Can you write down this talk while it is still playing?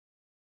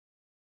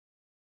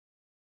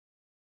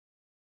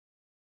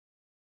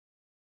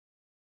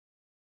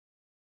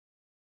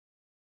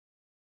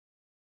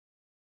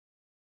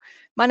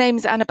My name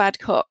is Anna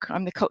Badcock.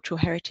 I'm the Cultural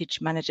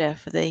Heritage Manager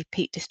for the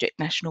Peak District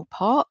National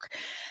Park.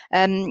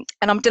 And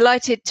I'm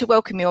delighted to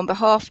welcome you on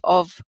behalf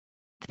of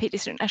the Peak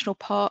District National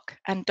Park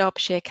and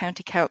Derbyshire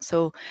County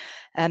Council.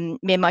 Me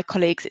and my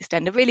colleagues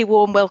extend a really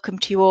warm welcome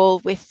to you all.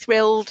 We're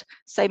thrilled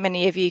so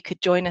many of you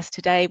could join us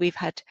today. We've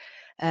had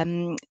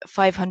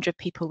 500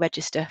 people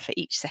register for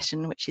each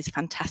session, which is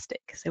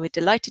fantastic. So we're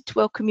delighted to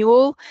welcome you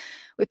all.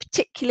 We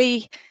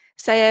particularly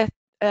say a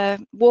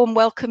warm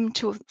welcome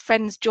to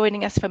friends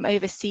joining us from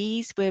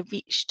overseas. We've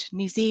reached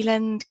New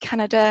Zealand,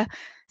 Canada,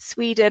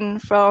 Sweden,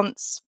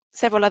 France,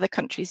 several other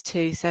countries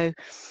too. So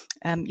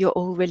you're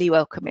all really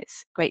welcome.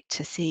 It's great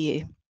to see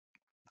you.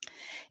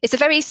 It's a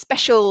very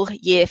special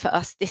year for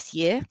us this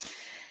year.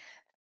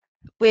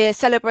 We're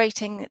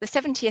celebrating the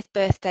 70th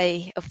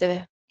birthday of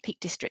the Peak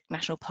District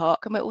National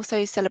Park, and we're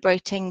also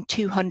celebrating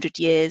 200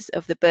 years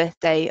of the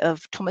birthday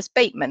of Thomas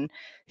Bateman,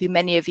 who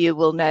many of you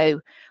will know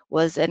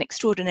was an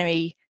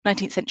extraordinary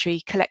 19th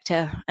century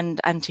collector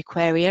and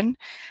antiquarian,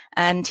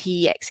 and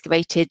he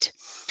excavated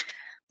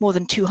more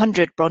than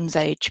 200 Bronze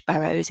Age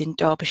barrows in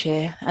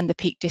Derbyshire and the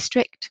Peak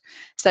District.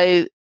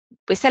 So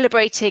we're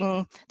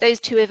celebrating those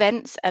two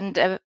events, and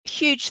a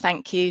huge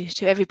thank you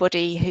to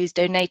everybody who's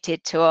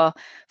donated to our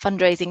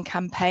fundraising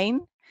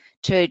campaign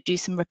to do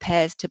some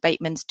repairs to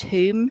Bateman's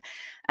tomb,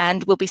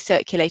 and we'll be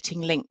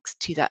circulating links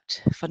to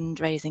that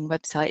fundraising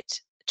website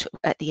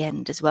at the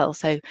end as well.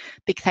 So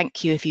big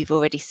thank you if you've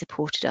already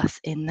supported us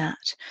in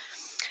that.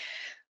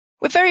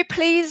 We're very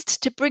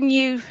pleased to bring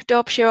you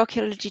Derbyshire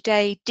Archaeology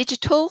Day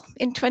digital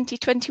in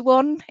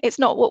 2021. It's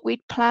not what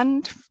we'd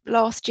planned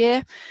last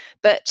year,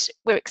 but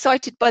we're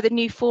excited by the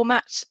new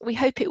format. We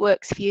hope it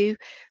works for you.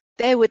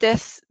 Bear with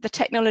us, the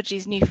technology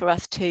is new for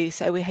us too,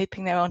 so we're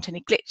hoping there aren't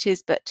any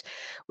glitches, but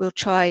we'll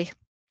try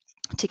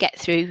to get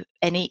through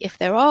any if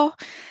there are.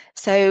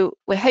 So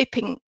we're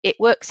hoping it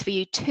works for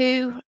you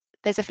too.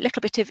 There's a little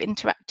bit of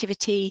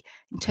interactivity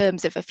in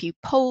terms of a few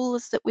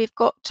polls that we've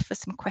got for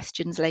some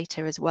questions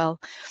later as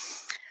well.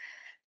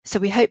 So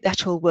we hope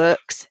that all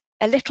works.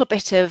 A little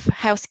bit of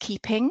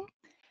housekeeping.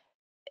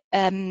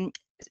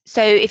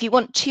 So if you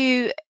want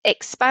to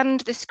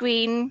expand the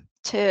screen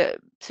to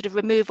sort of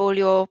remove all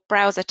your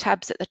browser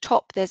tabs at the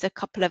top, there's a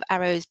couple of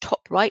arrows top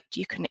right.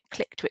 You can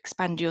click to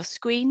expand your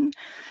screen.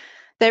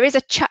 There is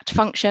a chat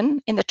function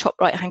in the top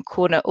right hand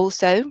corner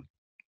also.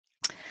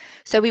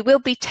 So we will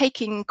be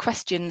taking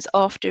questions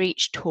after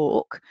each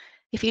talk.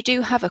 If you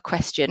do have a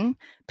question,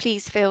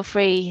 please feel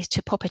free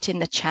to pop it in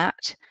the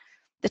chat.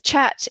 The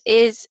chat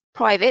is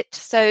private,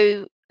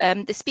 so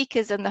the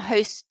speakers and the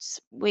hosts,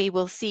 we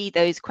will see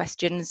those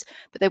questions,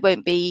 but they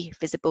won't be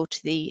visible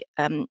to the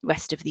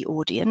rest of the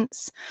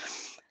audience.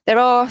 There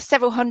are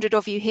several hundred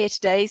of you here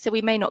today, so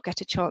we may not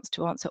get a chance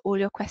to answer all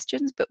your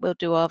questions, but we'll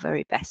do our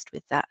very best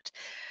with that.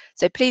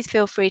 So please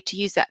feel free to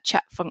use that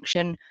chat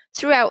function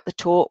throughout the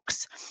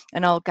talks,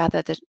 and I'll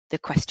gather the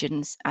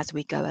questions as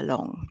we go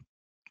along.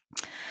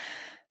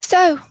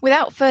 So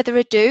without further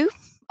ado,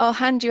 I'll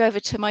hand you over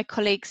to my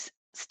colleagues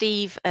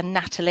Steve and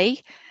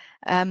Natalie.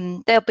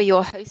 They'll be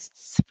your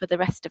hosts for the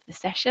rest of the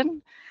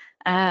session.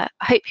 I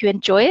hope you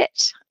enjoy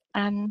it,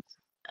 and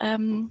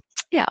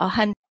yeah, I'll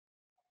hand.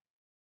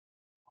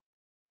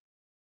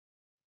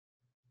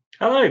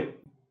 Hello,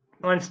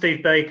 I'm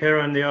Steve Baker.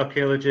 I'm the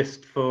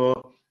archaeologist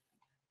for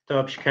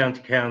Derbyshire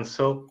County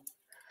Council.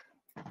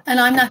 And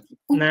I'm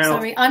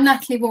I'm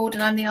Natalie Ward,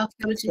 and I'm the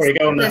archaeologist. Sorry,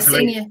 go on,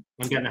 Natalie.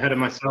 I'm getting ahead of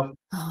myself.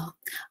 Oh,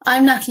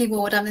 I'm Natalie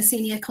Ward. I'm the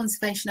senior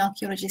conservation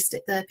archaeologist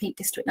at the Peak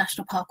District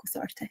National Park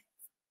Authority.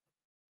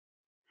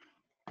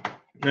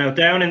 Now,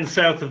 down in the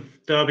south of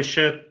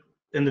Derbyshire,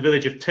 in the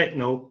village of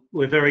Ticknell,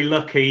 we're very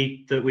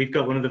lucky that we've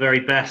got one of the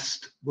very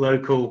best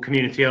local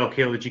community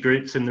archaeology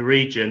groups in the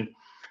region,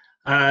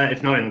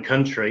 if not in the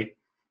country,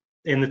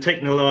 in the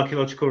Ticknell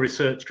Archaeological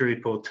Research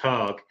Group, or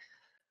TARG.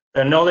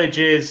 Their knowledge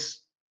is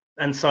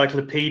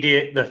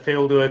encyclopedic, their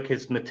fieldwork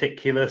is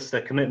meticulous,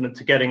 their commitment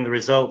to getting the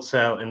results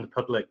out in the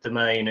public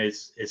domain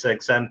is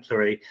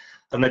exemplary,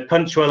 and they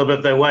punch well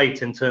above their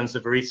weight in terms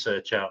of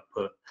research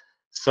output.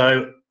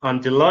 So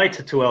I'm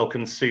delighted to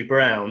welcome Sue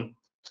Brown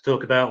to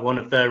talk about one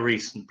of their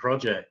recent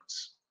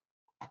projects.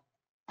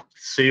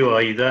 Sue,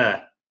 are you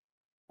there?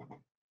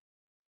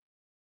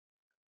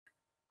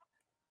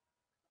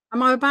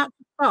 Am I about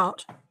to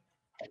start?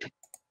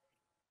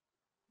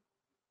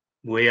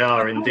 We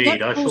are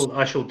indeed.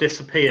 I shall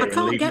disappear. I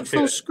can't get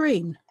full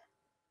screen.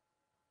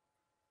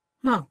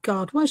 Oh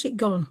God, where's it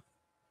gone?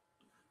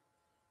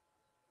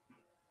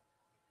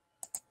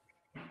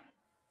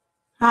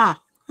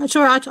 Ah, that's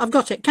all right. I've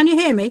got it. Can you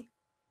hear me?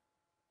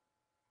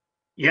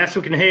 Yes,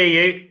 we can hear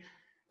you.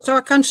 So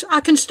I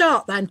can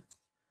start then.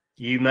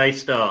 You may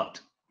start.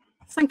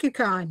 Thank you,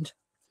 kind.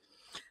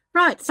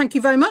 Right. Thank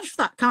you very much for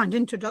that kind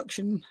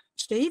introduction,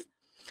 Steve.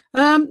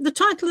 The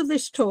title of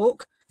this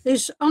talk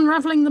is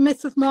Unravelling the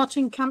Myth of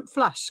Martin Camp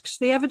Flasks,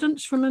 the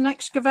Evidence from an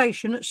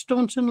Excavation at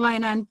Staunton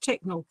Lane End,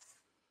 Ticknell.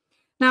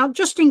 Now,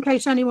 just in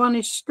case anyone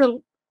is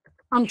still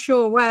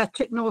unsure where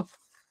Ticknell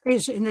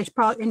is in this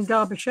part in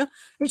Derbyshire,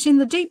 it's in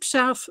the deep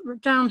south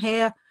down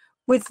here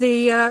with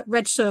the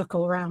red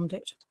circle around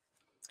it.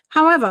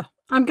 However,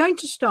 I'm going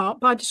to start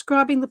by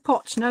describing the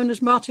pots known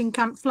as Martin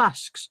Camp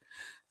flasks,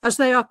 as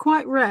they are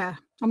quite rare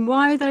and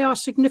why they are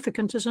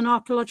significant as an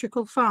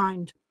archaeological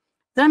find.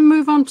 Then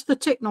move on to the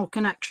Ticknall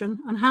connection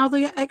and how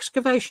the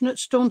excavation at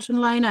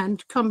Staunton Lane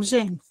End comes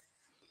in.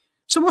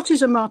 So what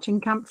is a Martin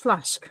Camp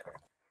flask?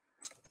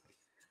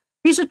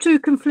 These are two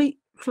complete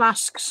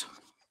flasks,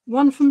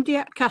 one from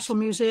Dieppe Castle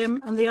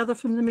Museum and the other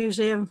from the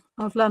Museum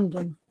of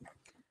London.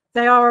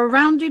 They are a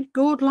rounded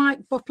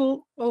gourd-like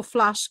bottle or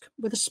flask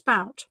with a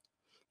spout.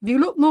 If you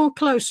look more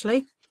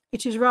closely,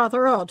 it is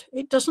rather odd.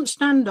 It doesn't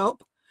stand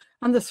up,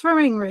 and the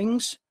throwing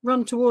rings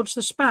run towards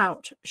the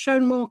spout,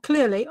 shown more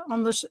clearly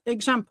on this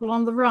example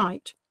on the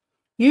right.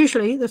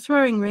 Usually, the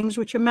throwing rings,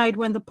 which are made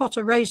when the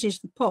potter raises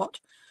the pot,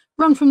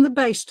 run from the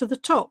base to the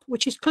top,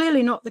 which is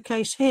clearly not the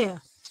case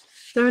here.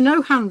 There are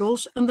no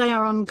handles and they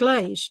are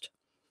unglazed.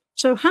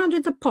 So how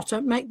did the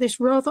potter make this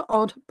rather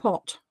odd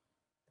pot?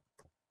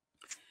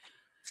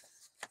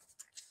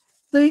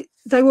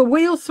 They were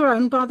wheel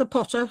thrown by the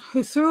potter,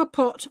 who threw a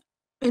pot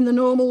in the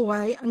normal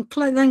way and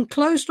then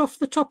closed off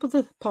the top of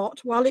the pot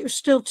while it was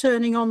still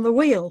turning on the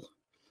wheel.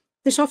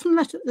 This often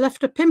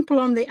left a pimple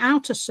on the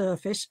outer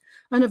surface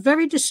and a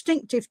very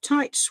distinctive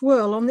tight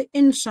swirl on the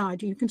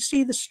inside. You can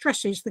see the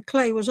stresses the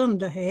clay was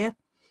under here.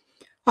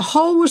 A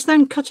hole was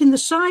then cut in the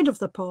side of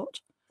the pot,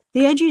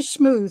 the edges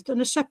smoothed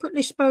and a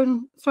separately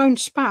thrown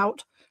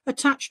spout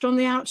attached on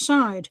the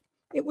outside.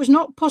 It was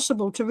not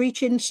possible to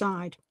reach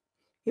inside.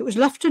 It was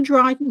left to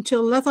dry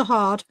until leather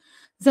hard,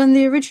 then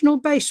the original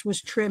base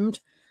was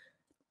trimmed,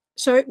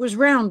 so it was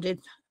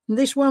rounded. And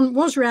this one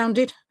was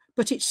rounded,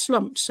 but it's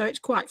slumped, so it's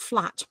quite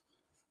flat.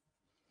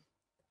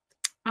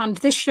 And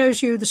this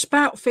shows you the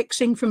spout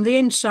fixing from the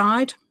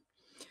inside,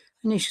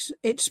 and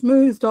it's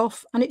smoothed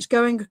off and it's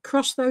going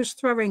across those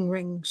throwing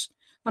rings.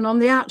 And on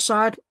the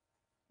outside,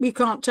 you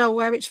can't tell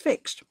where it's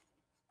fixed.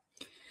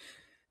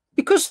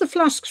 Because the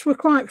flasks were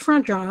quite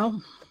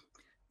fragile,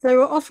 they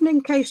were often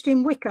encased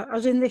in wicker,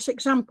 as in this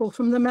example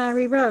from the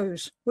Mary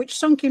Rose, which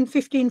sunk in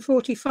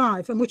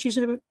 1545 and which is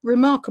a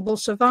remarkable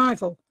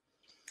survival.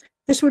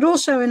 This would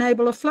also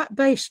enable a flat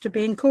base to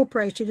be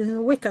incorporated in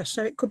the wicker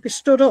so it could be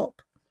stood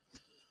up.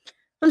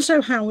 And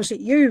so how was it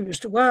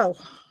used? Well,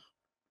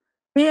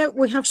 here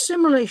we have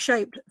similarly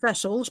shaped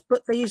vessels,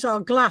 but these are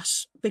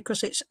glass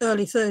because it's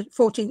early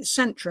 14th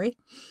century,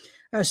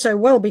 so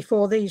well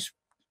before these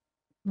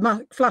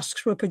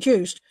flasks were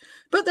produced,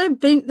 but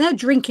they're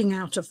drinking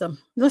out of them.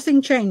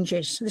 Nothing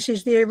changes. This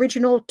is the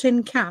original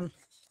tin can.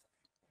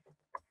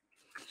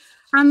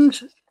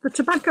 And the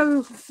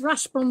tobacco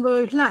rasp on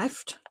the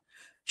left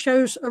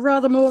shows a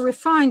rather more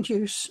refined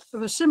use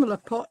of a similar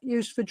pot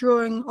used for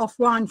drawing off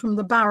wine from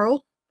the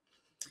barrel.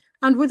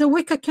 And with a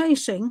wicker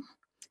casing,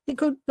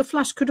 the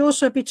flask could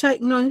also be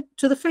taken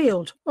to the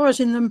field, or as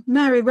in the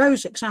Mary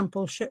Rose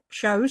example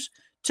shows,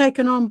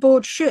 taken on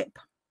board ship.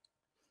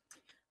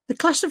 The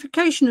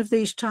classification of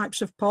these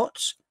types of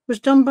pots was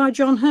done by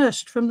John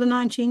Hurst from the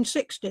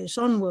 1960s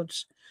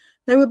onwards.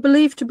 They were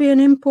believed to be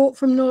an import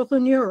from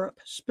Northern Europe,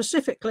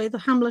 specifically the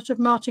hamlet of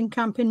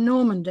Martincamp in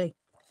Normandy,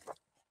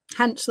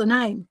 hence the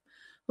name.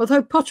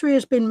 Although pottery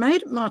has been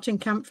made at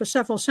Martincamp for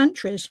several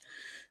centuries,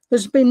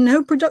 there's been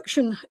no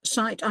production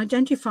site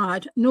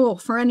identified, nor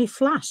for any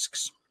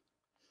flasks.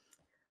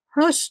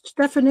 Hurst's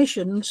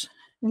definitions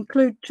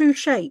include two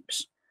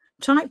shapes: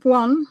 Type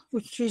 1,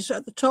 which is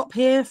at the top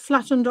here,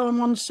 flattened on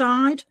one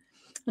side,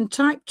 and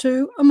Type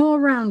 2, a more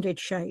rounded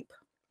shape.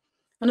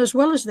 And as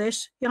well as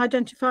this, he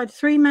identified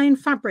three main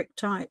fabric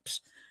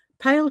types: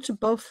 pale to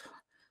buff,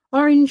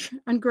 orange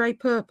and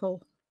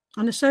grey-purple,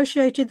 and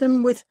associated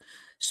them with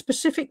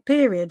specific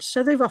periods,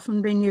 so they've often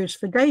been used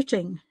for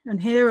dating.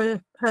 And here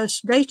are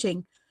Hurst's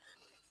dating.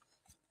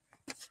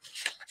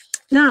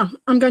 Now,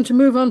 I'm going to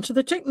move on to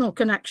the Ticknall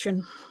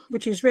connection,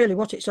 which is really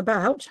what it's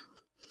about.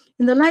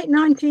 In the late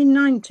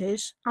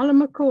 1990s,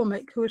 Alan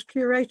McCormick, who was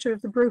curator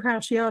of the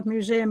Brewhouse Yard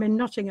Museum in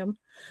Nottingham,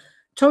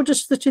 told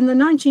us that in the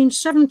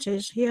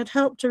 1970s he had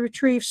helped to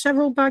retrieve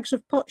several bags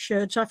of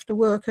potsherds after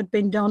work had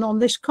been done on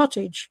this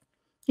cottage,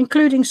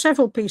 including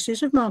several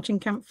pieces of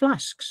Martincamp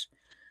flasks.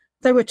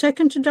 They were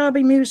taken to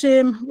Derby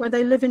Museum, where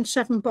they live in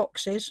 7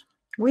 boxes.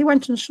 We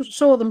went and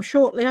saw them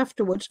shortly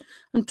afterwards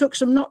and took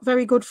some not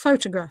very good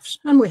photographs,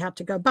 and we had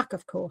to go back,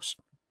 of course.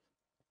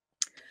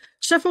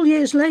 Several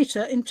years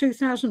later, in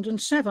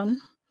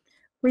 2007,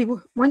 we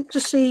went to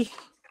see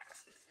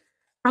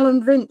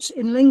Alan Vince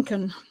in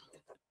Lincoln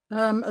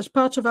as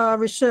part of our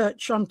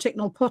research on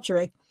Ticknall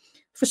pottery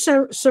for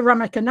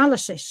ceramic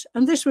analysis,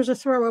 and this was a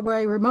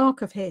throwaway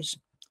remark of his.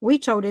 We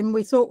told him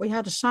we thought we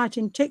had a site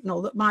in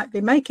Ticknall that might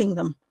be making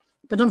them,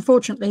 but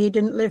unfortunately he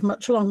didn't live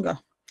much longer,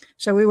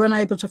 so we weren't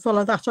able to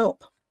follow that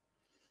up.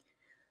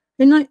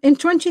 In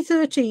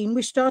 2013,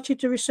 we started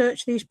to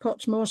research these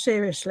pots more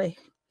seriously.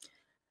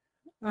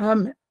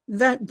 When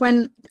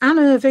Anne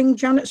Irving,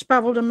 Janet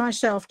Spavald and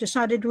myself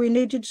decided we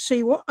needed to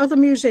see what other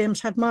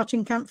museums had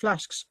Martincamp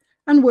flasks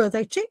and were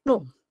they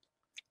Ticknall.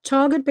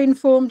 TARG had been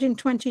formed in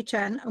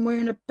 2010 and we're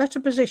in a better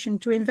position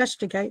to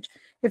investigate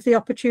if the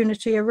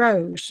opportunity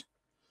arose.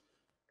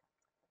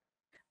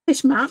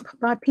 This map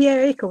by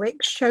Pierre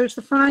Ikowicz shows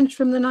the finds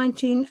from the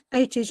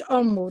 1980s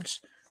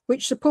onwards,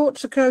 which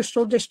supports the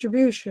coastal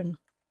distribution.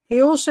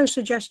 He also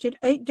suggested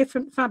 8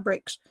 different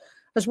fabrics,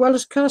 as well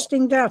as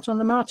casting doubt on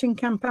the Martin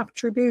Camp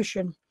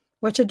attribution,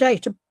 where to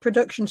date a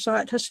production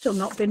site has still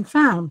not been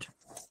found.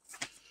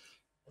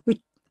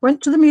 We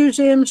went to the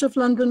museums of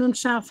London and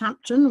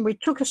Southampton, and we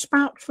took a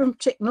spout from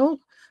Ticknall,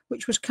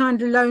 which was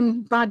kindly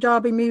loaned by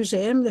Derby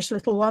Museum, this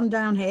little one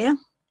down here,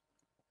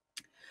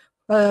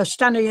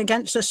 standing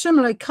against a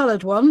similarly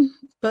coloured one,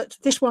 but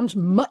this one's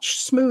much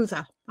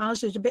smoother.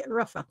 Ours is a bit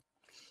rougher.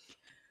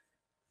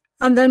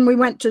 And then we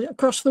went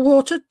across the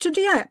water to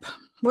Dieppe,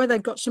 where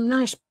they've got some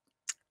nice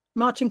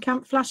Martin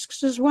Camp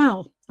flasks as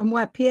well, and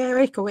where Pierre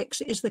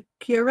Ikowicz is the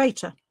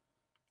curator.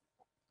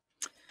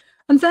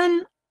 And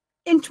then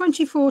in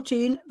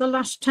 2014, the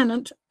last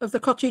tenant of the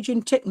cottage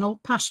in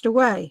Ticknall passed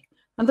away,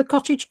 and the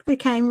cottage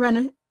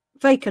became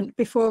vacant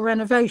before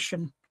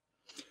renovation.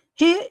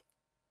 Here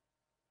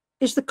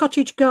is the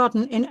cottage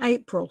garden in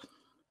April.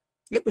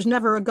 It was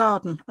never a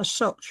garden as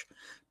such.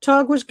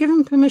 Targ was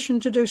given permission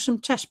to do some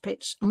test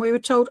pits, and we were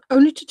told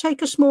only to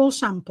take a small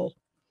sample.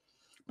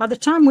 By the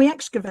time we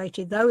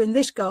excavated, though, in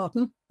this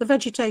garden, the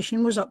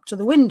vegetation was up to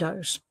the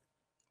windows.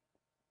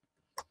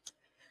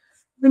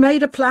 We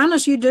made a plan,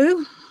 as you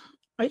do.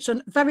 It's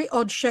a very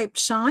odd-shaped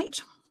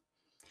site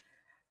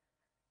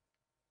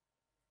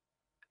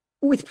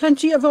with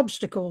plenty of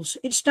obstacles.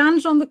 It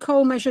stands on the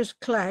coal measures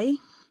clay,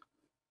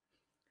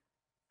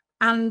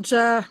 and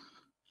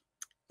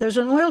there's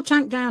an oil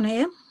tank down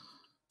here,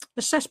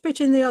 a cesspit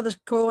in the other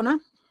corner,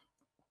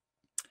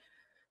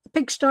 the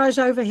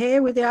pigsties over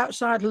here with the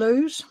outside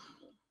loos,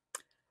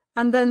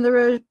 and then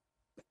there's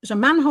a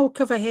manhole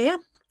cover here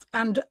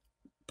and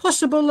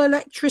possible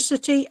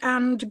electricity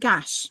and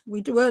gas.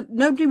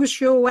 Nobody was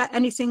sure where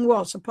anything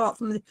was apart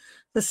from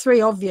the 3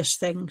 obvious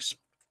things.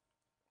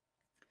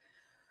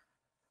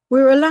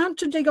 We were allowed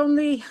to dig on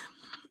the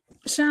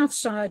south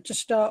side to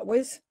start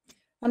with,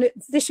 and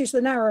this is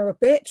the narrower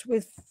bit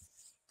with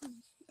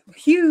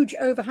huge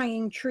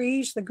overhanging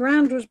trees. The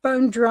ground was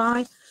bone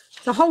dry.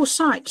 The whole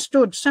site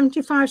stood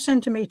 75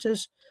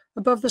 centimetres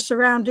above the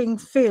surrounding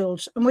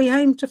fields, and we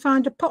aimed to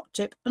find a pot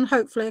tip and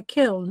hopefully a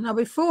kiln. Now,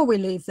 before we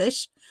leave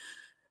this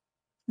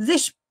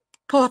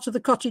part of the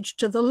cottage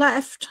to the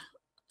left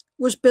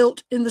was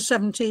built in the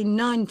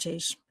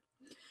 1790s.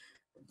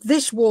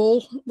 This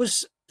wall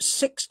was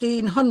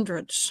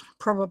 1600s,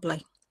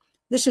 probably.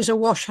 This is a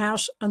wash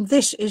house, and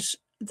this is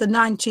the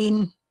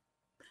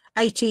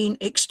 1918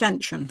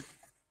 extension.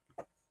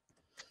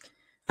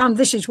 And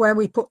this is where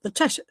we put the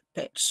test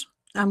pits.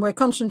 And we're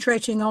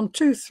concentrating on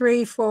 2,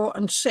 3, 4,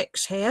 and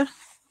 6 here,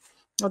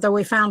 although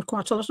we found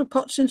quite a lot of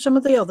pots in some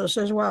of the others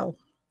as well.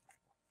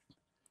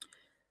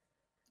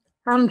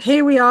 And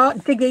here we are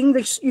digging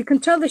this. You can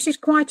tell this is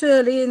quite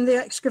early in the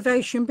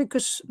excavation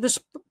because the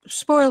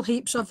spoil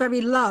heaps are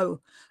very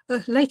low.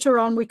 Later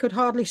on, we could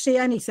hardly see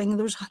anything.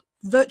 There was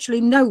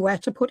virtually nowhere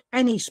to put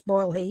any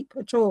spoil heap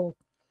at all.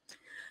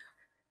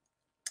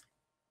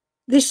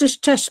 This is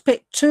test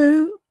pit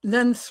 2,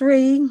 then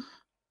 3.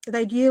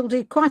 They'd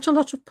yielded quite a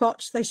lot of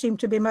pots. They seemed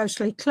to be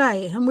mostly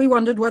clay, and we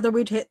wondered whether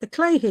we'd hit the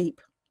clay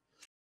heap.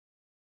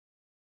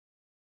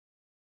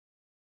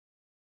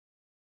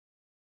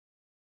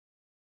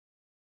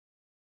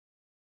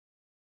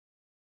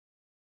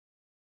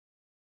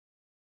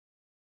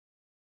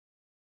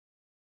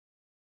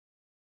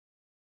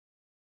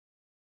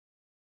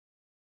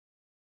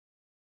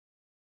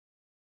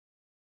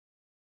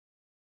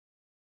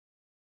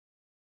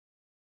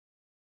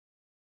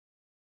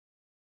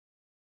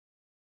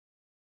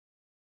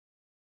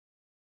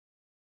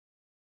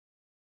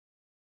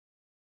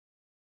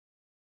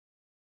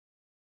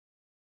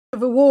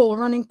 Of a wall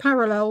running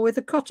parallel with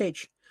the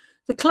cottage.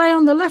 The clay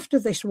on the left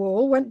of this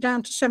wall went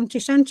down to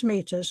 70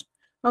 centimetres.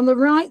 On the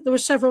right, there were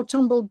several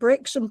tumbled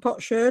bricks and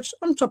potsherds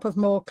on top of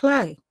more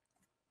clay.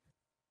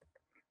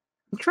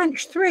 In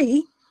trench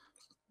 3,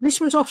 this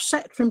was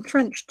offset from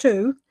trench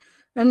 2,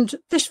 and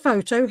this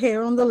photo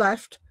here on the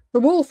left, the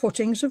wall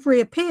footings have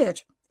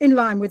reappeared in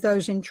line with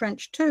those in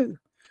trench 2.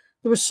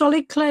 There was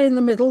solid clay in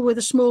the middle with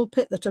a small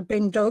pit that had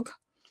been dug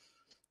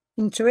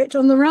into it.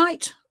 On the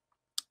right,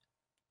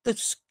 the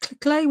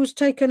clay was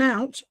taken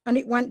out and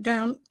it went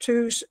down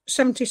to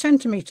 70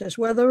 centimetres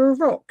where there were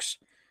rocks.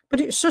 But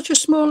it's such a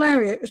small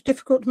area, it was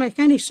difficult to make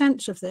any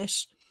sense of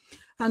this.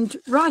 And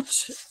right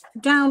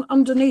down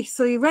underneath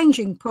the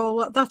ranging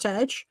pole at that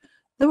edge,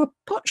 there were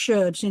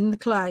potsherds in the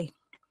clay.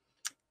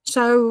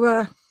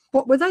 So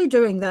what were they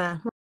doing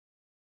there?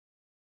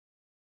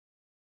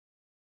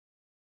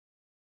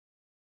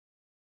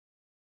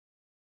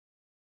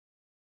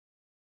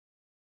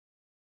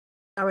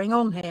 Going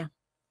on here.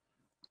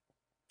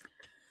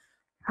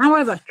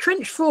 However,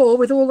 trench 4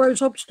 with all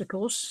those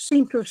obstacles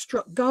seemed to have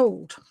struck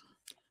gold.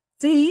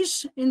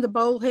 These in the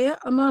bowl here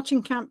are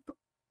Martin Camp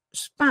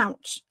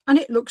spouts, and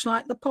it looks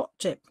like the pot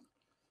tip.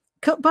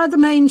 Cut by the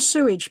main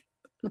sewage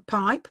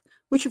pipe,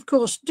 which of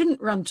course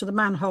didn't run to the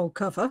manhole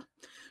cover.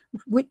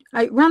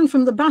 It ran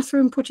from the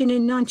bathroom put in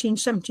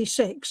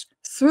 1976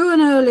 through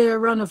an earlier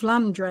run of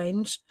land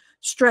drains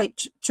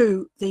straight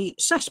to the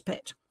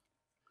cesspit.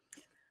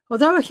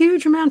 Although a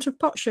huge amount of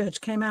potsherds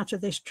came out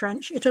of this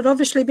trench, it had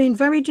obviously been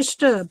very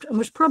disturbed and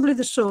was probably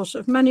the source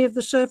of many of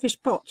the surface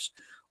pots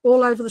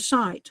all over the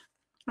site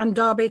and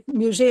Derby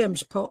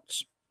Museum's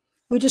pots.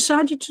 We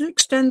decided to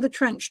extend the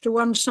trench to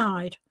one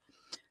side.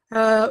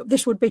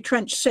 This would be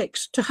trench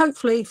 6, to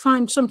hopefully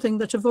find something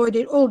that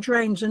avoided all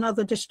drains and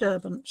other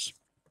disturbance.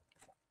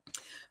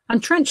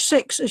 And trench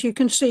 6, as you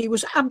can see,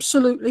 was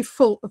absolutely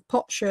full of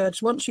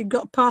potsherds once you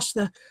got past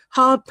the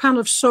hard pan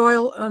of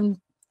soil, and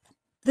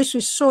this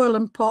is soil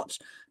and pots.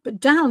 But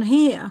down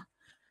here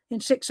in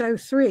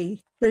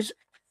 603, there's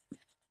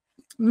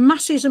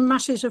masses and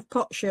masses of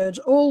potsherds,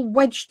 all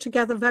wedged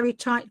together very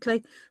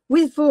tightly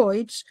with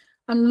voids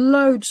and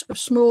loads of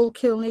small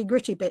kilny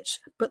gritty bits,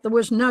 but there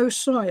was no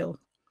soil.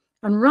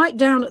 And right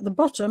down at the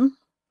bottom,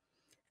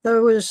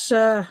 there was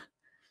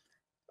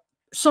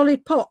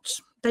solid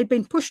pots. They'd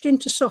been pushed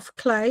into soft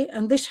clay,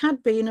 and this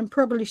had been, and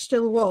probably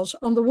still was,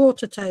 on the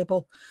water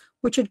table,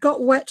 which had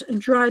got wet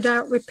and dried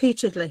out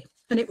repeatedly,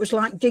 and it was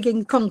like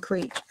digging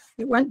concrete.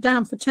 It went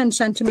down for 10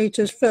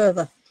 centimetres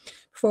further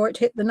before it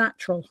hit the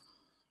natural.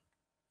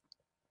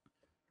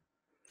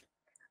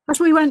 As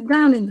we went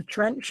down in the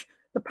trench,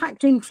 the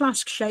packed-in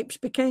flask shapes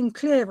became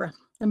clearer.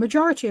 The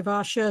majority of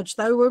our sherds,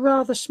 though, were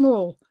rather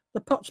small,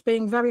 the pots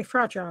being very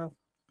fragile.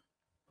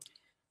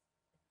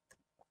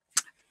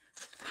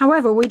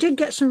 However, we did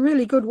get some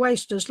really good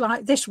wasters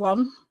like this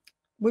one,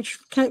 which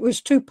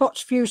was 2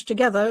 pots fused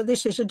together.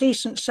 This is a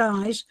decent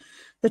size.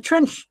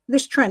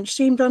 This trench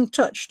seemed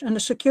untouched and a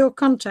secure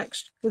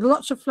context with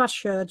lots of flask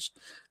sherds,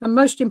 and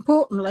most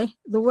importantly,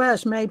 the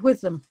wares made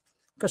with them,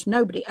 because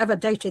nobody ever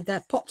dated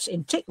their pots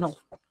in Ticknall.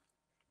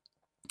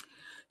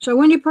 So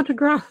when you put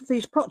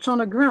these pots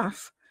on a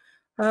graph,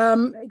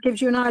 it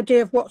gives you an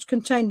idea of what's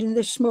contained in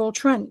this small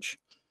trench.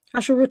 I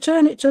shall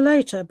return it to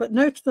later, but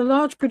note the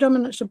large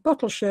predominance of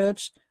bottle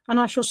sherds, and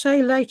I shall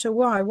say later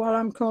why, while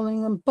I'm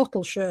calling them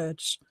bottle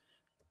sherds.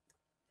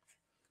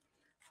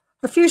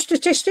 A few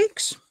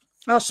statistics.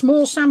 Our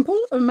small sample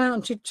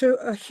amounted to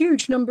a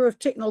huge number of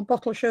Ticknall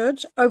bottle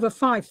sherds, over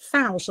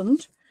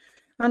 5,000,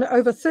 and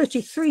over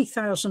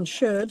 33,000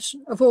 sherds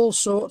of all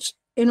sorts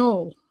in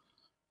all.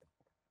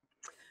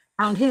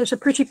 And here's a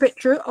pretty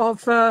picture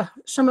of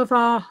some of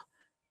our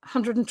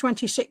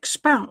 126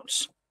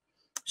 spouts.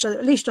 So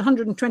at least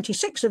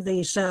 126 of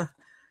these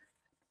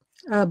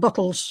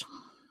bottles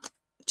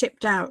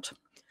tipped out.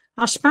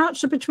 Our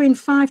spouts are between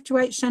 5 to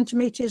 8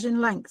 centimetres in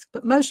length,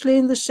 but mostly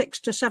in the 6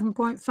 to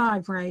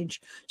 7.5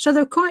 range. So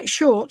they're quite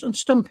short and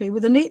stumpy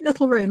with a neat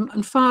little rim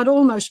and fired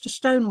almost to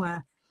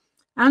stoneware.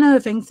 Anne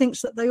Irving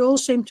thinks that they all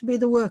seem to be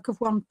the work of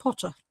one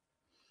potter.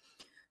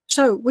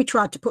 So we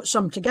tried to put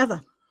some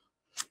together.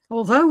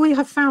 Although we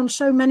have found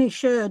so many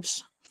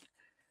sherds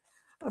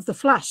of the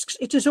flasks,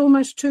 it is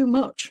almost too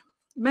much.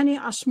 Many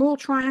are small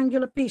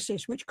triangular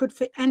pieces which could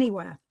fit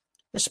anywhere.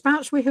 The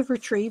spouts we have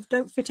retrieved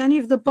don't fit any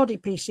of the body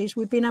pieces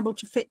we've been able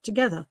to fit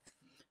together.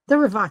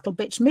 There are vital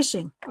bits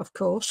missing, of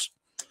course.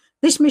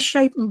 This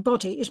misshapen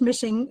body is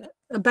missing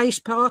a base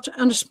part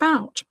and a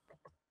spout.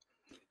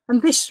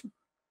 And this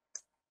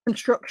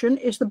construction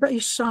is the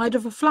base side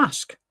of a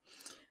flask.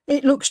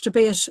 It looks to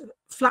be a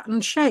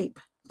flattened shape,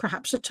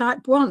 perhaps a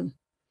type 1.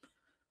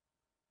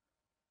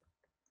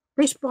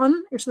 This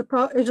one is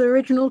the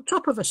original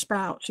top of a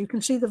spout. You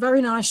can see the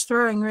very nice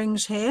throwing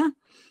rings here.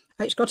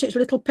 It's got its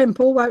little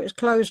pimple where it's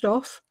closed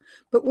off.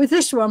 But with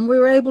this one, we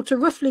were able to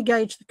roughly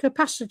gauge the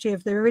capacity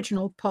of the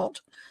original pot,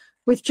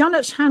 with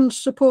Janet's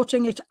hands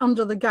supporting it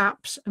under the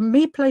gaps and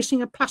me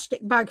placing a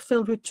plastic bag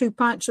filled with 2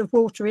 pints of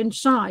water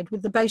inside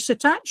with the base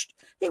attached.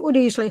 It would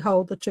easily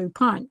hold the 2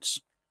 pints.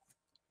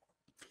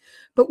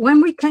 But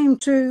when we came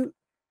to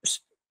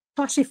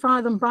classify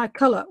them by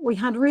colour, we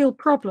had real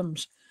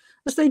problems,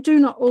 as they do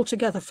not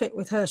altogether fit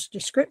with Hurst's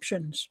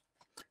descriptions.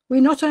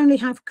 We not only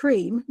have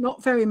cream,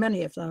 not very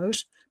many of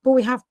those, but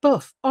we have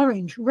buff,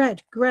 orange,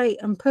 red, grey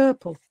and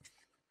purple.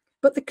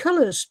 But the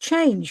colours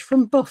change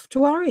from buff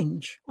to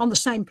orange on the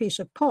same piece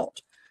of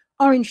pot,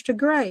 orange to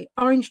grey,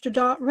 orange to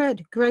dark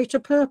red, grey to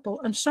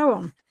purple, and so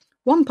on.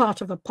 One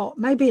part of a pot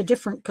may be a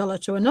different colour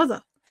to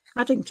another,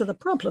 adding to the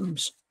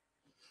problems.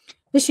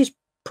 This is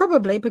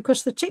probably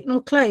because the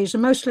Ticknall clays are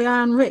mostly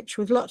iron-rich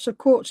with lots of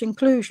quartz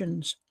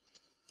inclusions.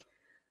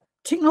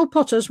 Ticknall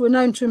potters were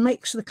known to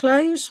mix the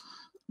clays.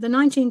 The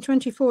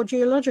 1924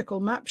 geological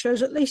map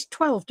shows at least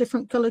 12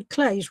 different coloured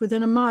clays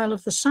within a mile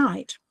of the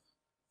site.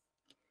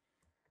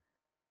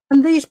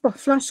 And these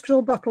flasks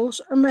or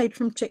bottles are made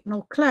from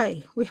Ticknall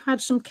clay. We've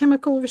had some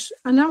chemical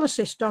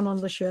analysis done on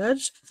the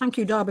sherds, thank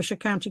you Derbyshire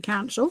County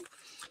Council,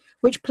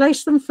 which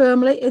placed them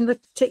firmly in the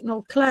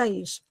Ticknall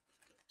clays,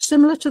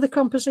 similar to the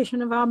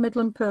composition of our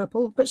Midland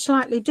purple, but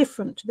slightly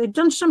different. They've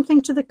done something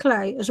to the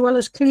clay as well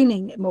as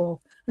cleaning it more,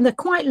 and they're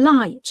quite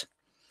light.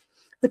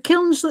 The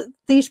kilns that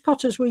these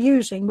potters were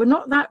using were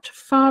not that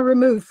far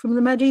removed from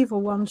the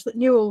medieval ones that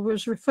Newell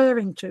was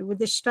referring to with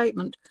this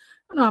statement,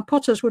 and our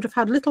potters would have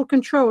had little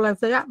control over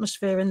the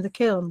atmosphere in the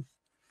kiln.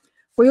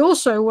 We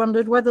also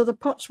wondered whether the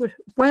pots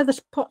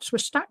were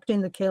stacked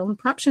in the kiln,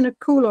 perhaps in a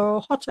cooler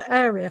or hotter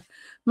area,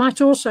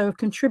 might also have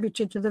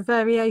contributed to the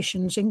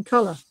variations in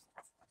colour.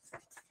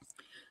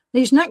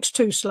 These next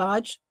two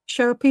slides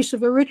show a piece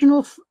of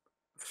original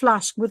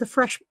flask with a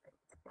fresh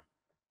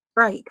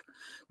break,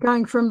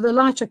 going from the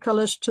lighter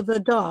colours to the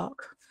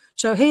dark.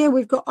 So here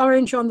we've got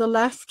orange on the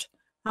left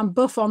and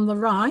buff on the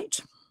right,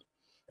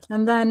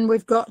 and then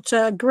we've got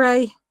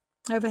grey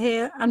over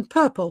here and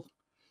purple.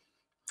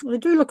 They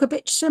do look a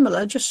bit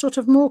similar, just sort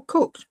of more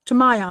cooked to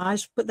my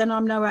eyes, but then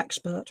I'm no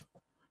expert.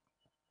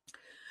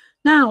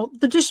 Now,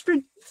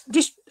 the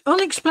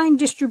unexplained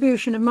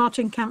distribution of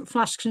Martin Camp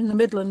flasks in the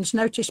Midlands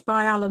noticed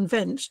by Alan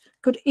Vince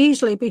could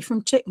easily be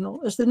from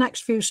Ticknall, as the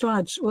next few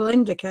slides will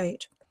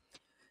indicate.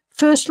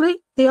 Firstly,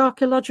 the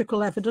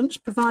archaeological evidence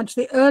provides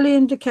the early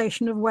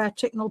indication of where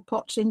Ticknall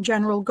pots in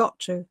general got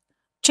to.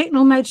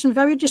 Ticknall made some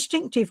very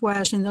distinctive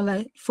wares in the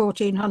late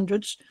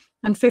 1400s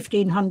and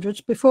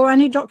 1500s before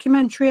any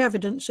documentary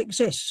evidence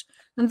exists,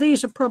 and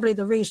these are probably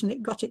the reason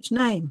it got its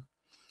name.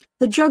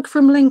 The jug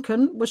from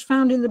Lincoln was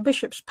found in the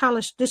Bishop's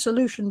Palace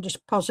dissolution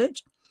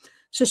deposit,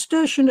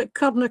 Cistercian at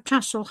Codner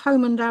Castle,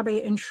 Homond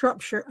Abbey in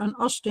Shropshire, and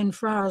Austin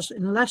Friars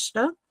in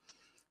Leicester.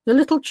 The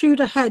little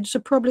Tudor heads are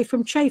probably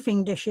from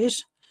chafing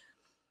dishes.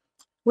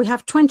 We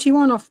have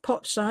 21 off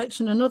pot sites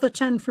and another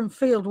 10 from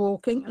field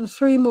walking, and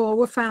 3 more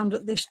were found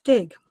at this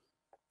dig.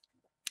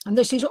 And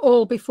this is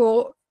all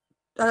before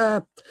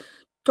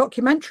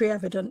documentary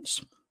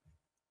evidence.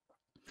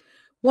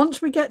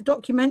 Once we get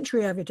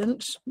documentary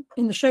evidence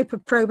in the shape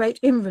of probate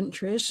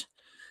inventories,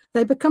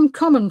 they become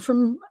common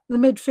from the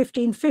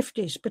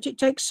mid-1550s, but it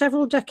takes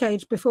several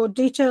decades before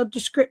detailed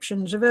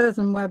descriptions of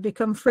earthenware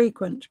become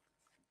frequent.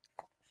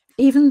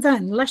 Even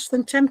then, less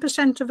than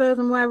 10% of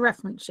earthenware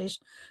references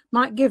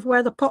might give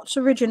where the pots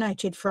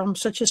originated from,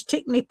 such as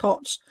Tickney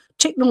pots,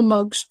 Ticknall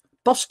mugs,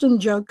 Boston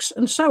jugs,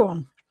 and so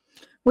on.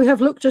 We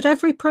have looked at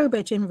every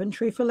probate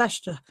inventory for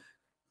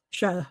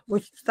Leicestershire,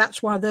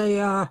 that's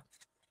why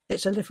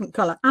it's a different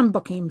colour, and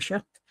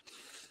Buckinghamshire.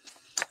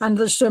 And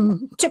there's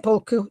some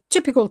typical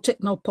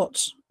Ticknall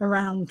pots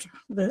around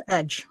the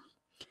edge.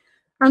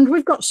 And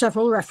we've got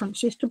several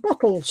references to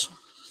bottles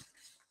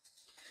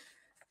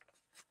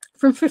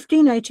from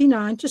 1589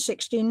 to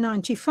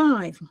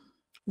 1695.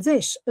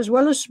 This, as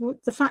well as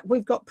the fact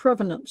we've got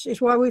provenance,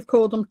 is why we've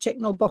called them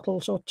Ticknall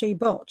bottles or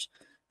T-bot.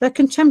 Their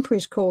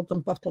contemporaries called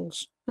them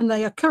bottles, and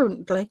they are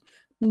currently,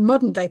 in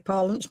modern day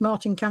parlance,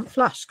 Martin Camp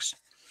flasks.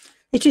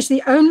 It is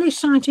the only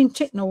site in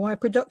Ticknall where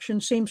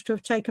production seems to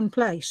have taken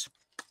place,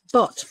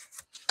 but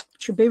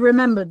it should be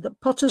remembered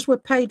that potters were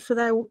paid for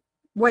their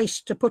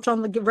waste to put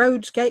on the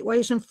roads,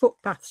 gateways and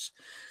footpaths.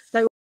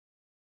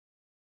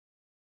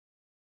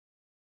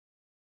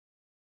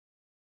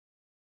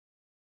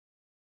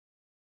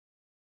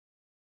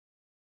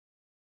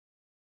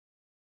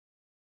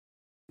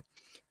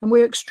 And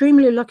we're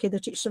extremely lucky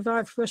that it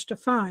survived for us to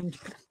find,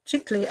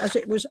 particularly as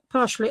it was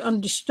partially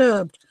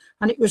undisturbed,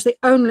 and it was the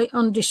only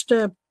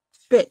undisturbed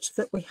bit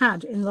that we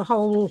had in the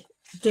whole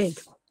dig.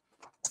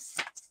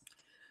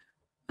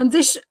 And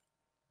this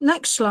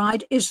next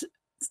slide is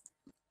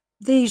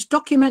these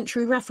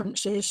documentary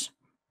references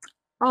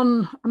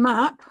on a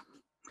map,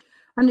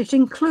 and it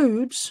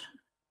includes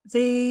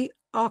the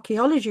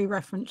archaeology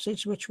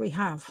references which we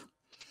have.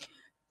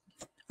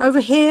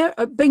 Over here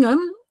at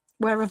Bingham,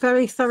 where a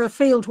very thorough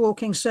field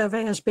walking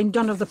survey has been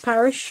done of the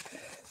parish,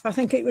 I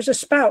think it was a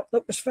spout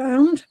that was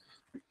found.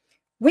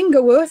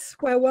 Wingerworth,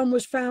 where one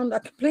was found, a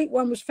complete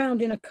one was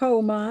found in a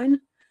coal mine.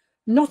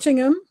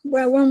 Nottingham,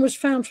 where one was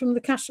found from the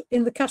castle,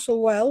 in the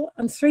castle well,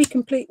 and 3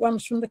 complete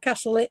ones from the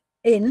castle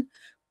inn,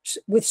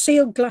 with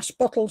sealed glass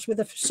bottles with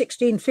a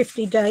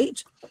 1650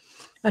 date.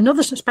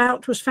 Another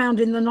spout was found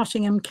in the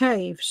Nottingham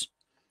caves.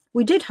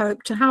 We did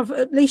hope to have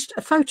at least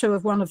a photo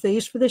of one of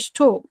these for this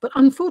talk, but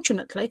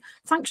unfortunately,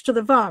 thanks to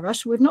the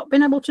virus, we've not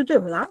been able to do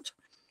that.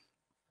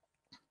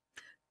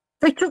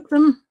 They took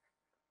them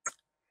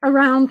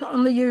around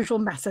on the usual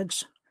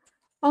methods,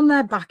 on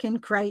their back in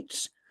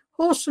crates,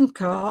 horse and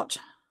cart,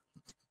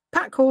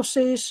 pack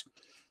horses,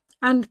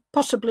 and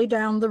possibly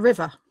down the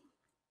river.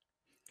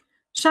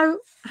 So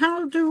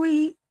how do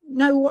we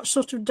know what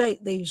sort of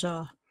date these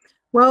are?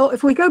 Well,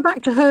 if we go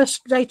back to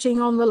Hurst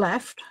dating on the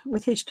left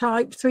with his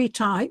 3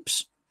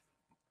 types,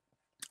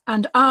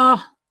 and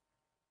our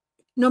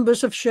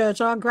numbers of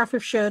sherds, our graph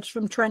of sherds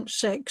from Trent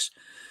 6,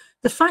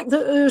 the fact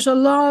that there's a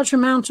large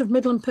amount of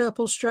Midland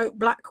purple stroke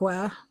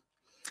blackware,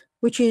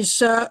 which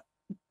is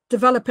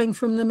developing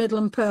from the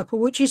Midland purple,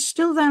 which is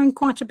still there in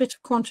quite a bit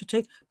of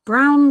quantity,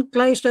 brown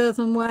glazed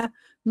earthenware,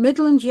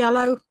 Midland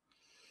yellow,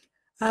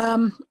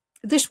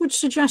 this would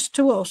suggest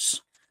to us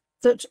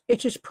that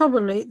it is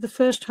probably the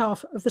first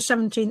half of the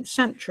 17th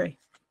century.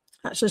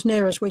 That's as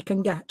near as we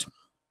can get.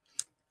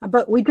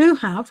 But we do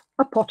have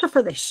a potter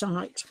for this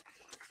site.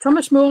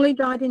 Thomas Morley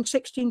died in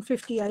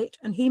 1658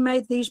 and he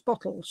made these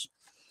bottles.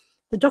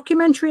 The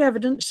documentary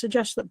evidence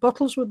suggests that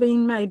bottles were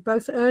being made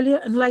both earlier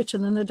and later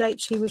than the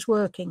dates he was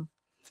working.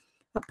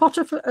 A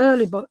potter for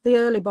the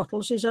early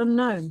bottles is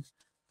unknown,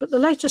 but the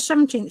later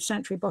 17th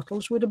century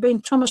bottles would have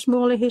been Thomas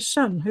Morley, his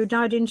son, who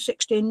died in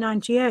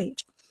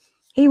 1698.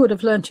 He would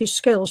have learnt his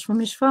skills from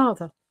his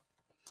father.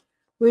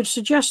 We would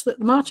suggest that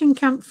the Martin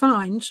Camp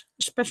finds,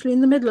 especially in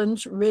the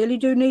Midlands, really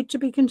do need to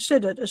be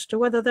considered as to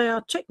whether they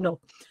are Ticknall,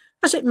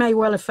 as it may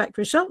well affect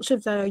results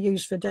if they are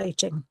used for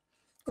dating,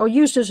 or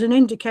used as an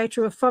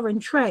indicator of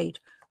foreign trade,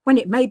 when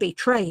it may be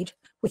trade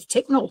with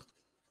Ticknall.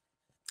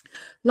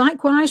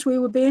 Likewise, we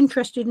would be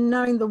interested in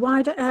knowing the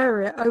wider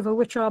area over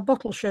which our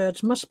bottle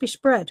sherds must be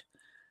spread.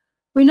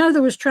 We know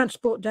there was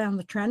transport down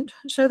the Trent,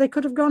 so they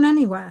could have gone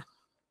anywhere.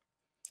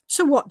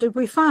 So what did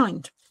we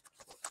find?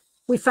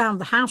 We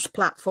found the house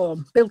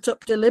platform, built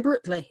up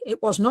deliberately.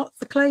 It was not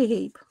the clay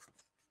heap.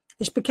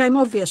 This became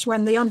obvious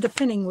when the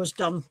underpinning was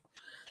done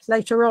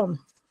later on.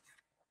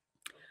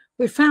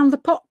 We found the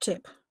pot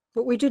tip,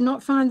 but we did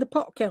not find the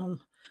pot kiln,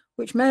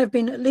 which may have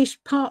been at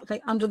least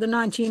partly under the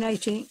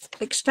 1980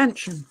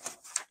 extension.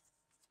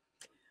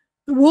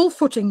 The wall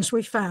footings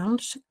we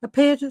found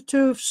appeared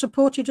to have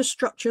supported a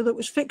structure that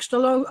was fixed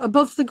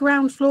above the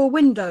ground floor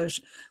windows,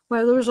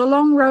 where there was a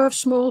long row of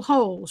small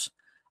holes,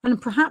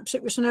 and perhaps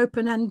it was an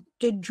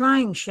open-ended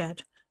drying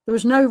shed. There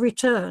was no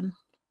return.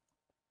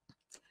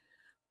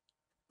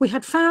 We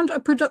had found a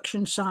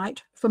production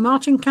site for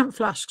Martin Camp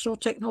flasks or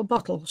Ticknall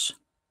bottles.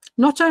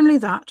 Not only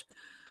that,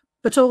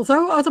 but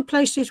although other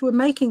places were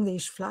making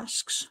these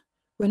flasks,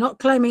 we're not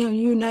claiming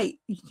a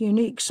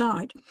unique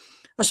site,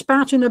 a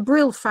spout in a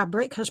brill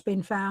fabric has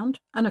been found,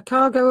 and a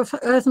cargo of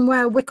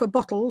earthenware wicker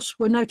bottles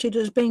were noted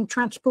as being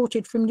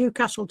transported from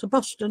Newcastle to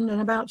Boston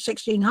in about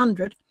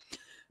 1600.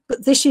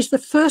 But this is the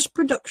first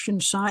production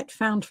site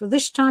found for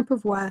this type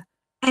of ware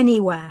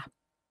anywhere.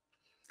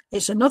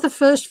 It's another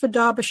first for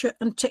Derbyshire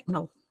and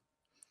Ticknall.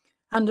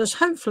 And as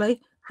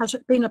hopefully has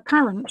been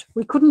apparent,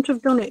 we couldn't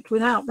have done it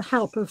without the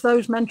help of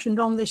those mentioned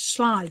on this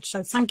slide.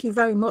 So thank you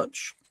very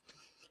much.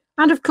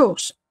 And of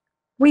course,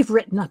 we've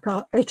written it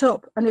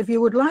up. And if you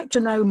would like to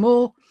know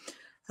more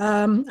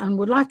and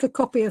would like a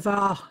copy of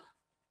our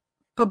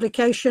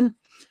publication,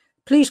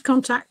 please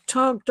contact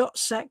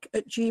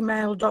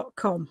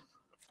targ.sec@gmail.com.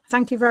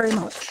 Thank you very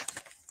much.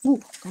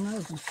 Ooh, gone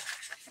over.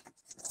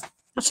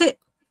 That's it.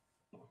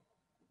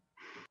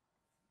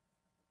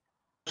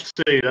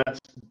 Sue, that's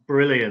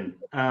brilliant.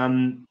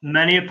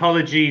 Many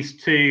apologies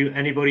to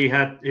anybody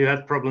who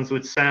had problems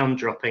with sound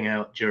dropping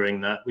out during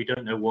that. We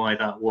don't know why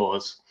that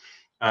was.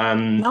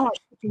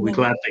 We're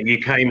glad that you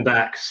came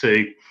back,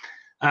 Sue.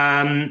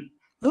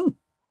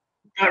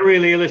 That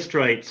really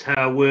illustrates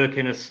how work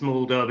in a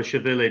small Derbyshire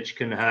village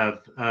can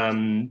have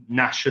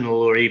national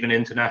or even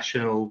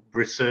international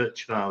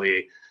research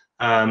value.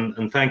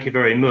 And thank you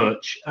very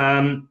much.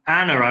 Anna,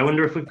 I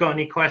wonder if we've got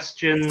any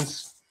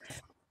questions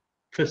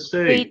for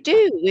Sue. We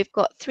do. We've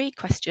got 3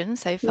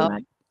 questions so far.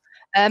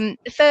 The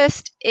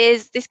first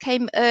is, this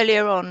came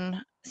earlier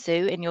on,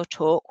 Sue, in your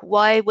talk.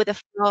 Why were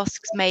the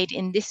flasks made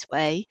in this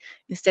way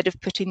instead of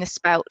putting the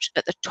spout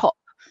at the top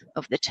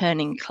of the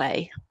turning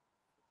clay?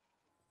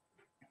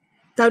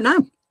 Don't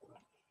know.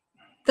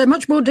 They're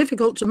much more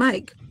difficult to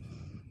make.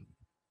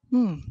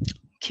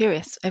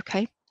 Curious.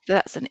 Okay, so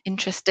that's an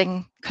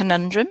interesting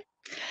conundrum.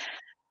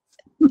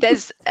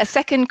 There's a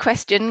second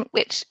question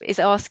which is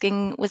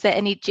asking, was there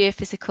any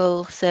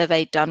geophysical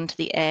survey done to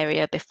the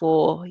area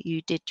before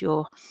you did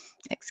your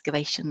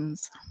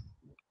excavations?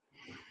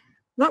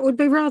 That would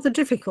be rather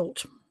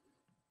difficult.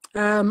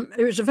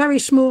 It was a very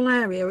small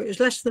area. It was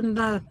less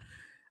than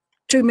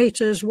 2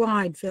 meters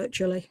wide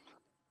virtually.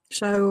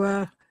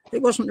 So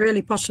it wasn't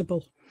really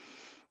possible.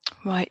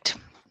 Right,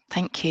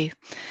 thank you.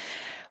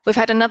 We've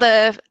had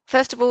another,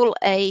 first of all,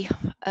 a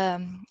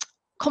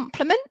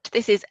compliment.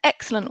 This is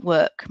excellent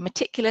work,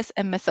 meticulous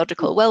and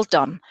methodical. Well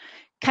done.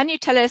 Can you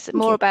tell us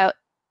more about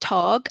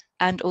TARG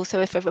and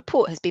also if a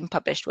report has been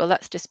published? Well,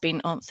 that's just been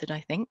answered,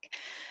 I think.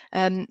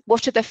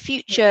 What are the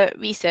future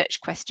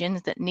research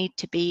questions that need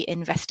to be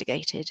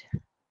investigated?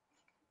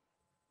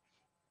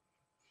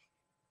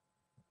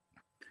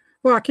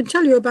 Well, I can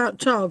tell you about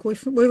TARG.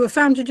 We were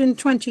founded in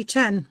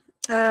 2010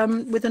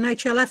 with an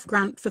HLF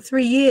grant for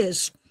 3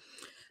 years.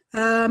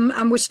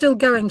 And we're still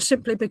going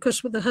simply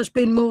because there has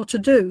been more to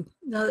do.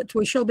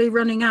 We shall be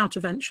running out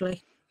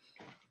eventually.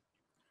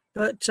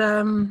 But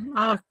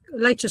our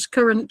latest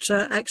current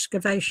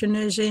excavation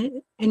is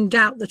in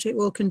doubt that it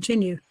will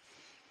continue.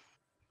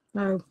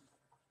 So,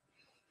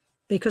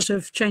 because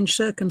of changed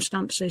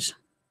circumstances.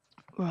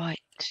 Right.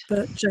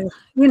 But, you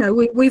know,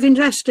 we've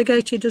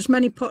investigated as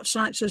many pot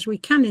sites as we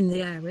can in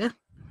the area.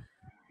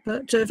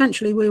 But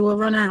eventually we will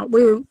run out.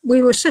 We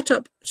were set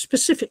up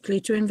specifically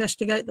to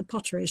investigate the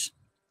potteries.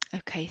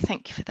 Okay,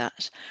 thank you for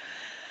that.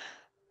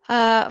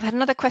 I've had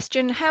another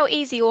question. How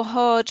easy or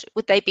hard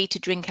would they be to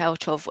drink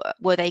out of?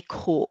 Were they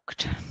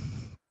corked?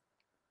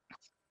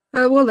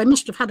 Well, they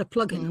must have had a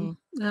plug in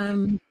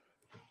them.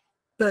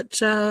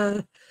 But,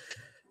 you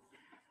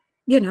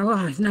know,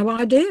 I have no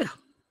idea.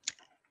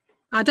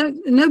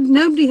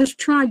 Nobody has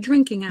tried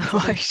drinking out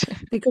of it,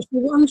 because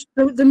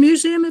the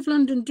Museum of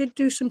London did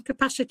do some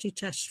capacity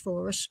tests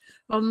for us.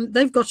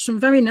 They've got some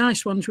very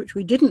nice ones, which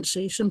we didn't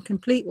see, some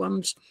complete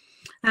ones.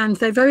 and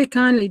they very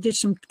kindly did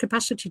some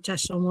capacity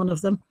tests on one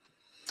of them,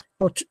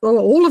 or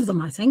all of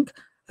them, I think.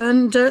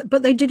 And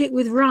but they did it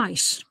with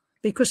rice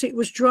because it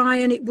was dry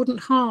and it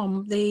wouldn't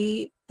harm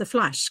the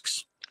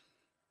flasks.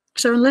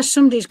 So unless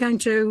somebody's going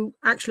to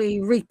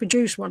actually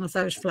reproduce one of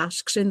those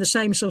flasks in the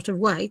same sort of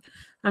way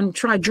and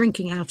try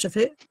drinking out of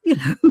it, you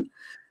know,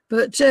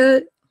 but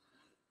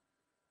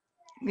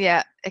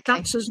yeah, okay.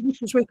 That's as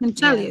much as we can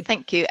tell you.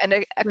 Thank you. And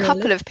a really.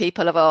 Couple of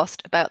people have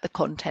asked about the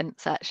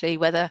contents, actually,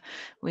 whether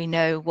we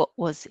know what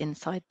was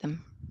inside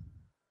them.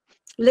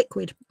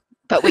 Liquid.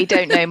 But we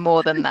don't know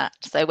more than that.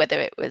 So whether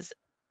it was...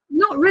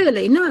 Not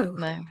really, no.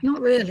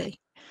 Not really.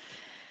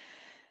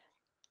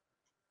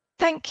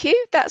 Thank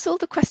you. That's all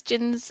the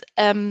questions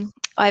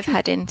I've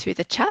had in through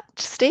the chat.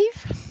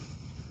 Steve?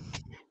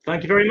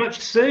 Thank you very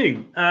much,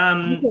 Sue.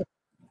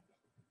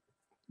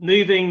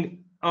 Moving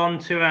on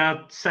to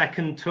our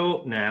second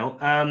talk now.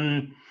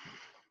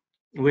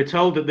 We're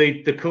told that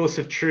the course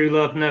of true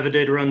love never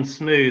did run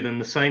smooth, and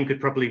the same could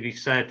probably be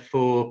said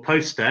for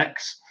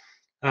Post-Ex.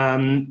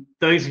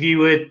 Those of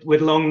you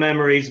with long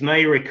memories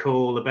may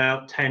recall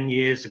about 10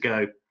 years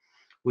ago,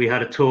 we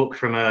had a talk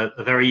from a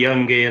very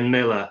young Ian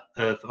Miller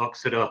of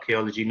Oxford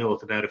Archaeology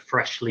North about a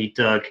freshly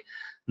dug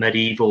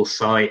medieval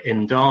site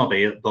in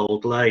Derby at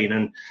Bold Lane.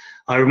 And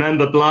I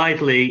remember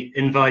blithely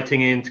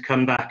inviting Ian to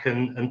come back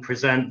and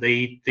present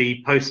the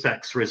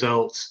Post-Ex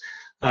results.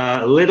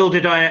 Little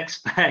did I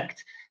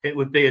expect it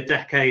would be a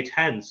decade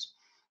hence.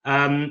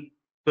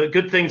 But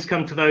good things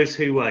come to those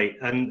who wait.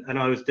 And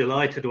I was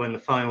delighted when the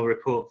final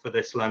report for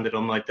this landed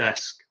on my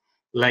desk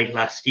late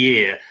last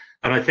year.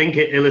 And I think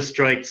it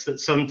illustrates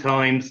that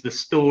sometimes the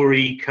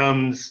story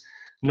comes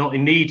not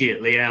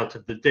immediately out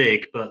of the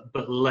dig,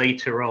 but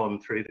later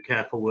on through the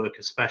careful work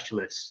of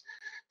specialists.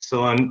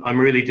 So I'm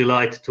really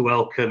delighted to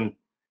welcome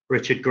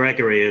Richard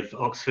Gregory of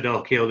Oxford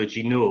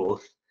Archaeology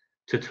North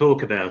to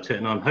talk about it.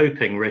 And I'm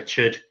hoping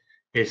Richard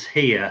is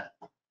here.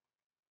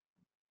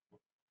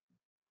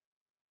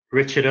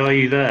 Richard, are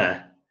you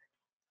there?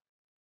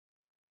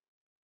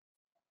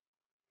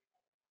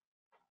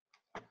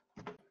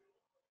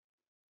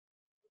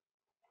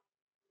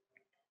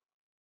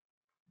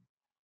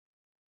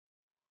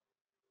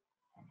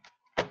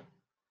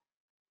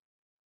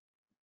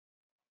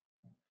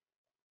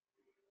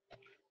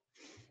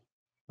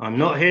 I'm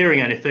not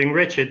hearing anything.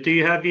 Richard, do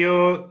you have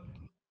your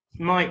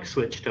mic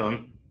switched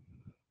on?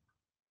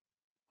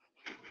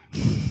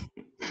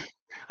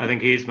 I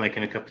think he is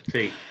making a cup of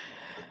tea.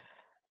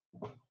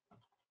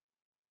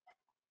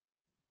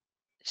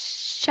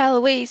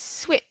 Shall we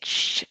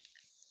switch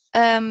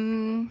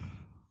over,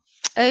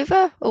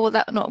 or will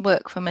that not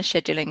work from a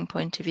scheduling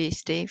point of view,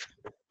 Steve?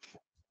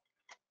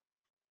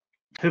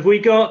 Have we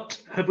got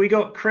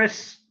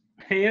Chris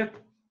here?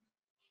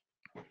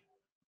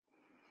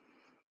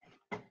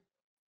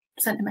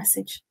 Sent a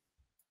message.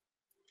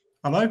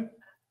 Hello, can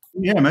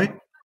you hear me?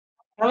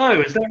 Hello,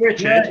 is that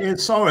Richard? Yeah,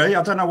 sorry,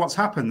 I don't know what's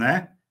happened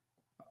there.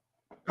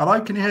 Hello,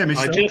 can you hear me?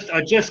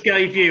 I just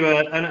gave you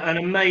an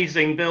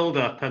amazing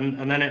build-up,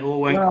 and then it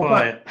all went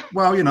quiet.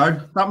 Well, you know,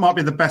 that might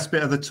be the best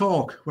bit of the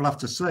talk. We'll have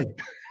to see.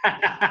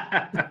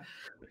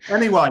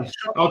 Anyway,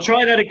 I'll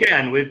try that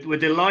again. We're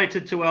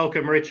delighted to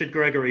welcome Richard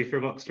Gregory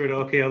from Oxford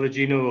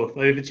Archaeology North.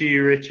 Over to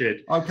you,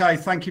 Richard. Okay,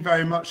 thank you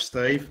very much,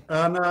 Steve.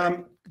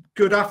 And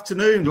good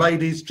afternoon,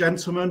 ladies,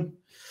 gentlemen,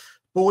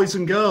 boys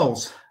and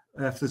girls,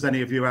 if there's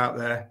any of you out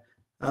there.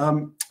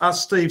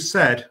 As Steve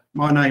said,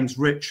 my name's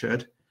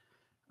Richard,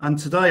 and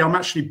today I'm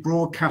actually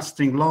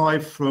broadcasting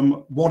live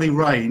from Whalley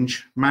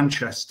Range,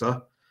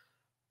 Manchester,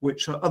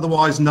 which are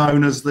otherwise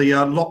known as the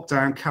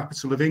lockdown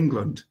capital of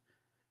England.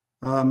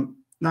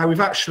 Now,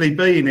 we've actually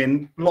been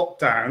in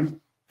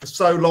lockdown for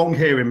so long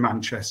here in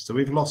Manchester,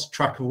 we've lost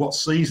track of what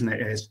season it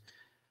is.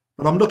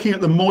 But I'm looking at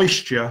the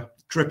moisture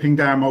dripping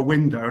down my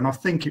window, and I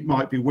think it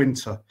might be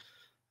winter.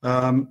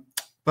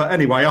 But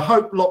anyway, I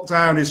hope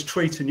lockdown is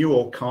treating you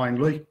all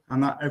kindly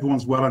and that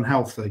everyone's well and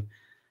healthy.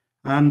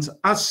 And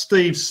as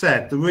Steve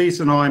said, the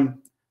reason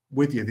I'm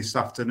with you this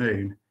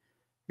afternoon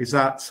is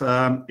that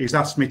he's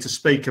asked me to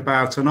speak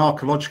about an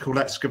archaeological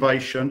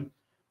excavation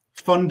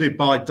funded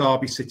by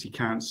Derby City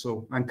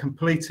Council and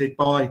completed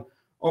by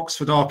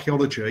Oxford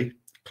Archaeology,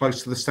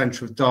 close to the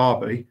centre of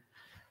Derby,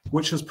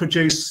 which has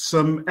produced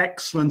some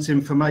excellent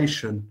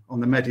information on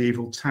the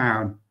medieval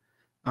town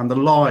and the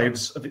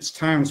lives of its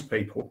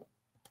townspeople.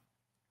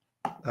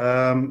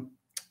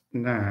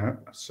 Now,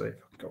 let's see if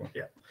I can go on.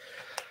 Yeah.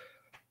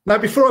 Now,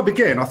 before I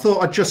begin, I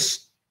thought I'd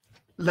just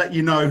let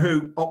you know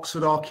who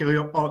Oxford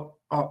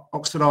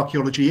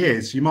Archaeology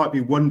is. You might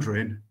be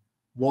wondering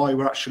why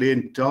we're actually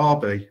in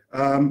Derby.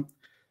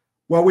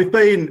 Well, we've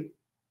been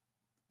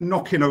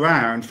knocking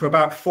around for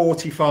about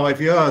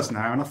 45 years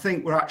now, and I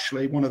think we're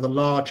actually one of the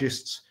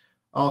largest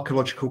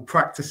archaeological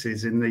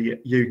practices in the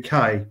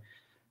UK.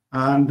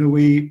 And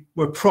we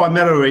were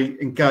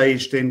primarily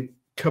engaged in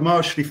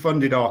commercially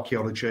funded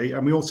archaeology,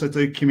 and we also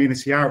do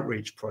community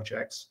outreach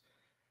projects.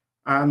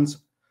 And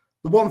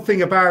the one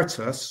thing about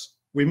us,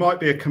 we might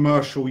be a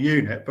commercial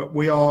unit, but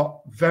we are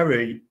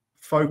very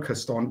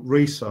focused on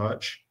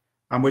research,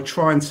 and we're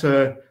trying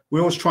to we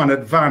always try and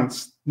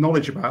advance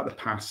knowledge about the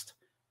past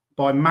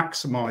by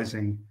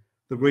maximising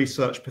the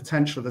research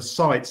potential of the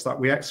sites that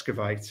we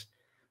excavate.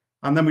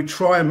 And then we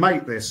try and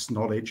make this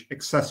knowledge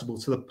accessible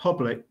to the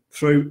public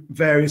through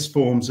various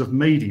forms of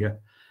media.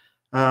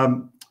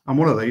 And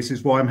one of these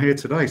is why I'm here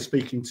today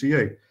speaking to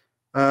you.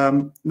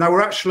 Now,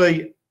 we're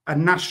actually a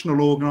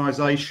national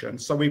organisation.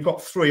 So we've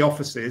got 3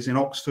 offices in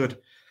Oxford,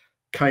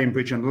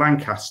 Cambridge and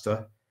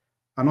Lancaster.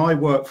 And I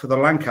work for the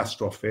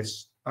Lancaster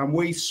office, and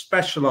we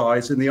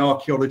specialise in the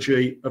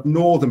archaeology of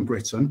Northern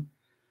Britain,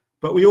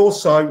 but we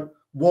also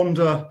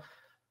wander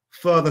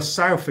further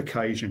south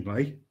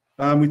occasionally.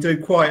 We do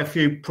quite a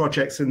few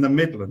projects in the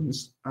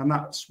Midlands, and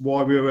that's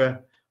why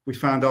we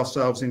found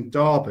ourselves in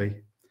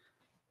Derby.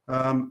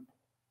 Now,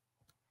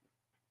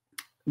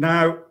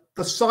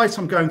 the site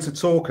I'm going to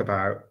talk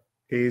about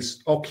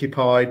is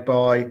occupied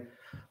by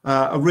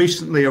a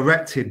recently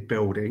erected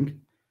building,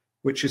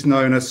 which is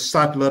known as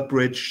Sadler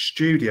Bridge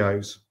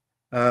Studios,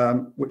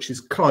 which is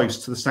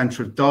close to the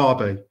centre of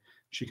Derby,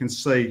 which you can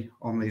see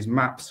on these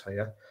maps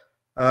here.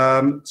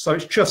 So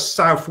it's just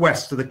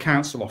southwest of the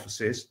council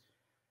offices,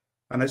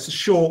 and it's a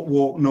short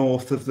walk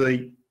north of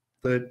the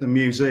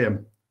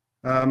museum.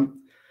 Now,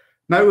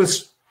 it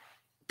was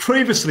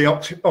previously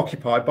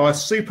occupied by a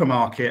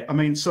supermarket. I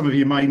mean, some of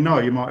you may know,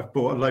 you might have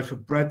bought a loaf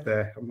of bread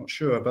there, I'm not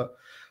sure, but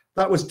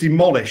that was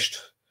demolished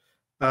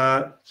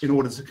in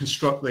order to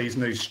construct these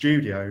new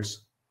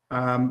studios.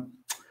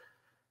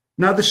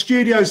 Now, the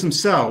studios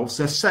themselves,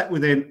 they're set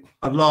within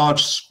a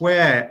large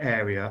square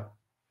area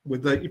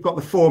with you've got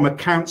the former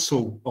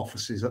council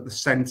offices at the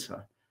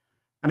centre,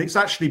 and it's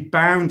actually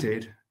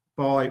bounded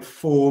by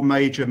 4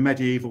 major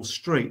medieval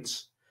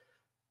streets,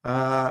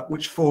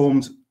 which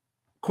formed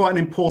quite an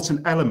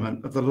important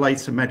element of the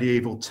later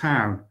medieval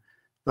town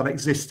that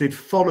existed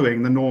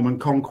following the Norman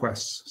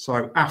conquests,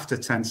 so after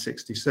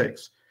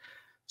 1066.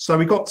 So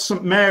we got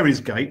St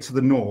Mary's Gate to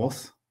the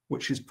north,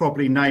 which is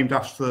probably named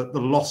after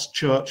the lost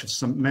church of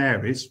St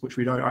Mary's, which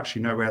we don't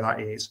actually know where that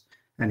is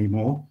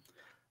anymore.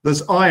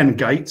 There's Iron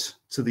Gate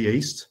to the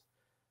east,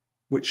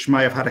 which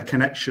may have had a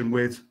connection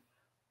with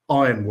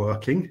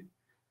ironworking.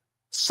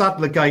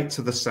 Sadler Gate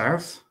to the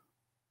south,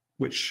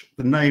 which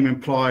the name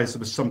implies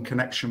there was some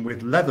connection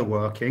with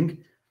leatherworking,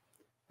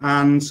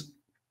 and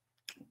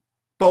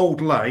Bold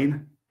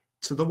Lane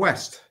to the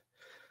west.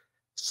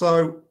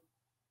 So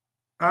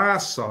our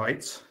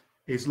site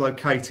is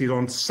located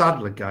on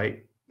Sadler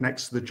Gate,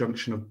 next to the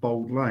junction of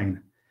Bold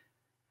Lane.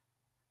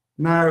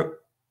 Now,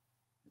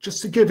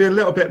 just to give you a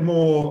little bit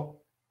more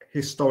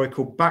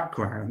historical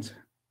background,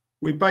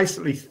 we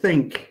basically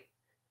think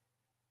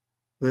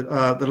that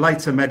the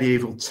later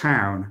medieval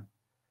town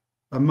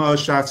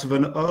emerged out of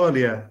an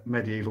earlier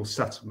medieval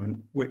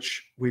settlement,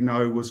 which we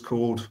know was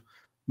called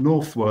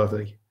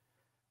Northworthy.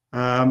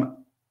 And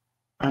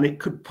it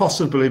could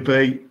possibly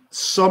be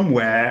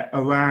somewhere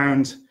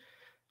around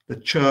the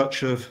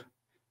church of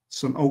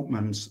St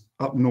Altman's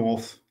up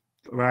north,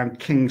 around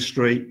King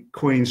Street,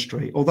 Queen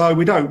Street, although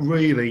we don't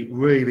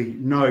really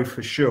know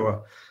for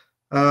sure.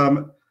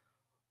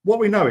 What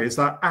we know is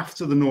that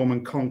after the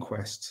Norman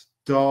conquest,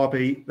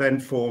 Derby then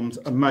formed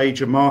a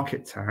major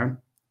market town,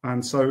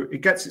 and so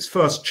it gets its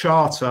first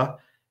charter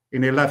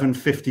in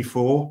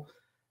 1154,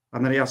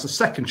 and then it has a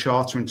second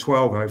charter in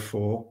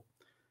 1204,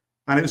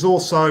 and it was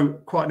also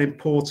quite an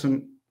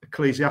important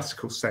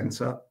ecclesiastical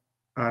centre,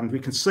 and we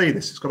can see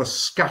this, it's got a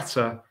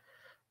scatter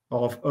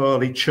of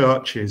early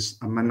churches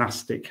and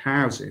monastic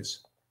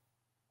houses.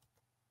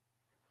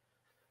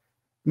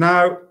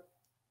 Now,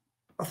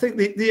 I think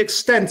the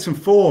extent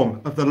and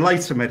form of the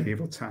later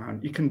medieval town,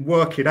 you can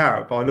work it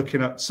out by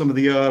looking at some of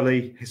the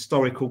early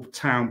historical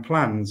town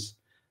plans,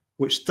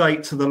 which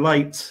date to the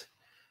late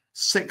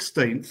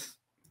 16th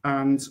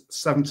and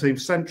 17th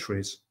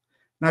centuries.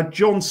 Now,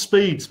 John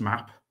Speed's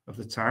map of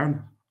the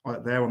town,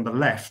 right there on the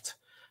left,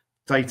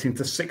 dating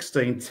to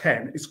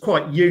 1610, is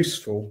quite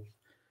useful.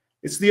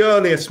 It's the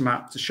earliest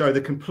map to show the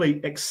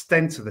complete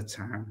extent of the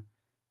town,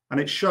 and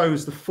it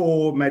shows the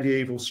 4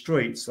 medieval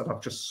streets that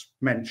I've just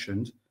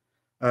mentioned,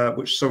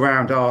 which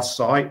surround our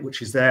site,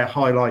 which is there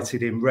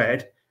highlighted in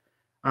red,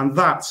 and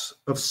that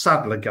of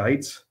Sadler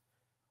Gate,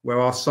 where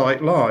our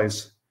site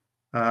lies.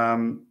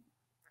 Now,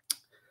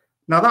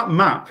 that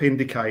map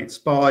indicates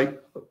by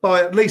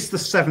at least the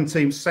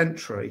 17th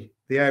century,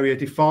 the area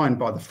defined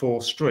by the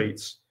 4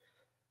 streets,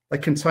 they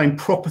contain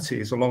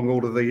properties along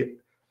all of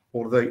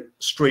the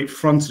street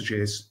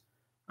frontages,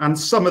 and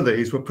some of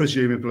these were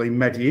presumably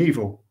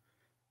medieval,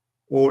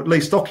 or at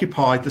least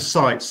occupied the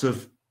sites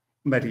of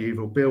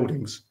medieval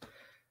buildings.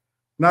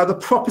 Now, the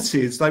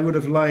properties, they would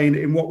have lain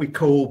in what we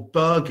call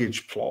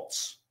burgage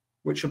plots,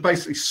 which are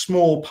basically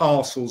small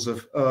parcels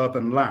of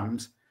urban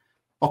land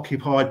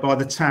occupied by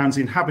the town's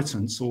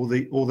inhabitants or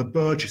the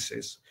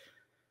burgesses.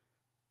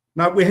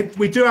 Now,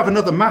 we do have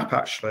another map,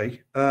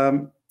 actually,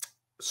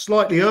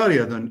 slightly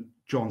earlier than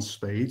John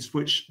Speed's,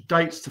 which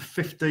dates to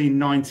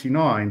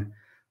 1599.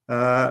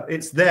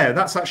 It's there.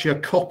 That's actually a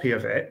copy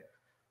of it.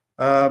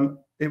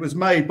 It was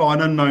made by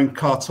an unknown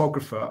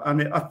cartographer,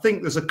 and I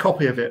think there's a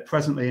copy of it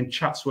presently in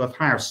Chatsworth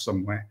House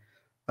somewhere.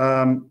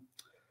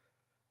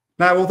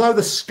 Now, although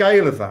the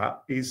scale of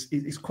that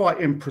is quite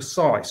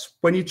imprecise,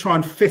 when you try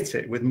and fit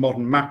it with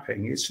modern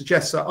mapping, it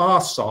suggests that our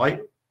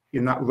site,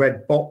 in that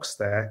red box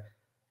there,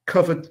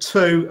 covered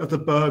 2 of the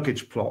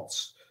burgage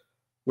plots,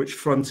 which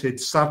fronted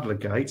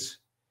Sadlergate,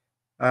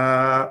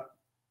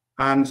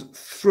 and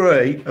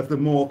 3 of the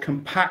more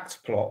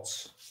compact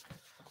plots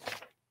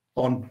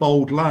on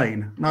Bold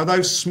Lane. Now,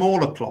 those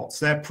smaller plots,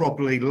 they're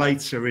probably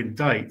later in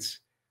date,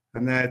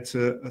 and they're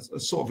to a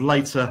sort of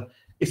later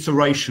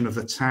iteration of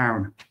the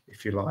town,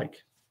 if you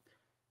like.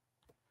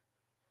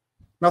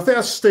 Now, I think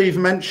as Steve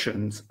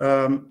mentioned,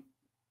 well,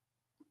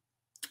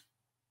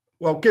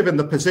 given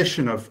the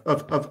position of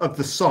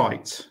the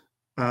site,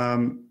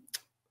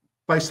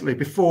 basically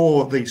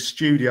before these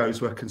studios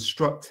were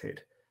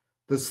constructed,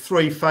 there's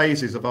 3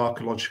 phases of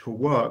archaeological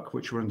work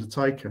which were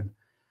undertaken.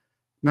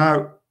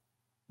 Now,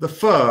 the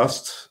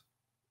first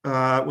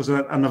was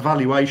an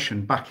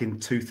evaluation back in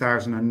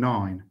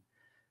 2009,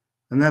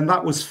 and then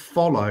that was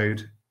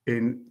followed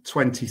in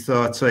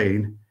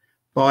 2013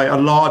 by a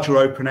larger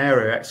open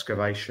area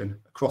excavation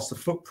across the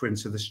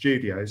footprint of the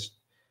studios.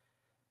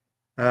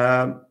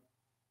 And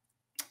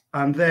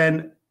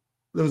then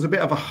there was a bit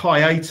of a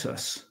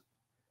hiatus.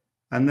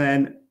 And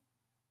then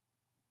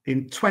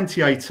in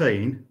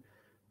 2018,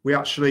 we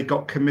actually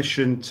got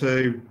commissioned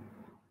to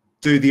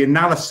do the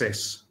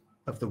analysis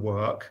of the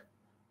work.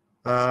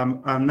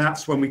 And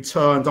that's when we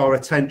turned our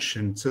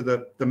attention to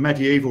the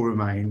medieval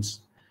remains.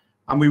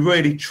 And we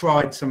really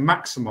tried to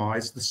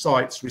maximise the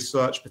site's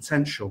research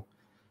potential.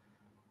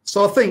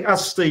 So I think,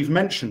 as Steve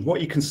mentioned,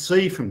 what you can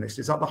see from this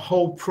is that the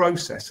whole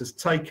process has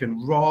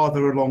taken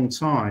rather a long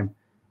time.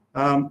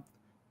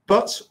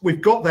 But we've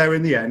got there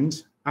in the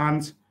end,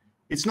 and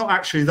it's not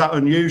actually that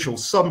unusual.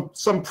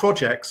 Some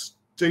projects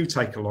do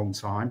take a long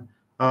time.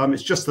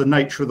 It's just the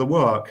nature of the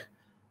work.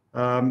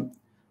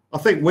 I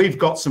think we've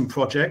got some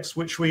projects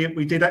which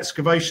we did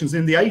excavations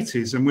in the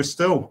 80s, and we're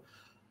still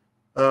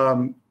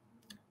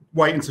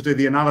waiting to do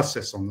the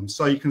analysis on them.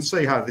 So you can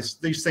see how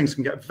these things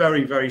can get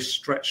very, very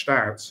stretched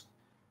out.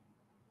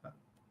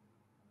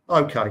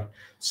 Okay,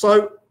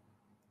 so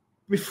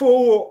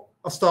before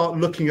I start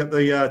looking at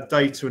the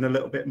data in a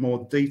little bit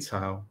more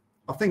detail,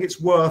 I think it's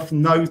worth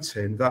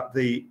noting that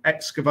the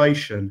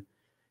excavation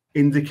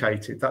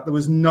indicated that there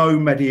was no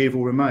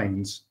medieval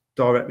remains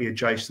directly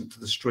adjacent to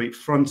the street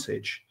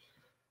frontage,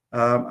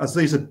 as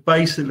these had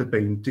basically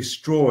been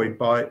destroyed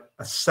by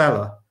a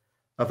cellar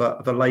of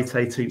a late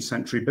 18th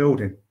century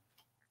building.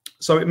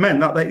 So it meant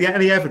that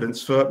any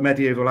evidence for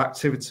medieval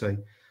activity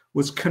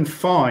was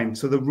confined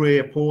to the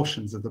rear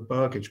portions of the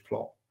burgage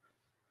plot.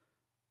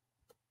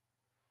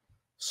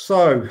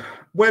 So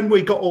when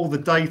we got all the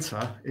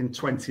data in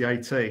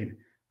 2018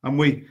 and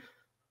we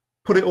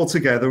put it all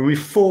together and we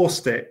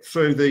forced it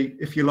through the,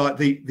 if you like,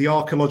 the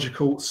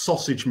archaeological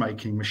sausage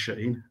making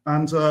machine,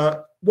 and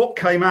what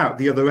came out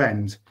the other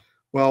end?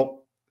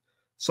 Well,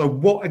 so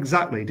what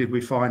exactly did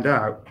we find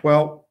out?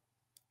 Well,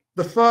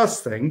 the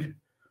first thing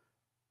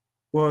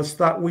was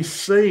that we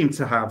seem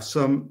to have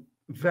some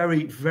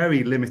very,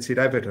 very limited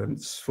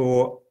evidence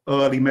for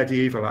early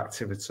medieval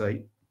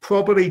activity,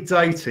 probably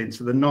dating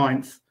to the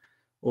 9th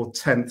or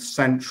 10th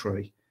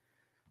century.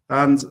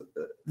 And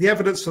the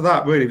evidence for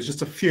that really was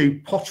just a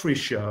few pottery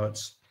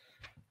sherds,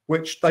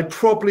 which they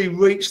probably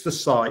reached the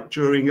site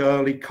during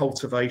early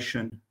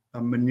cultivation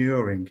and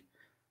manuring.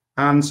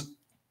 And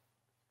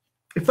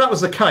if that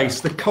was the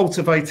case, the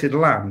cultivated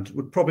land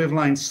would probably have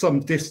lain some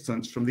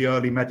distance from the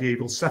early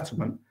medieval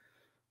settlement,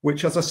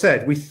 which, as I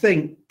said, we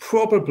think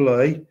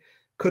probably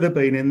could have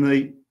been in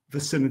the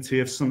vicinity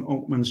of St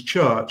Unkman's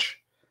Church.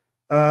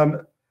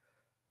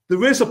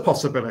 There is a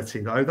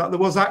possibility, though, that there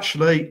was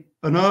actually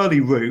an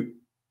early route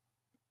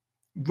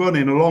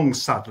running along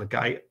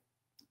Sadlergate,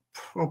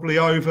 probably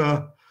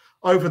over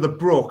the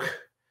brook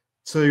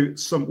to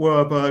St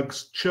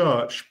Werburgh's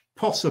Church,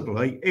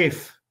 possibly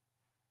if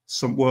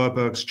St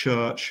Werburgh's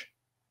Church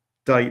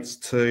dates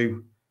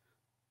to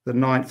the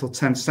 9th or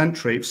 10th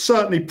century. It's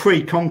certainly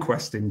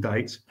pre-conquest in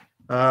date,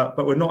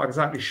 but we're not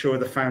exactly sure of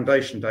the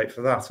foundation date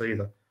for that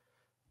either.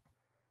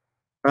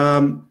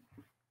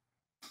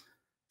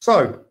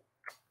 So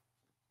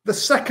the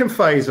second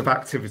phase of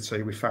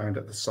activity we found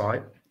at the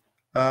site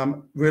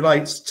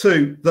relates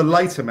to the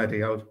later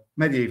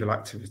medieval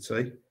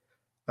activity,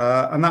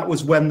 and that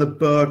was when the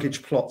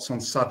burgage plots on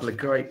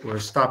Sadlergate were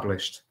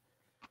established.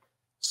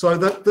 So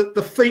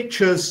the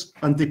features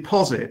and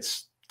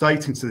deposits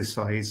dating to this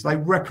phase, they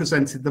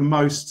represented the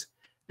most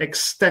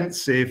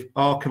extensive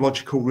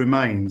archaeological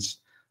remains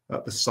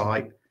at the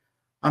site,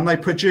 and they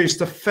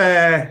produced a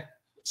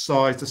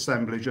fair-sized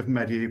assemblage of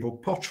medieval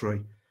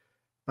pottery.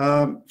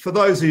 For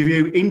those of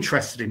you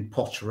interested in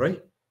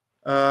pottery,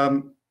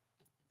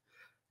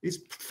 it's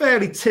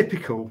fairly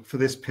typical for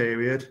this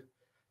period.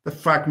 The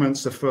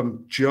fragments are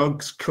from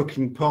jugs,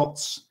 cooking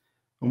pots,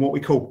 and what we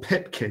call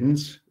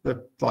pipkins.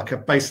 They're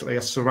like basically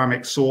a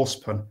ceramic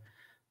saucepan,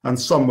 and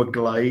some were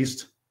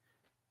glazed.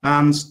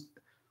 And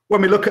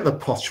when we look at the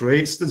pottery,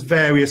 there's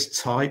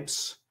various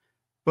types,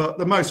 but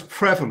the most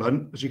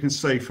prevalent, as you can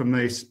see from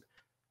this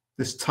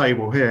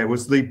table here,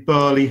 was the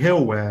Burley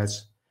Hill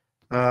wares.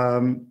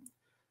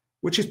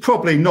 which is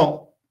probably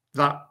not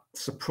that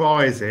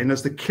surprising,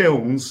 as the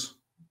kilns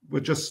were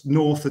just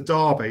north of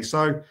Derby,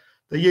 so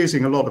they're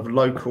using a lot of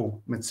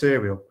local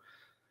material.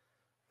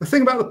 The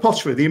thing about the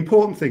pottery, the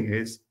important thing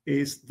is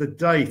the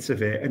date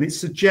of it, and it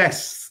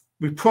suggests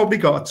we've probably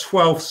got a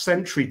 12th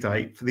century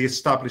date for the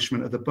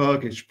establishment of the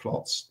burgage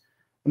plots,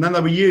 and then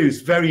they were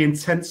used very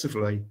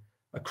intensively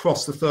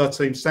across the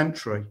 13th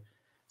century.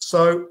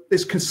 So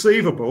it's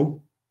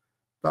conceivable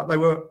that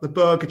the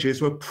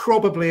burgages were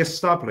probably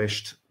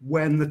established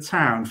when the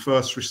town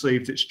first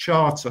received its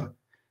charter,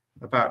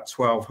 about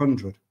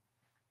 1200.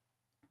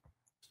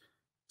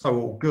 So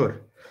all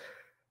good.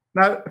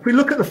 Now, if we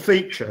look at the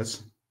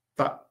features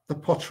that the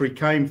pottery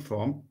came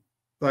from,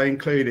 they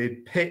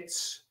included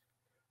pits,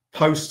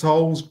 post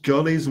holes,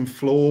 gullies and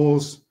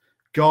floors,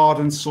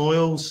 garden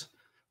soils,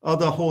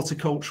 other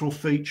horticultural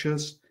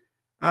features.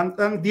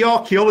 And the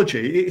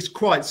archaeology is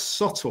quite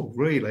subtle,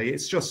 really.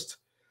 It's just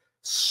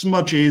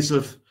smudges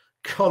of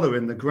colour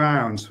in the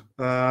ground,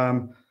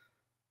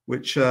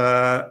 which,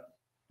 denoted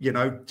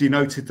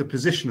the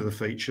position of the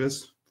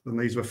features. And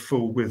these were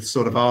full with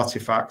sort of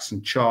artifacts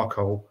and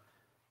charcoal.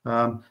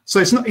 So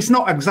it's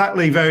not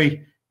exactly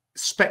very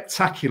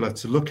spectacular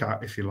to look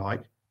at, if you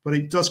like, but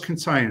it does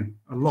contain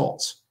a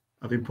lot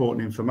of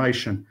important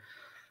information.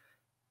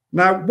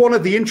 Now, one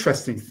of the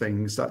interesting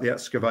things that the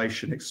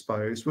excavation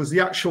exposed was the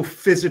actual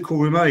physical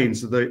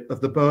remains of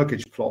the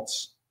burgage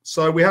plots.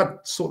 So we had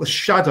sort of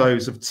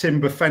shadows of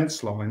timber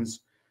fence lines,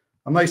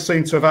 and they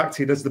seem to have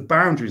acted as the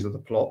boundaries of the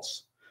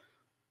plots.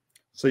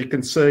 So you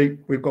can see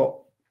we've got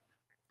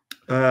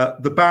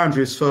the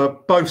boundaries for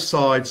both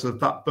sides of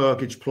that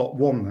burgage plot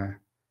 1 there.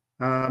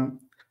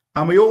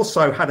 And we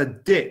also had a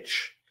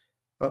ditch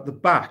at the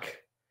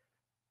back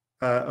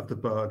of the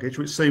burgage,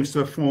 which seems to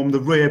have formed the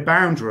rear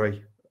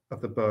boundary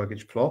of the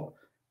burgage plot.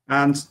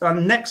 And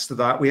next to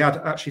that, we had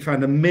actually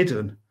found a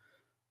midden,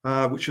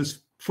 which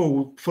was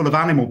full of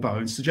animal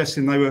bones,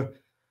 suggesting they were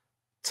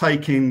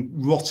taking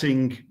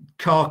rotting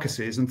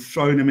carcasses and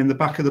throwing them in the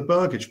back of the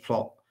burgage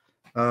plot.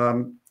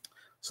 So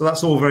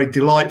that's all very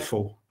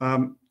delightful.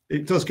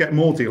 It does get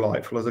more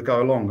delightful as I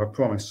go along, I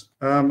promise.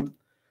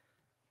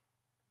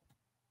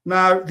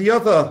 Now, the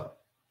other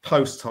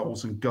post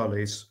holes and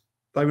gullies,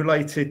 they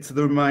related to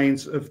the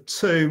remains of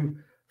 2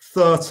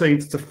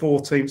 13th to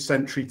 14th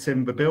century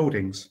timber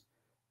buildings.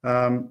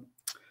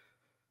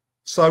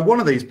 So one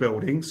of these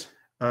buildings,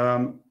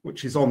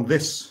 which is on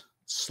this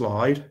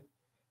slide,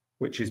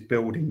 which is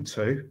building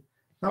 2,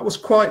 that was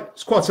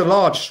quite a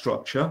large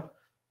structure.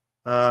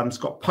 It's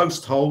got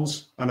post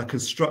holes and a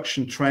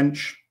construction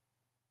trench,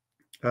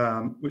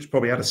 which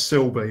probably had a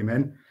sill beam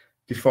in,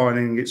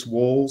 defining its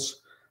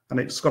walls, and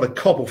it's got a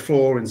cobble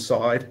floor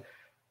inside,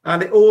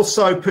 and it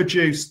also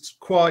produced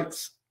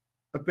quite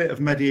a bit of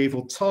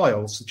medieval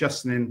tile,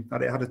 suggesting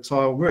that it had a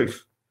tile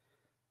roof.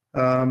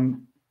 Now,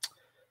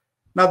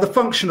 the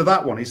function of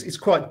that one is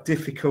quite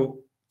difficult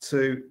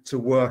to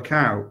work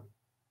out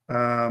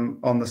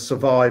on the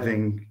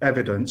surviving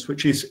evidence,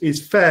 which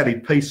is fairly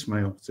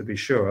piecemeal, to be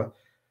sure.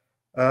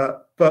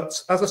 But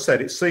as I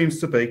said, it seems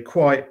to be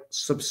quite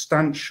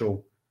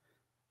substantial.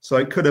 So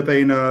it could have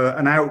been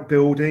an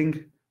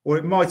outbuilding, or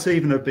it might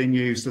even have been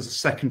used as a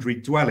secondary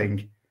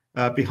dwelling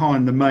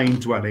behind the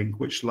main dwelling,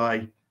 which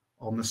lay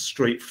on the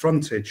street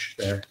frontage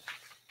there.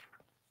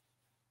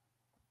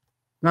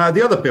 Now,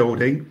 the other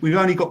building, we've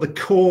only got the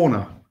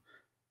corner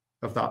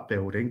of that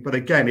building, but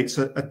again, it's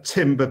a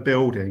timber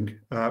building,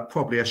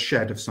 probably a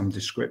shed of some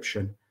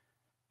description.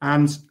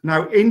 And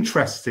now,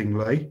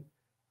 interestingly,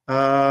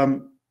 what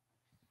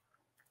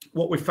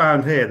we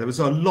found here, there was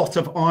a lot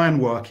of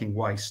ironworking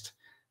waste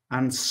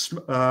and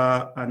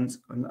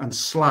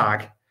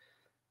slag,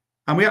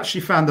 and we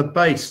actually found the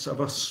base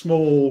of a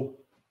small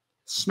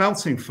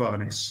smelting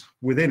furnace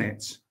within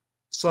it.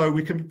 So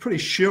we can be pretty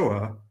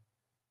sure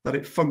that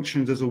it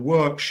functioned as a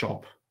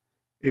workshop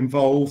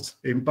involved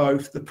in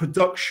both the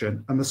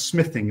production and the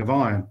smithing of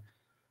iron,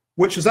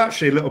 which was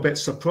actually a little bit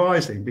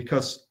surprising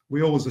because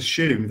we always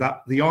assumed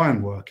that the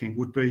ironworking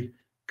would be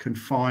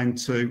confined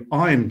to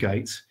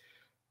Irongate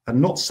and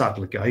not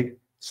Saddlergate.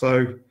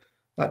 So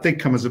that did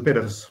come as a bit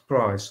of a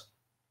surprise.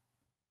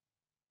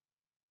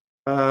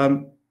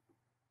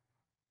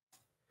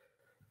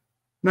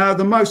 Now,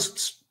 the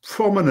most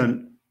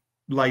prominent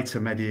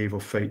later medieval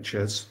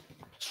features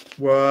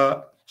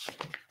were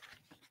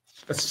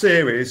a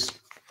series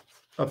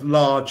of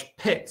large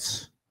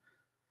pits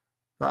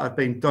that had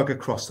been dug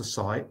across the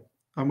site,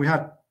 and we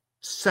had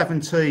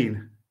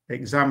 17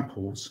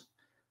 examples,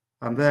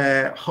 and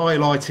they're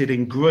highlighted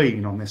in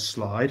green on this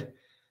slide,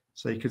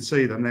 so you can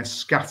see them. They're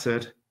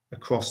scattered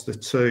across the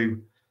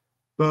 2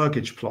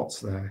 burgage plots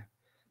there.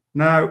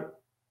 Now,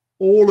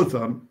 all of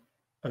them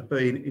had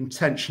been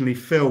intentionally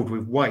filled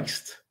with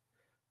waste,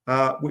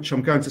 which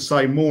I'm going to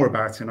say more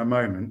about in a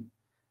moment.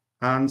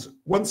 And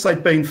once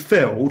they'd been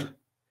filled,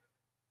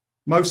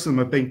 most of them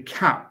have been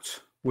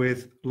capped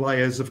with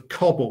layers of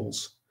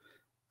cobbles,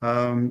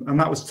 and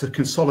that was to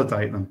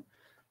consolidate them.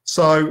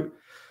 So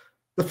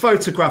The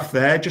photograph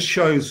there just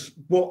shows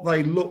what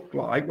they looked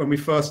like when we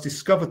first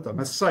discovered them.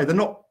 As I say, they're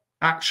not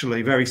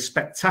actually very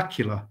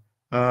spectacular,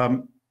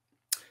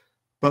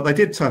 but they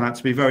did turn out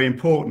to be very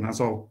important, as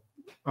I'll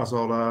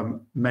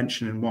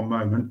mention in one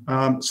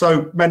moment.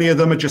 So many of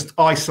them are just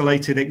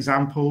isolated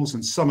examples,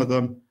 and some of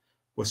them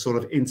were sort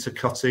of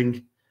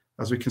intercutting,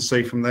 as we can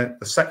see from the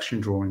section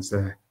drawings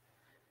there.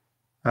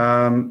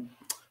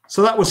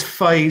 So that was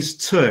phase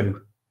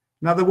 2.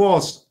 Now there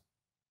was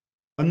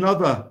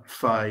another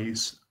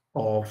phase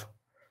of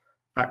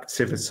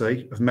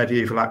activity, of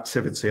medieval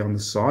activity on the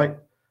site,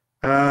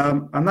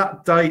 and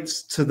that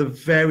dates to the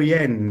very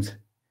end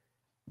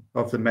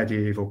of the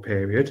medieval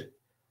period.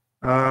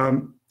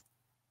 The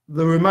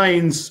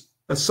remains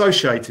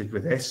associated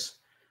with this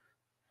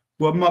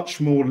were much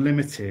more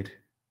limited,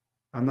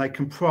 and they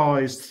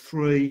comprised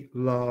 3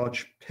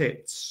 large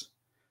pits.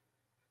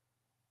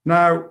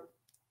 Now,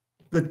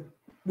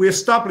 we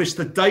established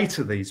the date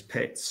of these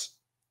pits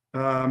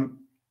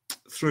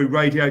through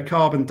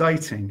radiocarbon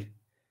dating,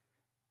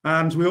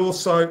 and they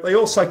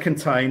also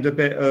contained a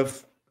bit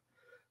of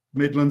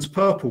Midlands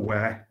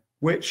purpleware,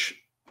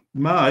 which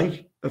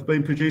may have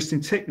been produced in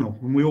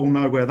Ticknall, and we all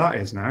know where that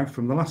is now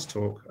from the last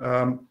talk.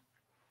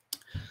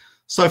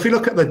 So if you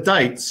look at the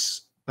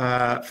dates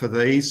for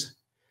these,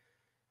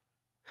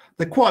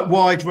 they're quite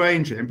wide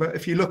ranging, but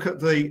if you look at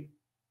the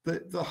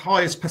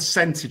highest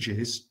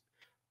percentages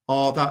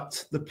are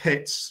that the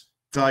pits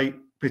date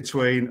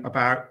between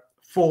about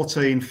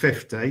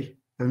 1450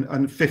 and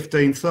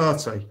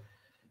 1530.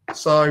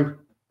 So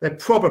they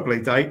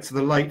probably date to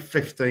the late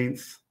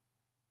 15th,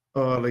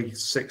 early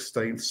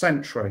 16th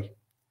century.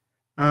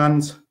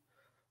 And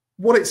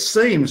what it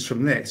seems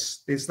from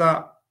this is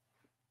that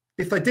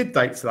if they did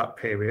date to that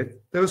period,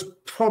 there was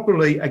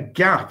probably a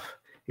gap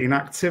in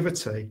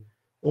activity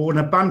or an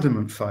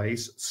abandonment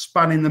phase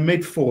spanning the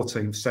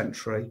mid-14th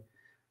century.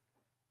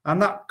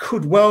 And that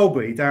could well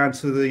be down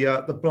to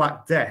the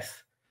Black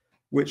Death,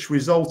 which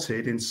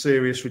resulted in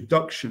serious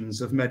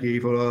reductions of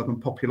medieval urban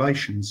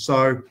populations.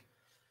 So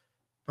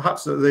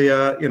perhaps at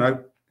the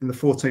in the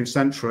 14th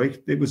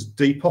century, it was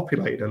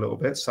depopulated a little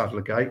bit,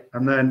 Saddlergate,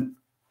 and then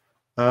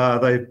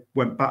they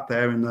went back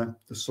there in the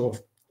sort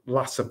of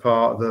latter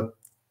part of the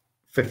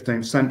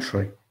 15th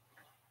century.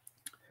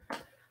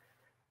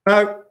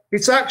 Now,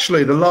 it's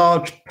actually the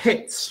large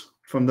pits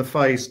from the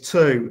phase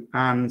 2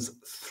 and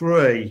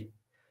 3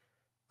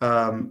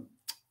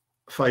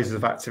 phases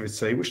of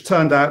activity, which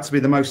turned out to be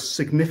the most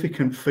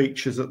significant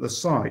features at the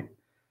site.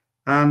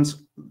 And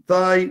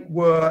they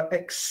were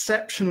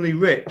exceptionally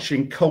rich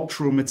in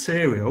cultural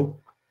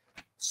material,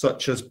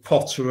 such as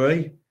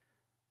pottery,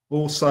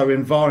 also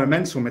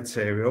environmental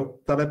material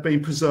that had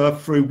been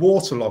preserved through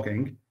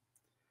waterlogging.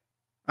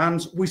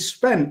 And we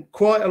spent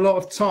quite a lot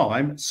of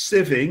time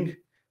sieving,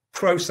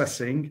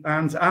 processing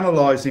and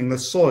analysing the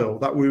soil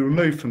that we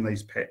removed from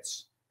these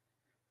pits.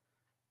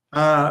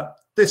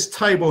 This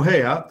table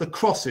here, the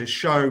crosses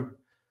show,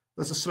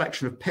 there's a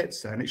selection of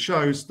pits there, and it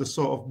shows the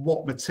sort of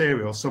what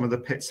material some of the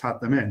pits had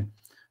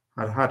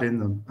in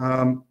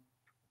them.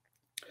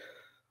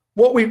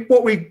 What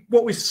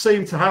we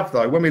seem to have,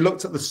 though, when we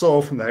looked at the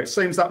soil from there, it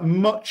seems that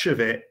much of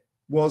it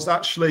was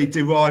actually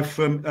derived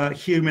from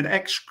human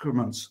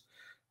excrement.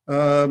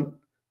 And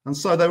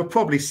so they were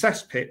probably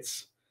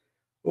cesspits,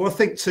 or I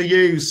think, to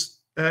use,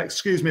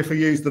 excuse me if I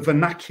use the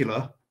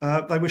vernacular,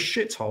 they were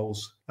shitholes,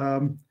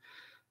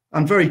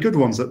 and very good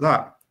ones at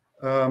that.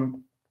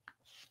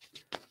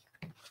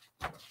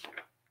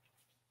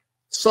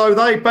 So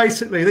they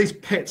basically, these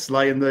pits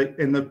lay in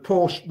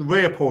the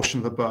rear portion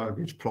of the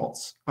Burgage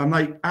plots, and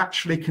they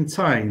actually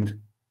contained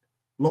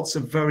lots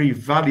of very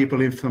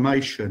valuable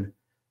information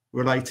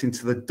relating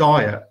to the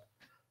diet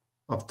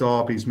of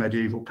Derby's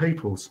medieval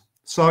peoples.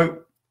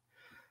 So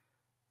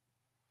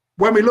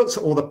when we looked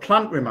at all the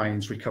plant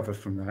remains recovered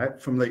from there,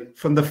 from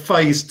the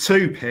phase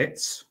 2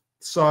 pits,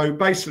 so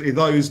basically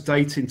those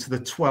dating to the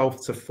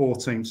 12th to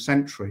 14th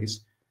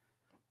centuries,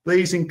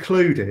 these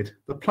included,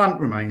 the plant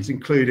remains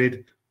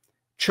included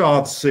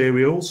charred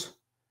cereals,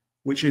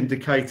 which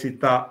indicated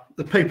that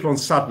the people on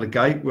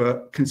Saddlergate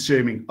were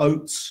consuming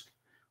oats,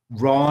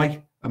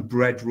 rye and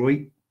bread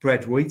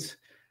wheat.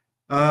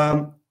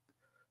 And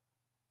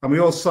we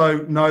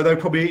also know they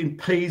were probably eating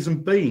peas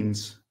and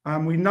beans.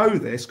 And we know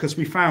this because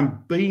we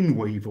found bean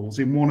weevils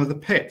in one of the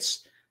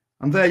pits.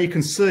 And there you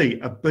can see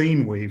a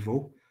bean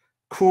weevil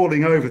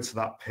crawling over to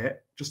that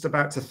pit, just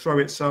about to throw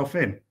itself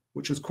in,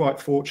 which was quite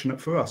fortunate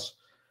for us.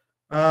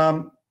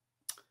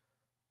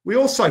 We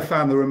also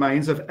found the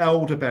remains of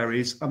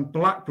elderberries and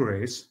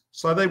blackberries.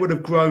 So they would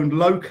have grown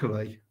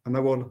locally, and they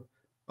were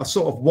a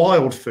sort of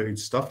wild food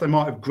stuff. They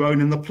might have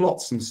grown in the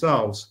plots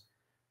themselves.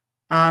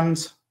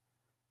 And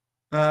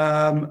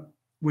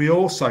we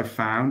also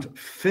found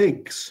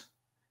figs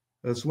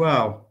as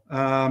well.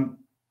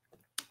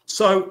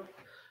 So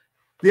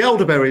the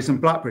elderberries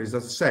and blackberries,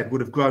 as I said, would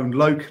have grown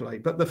locally,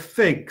 but the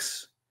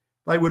figs,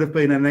 they would have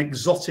been an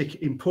exotic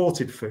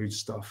imported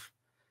foodstuff.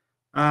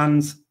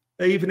 And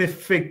even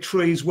if fig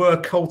trees were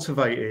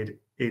cultivated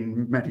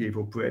in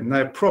medieval Britain,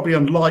 they're probably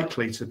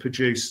unlikely to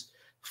produce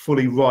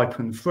fully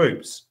ripened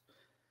fruits.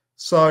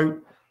 So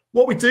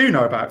what we do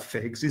know about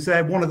figs is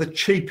they're one of the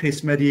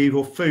cheapest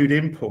medieval food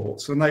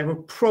imports, and they were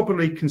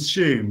probably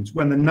consumed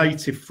when the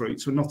native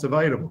fruits were not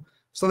available.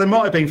 So they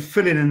might have been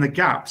filling in the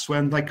gaps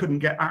when they couldn't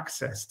get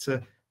access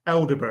to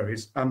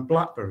elderberries and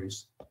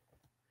blackberries.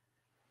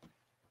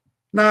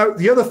 Now,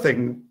 the other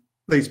thing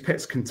these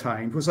pits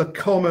contained was a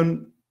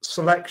common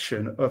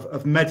selection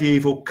of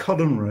medieval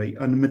culinary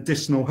and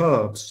medicinal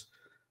herbs.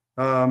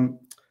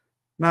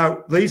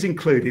 Now, these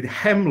included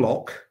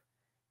hemlock,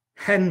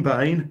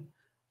 henbane,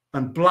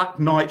 and black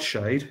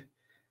nightshade,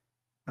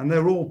 and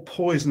they're all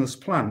poisonous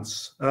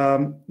plants.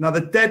 Now,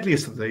 the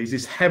deadliest of these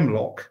is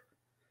hemlock,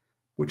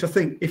 which I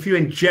think if you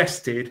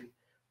ingested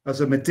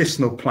as a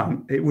medicinal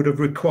plant, it would have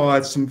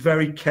required some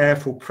very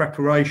careful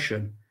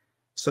preparation,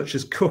 such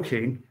as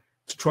cooking,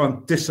 to try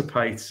and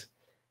dissipate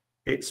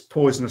its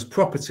poisonous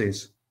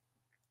properties.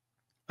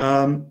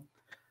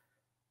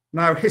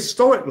 Now,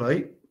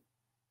 historically,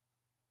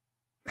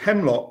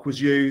 hemlock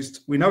was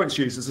used, we know it's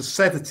used as a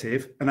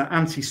sedative and an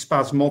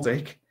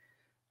antispasmodic.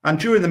 And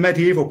during the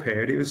medieval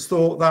period, it was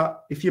thought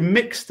that if you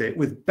mixed it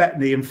with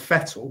betony and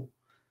fettle,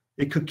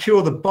 it could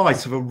cure the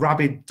bite of a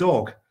rabid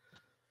dog.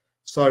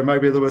 So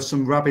maybe there were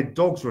some rabid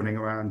dogs running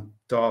around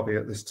Derby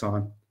at this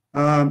time.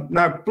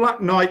 Now,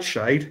 black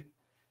nightshade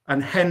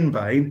and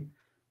henbane,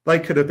 they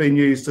could have been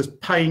used as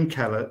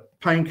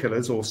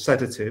painkillers or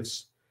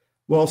sedatives,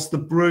 whilst the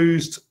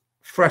bruised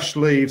fresh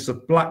leaves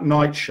of black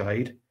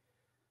nightshade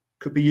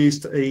could be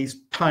used to ease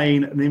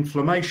pain and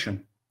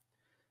inflammation.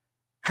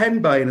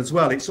 Henbane as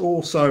well, it's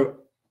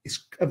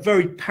a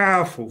very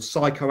powerful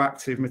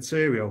psychoactive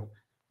material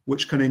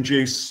which can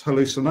induce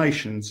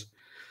hallucinations.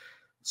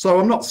 So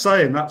I'm not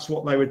saying that's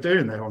what they were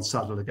doing there on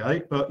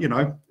Saddlergate, but you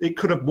know, it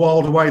could have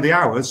whiled away the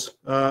hours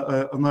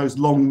on those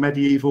long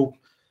medieval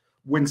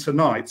winter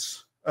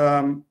nights.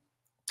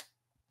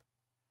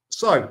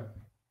 So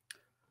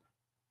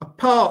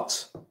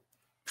apart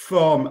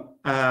from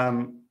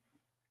the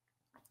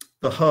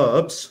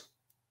herbs,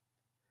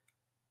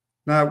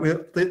 now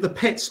the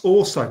pits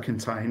also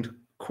contained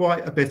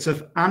quite a bit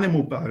of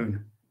animal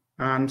bone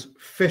and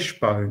fish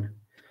bone.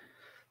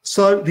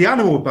 So the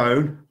animal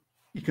bone,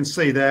 you can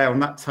see there on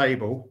that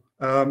table,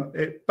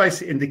 it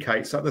basically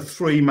indicates that the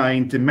three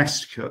main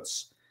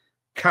domesticates,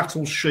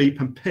 cattle,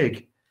 sheep and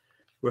pig,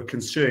 were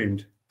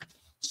consumed.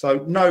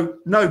 So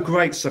no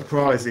great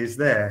surprises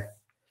there.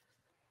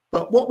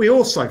 But what we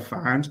also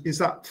found is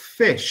that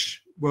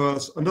fish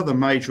was another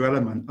major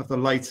element of the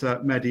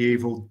later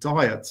medieval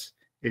diet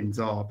in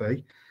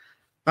Derby.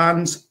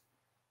 And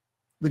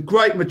the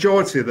great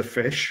majority of the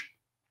fish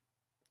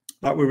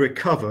that were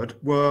recovered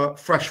were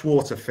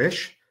freshwater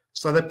fish.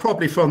 So they're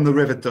probably from the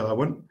River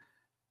Derwent.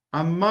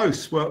 And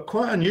most were,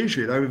 quite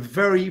unusually, they were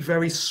very,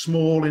 very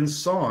small in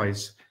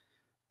size.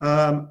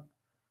 And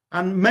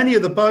many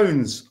of the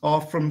bones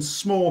are from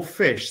small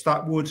fish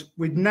that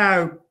we'd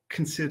now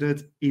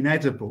considered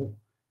inedible,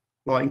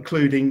 like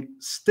including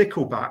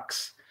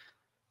sticklebacks.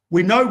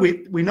 We know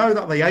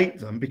that they ate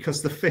them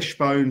because the fish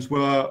bones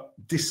were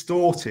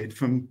distorted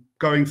from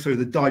going through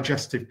the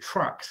digestive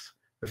tracts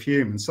of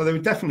humans. So they were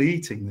definitely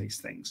eating these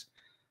things.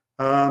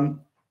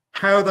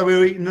 How they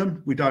were eating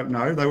them, we don't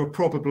know. They were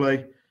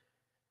probably,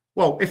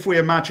 well, if we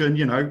imagine,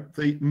 you know,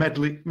 the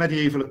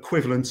medieval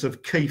equivalent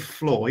of Keith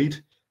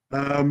Floyd,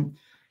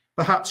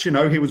 perhaps, you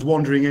know, he was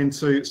wandering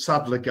into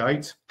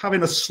Saddlergate,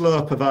 having a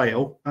slurp of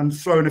ale and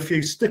throwing a few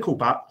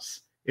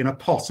sticklebacks in a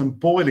pot and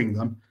boiling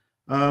them.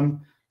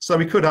 So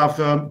we could have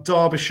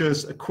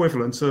Derbyshire's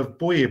equivalent of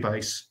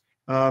bouillabaisse,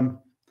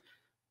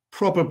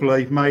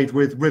 probably made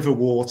with river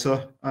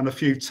water and a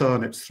few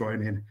turnips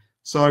thrown in.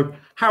 So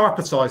how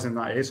appetising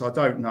that is, I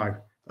don't know.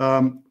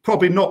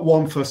 Probably not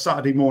one for a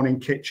Saturday morning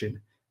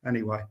kitchen,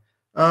 anyway.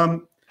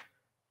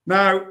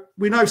 Now,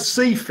 we know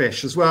sea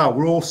fish as well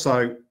were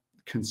also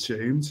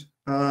consumed,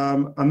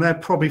 and they're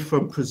probably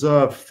from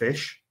preserved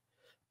fish,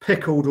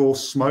 pickled or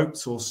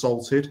smoked or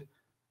salted.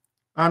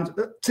 And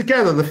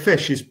together, the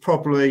fish is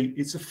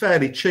it's a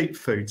fairly cheap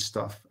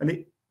foodstuff, and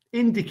it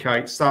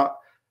indicates that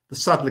the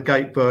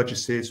Saddlergate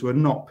burgesses were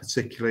not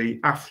particularly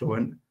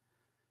affluent.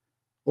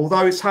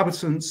 Although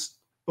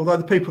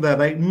the people there,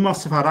 they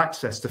must have had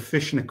access to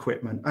fishing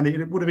equipment, and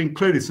it would have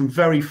included some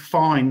very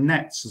fine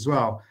nets as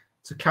well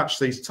to catch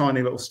these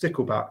tiny little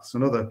sticklebacks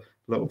and other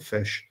little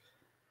fish.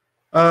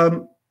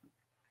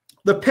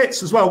 The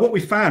pits as well, what we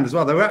found as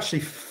well, they were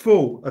actually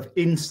full of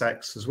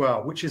insects as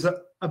well, which is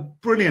a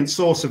brilliant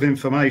source of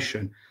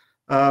information.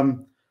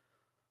 The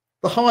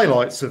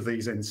highlights of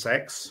these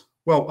insects,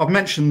 well, I've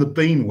mentioned the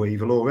bean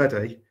weevil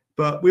already,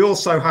 but we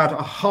also had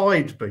a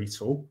hide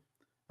beetle,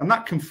 and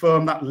that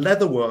confirmed that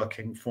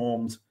leatherworking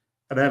formed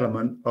an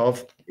element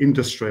of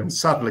industry on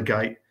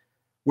Saddlergate,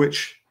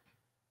 which,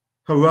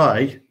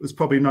 hooray, was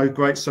probably no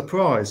great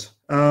surprise.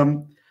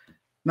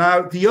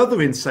 Now, the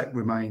other insect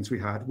remains we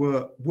had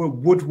were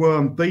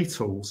woodworm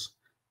beetles,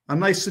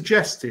 and they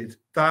suggested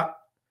that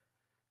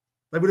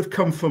they would have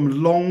come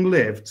from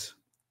long-lived,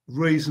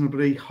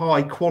 reasonably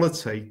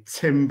high-quality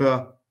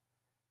timber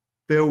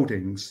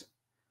buildings.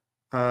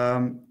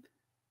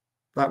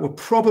 that were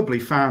probably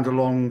found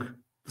along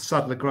the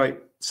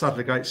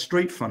Sadlergate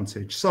street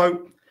frontage.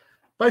 So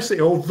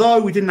basically,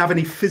 although we didn't have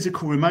any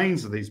physical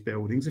remains of these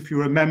buildings, if you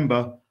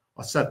remember,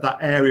 I said that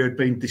area had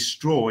been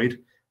destroyed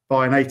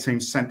by an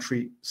 18th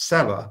century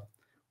cellar.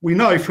 We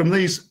know from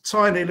these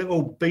tiny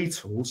little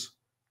beetles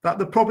that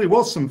there probably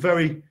was some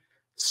very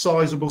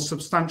sizable,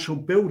 substantial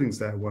buildings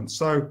there once.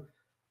 So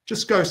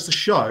just goes to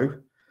show,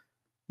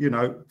 you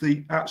know,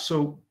 the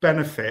actual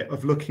benefit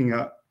of looking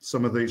at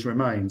some of these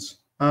remains.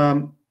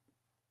 Moving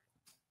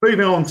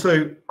on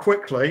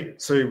quickly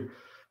to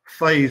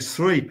phase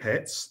 3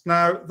 pits.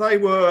 Now, they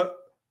were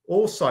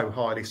also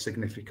highly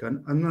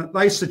significant, and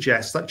they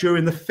suggest that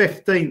during the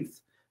 15th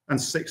and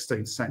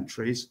 16th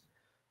centuries,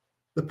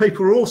 the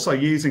people were also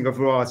using a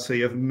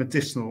variety of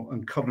medicinal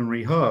and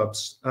culinary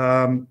herbs.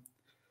 Though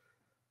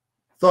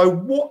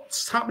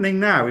what's happening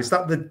now is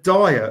that the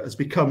diet has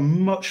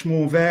become much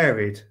more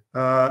varied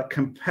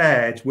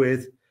compared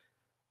with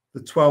the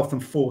 12th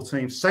and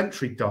 14th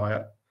century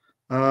diet.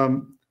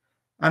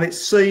 And it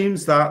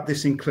seems that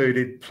this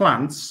included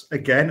plants,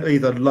 again,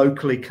 either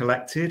locally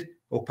collected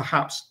or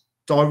perhaps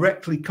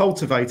directly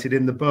cultivated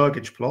in the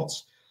burgage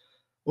plots.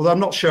 Although I'm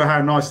not sure how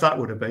nice that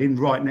would have been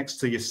right next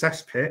to your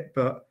cesspit,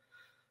 but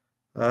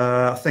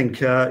I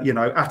think, you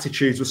know,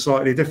 attitudes were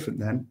slightly different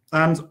then.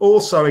 And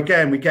also,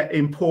 again, we get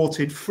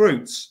imported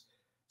fruits.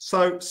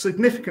 So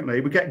significantly,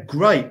 we get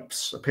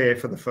grapes appear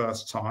for the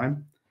first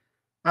time.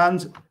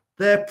 And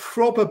they're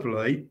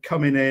probably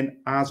coming in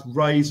as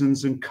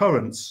raisins and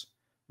currants,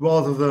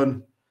 rather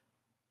than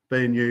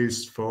being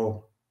used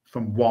from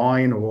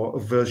wine or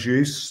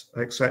verjuice,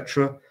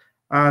 etc.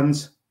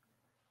 And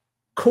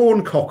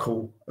corn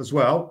cockle as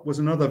well was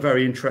another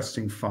very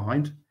interesting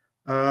find.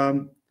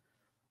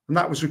 And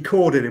that was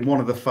recorded in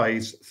one of the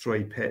phase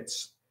 3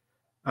 pits,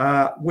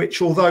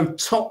 which, although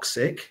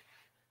toxic,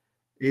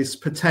 is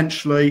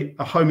potentially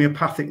a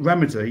homeopathic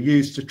remedy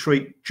used to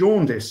treat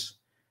jaundice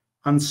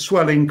and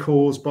swelling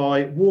caused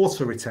by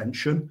water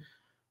retention,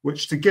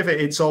 which, to give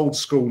it its old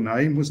school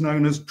name, was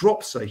known as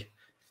dropsy.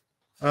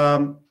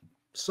 So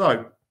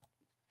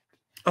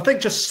I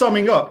think, just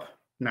summing up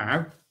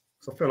now,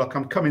 because I feel like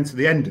I'm coming to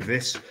the end of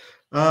this.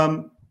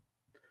 Now,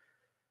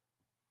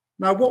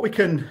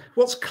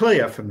 what's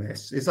clear from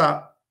this is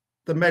that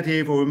the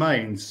medieval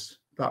remains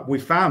that we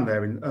found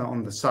there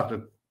on the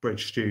Sadler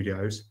Bridge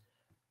Studios,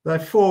 they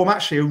form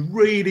actually a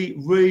really,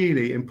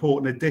 really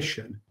important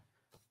addition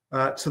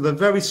to the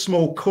very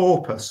small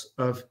corpus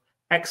of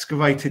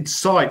excavated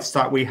sites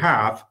that we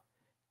have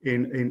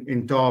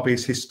in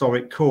Derby's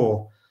historic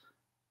core,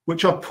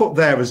 which I've put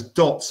there as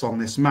dots on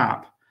this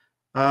map.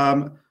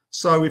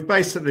 So we've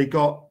basically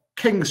got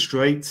King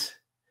Street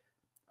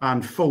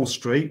and Full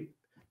Street.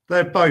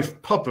 They're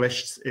both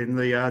published in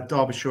the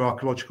Derbyshire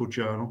Archaeological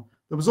Journal.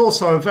 There was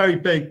also a very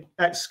big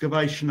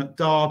excavation at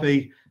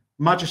Derby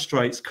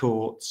Magistrates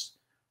Courts,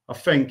 I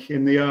think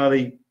in the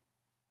early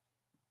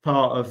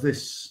part of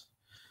this,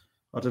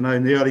 I don't know,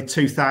 in the early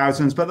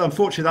 2000s, but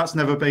unfortunately that's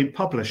never been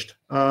published.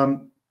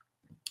 And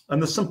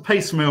there's some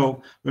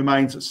piecemeal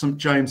remains at St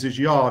James's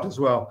Yard as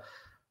well.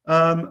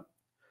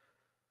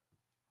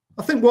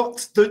 I think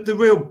what the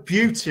real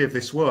beauty of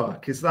this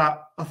work is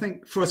that I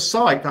think for a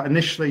site that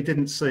initially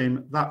didn't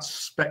seem that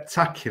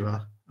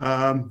spectacular,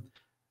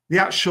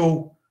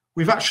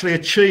 we've actually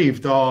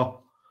achieved our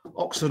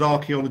Oxford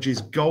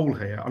Archaeology's goal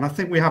here, and I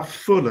think we have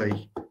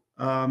fully,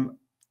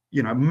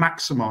 you know,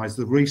 maximised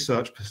the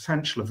research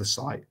potential of the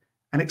site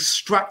and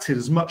extracted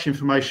as much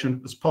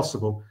information as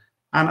possible.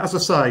 And as I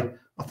say,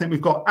 I think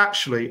we've got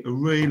actually a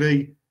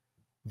really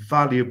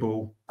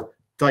valuable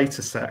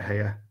data set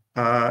here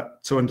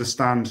to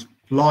understand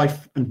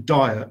life and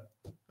diet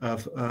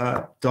of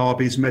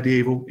Derby's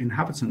medieval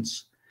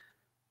inhabitants.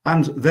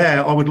 And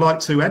there, I would like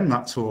to end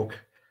that talk.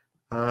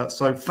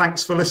 So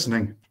thanks for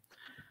listening.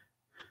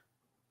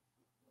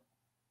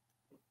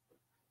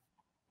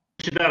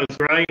 That was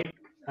great.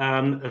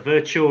 A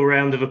virtual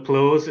round of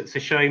applause. It's a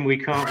shame we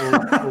can't all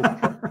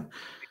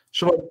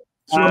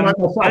I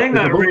think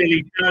that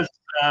really does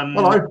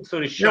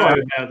sort of show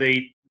how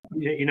the,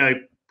 you know,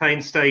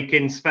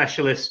 painstaking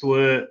specialist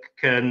work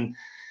can,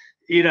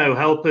 you know,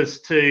 help us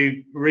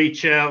to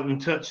reach out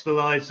and touch the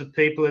lives of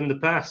people in the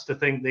past. I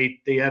think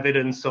the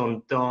evidence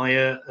on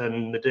diet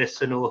and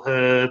medicinal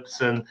herbs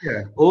and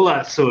all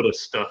that sort of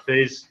stuff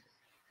is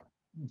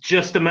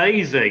just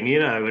amazing, you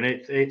know, and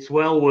it's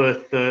well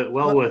worth the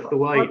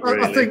wait.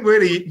 Really. I think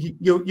really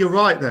you're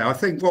right there. I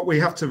think what we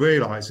have to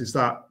realise is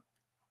that,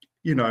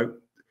 you know,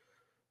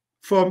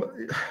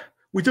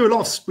 we do a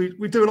lot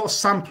of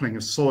sampling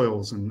of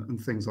soils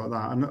and things like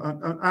that, and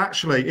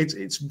actually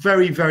it's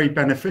very, very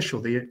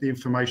beneficial, the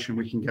information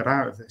we can get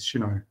out of this.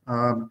 You know,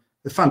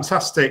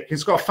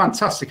 it's got a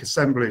fantastic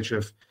assemblage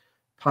of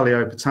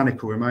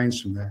paleobotanical remains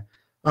from there.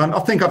 And I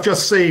think I've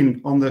just seen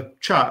on the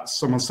chat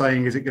someone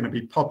saying, is it going to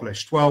be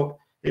published? Well,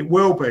 it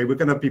will be. We're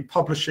going to be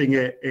publishing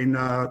it in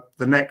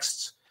the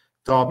next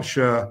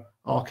Derbyshire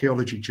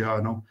Archaeology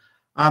Journal.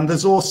 And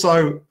there's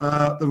also,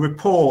 the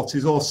report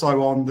is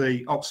also on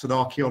the Oxford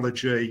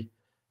Archaeology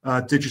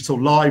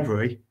digital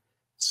library.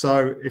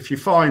 So if you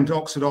find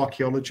Oxford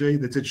Archaeology,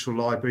 the digital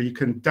library, you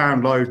can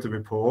download the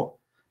report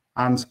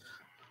and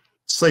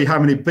see how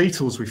many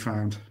beetles we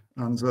found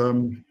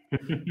and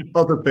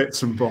other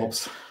bits and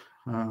bobs.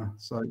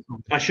 So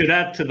I should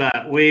add to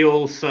that, we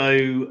also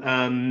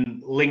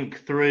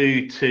link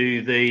through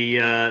to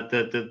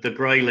the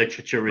grey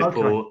literature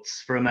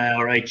reports from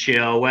our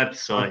HER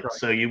website.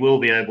 So you will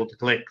be able to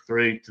click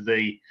through to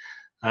the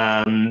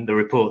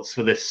reports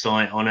for this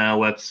site on our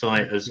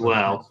website as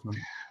well.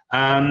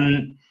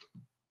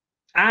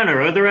 Anna,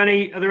 are there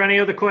any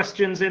other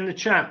questions in the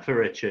chat for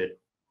Richard?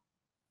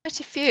 Quite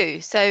a few.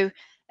 So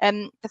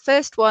the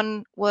first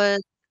one was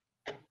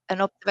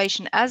an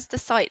observation: as the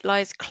site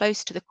lies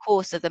close to the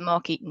course of the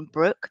Markeaton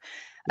Brook,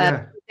 is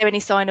there any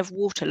sign of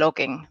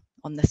waterlogging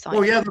on the site?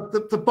 Well, yeah,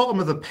 the bottom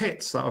of the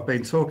pits that I've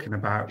been talking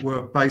about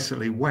were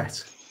basically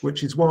wet,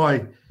 which is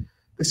why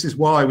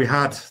we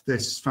had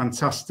this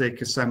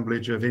fantastic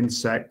assemblage of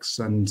insects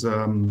and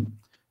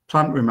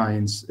plant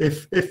remains.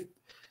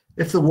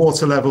 If the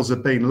water levels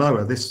had been lower,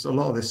 a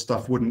lot of this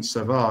stuff wouldn't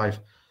survive.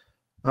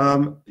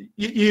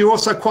 You're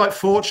also quite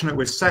fortunate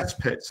with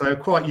cesspits. They're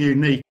quite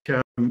unique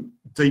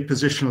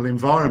depositional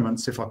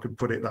environments, if I could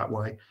put it that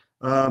way.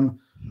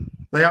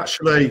 They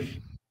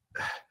actually,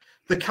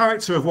 the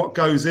character of what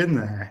goes in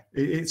there,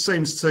 it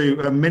seems to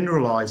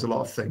mineralize a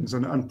lot of things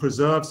and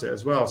preserves it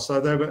as well.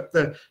 So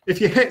if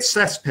you hit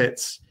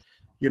cesspits,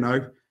 you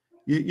know,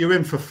 you're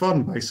in for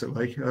fun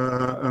basically,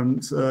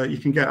 and you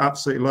can get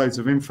absolutely loads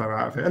of info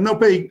out of it. And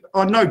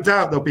no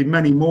doubt there'll be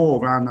many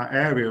more around that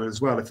area as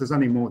well. If there's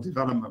any more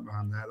development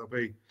around there, there'll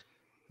be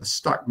a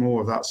stack more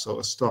of that sort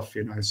of stuff,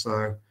 you know.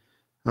 So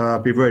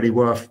it'd be really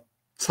worth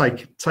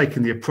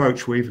taking the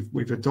approach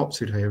we've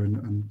adopted here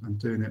and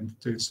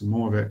doing some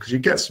more of it, because you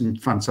get some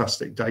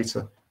fantastic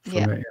data from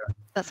it. Yeah.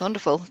 That's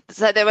wonderful.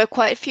 So there were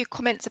quite a few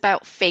comments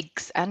about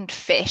figs and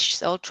fish,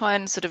 so I'll try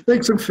and sort of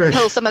pull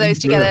some of those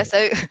together.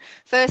 So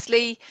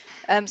firstly,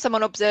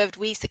 someone observed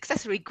we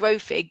successfully grow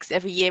figs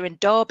every year in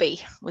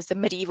Derby. Was the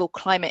medieval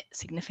climate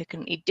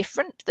significantly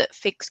different that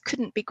figs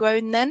couldn't be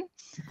grown then?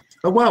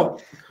 Well,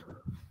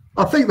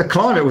 I think the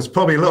climate was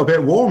probably a little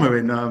bit warmer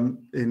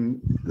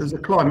in there's a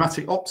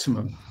climatic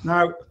optimum.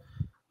 Now,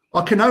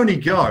 I can only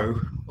go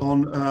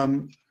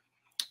on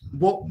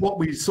what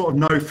we sort of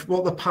know,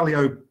 what the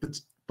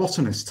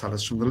paleobotanists tell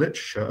us from the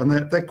literature, and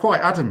they're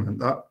quite adamant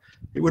that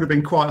it would have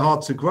been quite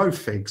hard to grow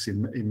figs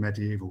in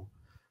medieval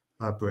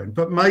Britain.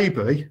 But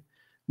maybe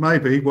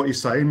what you're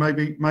saying,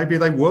 maybe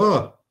they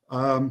were.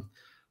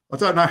 I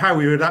don't know how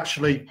we would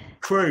actually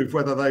prove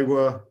whether they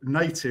were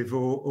native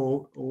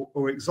or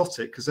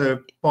exotic, because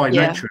they're by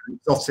nature an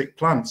exotic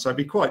plants. So it'd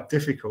be quite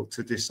difficult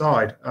to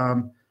decide.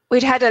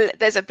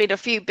 There's been a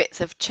few bits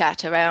of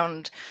chat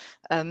around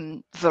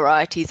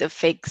varieties of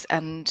figs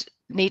and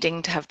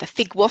needing to have the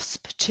fig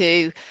wasp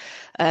to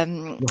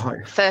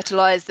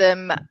fertilize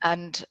them,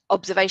 and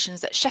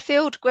observations that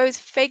Sheffield grows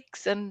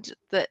figs, and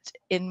that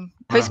in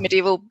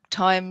post-medieval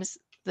times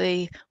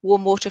the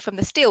warm water from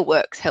the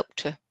steelworks helped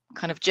to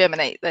kind of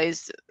germinate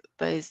those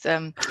plants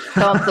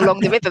along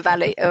the river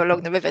valley or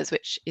along the rivers,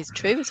 which is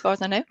true as far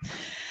as I know.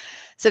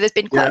 So there's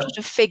been quite a lot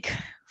of fig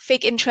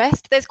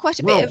interest. There's quite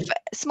a bit of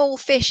small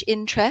fish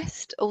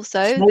interest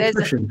also.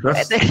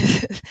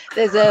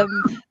 There's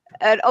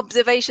an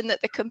observation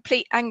that the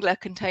Complete Angler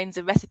contains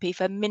a recipe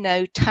for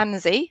minnow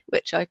tansy,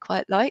 which I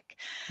quite like.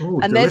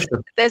 Ooh, and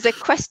there's a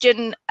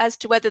question as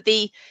to whether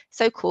the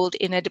so-called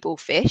inedible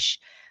fish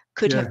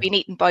could have been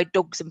eaten by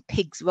dogs and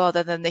pigs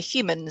rather than the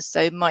humans.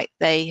 So might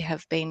they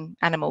have been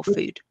animal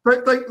food?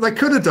 They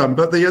could have done,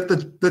 but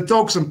the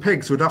dogs and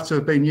pigs would have to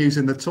have been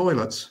using the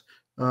toilets.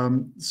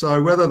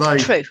 So whether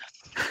they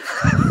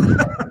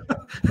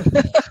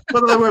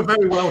whether they were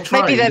very well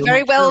trained, maybe they're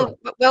very well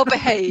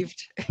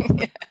behaved.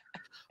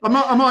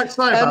 I might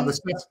say about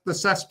the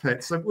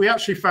cesspits that we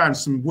actually found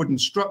some wooden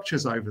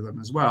structures over them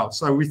as well.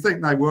 So we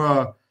think they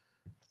were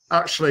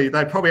actually,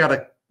 they probably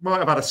might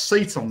have had a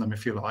seat on them,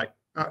 if you like.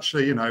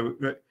 Actually, you know,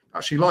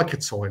 actually like a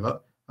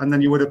toilet, and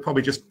then you would have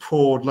probably just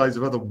poured loads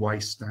of other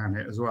waste down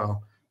it as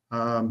well.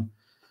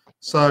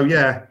 So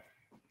yeah.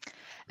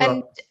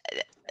 And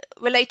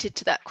related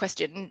to that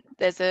question,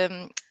 there's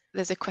a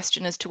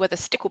question as to whether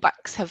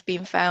sticklebacks have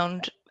been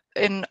found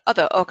in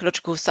other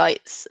archaeological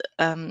sites,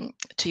 to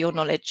your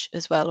knowledge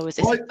as well, or is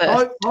this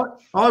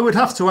I would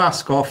have to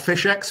ask our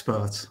fish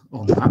expert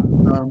on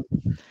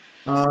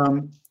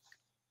that.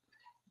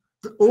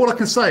 All I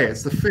can say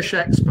is the fish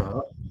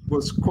expert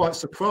was quite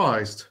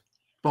surprised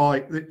by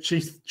that.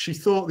 She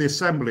thought the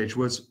assemblage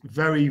was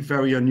very,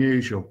 very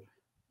unusual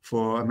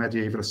for a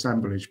medieval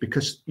assemblage,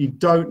 because you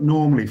don't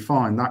normally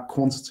find that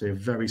quantity of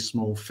very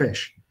small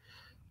fish.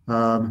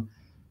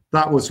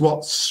 That was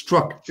what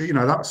struck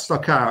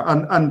out.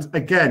 And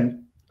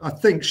again, I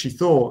think she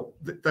thought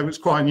that it was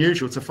quite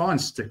unusual to find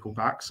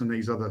sticklebacks and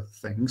these other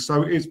things.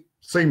 So it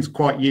seems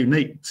quite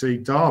unique to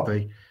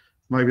Derby.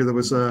 Maybe there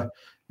was a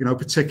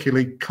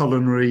particularly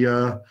culinary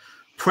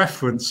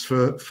preference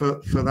for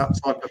that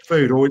type of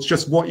food, or it's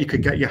just what you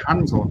could get your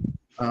hands on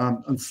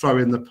and throw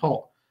in the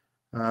pot.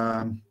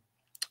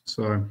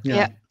 So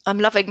Yeah, I'm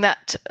loving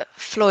that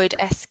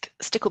Floyd-esque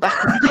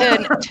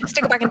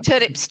stickleback and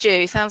turnip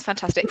stew. Sounds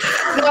fantastic.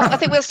 No, I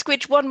think we'll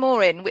squidge one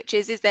more in, which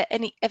is there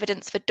any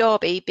evidence for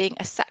Derby being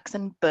a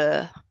Saxon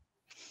burh?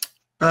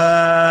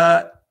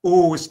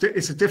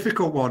 It's a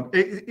difficult one.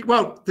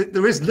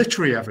 There is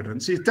literary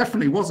evidence. It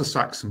definitely was a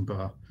Saxon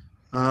burh,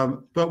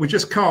 but we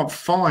just can't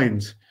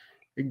find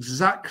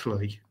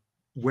exactly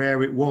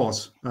where it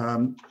was.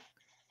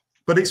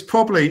 But it's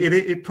probably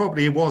it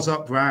probably was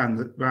up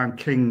round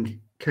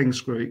King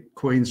Street,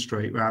 Queen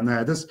Street, around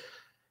there.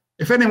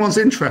 If anyone's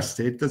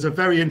interested, there's a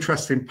very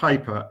interesting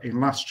paper in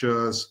last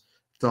year's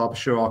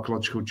Derbyshire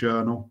Archaeological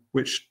Journal,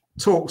 which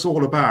talks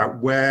all about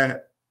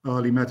where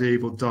early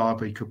medieval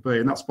Derby could be,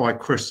 and that's by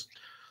Chris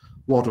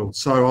Waddle.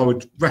 So I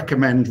would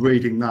recommend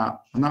reading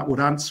that, and that would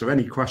answer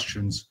any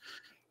questions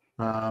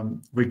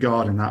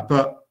regarding that.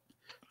 But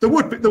there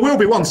will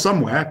be one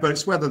somewhere, but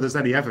it's whether there's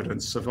any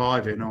evidence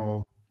surviving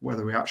or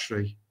whether we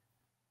actually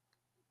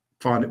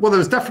find it. Well,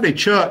 there's definitely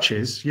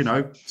churches, you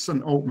know,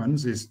 St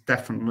Altman's is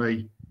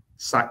definitely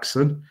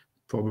Saxon,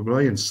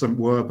 probably, and St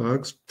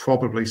Werburgh's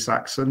probably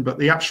Saxon, but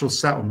the actual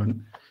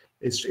settlement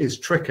is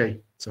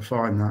tricky to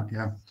find that,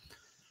 yeah.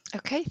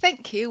 Okay,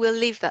 thank you. We'll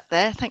leave that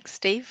there. Thanks,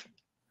 Steve,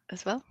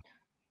 as well.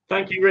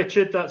 Thank you,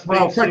 Richard. That's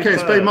well, thank you.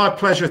 It's been my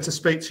pleasure to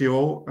speak to you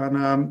all,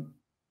 and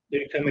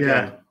do come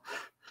again.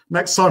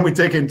 Next time we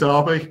dig in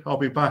Derby, I'll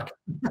be back.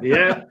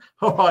 Yeah.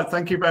 All right.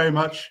 Thank you very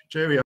much.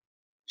 Cheerio.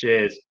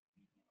 Cheers.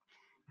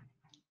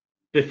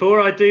 Before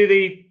I do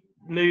the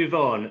move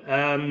on,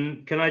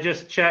 can I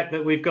just check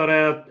that we've got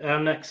our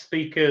next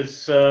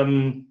speakers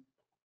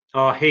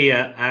are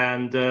here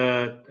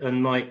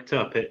and mic'd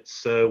up?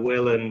 It's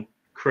Will and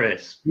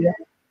Chris. Yeah,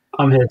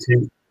 I'm here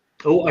too.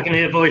 Oh, I can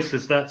hear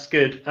voices. That's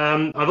good.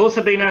 I've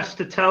also been asked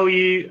to tell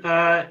you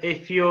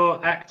if you're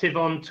active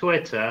on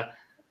Twitter.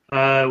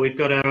 We've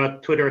got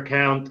our Twitter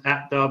account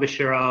at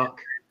Derbyshire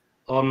Arc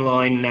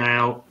online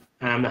now,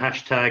 and the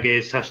hashtag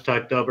is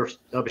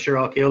Derbyshire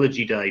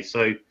Archaeology Day.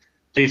 So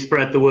do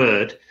spread the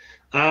word.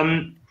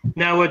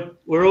 Now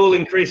we're all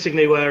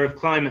increasingly aware of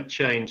climate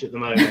change at the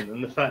moment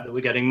and the fact that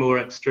we're getting more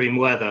extreme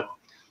weather,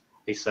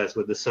 he says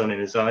with the sun in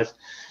his eyes.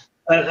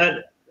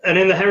 And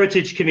in the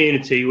heritage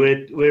community,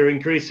 we're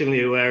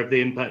increasingly aware of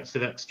the impacts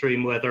of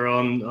extreme weather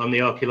on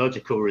the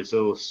archaeological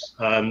resource.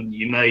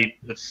 You may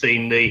have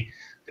seen the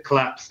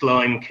collapsed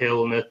lime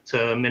kiln at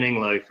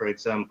Minninglow, for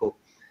example.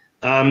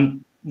 The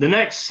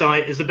next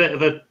site is a bit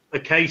of a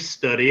case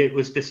study. It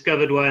was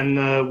discovered when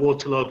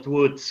waterlogged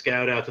wood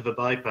scoured out of a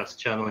bypass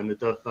channel in the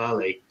Dove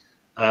Valley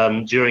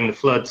during the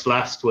floods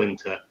last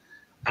winter.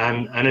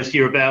 And as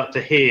you're about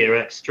to hear,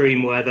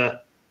 extreme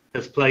weather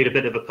has played a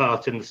bit of a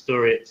part in the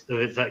story of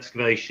its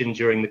excavation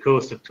during the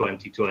course of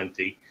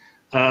 2020.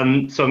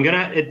 So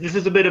this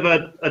is a bit of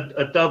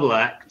a double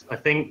act. I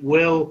think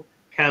Will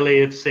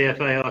Kelly of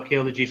CFA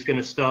Archaeology is going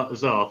to start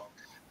us off,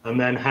 and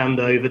then hand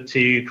over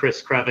to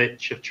Chris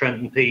Kravich of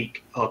Trenton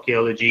Peak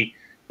Archaeology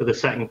for the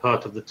second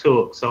part of the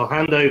talk. So I'll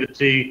hand over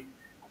to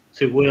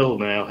Will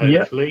now,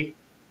 hopefully.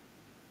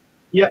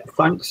 Yeah,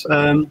 thanks.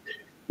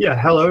 Hello.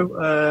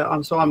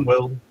 I'm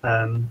Will.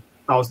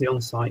 I was the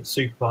on-site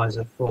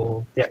supervisor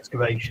for the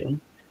excavation.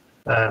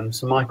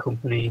 So my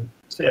company,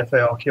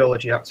 CFA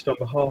Archaeology, acted on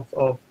behalf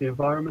of the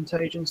Environment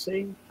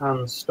Agency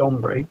and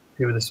Stonbury,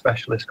 who were the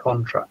specialist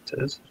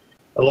contractors,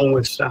 along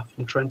with staff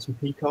from Trenton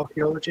Peak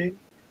Archaeology.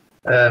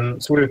 So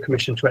we were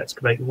commissioned to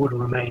excavate the wooden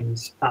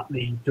remains at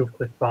the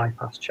Dovecliff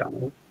bypass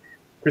channel.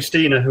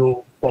 Christina, who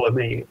will follow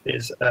me,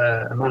 is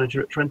a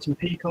manager at Trenton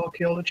Peak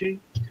Archaeology.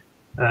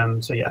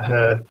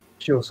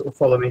 She'll sort of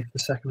follow me for the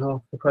second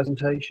half of the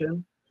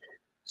presentation.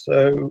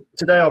 So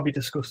today I'll be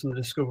discussing the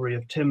discovery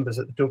of timbers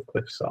at the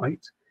Dovecliff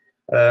site,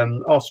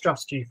 our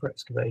strategy for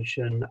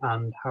excavation,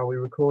 and how we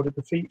recorded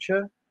the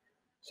feature.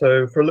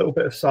 So for a little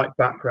bit of site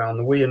background,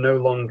 the weir no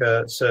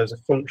longer serves a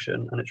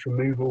function, and its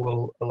removal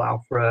will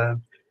allow for a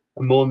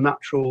more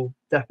natural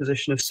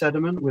deposition of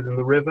sediment within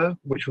the river,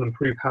 which will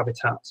improve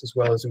habitats as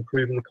well as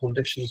improving the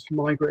conditions for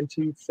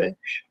migrating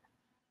fish.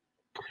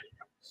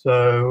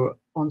 So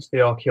onto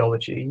the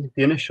archaeology.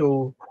 The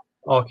initial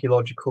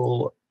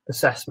archaeological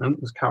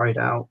assessment was carried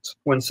out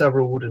when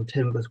several wooden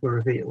timbers were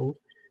revealed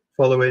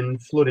following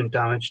flooding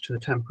damage to the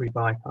temporary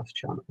bypass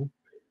channel.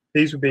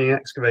 These were being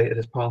excavated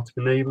as part of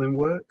enabling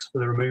works for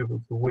the removal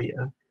of the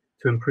weir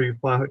to improve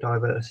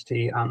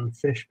biodiversity and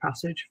fish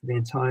passage for the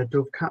entire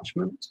Dove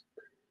catchment.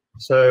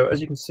 So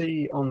as you can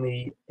see on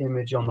the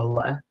image on the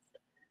left,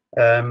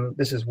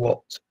 this is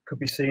what could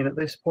be seen at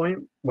this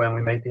point when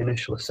we made the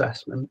initial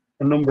assessment.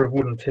 A number of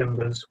wooden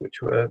timbers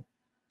which were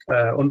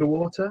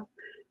underwater.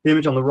 The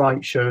image on the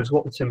right shows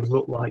what the timbers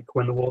looked like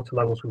when the water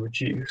levels were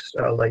reduced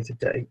at a later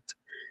date.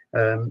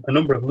 A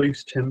number of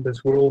loose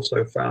timbers were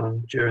also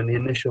found during the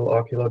initial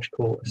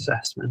archaeological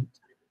assessment.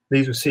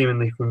 These were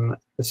seemingly from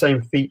the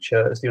same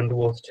feature as the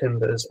underwater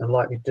timbers and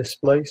likely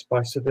displaced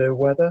by severe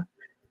weather.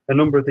 A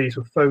number of these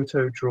were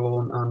photo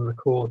drawn and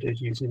recorded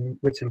using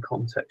written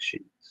context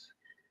sheets.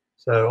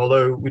 So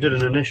although we did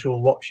an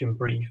initial watch and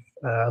brief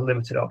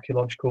limited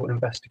archaeological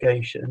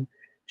investigation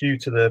due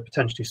to the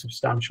potentially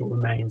substantial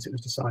remains, it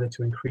was decided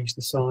to increase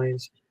the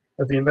size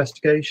of the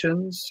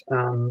investigations,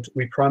 and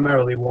we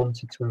primarily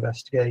wanted to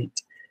investigate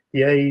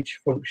the age,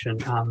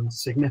 function and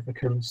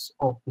significance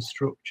of the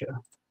structure.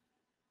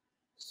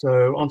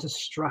 So onto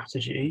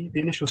strategy. The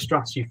initial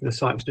strategy for the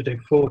site was to do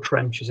 4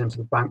 trenches into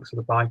the banks of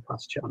the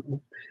bypass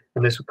channel,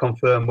 and this would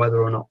confirm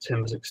whether or not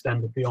timbers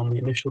extended beyond the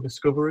initial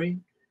discovery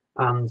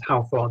and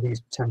how far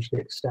these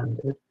potentially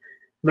extended.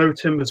 No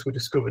timbers were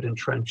discovered in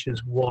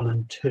trenches 1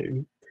 and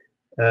 2,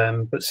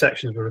 but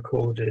sections were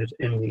recorded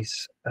in these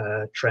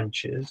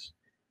trenches.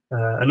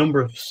 A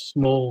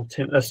small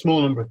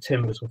number of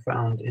timbers were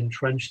found in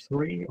trench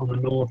 3 on the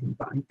northern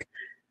bank,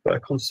 but a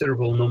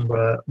considerable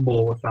number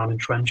more were found in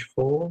trench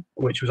 4,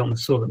 which was on the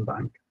southern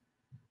bank.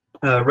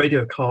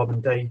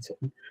 Radiocarbon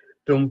dating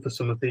done for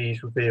some of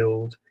these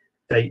revealed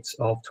dates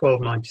of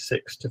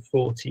 1296 to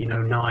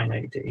 1409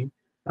 AD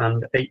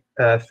and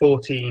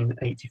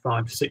 1485 to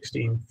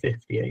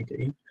 1650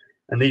 AD,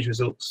 and these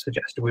results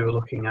suggested we were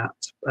looking at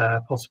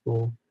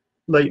possible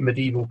late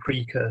medieval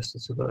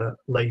precursors of a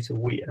later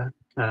weir,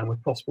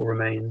 with possible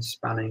remains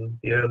spanning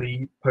the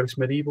early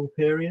post-medieval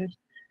period.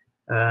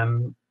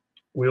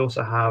 We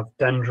also have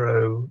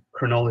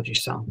dendrochronology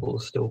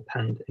samples still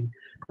pending.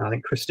 I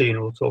think Christina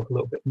will talk a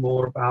little bit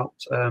more about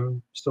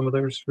some of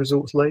those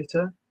results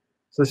later.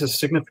 So this is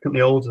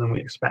significantly older than we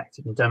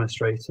expected and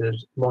demonstrated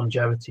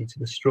longevity to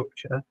the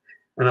structure.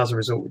 And as a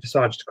result, we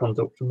decided to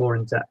conduct a more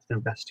in-depth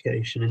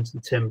investigation into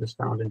the timbers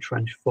found in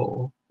trench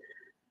 4.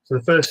 So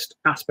the first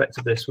aspect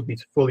of this would be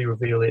to fully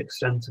reveal the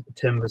extent of the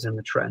timbers in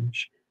the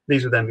trench.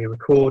 These would then be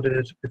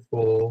recorded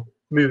before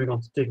moving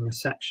on to digging a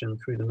section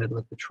through the middle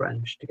of the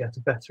trench to get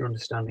a better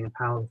understanding of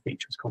how the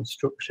feature was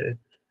constructed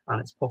and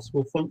its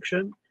possible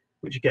function,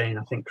 which again,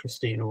 I think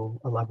Christina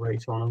will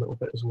elaborate on a little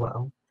bit as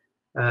well.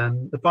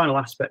 The final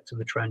aspect of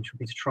the trench would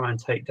be to try and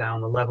take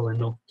down the level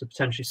enough to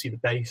potentially see the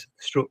base of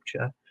the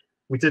structure.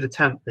 We did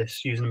attempt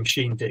this using a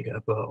machine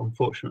digger, but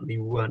unfortunately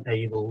we weren't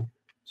able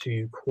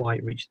to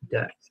quite reach the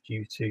depth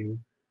due to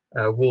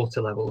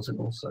water levels and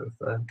also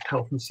for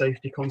health and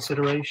safety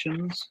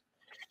considerations.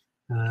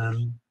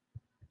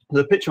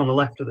 The picture on the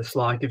left of the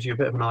slide gives you a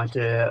bit of an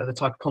idea of the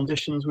type of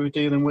conditions we were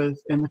dealing with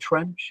in the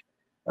trench.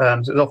 So it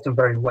was often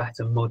very wet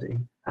and muddy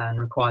and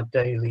required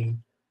daily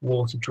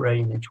water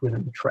drainage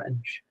within the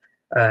trench,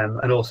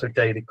 and also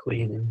daily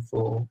cleaning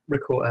for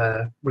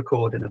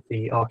recording of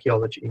the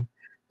archaeology.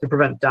 To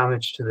prevent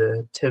damage to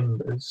the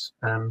timbers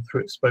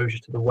through exposure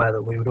to the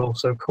weather, we would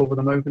also cover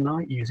them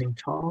overnight using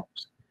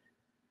tarps.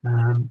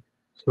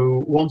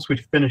 So once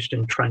we'd finished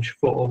in trench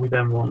 4, we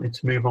then wanted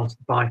to move on to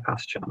the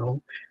bypass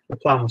channel. The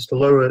plan was to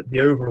lower the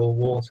overall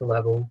water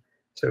level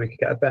so we could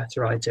get a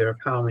better idea of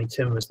how many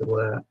timbers there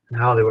were and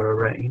how they were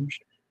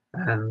arranged.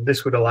 And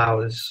this would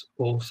allow us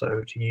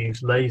also to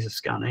use laser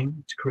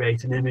scanning to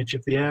create an image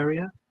of the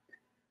area.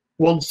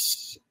 And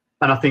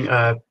I think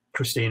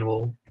Christine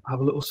will have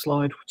a little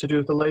slide to do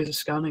with the laser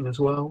scanning as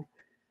well.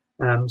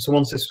 So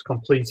once this was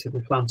completed, we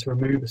planned to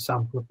remove a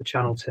sample of the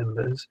channel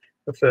timbers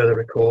for further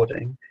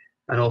recording.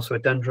 And also a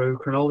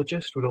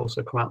dendrochronologist would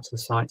also come out to the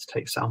site to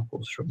take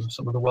samples from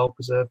some of the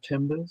well-preserved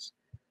timbers.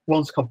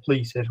 Once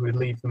completed, we'd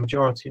leave the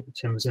majority of the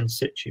timbers in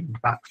situ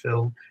and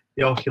backfill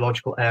the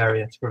archaeological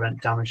area to prevent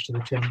damage to the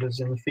timbers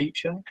in the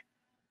feature.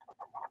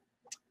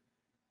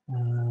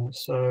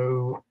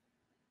 So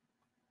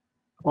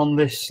on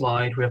this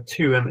slide, we have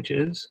 2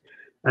 images,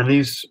 and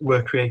these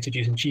were created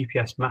using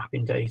GPS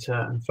mapping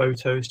data and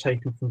photos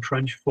taken from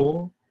trench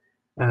 4.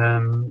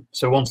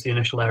 So once the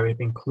initial area had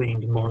been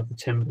cleaned and more of the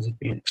timbers had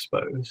been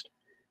exposed,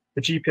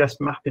 the GPS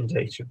mapping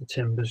data of the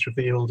timbers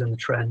revealed in the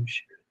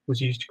trench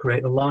was used to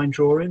create the line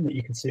drawing that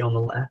you can see on the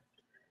left.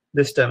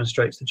 This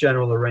demonstrates the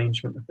general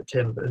arrangement of the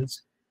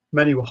timbers.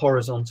 Many were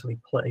horizontally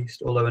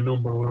placed, although a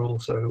number were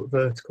also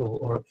vertical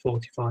or at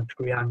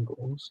 45-degree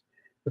angles.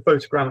 The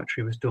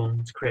photogrammetry was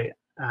done to create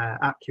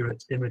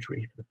accurate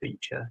imagery for the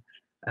feature,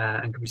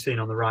 and can be seen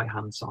on the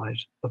right-hand side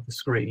of the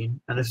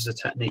screen. And this is a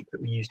technique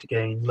that we used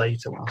again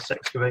later whilst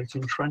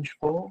excavating trench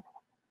 4.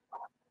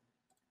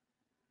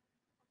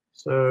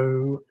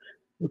 So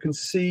we can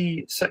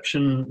see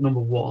section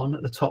number 1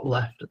 at the top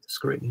left of the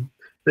screen.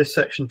 This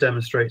section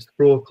demonstrates the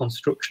broad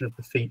construction of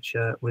the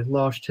feature with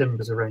large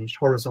timbers arranged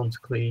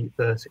horizontally,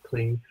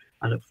 vertically,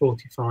 and at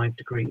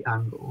 45-degree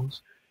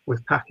angles,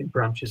 with packing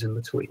branches in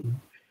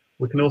between.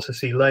 We can also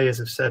see layers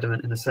of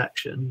sediment in a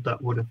section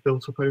that would have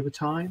built up over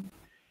time.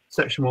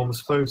 Section 1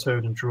 was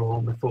photoed and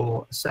drawn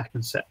before a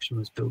second section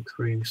was dug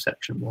through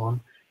section 1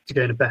 to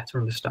gain a better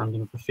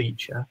understanding of the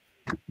feature.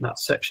 And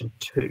that's section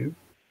 2.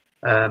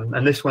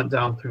 And this went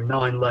down through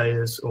 9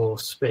 layers or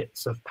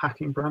spits of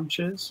packing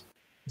branches.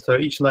 So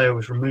each layer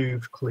was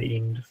removed,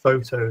 cleaned,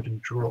 photoed and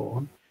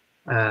drawn.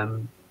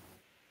 And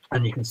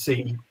you can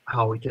see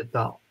how we did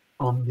that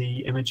on the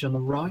image on the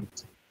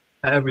right.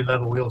 At every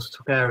level, we also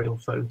took aerial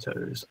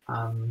photos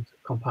and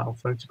compiled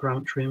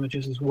photogrammetry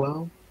images as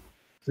well.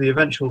 So the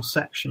eventual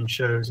section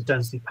shows a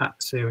densely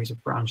packed series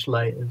of branch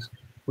layers,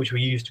 which were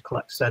used to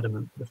collect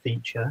sediment for the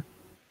feature.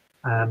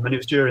 And it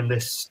was during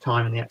this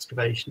time in the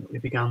excavation that we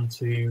began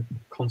to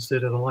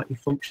consider the likely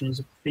functions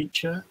of the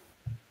feature.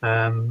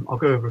 I'll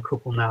go over a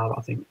couple now, but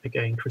I think,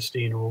 again,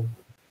 Christina will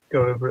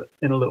go over it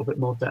in a little bit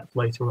more depth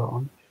later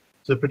on.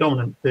 So the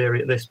predominant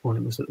theory at this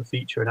point was that the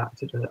feature had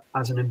acted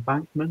as an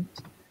embankment,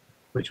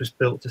 which was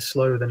built to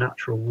slow the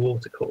natural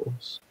water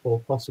course, or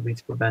possibly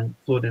to prevent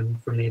flooding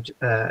from the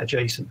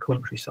adjacent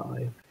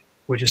countryside,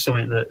 which is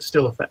something that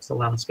still affects the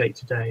landscape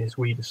today, as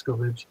we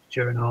discovered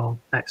during our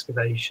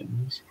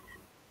excavations.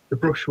 The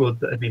brushwood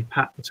that had been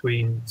packed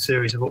between a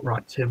series of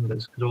upright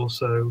timbers could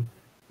also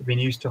have been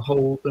used to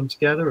hold them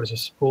together as a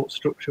support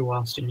structure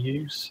whilst in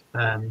use,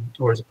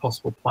 or as a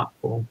possible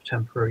platform for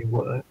temporary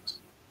works.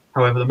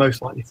 However, the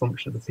most likely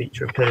function of the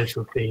feature appears to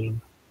have been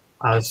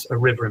as a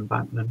river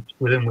embankment,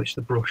 within which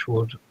the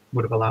brushwood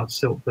would have allowed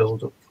silt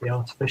build up to the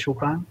artificial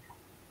bank.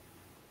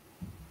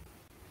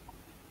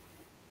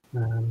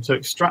 So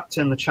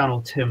extracting the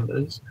channel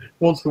timbers,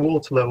 once the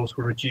water levels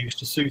were reduced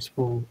to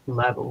suitable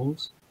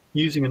levels,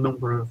 using a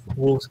number of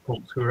water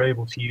pumps, we were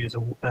able to use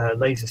a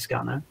laser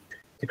scanner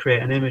to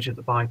create an image of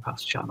the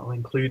bypass channel,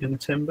 including the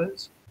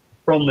timbers.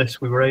 From this,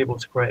 we were able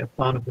to create a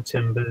plan of the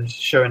timbers,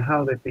 showing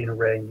how they've been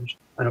arranged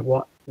and at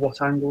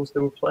what angles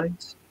they were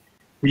placed.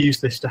 We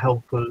used this to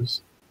help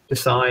us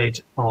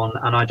decide on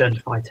and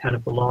identify 10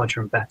 of the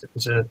larger and better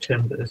preserved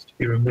timbers to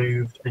be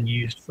removed and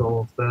used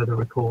for further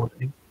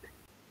recording.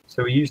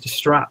 So we used a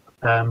strap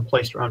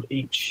placed around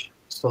each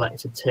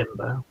selected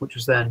timber, which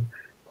was then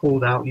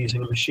pulled out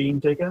using a machine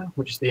digger,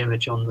 which is the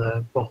image on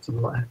the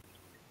bottom left.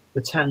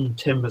 The 10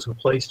 timbers were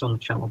placed on the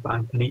channel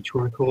bank and each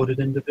were recorded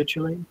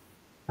individually,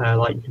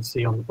 like you can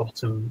see on the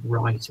bottom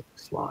right of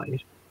the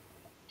slide.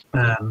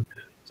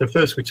 So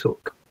first we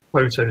took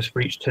photos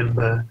for each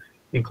timber,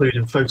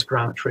 including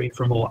photogrammetry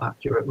for a more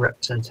accurate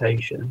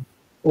representation.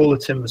 All the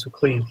timbers were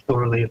cleaned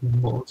thoroughly of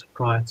mud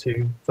prior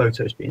to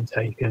photos being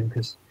taken,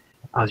 because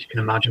as you can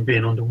imagine,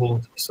 being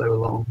underwater for so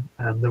long,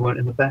 they weren't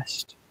in the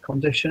best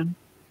condition.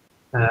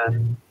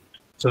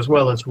 So as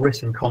well as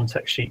written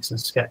context sheets and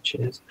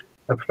sketches,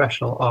 a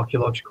professional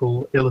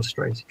archaeological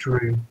illustrator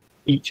drew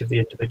each of the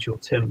individual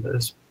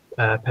timbers,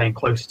 paying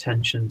close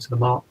attention to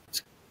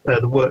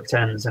the worked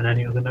ends and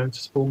any other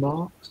noticeable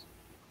marks.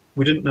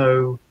 We didn't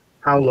know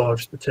how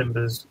large the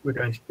timbers were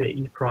going to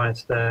be prior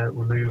to their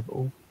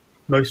removal.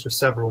 Most were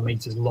several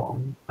meters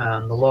long,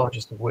 and the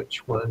largest of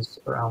which was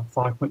around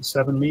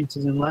 5.7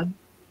 meters in length.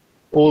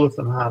 All of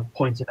them had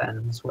pointed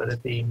ends where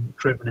they'd been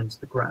driven into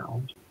the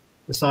ground.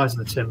 The size of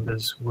the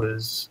timbers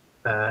was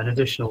an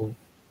additional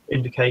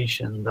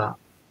indication that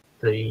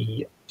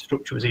the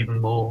structure was even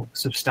more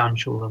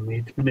substantial than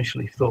we'd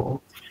initially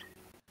thought.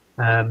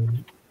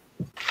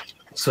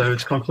 So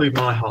to conclude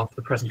my half of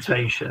the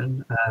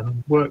presentation,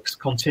 work's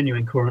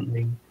continuing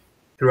currently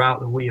throughout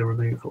the weir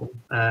removal,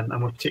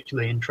 and we're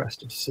particularly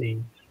interested to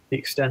see the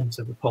extent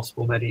of the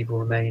possible medieval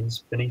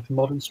remains beneath a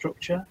modern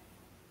structure.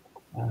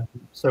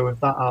 So with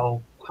that,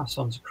 I'll pass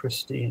on to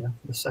Christina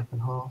for the second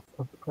half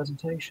of the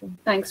presentation.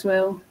 Thanks,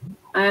 Will.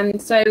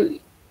 So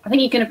I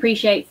think you can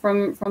appreciate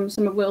from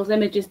some of Will's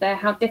images there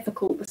how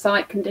difficult the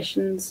site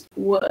conditions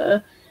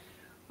were.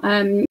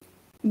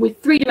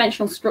 With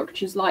three-dimensional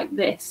structures like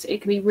this,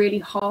 it can be really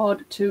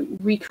hard to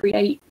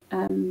recreate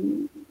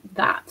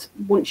that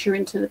once you're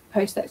into the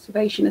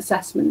post-excavation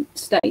assessment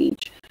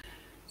stage.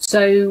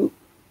 So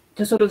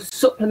to sort of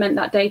supplement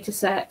that data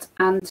set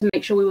and to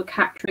make sure we were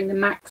capturing the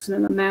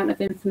maximum amount of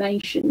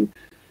information,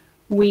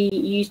 we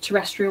used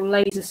terrestrial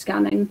laser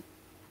scanning.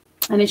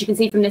 And as you can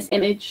see from this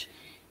image,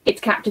 it's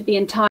captured the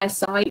entire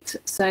site,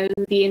 so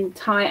the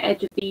entire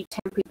edge of the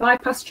temporary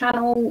bypass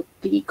channel,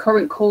 the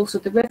current course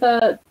of the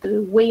river,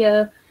 the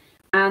weir,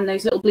 and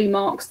those little blue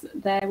marks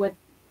there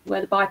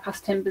where the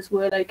bypass timbers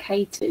were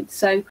located.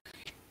 So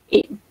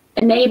it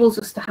enables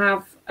us to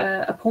have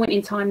a point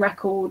in time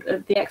record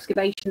of the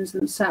excavations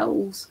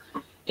themselves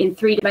in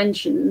 3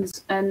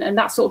 dimensions, and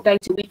that sort of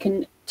data we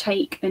can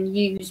take and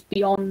use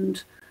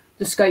beyond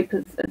the scope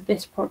of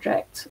this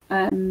project,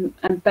 and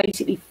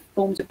basically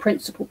forms a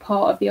principal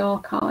part of the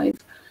archive.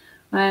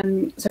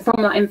 So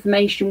from that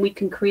information we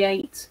can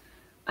create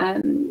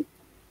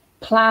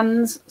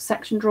plans,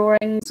 section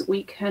drawings,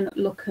 we can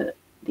look at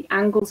the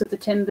angles of the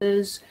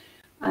timbers,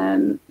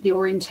 the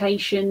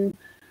orientation,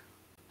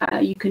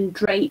 you can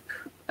drape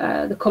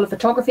the colour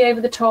photography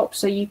over the top,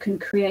 so you can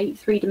create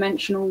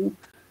 3-dimensional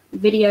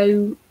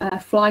video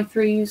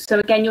fly-throughs. So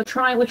again,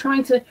 we're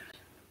trying to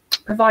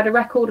provide a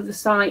record of the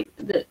site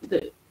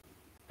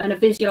and a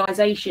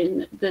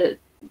visualization that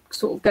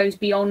sort of goes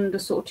beyond a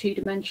sort of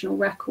 2-dimensional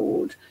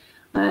record.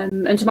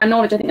 And to my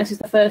knowledge, I think this is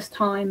the first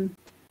time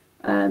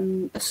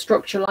a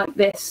structure like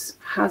this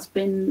has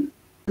been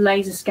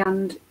laser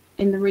scanned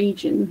in the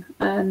region.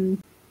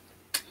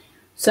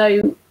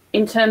 So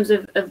in terms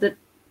of the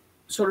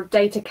sort of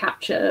data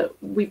capture,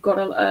 we've got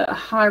a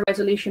high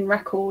resolution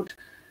record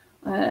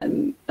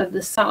of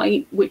the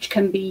site, which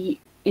can be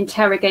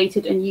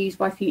interrogated and used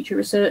by future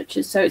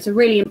researchers. So it's a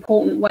really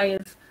important way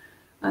of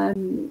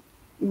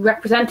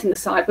representing the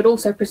site, but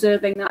also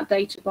preserving that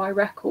data by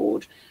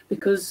record,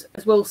 because,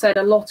 as Will said,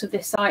 a lot of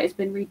this site has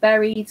been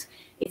reburied.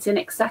 It's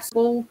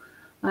inaccessible.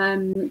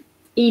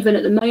 Even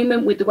at the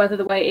moment, with the weather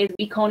the way it is,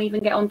 we can't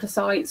even get onto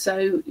site.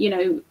 So, you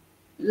know,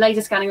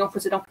 laser scanning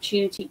offers an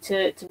opportunity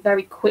to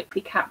very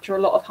quickly capture a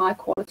lot of high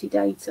quality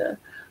data.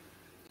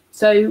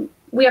 So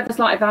we have a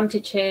slight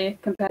advantage here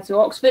compared to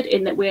Oxford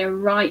in that we're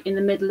right in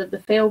the middle of the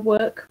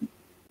fieldwork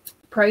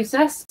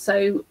process.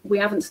 So we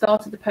haven't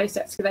started the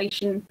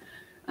post-excavation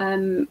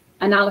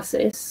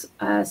analysis.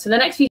 So the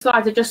next few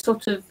slides are just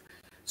sort of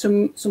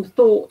some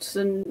thoughts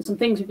and some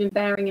things we've been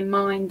bearing in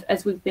mind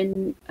as we've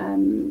been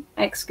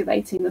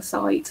excavating the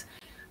site.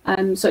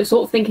 So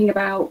sort of thinking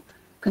about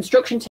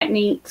construction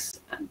techniques,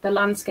 the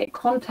landscape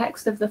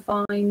context of the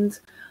find,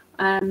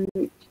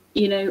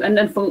 you know, and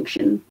then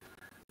function.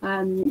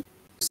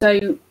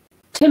 So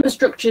timber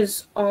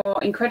structures are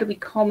incredibly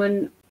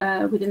common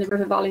within the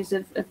river valleys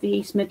of the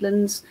East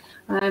Midlands,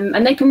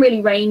 and they can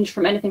really range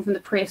from anything from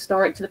the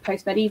prehistoric to the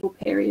post-medieval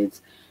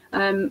periods.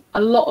 A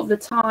lot of the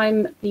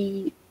time,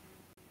 the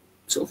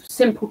sort of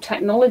simple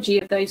technology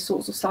of those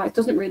sorts of sites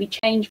doesn't really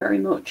change very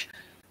much,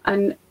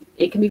 and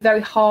it can be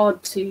very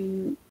hard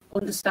to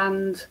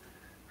understand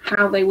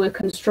how they were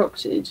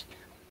constructed.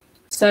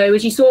 So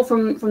as you saw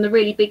from the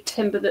really big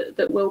timber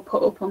that Will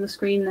put up on the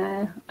screen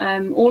there,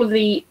 all of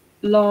the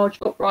large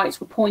uprights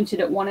were pointed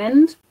at one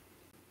end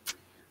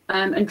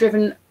and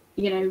driven,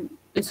 you know,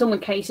 in some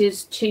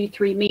cases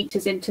 2-3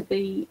 meters into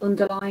the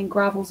underlying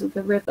gravels of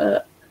the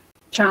river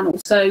channel.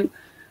 So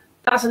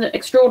that's an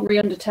extraordinary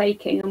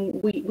undertaking,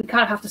 and we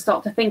kind of have to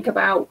start to think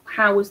about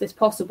how was this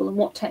possible and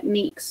what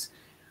techniques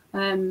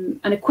and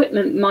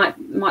equipment might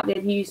they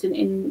have used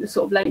in the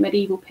sort of late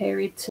medieval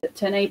period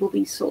to enable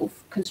these sort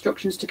of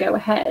constructions to go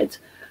ahead.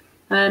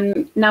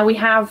 Now we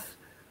have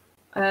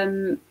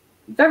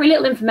very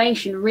little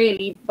information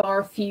really,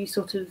 bar a few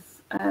sort of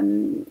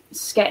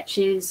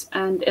sketches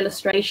and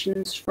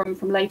illustrations from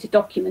later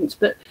documents,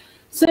 but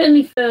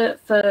certainly for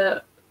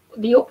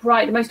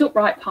the most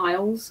upright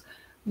piles,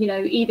 you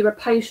know, either a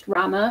post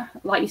rammer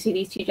like you see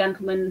these two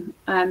gentlemen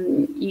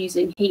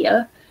using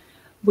here,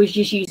 was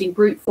just using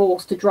brute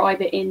force to drive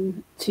it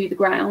into the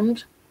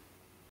ground,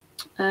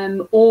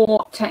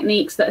 or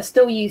techniques that are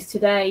still used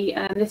today.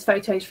 This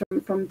photo is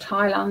from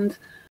Thailand,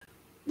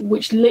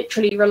 which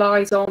literally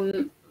relies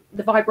on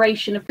the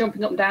vibration of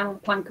jumping up and down on a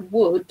plank of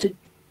wood to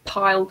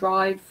pile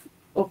drive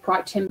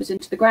upright timbers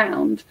into the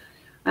ground.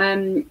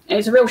 And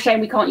it's a real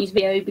shame we can't use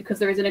video, because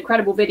there is an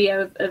incredible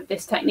video of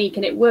this technique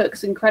and it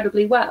works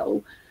incredibly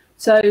well.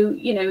 So,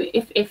 you know,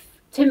 if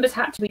timbers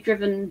had to be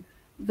driven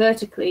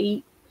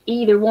vertically,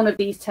 either one of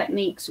these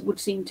techniques would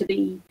seem to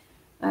be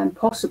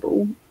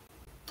possible.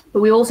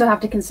 But we also have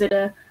to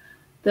consider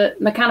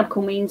that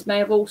mechanical means may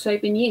have also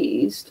been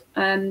used.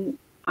 And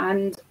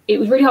it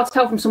was really hard to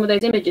tell from some of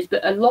those images,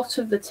 but a lot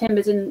of the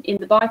timbers in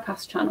the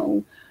bypass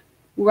channel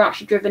were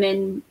actually driven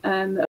in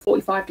a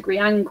 45-degree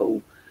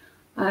angle.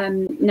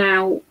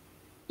 Now,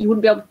 you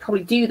wouldn't be able to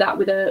probably do that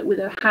with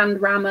a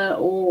hand rammer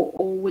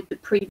or with the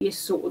previous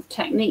sort of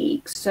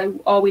techniques. So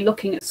are we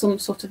looking at some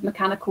sort of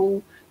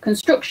mechanical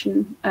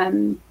construction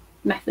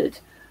method?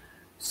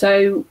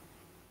 So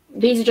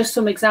these are just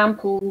some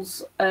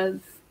examples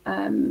of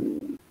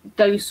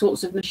those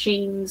sorts of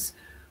machines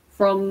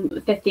from the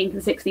 15th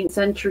and 16th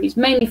centuries,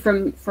 mainly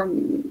from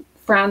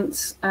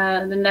France,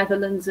 the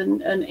Netherlands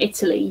and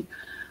Italy.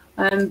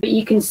 But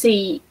you can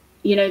see,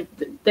 you know,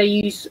 they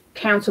use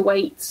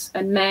counterweights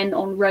and men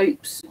on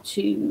ropes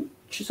to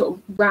sort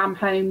of ram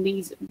home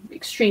these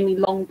extremely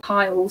long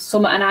piles,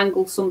 some at an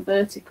angle, some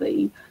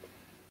vertically.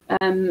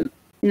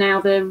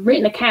 Now, the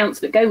written accounts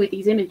that go with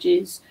these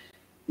images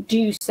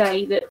do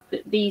say that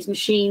these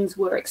machines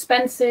were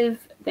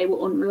expensive, they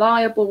were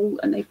unreliable,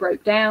 and they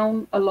broke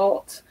down a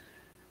lot.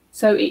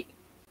 So it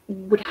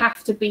would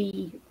have to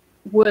be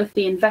worth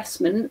the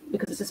investment,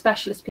 because it's a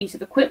specialist piece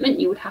of equipment.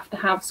 You would have to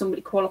have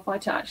somebody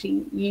qualified to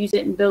actually use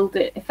it and build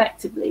it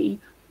effectively,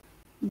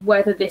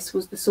 whether this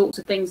was the sorts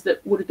of things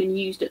that would have been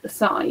used at the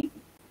site.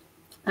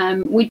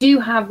 We do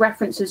have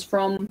references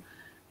from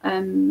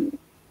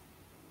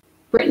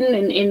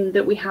Britain in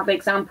that we have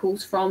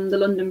examples from the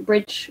London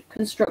Bridge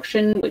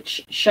construction,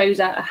 which shows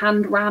a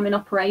hand ram in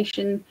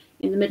operation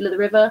in the middle of the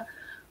river.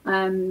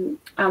 And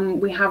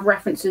we have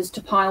references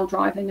to pile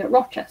driving at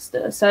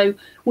Rochester. So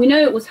we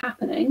know it was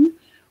happening.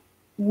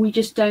 We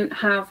just don't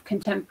have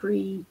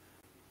contemporary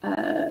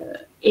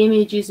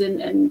images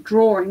and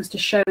drawings to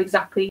show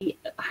exactly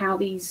how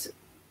these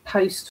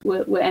posts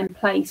were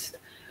emplaced.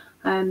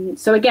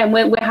 So again,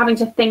 we're having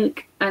to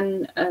think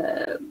and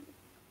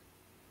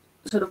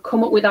sort of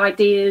come up with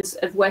ideas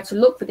of where to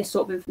look for this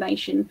sort of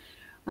information,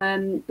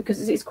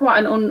 because it's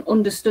quite an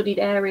understudied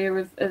area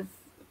of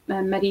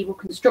medieval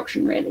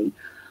construction, really.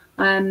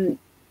 And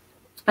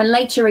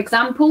later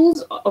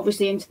examples,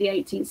 obviously into the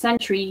 18th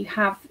century, you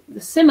have the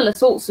similar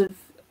sorts of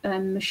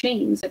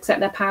machines, except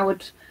they're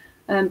powered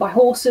by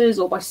horses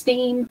or by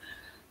steam.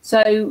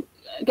 So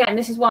again,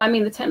 this is why I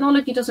mean the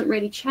technology doesn't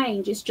really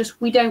change. It's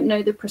just we don't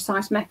know the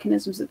precise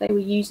mechanisms that they were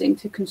using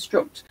to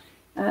construct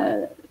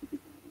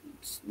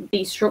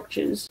these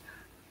structures.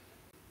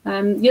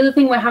 The other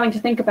thing we're having to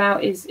think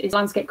about is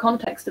landscape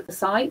context of the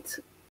site.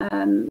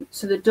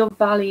 So the Dove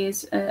Valley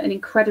is an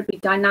incredibly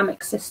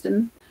dynamic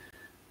system.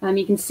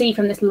 You can see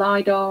from this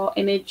LiDAR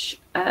image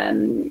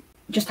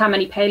just how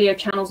many paleo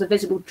channels are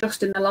visible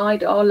just in the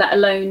LiDAR, let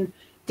alone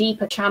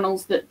deeper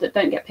channels that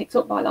don't get picked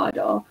up by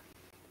LiDAR.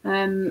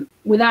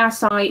 With our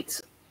site,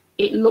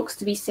 it looks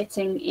to be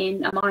sitting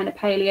in a minor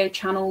paleo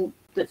channel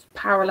that's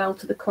parallel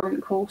to the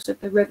current course of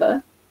the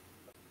river.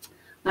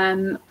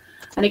 And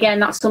again,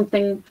 that's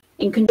something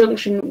in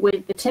conjunction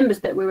with the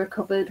timbers that we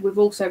recovered. We've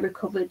also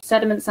recovered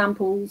sediment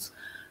samples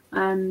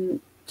to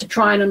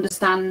try and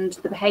understand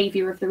the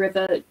behaviour of the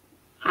river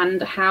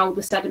and how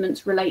the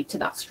sediments relate to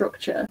that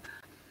structure.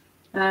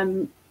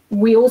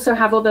 We also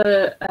have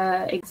other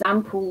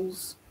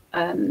examples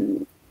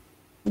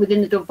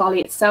within the Dove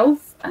Valley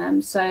itself.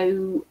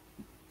 So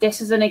this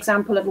is an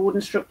example of a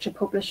wooden structure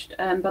published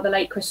by the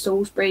late Chris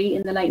Salisbury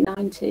in the late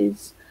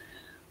 90s,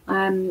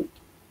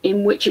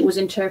 in which it was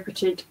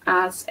interpreted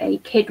as a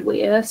kid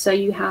weir. So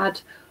you had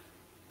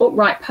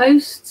upright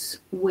posts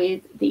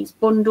with these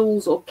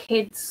bundles or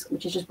kids,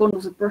 which is just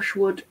bundles of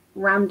brushwood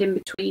rammed in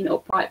between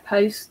upright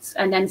posts,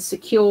 and then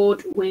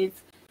secured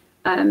with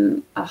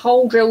a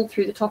hole drilled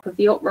through the top of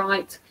the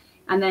upright,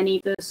 and then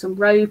either some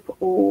rope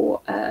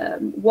or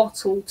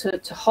wattle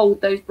to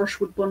hold those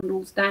brushwood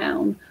bundles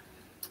down.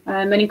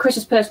 And in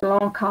Chris's personal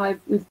archive,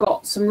 we've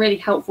got some really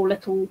helpful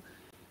little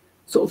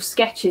sort of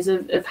sketches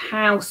of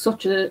how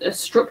such a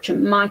structure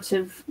might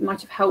have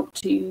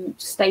helped to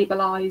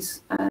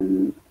stabilise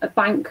a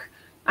bank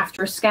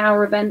after a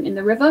scour event in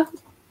the river.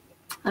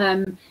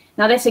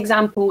 Now this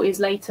example is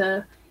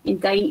later in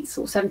dates,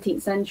 or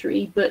 17th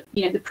century, but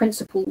you know the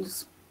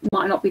principles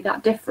might not be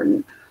that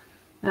different.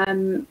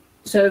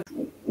 So if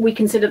we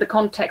consider the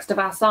context of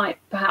our site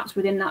perhaps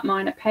within that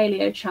minor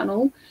paleo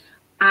channel,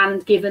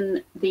 and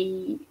given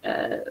the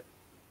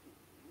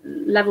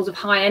levels of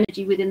high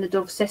energy within the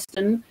Dove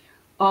system,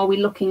 are we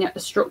looking at a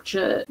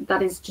structure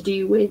that is to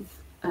do with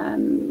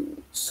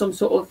some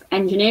sort of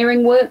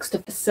engineering works to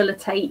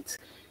facilitate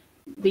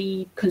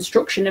the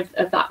construction of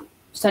that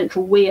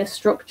central weir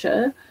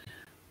structure?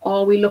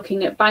 Are we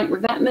looking at bank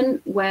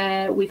revetment,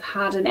 where we've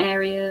had an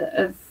area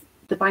of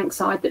the bank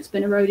side that's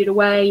been eroded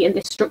away, and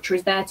this structure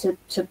is there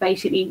to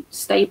basically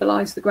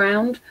stabilise the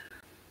ground?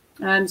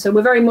 So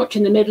we're very much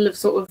in the middle of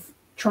sort of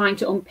trying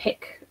to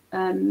unpick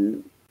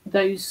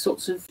those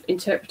sorts of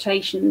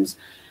interpretations.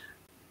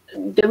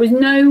 There was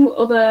no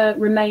other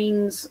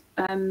remains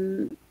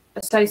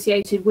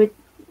associated with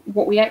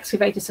what we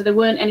excavated, so there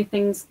weren't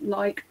anything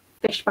like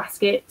fish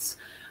baskets.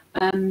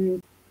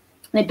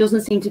 There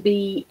doesn't seem to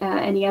be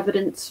any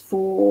evidence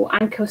for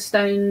anchor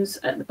stones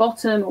at the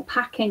bottom or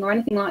packing or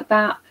anything like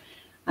that.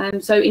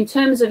 So in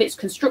terms of its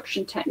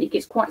construction technique,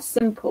 it's quite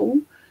simple.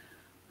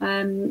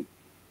 And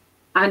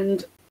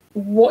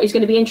what is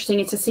going to be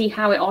interesting is to see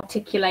how it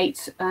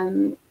articulates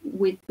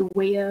with the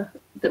weir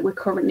that we're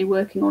currently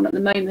working on at the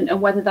moment, and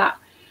whether that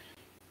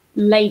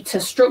later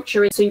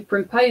structure is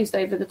superimposed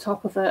over the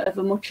top of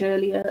a much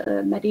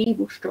earlier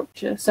medieval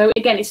structure. So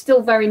again, it's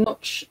still very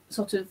much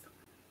sort of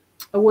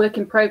a work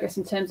in progress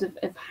in terms of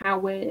how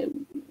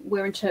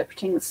we're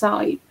interpreting the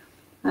site.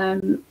 I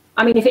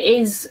mean, if it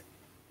is,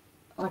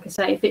 like I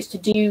say, if it's to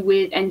do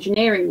with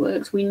engineering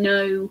works, we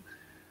know,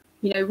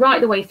 you know,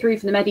 right the way through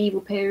from the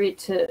medieval period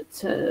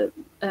to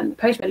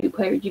post-medieval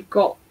period, you've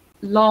got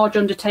large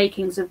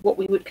undertakings of what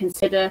we would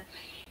consider,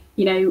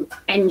 you know,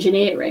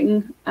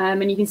 engineering.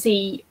 And you can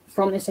see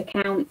from this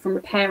account, from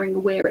repairing a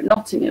weir at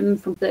Nottingham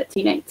from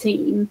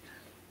 1318,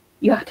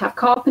 you have to have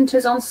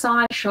carpenters on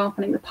site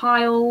sharpening the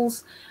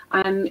piles.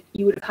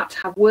 You would have had to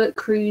have work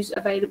crews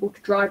available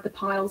to drive the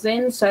piles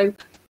in. So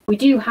we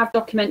do have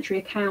documentary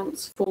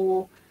accounts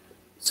for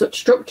such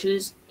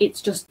structures.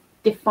 It's just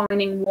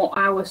defining what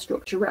our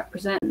structure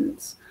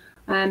represents.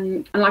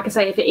 And like I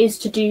say, if it is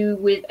to do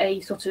with a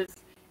sort of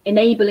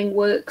enabling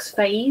works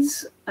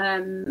phase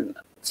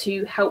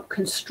to help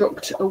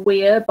construct a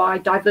weir by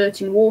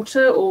diverting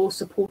water or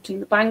supporting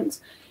the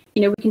banks,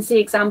 you know, we can see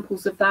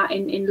examples of that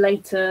in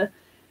later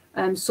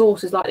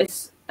sources, like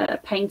this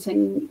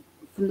painting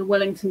from the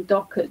Wellington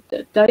dock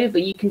at Dover.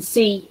 You can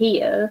see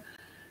here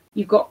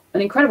you've got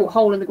an incredible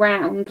hole in the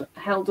ground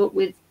held up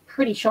with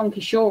pretty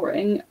shonky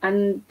shoring,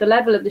 and the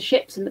level of the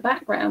ships in the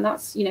background,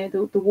 that's, you know,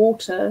 the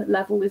water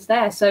level is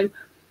there. So,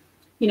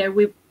 you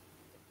know,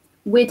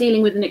 we're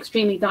dealing with an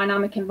extremely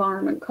dynamic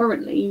environment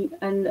currently,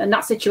 and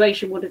that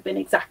situation would have been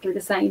exactly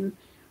the same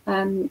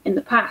in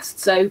the past.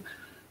 So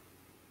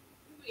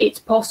it's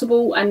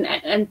possible,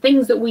 and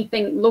things that we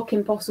think look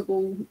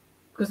impossible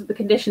because of the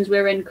conditions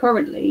we're in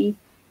currently,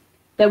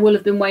 there will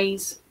have been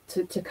ways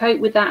to cope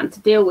with that and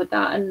to deal with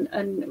that.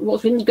 And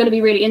what's going to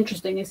be really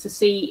interesting is to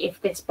see if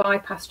this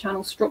bypass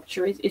channel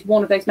structure is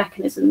one of those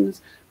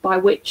mechanisms by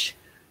which,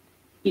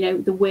 you know,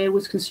 the weir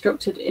was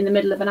constructed in the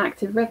middle of an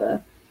active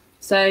river.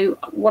 So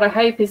what I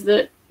hope is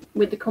that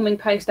with the coming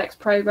post-ex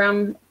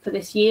programme for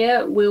this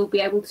year, we'll be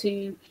able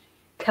to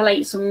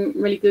collate some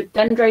really good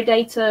dendro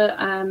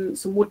data,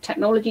 some wood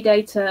technology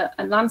data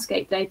and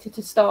landscape data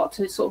to start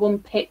to sort of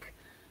unpick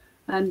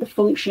the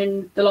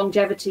function, the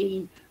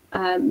longevity,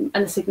 and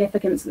the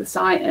significance of the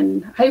site,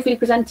 and hopefully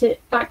present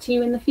it back to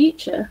you in the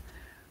future.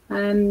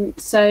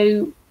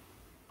 So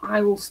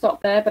I will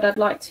stop there, but I'd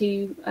like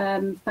to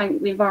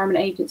thank the Environment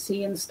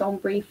Agency and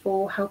Stonbury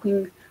for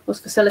helping us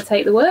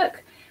facilitate the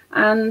work,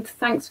 and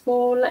thanks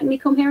for letting me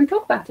come here and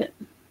talk about it.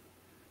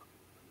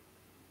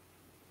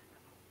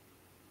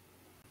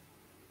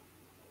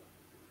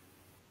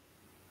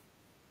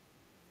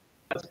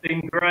 That's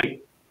been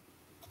great.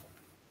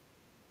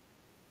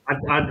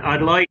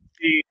 I'd like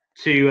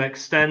to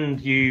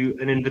extend you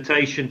an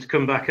invitation to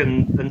come back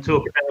and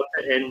talk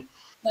about it in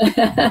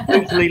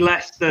hopefully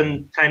less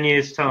than 10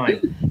 years'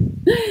 time.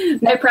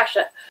 No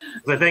pressure.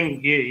 I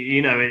think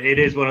you know it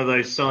is one of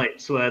those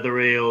sites where the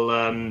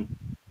real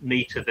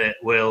meat of it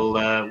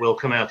will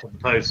come out of the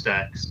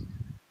post-ex.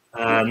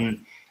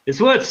 It's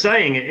worth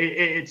saying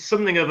it's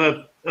something of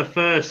a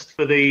first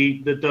for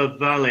the Dove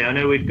Valley. I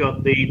know we've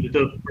got the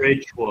Dove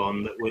Bridge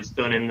one that was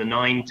done in the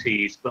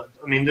 90s, but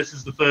I mean this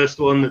is the first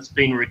one that's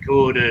been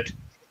recorded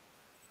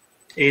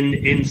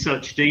in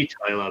such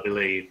detail, I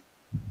believe.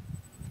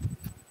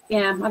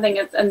 Yeah, I think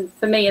it's, and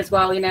for me as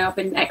well, you know, I've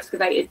been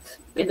excavated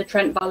in the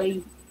Trent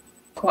Valley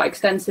quite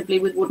extensively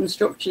with wooden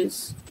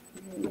structures.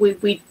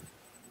 We've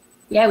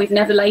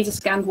never laser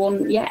scanned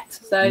one yet,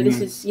 so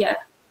this is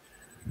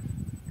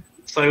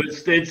So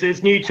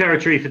it's new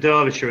territory for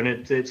Derbyshire, and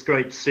it's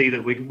great to see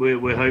that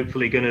we're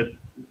hopefully going to,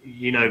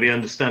 you know, be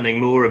understanding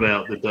more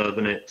about the Dove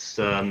and its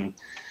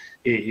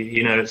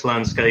you know, its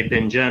landscape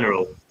in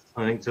general.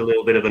 I think it's a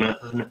little bit of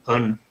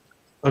an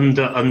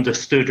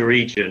understood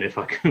region, if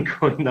I can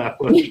coin that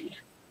word.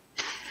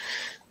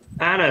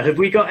 Anna, have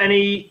we got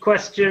any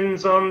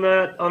questions on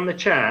the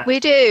chat? We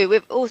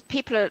do.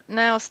 People are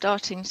now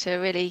starting to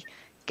really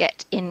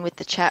get in with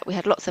the chat. We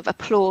had lots of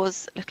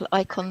applause, little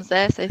icons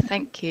there, so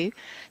thank you.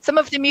 Some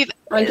of them you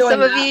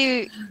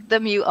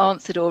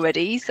answered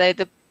already. So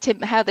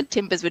how the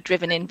timbers were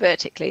driven in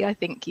vertically, I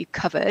think you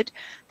covered.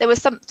 There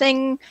was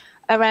something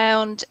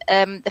around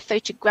the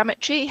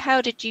photogrammetry.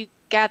 How did you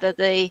gather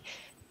the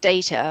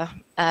data?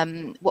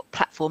 What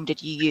platform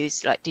did you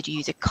use? Like, did you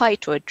use a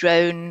kite or a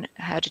drone?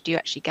 How did you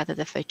actually gather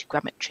the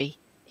photogrammetry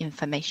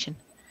information?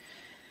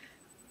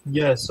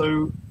 Yeah,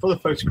 so for the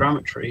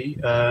photogrammetry,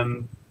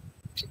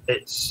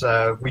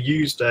 we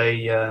used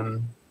a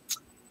I'm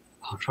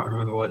trying to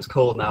remember what it's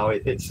called now.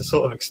 It's a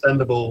sort of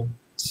extendable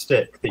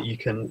stick that you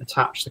can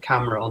attach the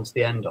camera onto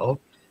the end of,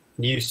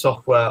 and use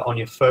software on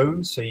your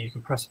phone, so you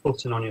can press a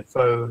button on your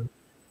phone,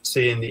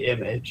 see in the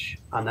image,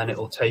 and then it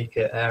will take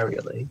it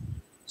aerially.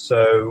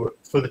 So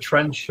for the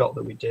trench shot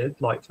that we did,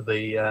 like for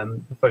the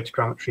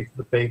photogrammetry for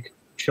the big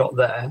shot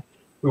there,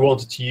 we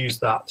wanted to use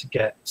that to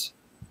get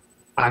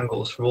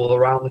angles from all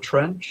around the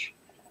trench.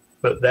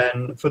 But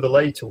then for the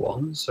later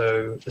one,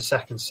 so the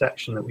second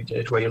section that we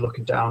did, where you're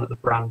looking down at the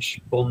branch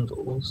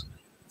bundles,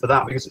 for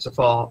that, because it's a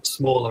far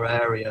smaller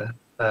area,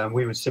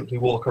 we would simply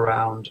walk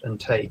around and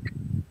take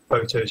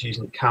photos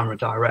using the camera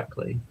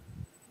directly.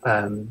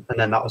 And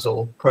then that was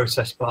all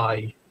processed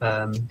by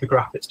the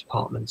graphics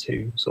department,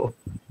 who sort of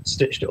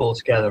stitched it all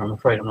together. I'm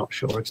afraid I'm not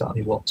sure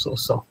exactly what sort of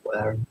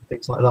software and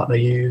things like that they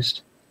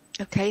used.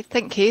 Okay,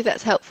 thank you.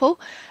 That's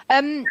helpful.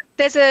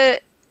 There's a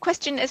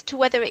question as to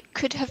whether it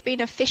could have been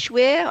a fish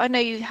weir. I know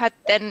you had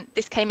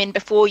this came in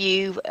before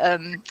you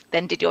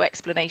then did your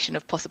explanation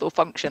of possible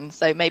functions,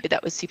 so maybe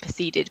that was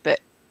superseded,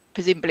 but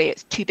presumably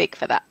it's too big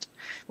for that,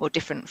 or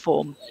different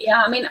form.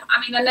 Yeah, I mean,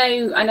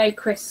 I know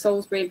Chris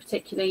Salisbury in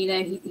particular. You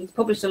know, he's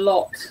published a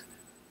lot,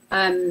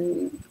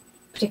 particularly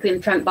in the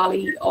Trent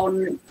Valley,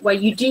 on where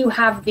you do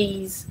have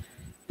these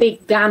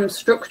big dam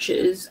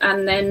structures,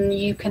 and then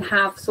you can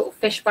have sort of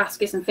fish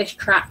baskets and fish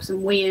traps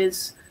and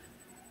weirs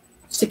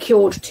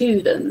secured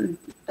to them.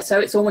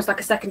 So it's almost like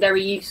a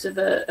secondary use of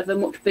a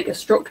much bigger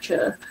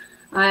structure.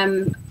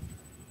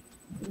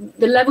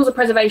 The levels of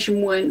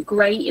preservation weren't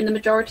great in the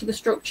majority of the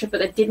structure, but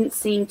there didn't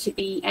seem to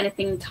be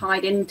anything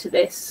tied into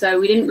this. So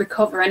we didn't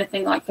recover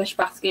anything like fish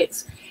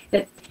baskets.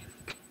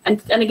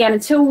 And again,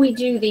 until we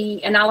do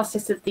the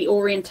analysis of the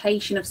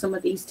orientation of some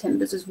of these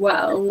timbers as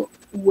well,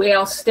 we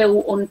are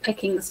still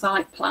unpicking the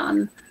site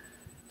plan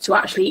to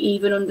actually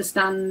even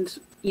understand,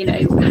 you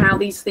know, how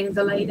these things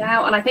are laid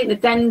out. And I think the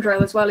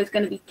dendro as well is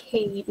going to be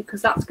key,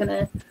 because that's going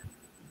to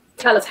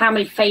tell us how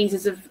many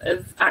phases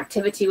of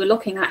activity we're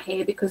looking at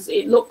here, because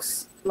it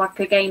looks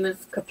like a game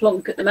of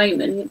Kaplunk at the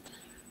moment,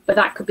 but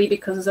that could be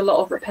because there's a lot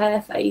of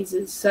repair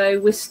phases. So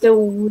we're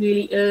still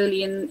really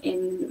early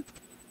in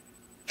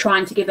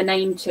trying to give a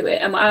name to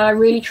it. And I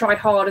really tried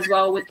hard as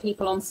well with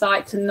people on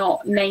site to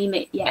not name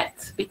it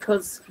yet,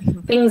 because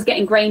things get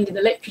ingrained in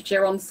the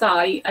literature on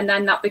site, and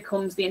then that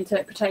becomes the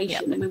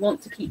interpretation. And we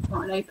want to keep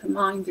quite an open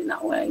mind in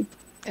that way.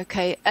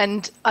 Okay,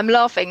 and I'm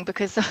laughing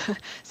because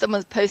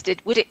someone's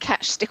posted, would it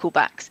catch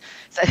sticklebacks?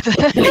 So,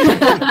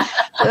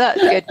 so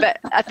that's good. But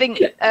I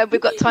think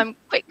we've got time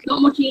quick.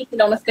 Not much eating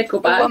on a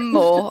stickleback. One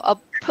more.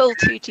 I'll pull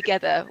two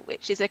together,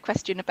 which is a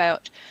question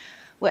about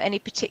were any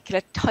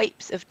particular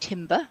types of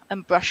timber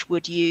and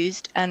brushwood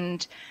used,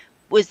 and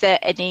was there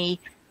any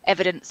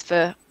evidence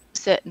for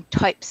certain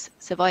types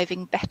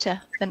surviving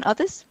better than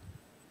others?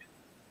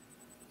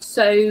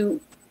 So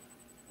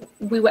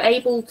we were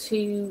able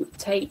to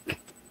take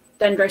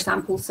dendro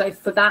samples, so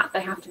for that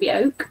they have to be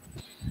oak.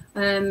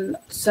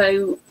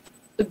 So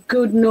a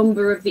good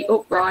number of the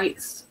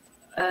uprights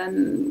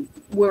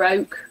were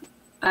oak.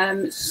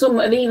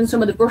 Even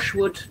some of the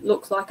brushwood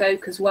looks like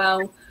oak as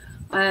well.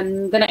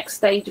 The next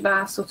stage of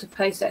our sort of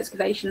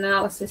post-excavation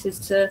analysis is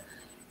to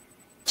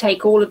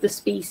take all of the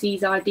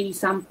species ID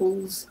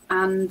samples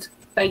and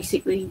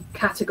basically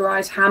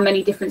categorize how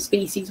many different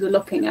species we're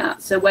looking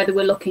at. So whether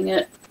we're looking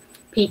at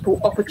people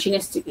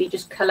opportunistically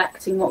just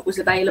collecting what was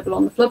available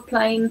on the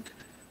floodplain,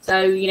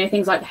 so you know,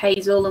 things like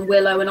hazel and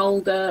willow and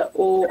alder,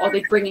 or are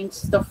they bringing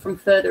stuff from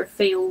further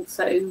afield,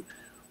 so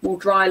more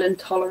dryland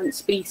tolerant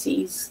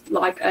species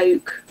like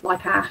oak,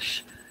 like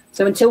ash.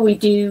 So until we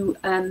do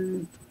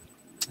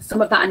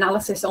some of that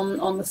analysis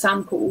on the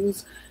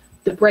samples,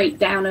 the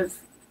breakdown of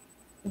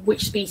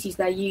which species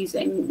they're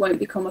using won't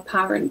become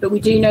apparent. But we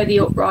do know the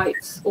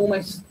uprights,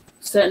 almost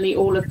certainly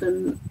all of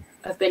them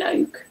have been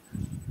oak.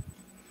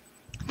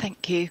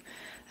 Thank you.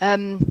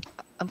 I'm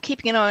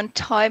keeping an eye on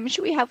time.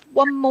 Should we have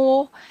one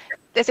more?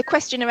 There's a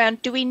question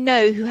around, do we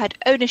know who had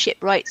ownership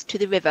rights to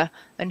the river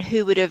and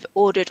who would have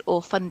ordered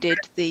or funded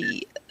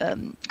the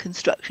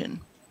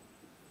construction?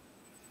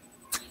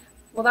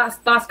 Well,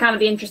 that's kind of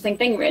the interesting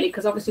thing, really,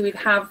 because obviously we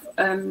have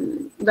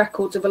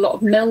records of a lot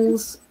of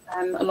mills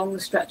along the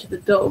stretch of the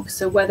Dove.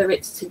 So whether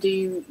it's to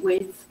do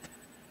with,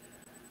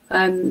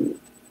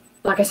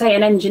 like I say,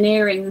 an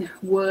engineering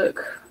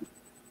work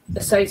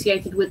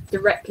associated with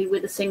directly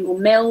with a single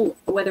mill,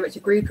 or whether it's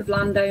a group of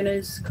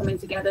landowners coming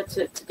together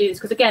to do this,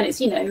 because again, it's,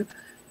 you know,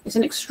 it's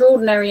an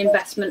extraordinary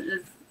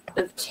investment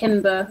of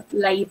timber,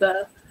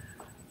 labour,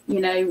 you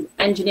know,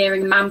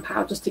 engineering,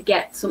 manpower just to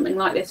get something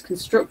like this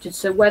constructed.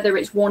 So whether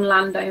it's one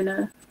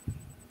landowner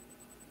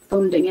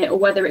funding it or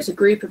whether it's a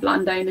group of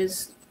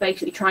landowners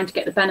basically trying to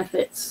get the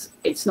benefits,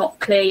 it's not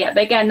clear yet.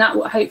 But again, that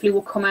hopefully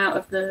will come out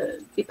of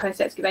the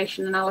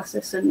post-excavation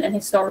analysis and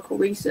historical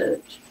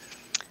research.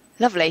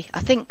 Lovely. I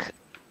think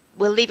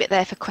we'll leave it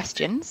there for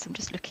questions. I'm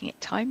just looking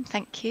at time.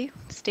 Thank you.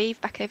 Steve,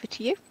 back over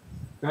to you.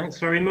 Thanks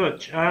very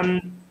much.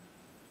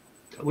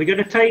 We're going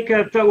to take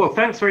well,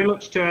 thanks very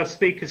much to our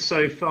speakers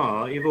so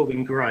far. You've all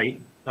been great.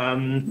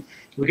 We're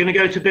going to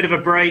go to a bit of a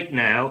break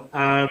now.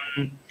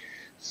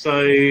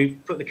 So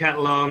put the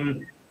kettle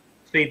on,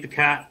 feed the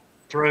cat,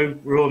 throw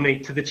raw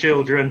meat to the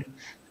children,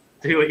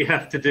 do what you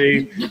have to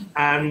do.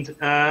 And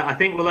I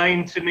think we'll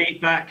aim to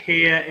meet back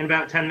here in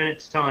about 10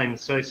 minutes time.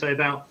 So say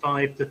about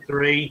 5 to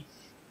 3.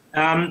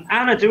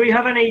 Anna, do we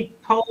have any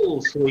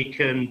polls we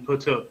can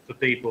put up for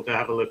people to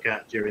have a look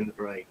at during the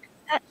break?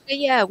 Actually,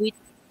 yeah, we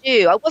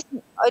do.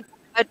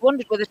 I'd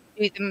wondered whether to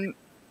do them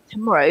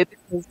tomorrow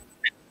because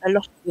a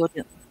lot of the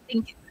audience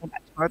think it's coming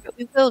back tomorrow, but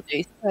we will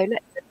do. So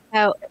let's put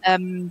out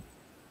I'll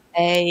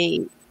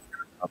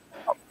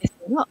pop this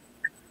one up.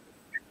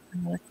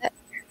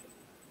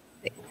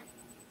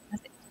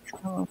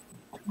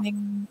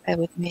 Bear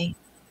with me.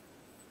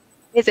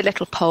 Here's a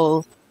little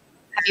poll.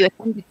 Have you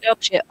attended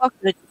Derbyshire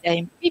Archaeology Day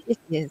in previous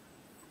years?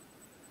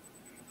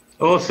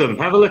 Awesome.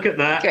 Have a look at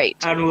that. Great.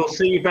 And we'll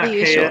see you back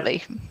here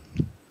shortly.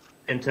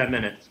 In 10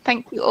 minutes.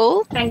 Thank you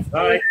all. Thanks.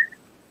 Bye.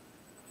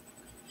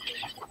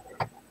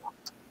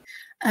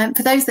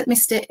 For those that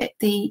missed it at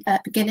the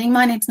beginning,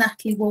 my name's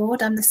Natalie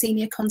Ward. I'm the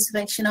Senior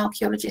Conservation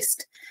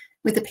Archaeologist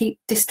with the Peak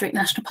District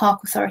National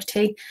Park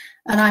Authority,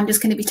 and I'm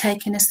just going to be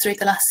taking us through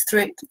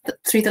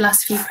the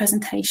last few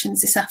presentations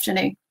this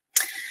afternoon.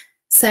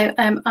 So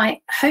I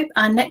hope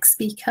our next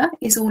speaker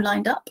is all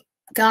lined up.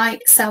 Guy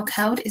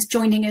Salkeld is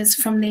joining us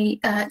from the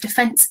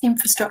Defence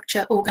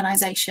Infrastructure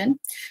Organisation,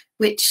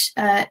 which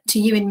to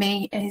you and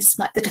me is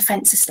like the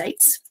Defence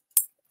Estates.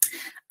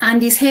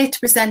 And he's here to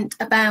present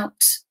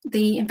about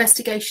the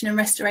investigation and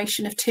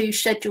restoration of 2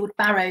 scheduled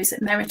barrows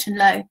at Merriton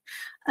Low,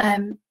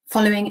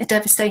 following a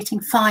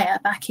devastating fire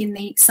back in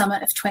the summer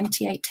of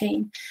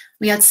 2018.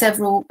 We had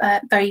several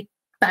very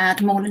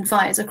bad moorland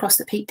fires across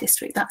the Peak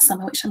District that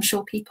summer, which I'm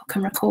sure people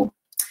can recall.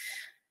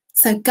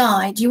 So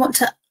Guy, do you want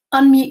to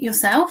unmute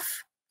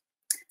yourself,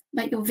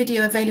 make your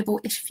video available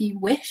if you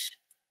wish?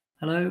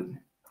 Hello.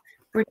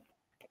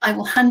 I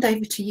will hand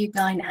over to you,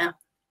 Guy, now.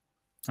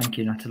 Thank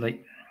you,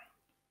 Natalie.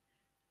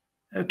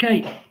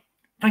 Okay,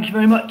 thank you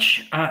very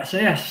much. So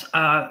yes,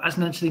 as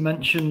Natalie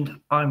mentioned,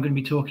 I'm going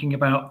to be talking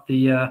about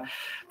the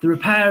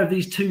repair of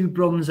these 2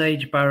 Bronze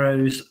Age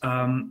barrows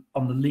on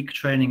the Leek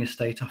Training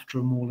Estate after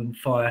a moorland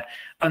fire.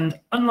 And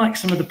unlike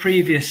some of the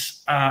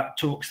previous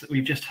talks that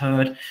we've just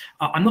heard,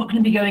 I'm not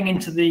going to be going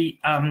into the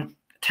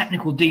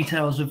technical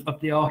details of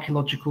the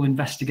archaeological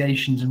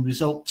investigations and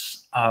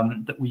results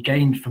that we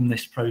gained from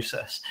this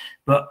process,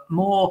 but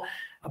more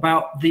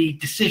about the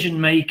decision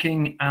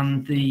making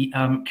and the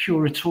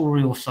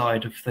curatorial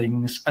side of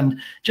things, and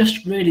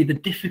just really the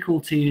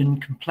difficulty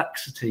and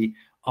complexity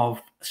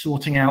of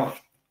sorting out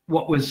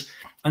what was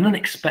an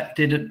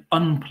unexpected and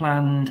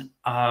unplanned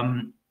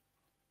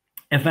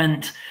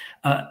event,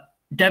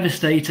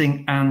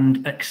 devastating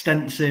and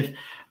extensive,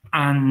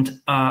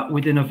 and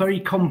within a very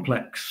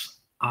complex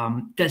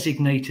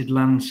designated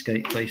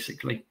landscape,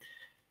 basically.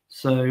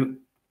 So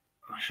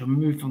I shall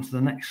move on to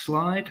the next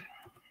slide.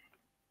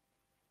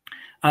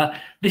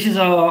 This is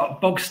our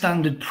bog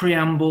standard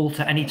preamble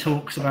to any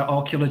talks about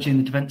archaeology in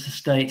the Defence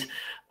Estate,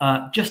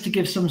 just to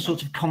give some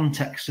sort of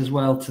context as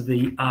well to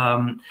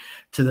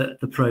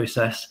the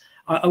process.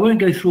 I won't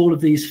go through all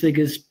of these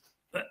figures,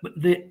 but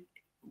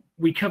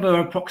we cover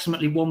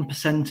approximately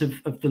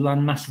 1% of the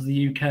land mass of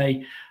the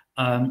UK.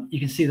 You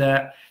can see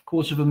there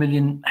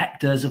 250,000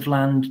 hectares of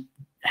land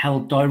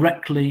held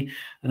directly,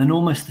 and then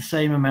almost the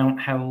same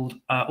amount held,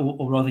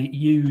 or rather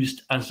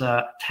used as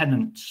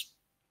tenants.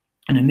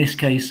 And in this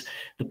case,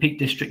 the Peak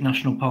District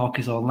National Park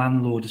is our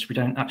landlord, as we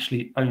don't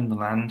actually own the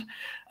land.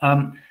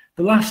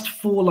 The last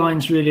 4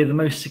 lines really are the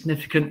most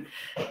significant.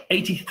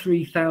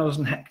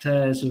 83,000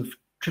 hectares of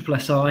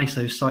SSSI,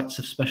 so sites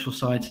of special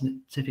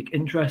scientific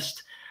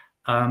interest.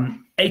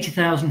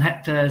 80,000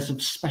 hectares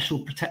of special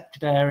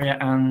protected area,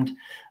 and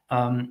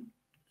I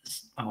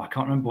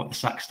can't remember what the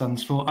SAC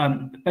stands for.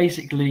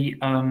 Basically,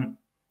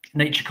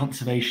 nature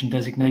conservation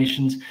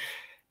designations.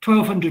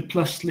 1,200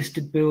 plus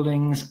listed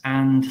buildings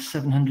and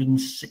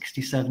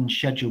 767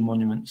 scheduled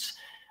monuments,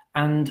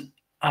 and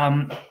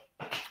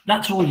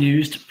that's all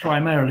used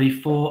primarily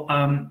for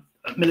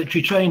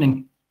military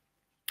training.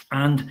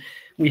 And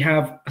we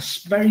have a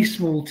very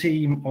small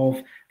team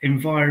of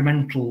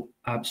environmental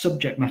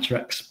subject matter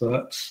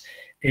experts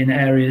in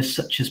areas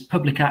such as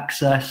public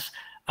access,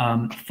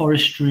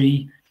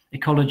 forestry,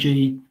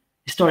 ecology,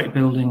 historic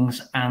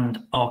buildings,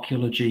 and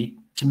archaeology,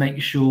 to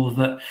make sure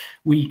that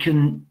we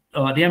can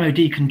the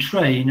MOD can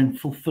train and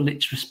fulfil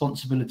its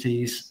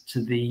responsibilities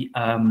to the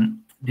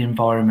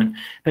environment,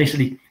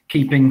 basically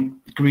keeping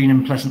green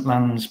and pleasant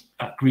lands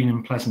green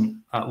and pleasant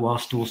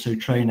whilst also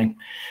training.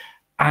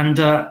 And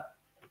let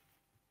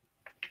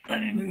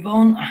me move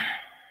on.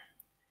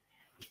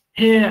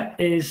 Here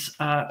is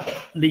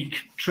Leek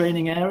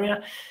training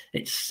area.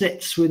 It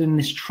sits within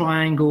this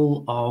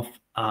triangle of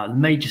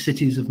major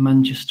cities of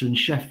Manchester and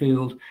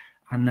Sheffield,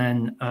 and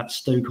then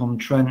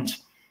Stoke-on-Trent,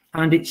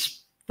 and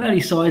it's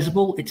fairly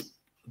sizable. It's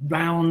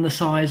round the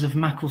size of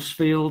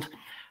Macclesfield,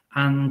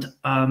 and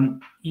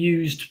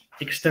used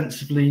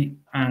extensively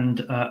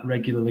and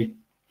regularly.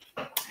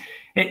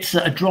 It's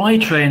a dry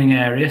training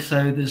area,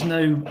 so there's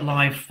no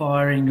live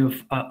firing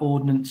of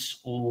ordnance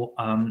or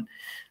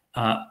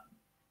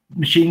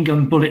machine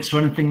gun bullets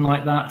or anything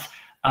like that.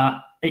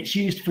 It's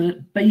used for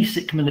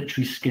basic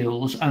military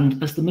skills,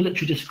 and as the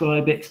military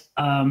describe it,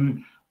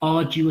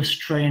 arduous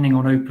training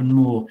on open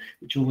moor,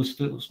 which always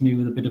fills me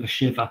with a bit of a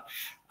shiver.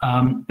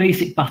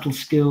 Basic battle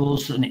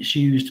skills, and it's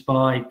used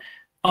by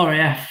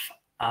RAF,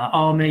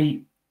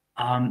 Army,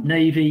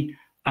 Navy,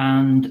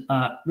 and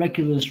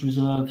regulars,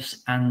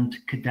 reserves, and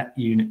cadet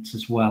units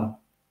as well.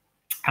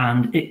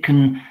 And it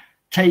can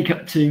take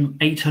up to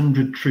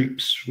 800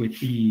 troops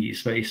with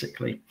ease,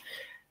 basically.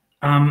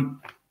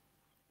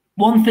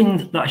 One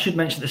thing that I should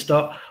mention at the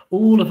start,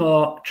 all of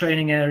our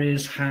training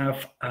areas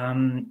have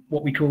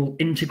what we call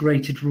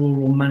integrated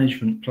rural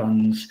management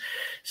plans.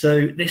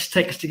 So this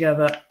takes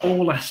together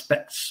all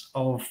aspects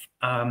of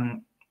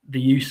the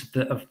use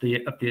of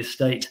the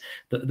estate.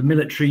 That the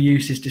military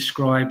use is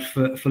described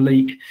for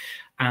Leek,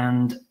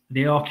 and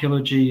the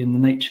archaeology and the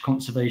nature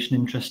conservation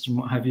interest and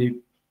what have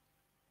you.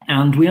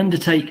 And we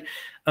undertake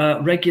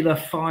regular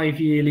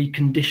 5-yearly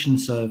condition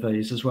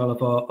surveys as well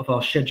of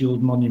our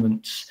scheduled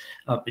monuments.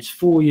 It's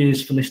 4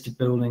 years for listed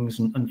buildings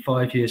and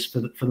 5 years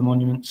for the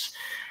monuments.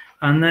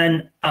 And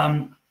then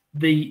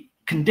the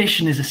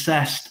condition is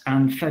assessed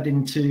and fed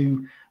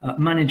into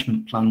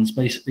management plans,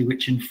 basically,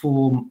 which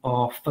inform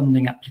our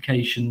funding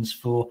applications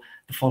for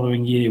the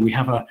following year. We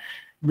have a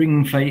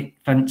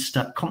ring-fenced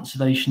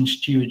conservation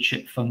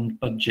stewardship fund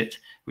budget,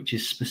 which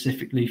is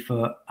specifically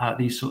for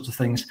these sorts of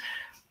things.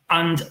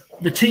 And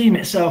the team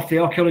itself, the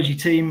archaeology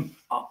team,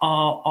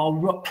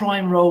 our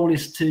prime role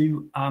is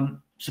to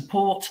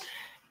support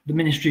the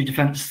Ministry of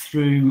Defence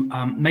through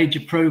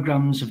major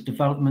programmes of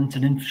development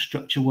and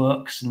infrastructure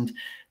works, and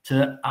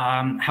to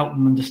help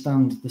them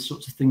understand the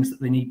sorts of things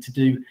that they need to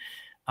do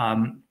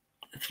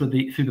through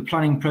the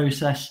planning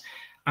process,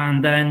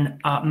 and then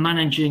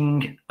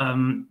managing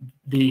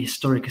the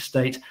historic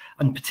estate,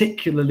 and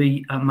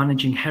particularly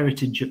managing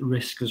heritage at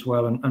risk as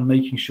well, and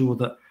making sure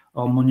that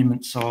our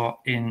monuments are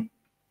in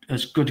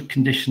as good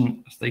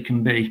condition as they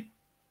can be.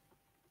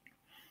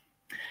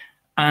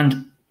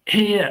 And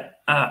here,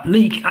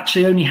 Leek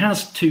actually only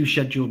has 2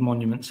 scheduled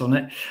monuments on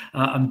it,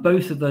 and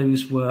both of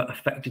those were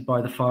affected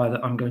by the fire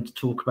that I'm going to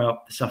talk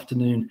about this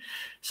afternoon.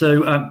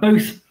 So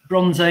both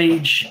Bronze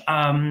Age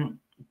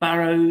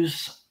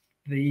barrows.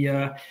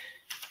 The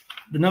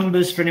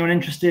numbers, for anyone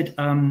interested,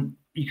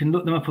 you can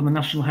look them up on the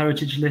National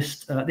Heritage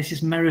List. This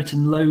is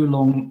Meriton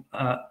Lowlong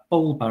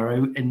Bowl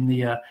Barrow in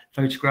the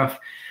photograph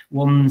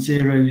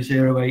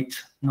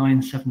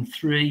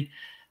 1008973.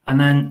 And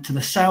then to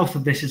the south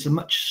of this is a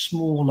much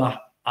smaller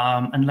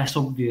and less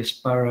obvious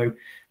barrow,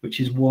 which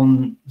is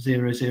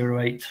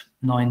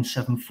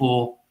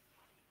 1008974.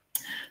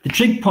 The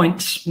trig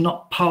point's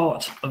not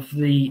part of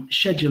the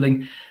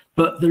scheduling,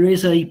 but there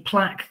is a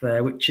plaque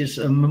there which is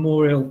a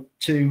memorial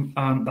to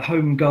the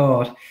Home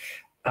Guard.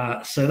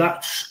 So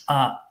that's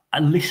a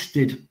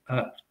listed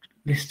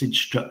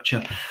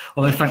structure,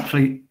 although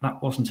thankfully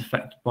that wasn't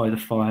affected by the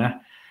fire.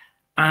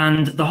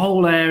 And the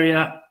whole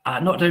area,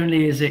 not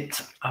only is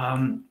it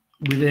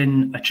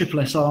within a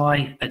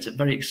SSSI, it's a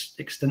very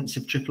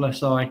extensive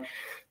SSSI,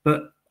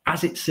 but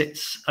as it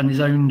sits and is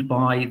owned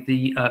by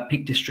the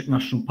Peak District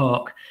National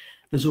Park,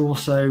 there's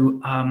also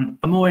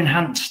a more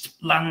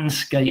enhanced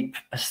landscape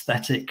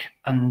aesthetic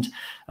and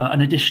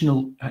an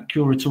additional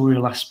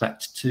curatorial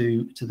aspect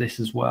to this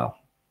as well.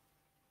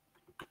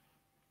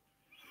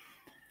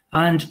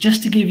 And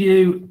just to give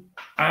you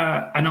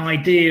an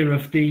idea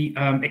of the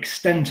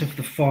extent of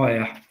the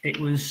fire, it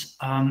was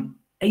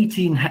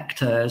 18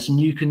 hectares, and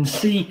you can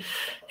see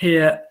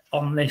here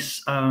on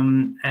this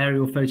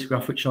aerial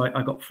photograph, which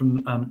I got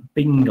from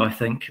Bing, I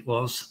think it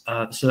was,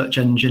 the search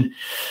engine.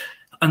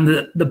 And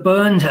the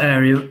burned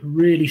area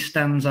really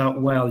stands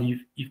out well.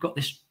 You've got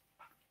this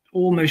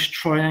almost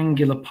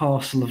triangular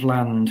parcel of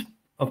land,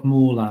 of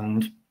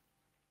moorland.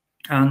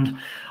 And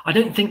I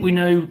don't think we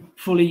know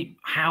fully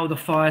how the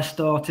fire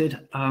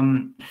started.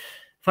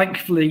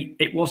 Thankfully,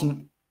 it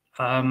wasn't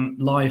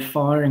live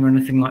firing or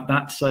anything like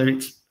that, so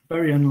it's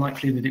very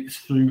unlikely that it was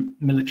through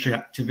military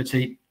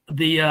activity.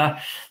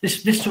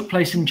 This took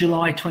place in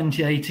July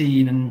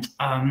 2018, and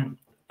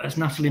as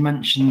Natalie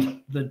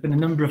mentioned, there'd been a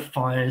number of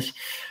fires,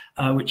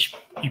 which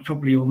you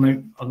probably all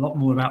know a lot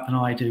more about than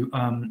I do.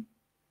 I'm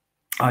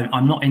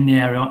not in the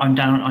area.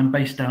 I'm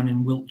based down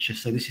in Wiltshire,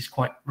 so this is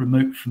quite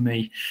remote for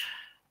me.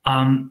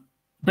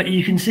 But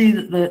you can see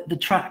that the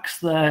tracks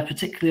there,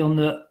 particularly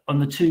on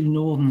the two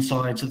northern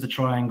sides of the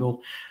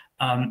triangle,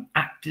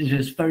 acted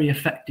as very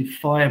effective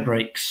fire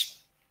breaks.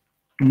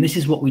 And this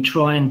is what we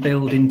try and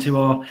build into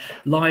our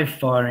live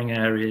firing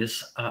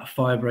areas,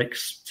 fire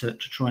breaks to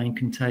try and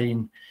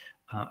contain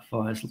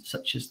fires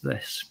such as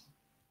this.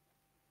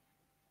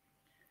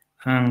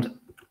 And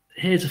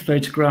here's a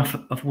photograph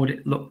of what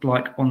it looked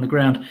like on the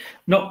ground.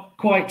 Not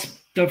quite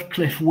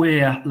Dovecliff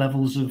Weir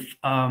levels of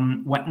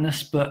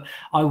wetness, but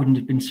I wouldn't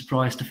have been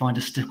surprised to find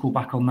a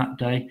stickleback on that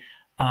day.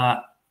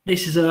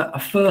 This is a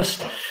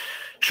first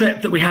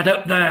trip that we had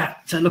up there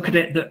to look at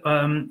it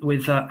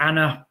with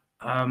Anna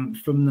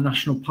from the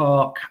National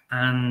Park,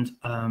 and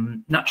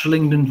Natural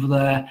England were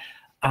there,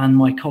 and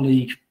my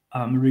colleague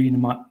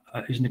Marina,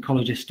 who's an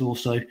ecologist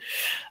also.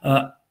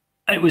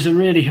 It was a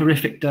really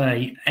horrific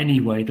day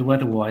anyway, the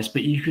weather-wise,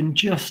 but you can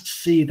just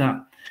see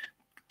that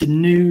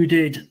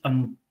denuded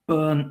and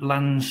burnt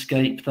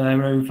landscape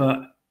there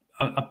over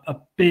a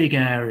big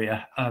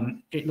area.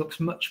 It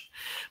looks much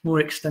more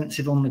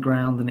extensive on the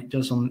ground than it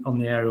does on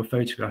the aerial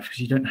photograph, because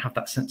you don't have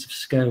that sense of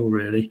scale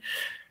really.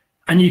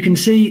 And you can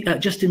see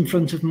just in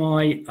front of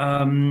my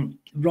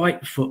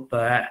right foot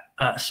there,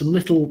 some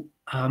little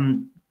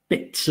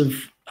bits of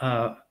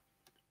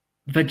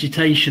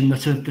vegetation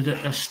that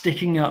are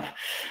sticking up.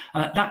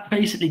 That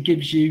basically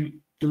gives you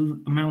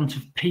the amount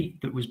of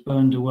peat that was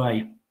burned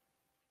away.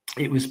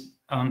 It was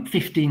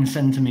 15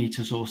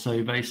 centimetres or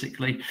so,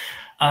 basically,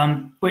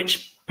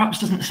 which perhaps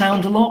doesn't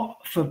sound a lot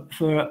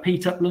for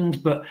peat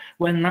upland, but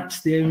when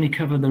that's the only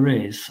cover there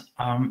is,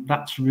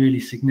 that's really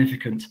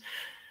significant.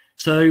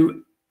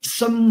 So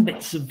some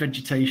bits of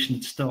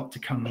vegetation start to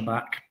come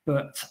back,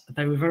 but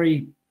they were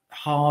very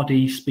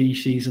hardy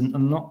species and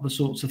not the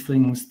sorts of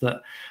things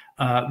that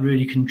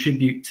really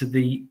contribute to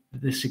the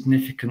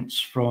significance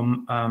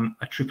from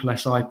a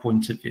SSSI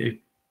point of view.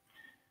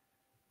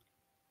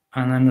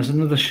 And then there's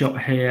another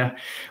shot here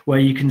where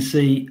you can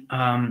see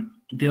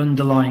the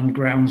underlying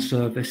ground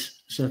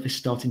surface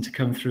starting to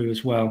come through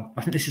as well.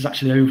 I think this is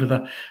actually over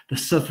the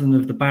southern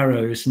of the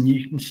barrows, and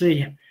you can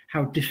see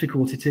how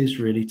difficult it is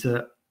really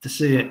to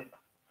see it.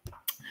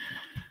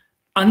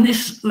 And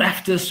this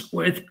left us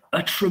with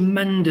a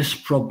tremendous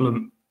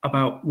problem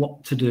about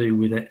what to do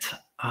with it.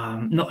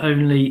 Not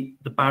only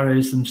the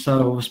barrows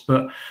themselves,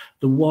 but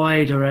the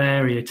wider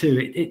area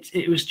too.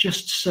 It was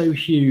just so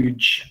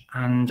huge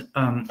and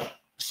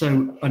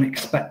so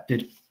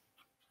unexpected.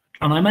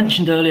 And I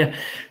mentioned earlier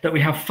that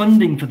we have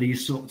funding for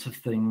these sorts of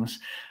things,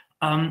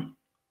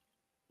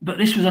 but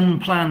this was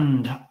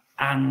unplanned,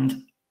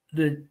 and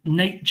the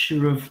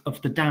nature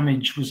of the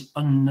damage was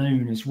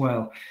unknown as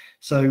well.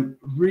 So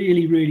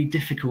really, really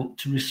difficult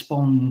to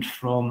respond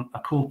from a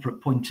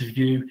corporate point of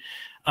view.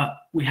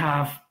 We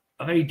have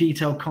a very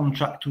detailed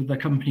contract with a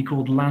company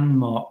called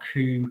Landmark,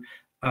 who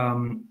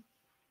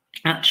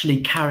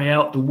actually carry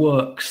out the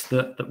works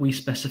that we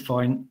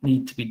specify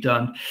need to be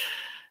done.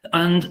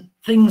 And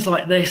things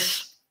like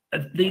this,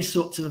 these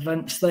sorts of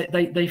events,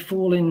 they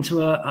fall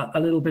into a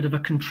little bit of a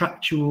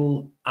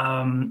contractual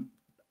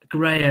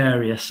grey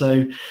area.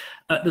 So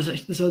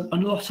there's a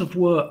lot of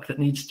work that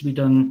needs to be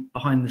done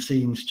behind the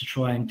scenes to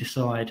try and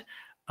decide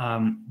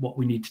what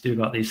we need to do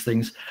about these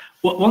things.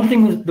 One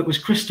thing that was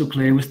crystal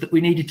clear was that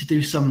we needed to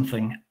do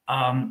something.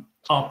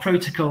 Our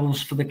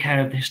protocols for the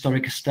care of the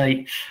historic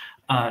estate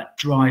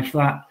drive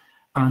that.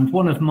 And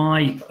one of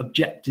my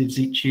objectives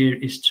each year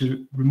is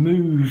to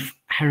remove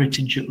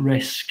heritage at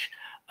risk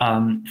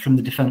from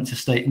the defence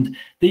estate. And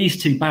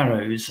these two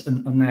barrows,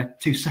 and they're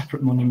two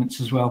separate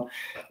monuments as well,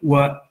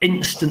 were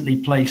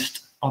instantly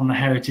placed on the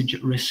heritage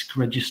at risk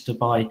register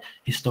by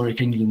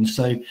Historic England.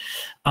 So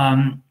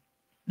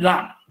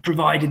that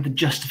provided the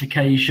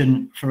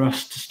justification for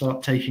us to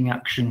start taking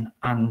action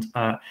and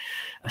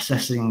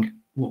assessing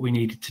what we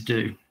needed to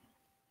do.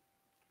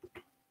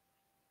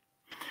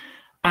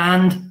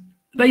 And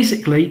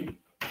basically,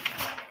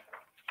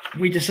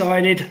 we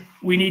decided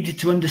we needed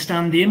to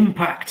understand the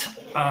impact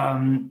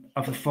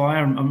of the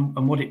fire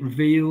and what it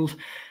revealed,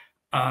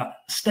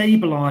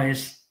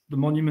 stabilise the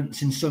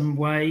monuments in some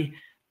way,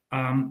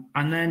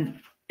 and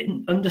then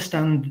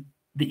understand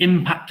the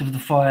impact of the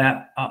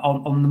fire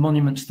on the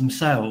monuments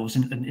themselves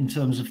in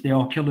terms of the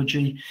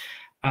archaeology,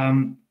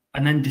 and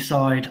then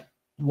decide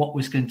what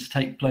was going to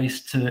take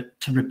place to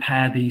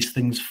repair these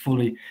things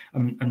fully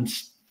and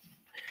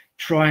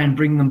try and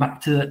bring them back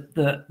to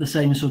the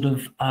same sort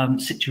of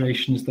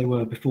situation as they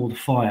were before the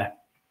fire.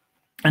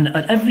 And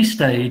at every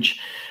stage,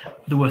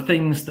 there were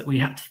things that we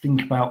had to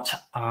think about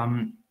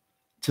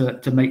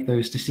to make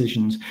those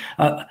decisions,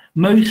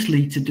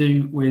 mostly to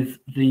do with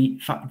the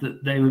fact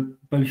that they were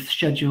both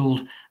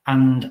scheduled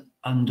and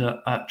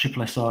under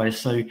SSSI.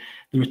 So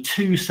there are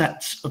two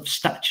sets of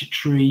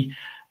statutory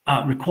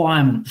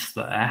requirements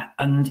there,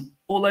 and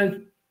although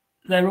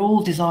they're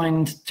all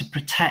designed to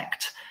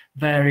protect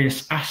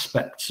various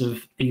aspects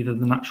of either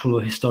the natural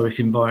or historic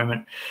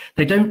environment,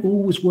 they don't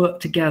always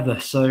work together.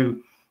 So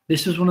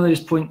this was one of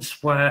those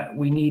points where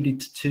we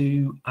needed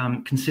to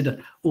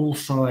consider all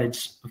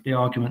sides of the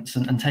arguments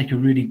and take a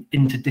really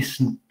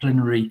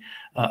interdisciplinary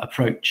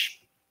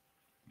approach.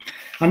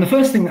 And the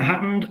first thing that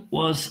happened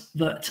was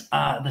that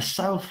the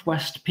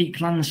Southwest Peak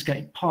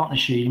Landscape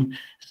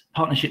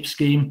Partnership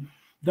Scheme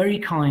very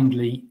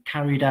kindly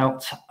carried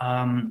out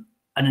an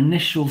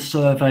initial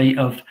survey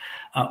of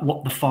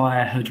what the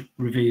fire had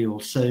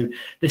revealed. So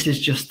this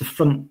is just the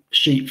front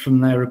sheet from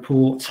their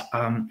report.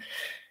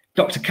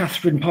 Dr.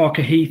 Catherine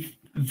Parker-Heath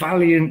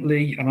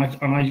valiantly, and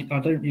I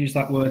don't use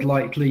that word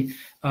lightly,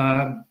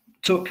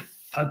 took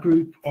a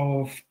group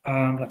of,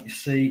 let me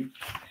see,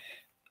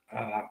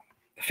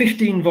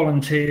 15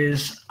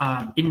 volunteers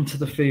into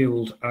the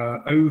field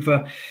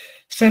over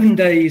 7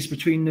 days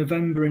between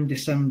November and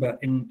December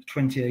in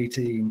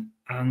 2018.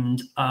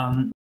 And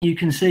you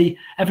can see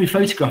every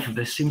photograph of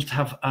this seems to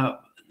have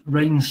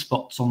rain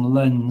spots on the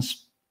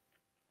lens.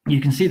 You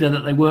can see there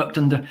that they worked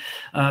under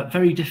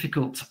very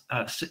difficult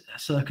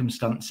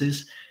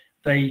circumstances.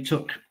 They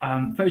took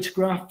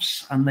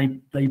photographs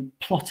and they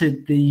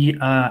plotted the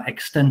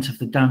extent of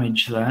the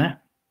damage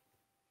there.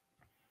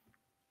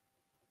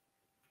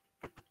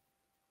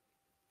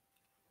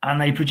 And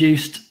they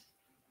produced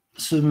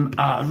some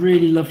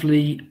really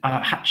lovely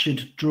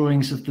hatched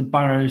drawings of the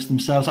barrows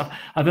themselves.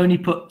 I've only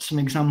put some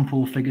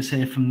example figures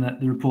here from the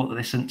report that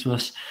they sent to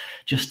us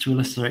just to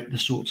illustrate the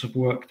sorts of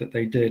work that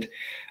they did.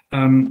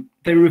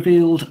 They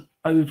revealed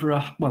they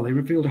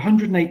revealed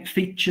 108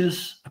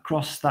 features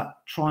across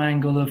that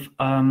triangle of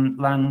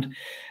land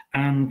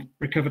and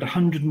recovered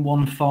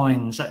 101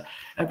 finds.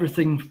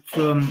 Everything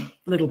from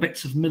little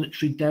bits of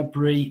military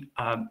debris.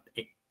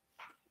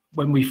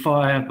 When we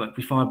fire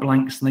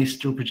blanks and they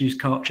still produce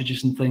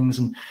cartridges and things,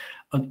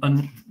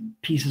 and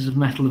pieces of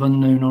metal of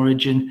unknown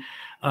origin,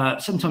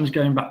 sometimes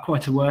going back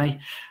quite a way.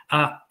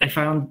 They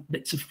found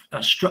bits of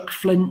struck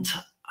flint,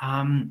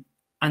 and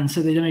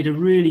so they made a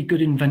really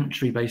good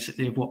inventory,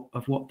 basically,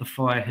 of what the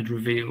fire had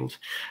revealed.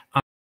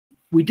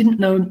 We didn't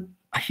know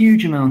a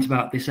huge amount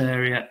about this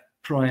area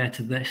prior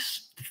to the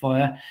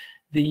fire.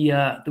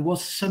 There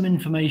was some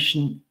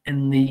information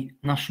in the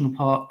national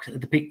park,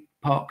 the Peak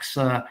Parks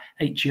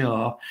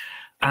HER,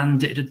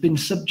 and it had been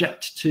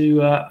subject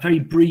to a very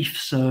brief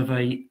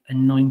survey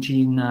in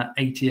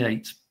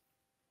 1988.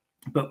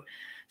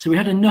 So we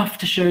had enough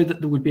to show that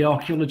there would be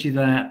archaeology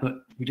there, but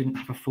we didn't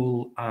have a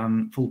full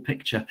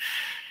picture.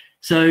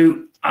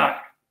 So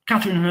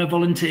Catherine and her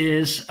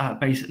volunteers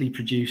basically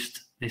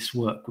produced this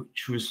work,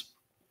 which was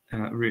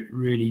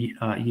really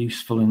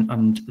useful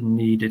and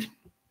needed.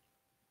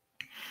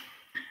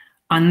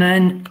 And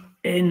then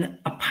in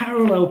a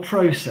parallel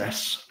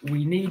process,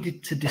 we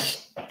needed to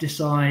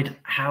decide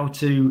how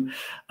to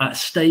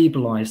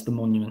stabilise the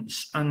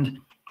monuments. And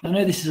I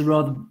know this is a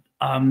rather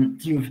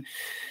sort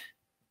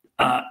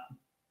of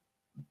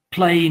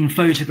plain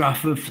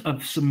photograph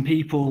of some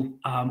people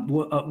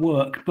at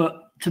work,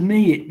 but to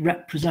me it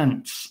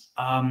represents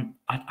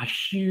a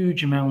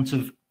huge amount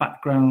of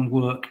background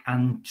work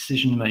and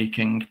decision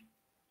making.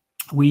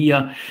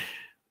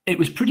 It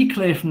was pretty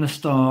clear from the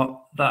start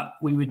that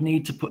we would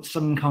need to put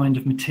some kind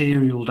of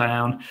material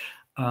down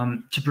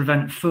to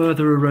prevent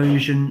further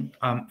erosion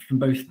from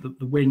both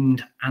the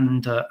wind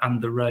and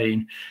the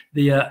rain.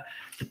 The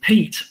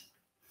peat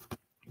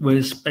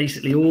was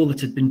basically all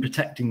that had been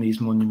protecting these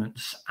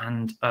monuments,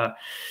 and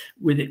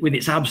with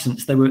its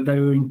absence, they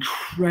were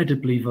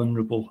incredibly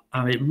vulnerable.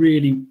 It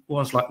really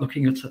was like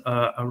looking at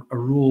a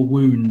raw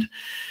wound.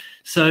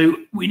 So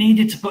we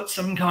needed to put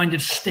some kind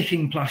of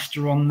sticking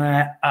plaster on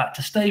there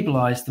to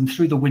stabilise them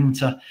through the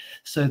winter,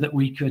 so that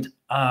we could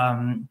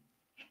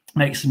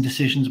make some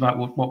decisions about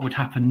what would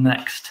happen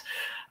next.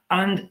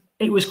 And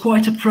it was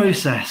quite a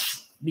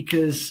process,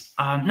 because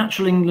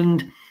Natural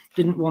England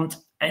didn't want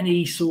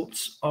any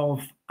sorts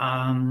of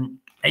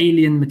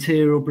alien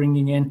material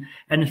bringing in,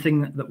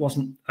 anything that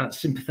wasn't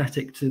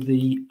sympathetic to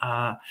the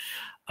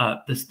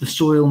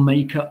soil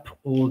makeup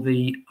or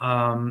the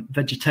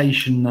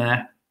vegetation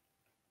there.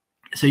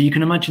 So you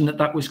can imagine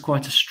that was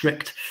quite a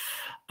strict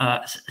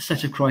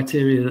set of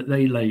criteria that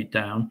they laid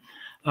down.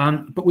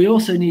 But we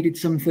also needed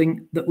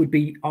something that would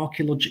be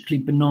archaeologically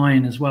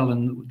benign as well,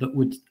 and that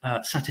would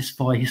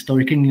satisfy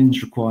Historic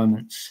England's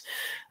requirements.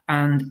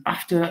 And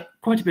after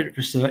quite a bit of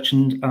research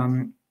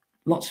and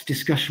lots of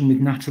discussion with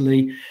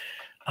Natalie,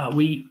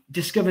 we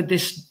discovered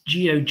this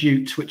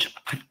geojute, which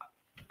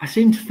I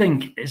seem to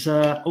think is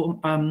a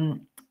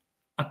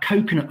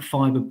coconut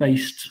fibre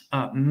based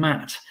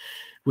mat,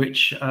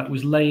 which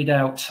was laid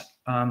out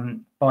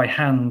by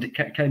hand.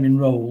 It came in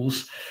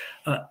rolls.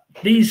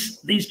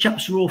 These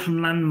chaps are all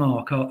from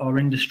Landmark, our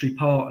industry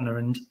partner,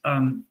 and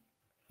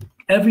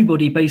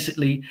everybody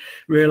basically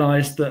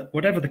realised that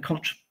whatever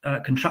the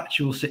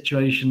contractual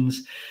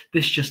situations,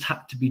 this just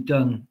had to be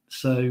done.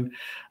 So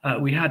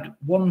we had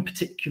one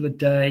particular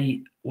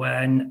day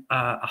when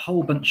a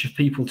whole bunch of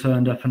people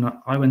turned up, and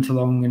I went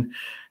along and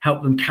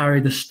helped them carry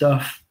the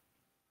stuff.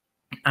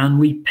 And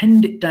we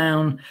pinned it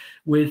down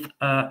with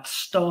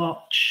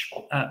starch,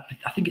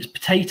 I think it's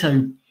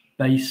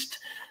potato-based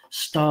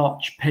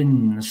starch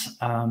pins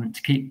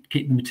to keep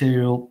the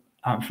material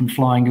from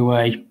flying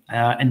away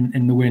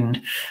in the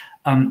wind.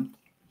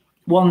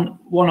 One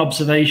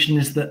observation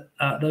is that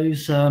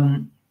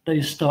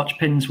those starch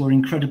pins were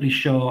incredibly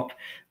sharp,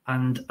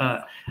 and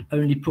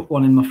only put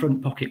one in my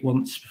front pocket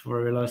once before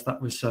I realised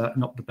that was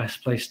not the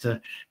best place to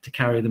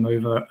carry them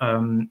over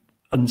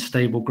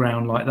unstable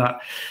ground like that.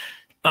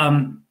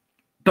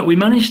 But we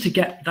managed to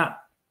get that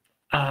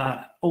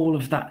all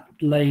of that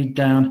laid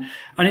down,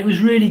 and it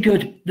was really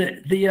good.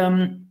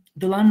 The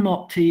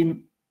Landmark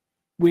team,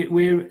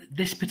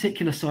 this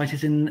particular site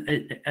is in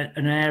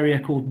an area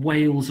called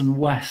Wales and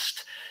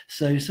West.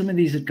 So some of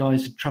these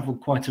guys had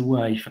travelled quite a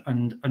way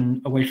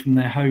and away from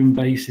their home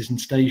bases and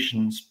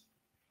stations.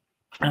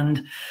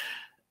 And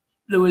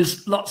there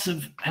was lots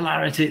of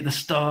hilarity at the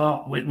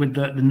start with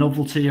the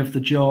novelty of the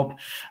job.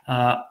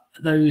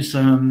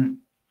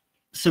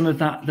 Some of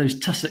those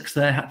tussocks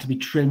there had to be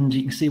trimmed.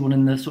 You can see one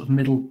in the sort of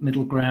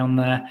middle ground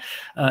there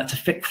to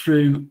fit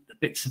through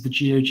bits of the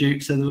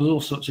geojute. So there were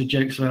all sorts of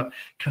jokes about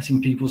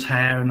cutting people's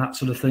hair and that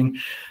sort of thing.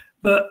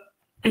 But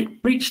it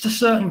reached a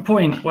certain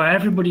point where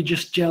everybody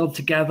just gelled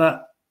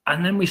together,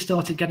 and then we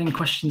started getting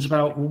questions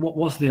about, well, what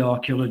was the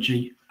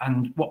archaeology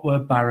and what were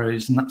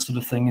barrows and that sort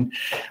of thing. And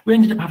we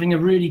ended up having a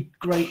really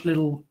great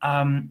little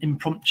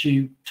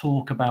impromptu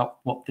talk about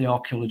what the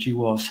archaeology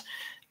was.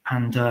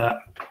 And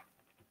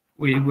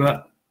we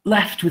were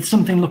left with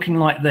something looking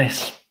like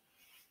this,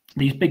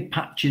 these big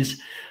patches,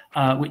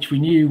 which we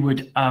knew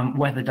would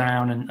weather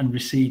down and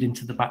recede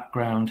into the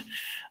background,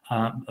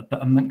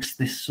 but amongst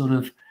this sort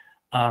of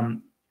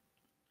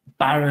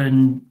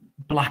barren,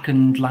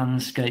 blackened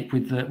landscape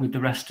with the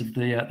rest of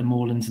the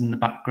moorlands in the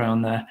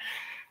background there.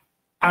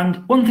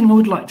 And one thing I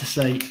would like to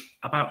say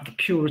about the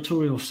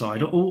curatorial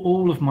side,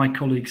 all of my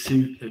colleagues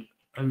who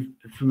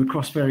from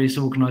across various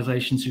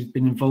organisations who've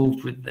been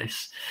involved with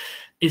this,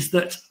 is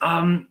that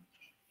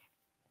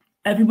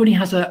everybody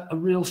has a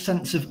real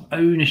sense of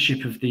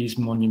ownership of these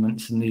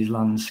monuments and these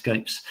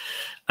landscapes,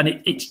 and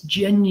it's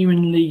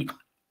genuinely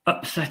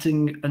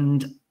upsetting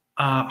and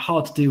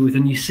hard to deal with.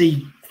 And you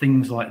see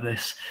things like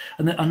this,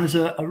 and there's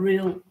a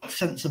real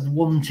sense of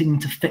wanting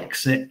to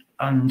fix it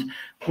and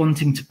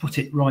wanting to put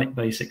it right.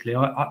 Basically,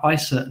 I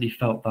certainly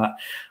felt that,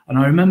 and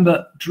I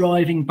remember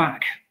driving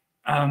back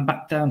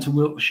down to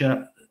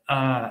Wiltshire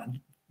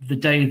the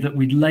day that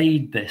we'd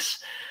laid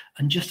this,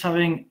 and just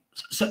having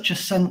such a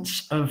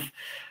sense of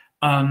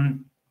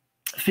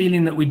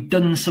feeling that we'd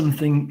done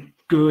something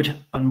good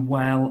and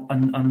well,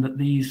 and that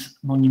these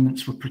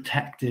monuments were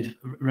protected,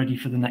 ready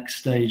for the next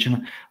stage.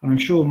 And I'm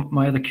sure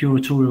my other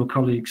curatorial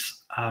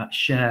colleagues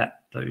share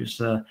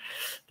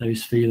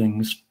those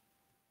feelings.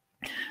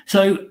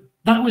 So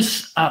that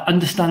was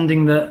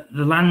understanding the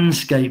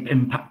landscape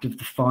impact of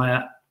the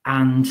fire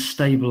and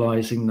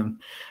stabilising them.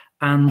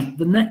 And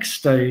the next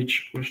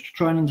stage was to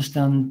try and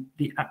understand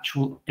the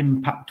actual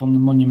impact on the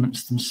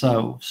monuments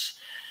themselves.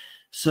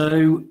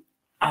 So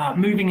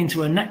moving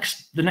into the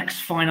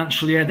next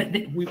financial year,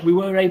 we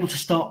were able to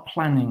start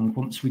planning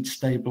once we'd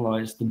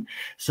stabilised them.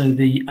 So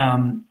the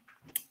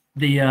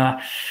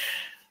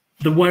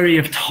worry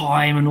of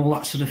time and all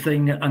that sort of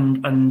thing,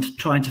 and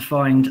trying to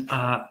find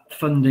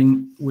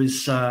funding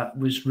was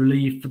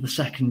relieved for the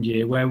second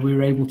year, where we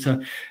were able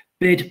to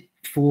bid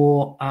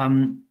for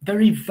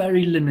very,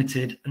 very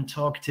limited and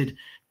targeted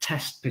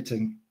test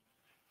pitting.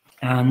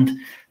 And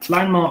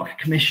Landmark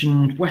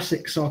commissioned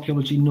Wessex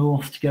Archaeology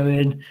North to go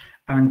in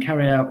and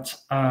carry out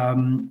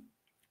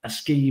a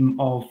scheme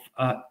of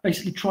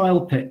basically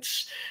trial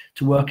pits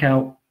to work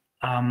out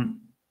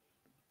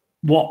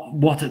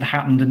what had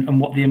happened and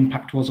what the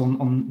impact was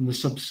on the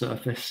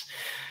subsurface.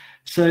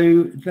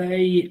 So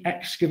they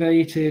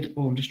excavated,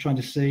 or I'm just trying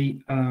to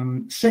see,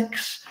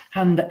 6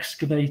 hand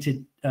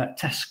excavated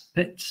test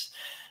pits,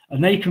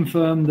 and they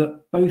confirmed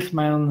that both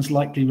mounds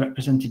likely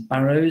represented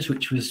barrows,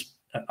 which was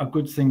a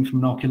good thing from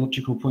an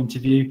archaeological point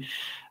of view.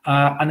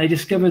 And they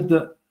discovered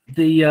that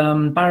the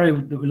barrow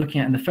that we're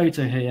looking at in the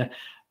photo here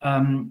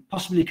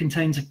possibly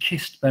contains a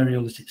kist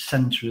burial at its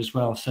centre as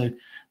well. So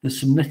there's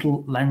some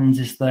little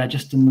lenses there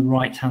just in the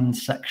right hand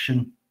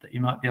section that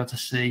you might be able to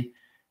see,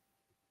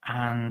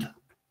 and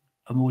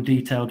a more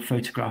detailed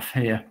photograph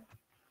here.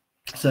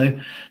 So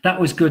that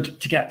was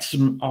good to get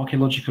some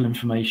archaeological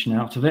information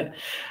out of it.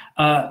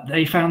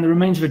 They found the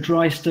remains of a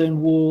dry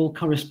stone wall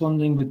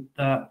corresponding with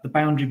the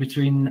boundary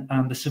between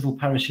the civil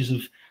parishes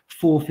of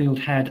Forefield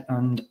Head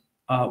and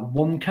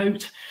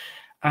Wancote,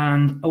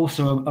 and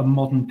also a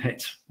modern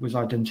pit was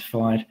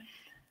identified.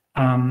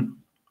 And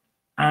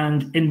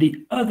in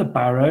the other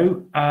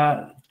barrow,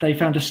 they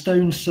found a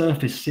stone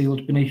surface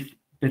sealed beneath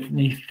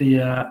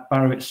the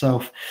barrow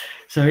itself,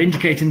 so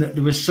indicating that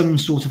there was some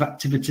sort of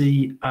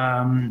activity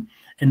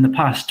in the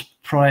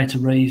past prior to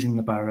raising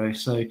the barrow.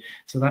 So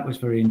that was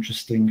very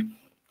interesting.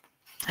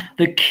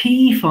 The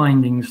key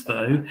findings,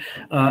 though,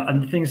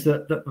 and the things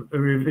that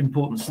are of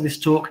importance to this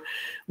talk,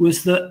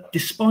 was that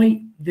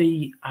despite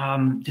the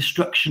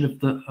destruction of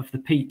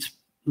the peat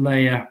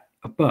layer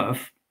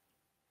above,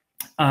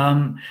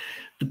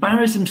 the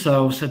barrows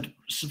themselves had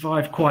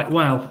survived quite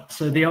well.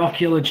 So the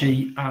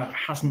archaeology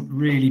hasn't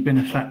really been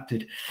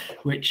affected,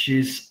 which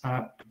is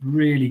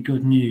really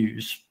good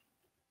news.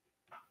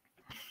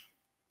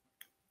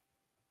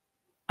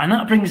 And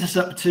that brings us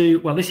up to,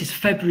 well, this is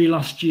February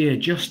last year,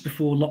 just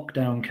before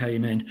lockdown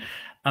came in.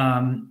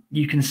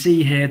 You can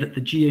see here that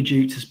the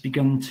geojute has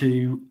begun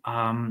to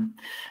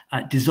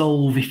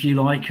dissolve, if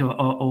you like,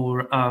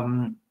 or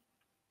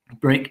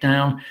break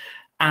down,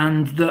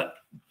 and that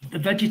the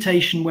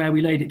vegetation where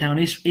we laid it down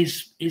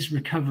is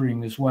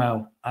recovering as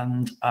well,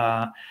 and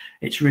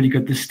it's really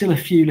good. There's still a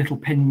few little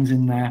pins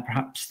in there,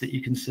 perhaps, that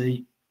you can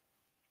see,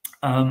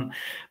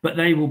 but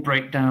they will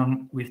break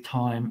down with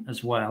time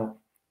as well.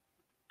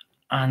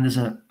 And there's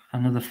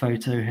another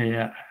photo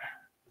here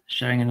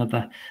showing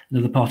another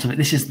part of it.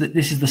 This is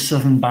the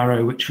southern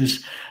barrow, which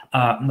was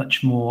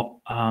much more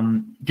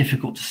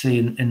difficult to see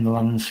in the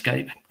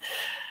landscape.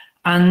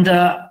 And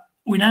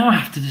we now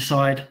have to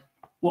decide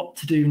what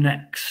to do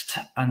next,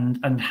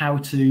 and how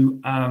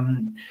to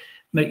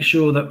make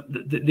sure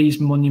that these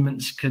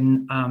monuments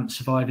can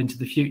survive into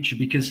the future,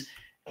 because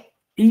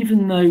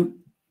even though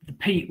the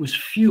peat was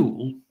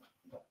fuel,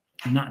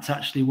 and that's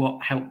actually what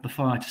helped the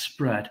fire to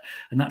spread,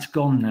 and that's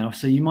gone now.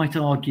 So you might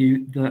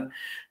argue that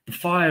the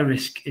fire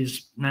risk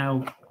is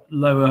now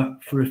lower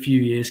for a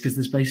few years because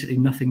there's basically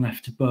nothing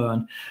left to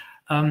burn.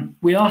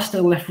 We are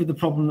still left with the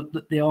problem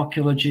that the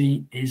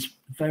archaeology is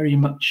very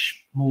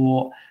much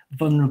more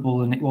vulnerable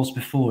than it was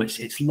before.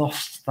 It's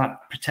lost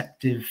that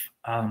protective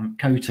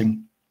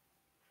coating.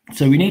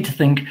 So we need to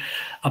think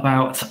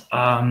about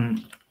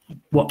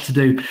what to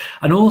do.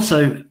 And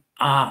also,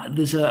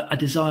 there's a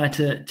desire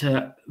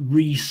to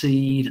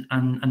reseed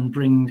and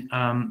bring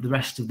the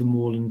rest of the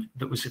moorland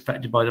that was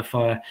affected by the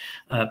fire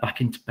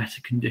back into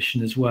better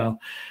condition as well.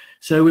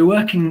 So we're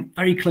working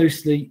very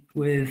closely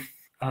with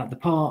the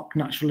Park,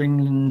 Natural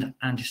England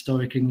and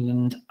Historic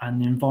England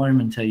and the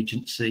Environment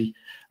Agency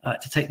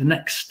to take the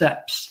next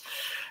steps.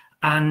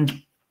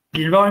 And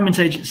the Environment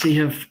Agency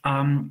have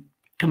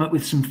come up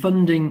with some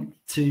funding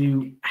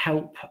to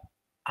help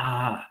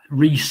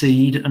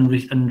reseed and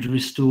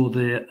restore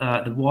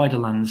the wider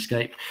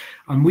landscape,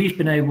 and we've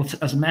been able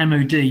to, as an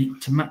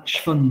MOD, to match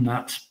fund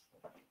that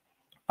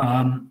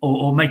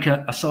or make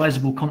a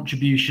sizable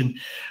contribution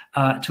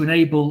to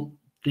enable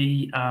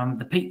the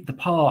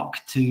park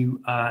to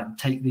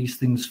take these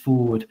things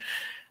forward.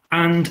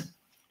 And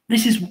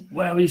this is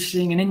where we're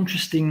seeing an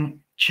interesting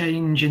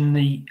change in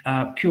the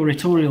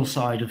curatorial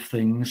side of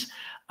things.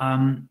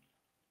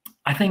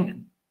 I think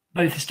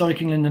both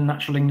Historic England and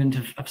Natural England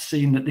have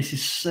seen that this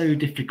is so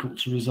difficult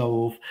to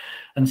resolve,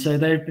 and so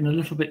they've been a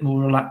little bit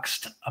more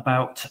relaxed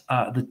about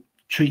the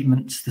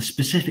treatments, the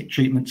specific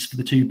treatments for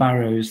the 2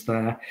 barrows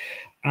there.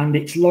 And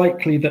it's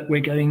likely that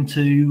we're going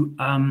to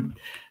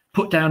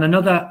put down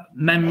another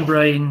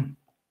membrane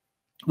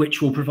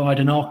which will provide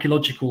an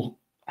archaeological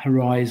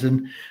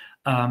horizon,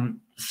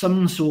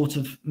 some sort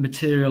of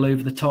material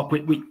over the top.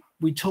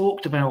 We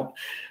talked about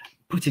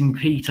putting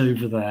peat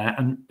over there,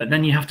 but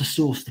then you have to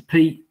source the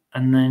peat,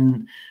 and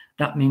then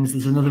that means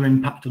there's another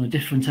impact on a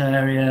different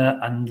area,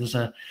 and there's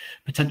a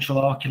potential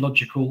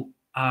archaeological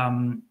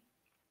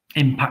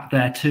impact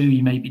there too.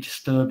 You may be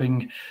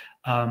disturbing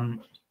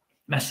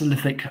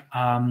Mesolithic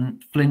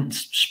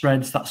flints,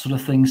 spreads, that sort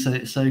of thing. So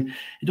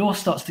it all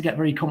starts to get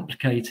very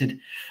complicated,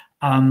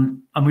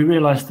 and we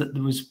realised that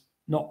there was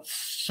not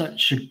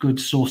such a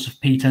good source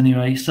of peat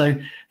anyway. So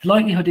the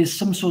likelihood is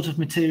some sort of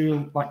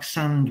material like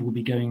sand will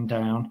be going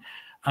down.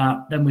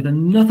 then with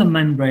another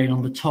membrane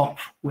on the top,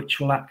 which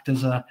will act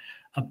as a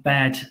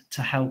bed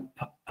to help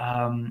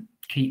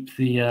keep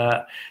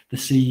the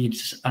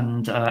seeds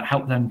and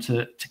help them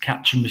to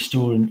catch and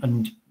restore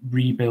and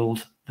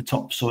rebuild the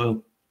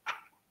topsoil.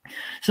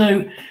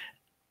 So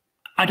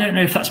I don't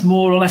know if that's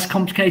more or less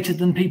complicated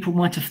than people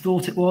might have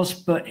thought it was,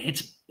 but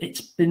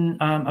it's been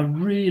a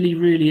really,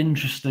 really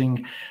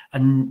interesting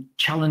and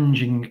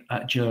challenging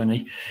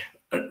journey.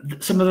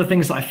 Some of the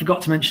things that I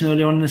forgot to mention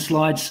earlier on in the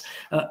slides,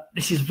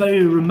 this is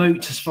very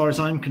remote as far as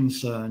I'm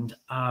concerned.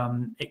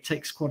 It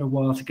takes quite a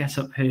while to get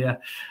up here,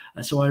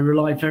 so I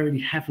rely very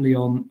heavily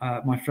on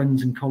my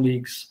friends and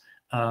colleagues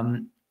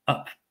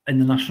up in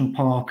the national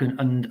park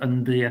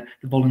and the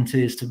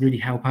volunteers to really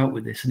help out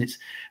with this, and it's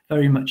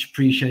very much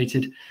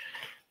appreciated.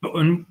 But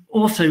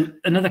also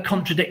another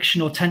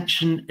contradiction or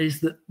tension is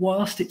that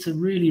whilst it's a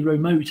really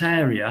remote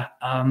area,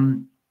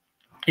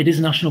 it is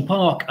a national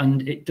park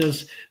and it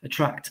does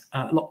attract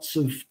lots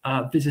of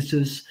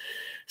visitors.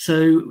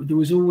 So there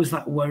was always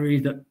that worry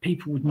that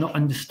people would not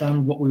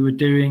understand what we were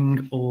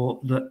doing,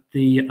 or that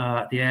the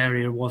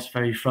area was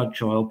very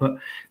fragile. But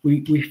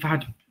we've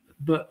had,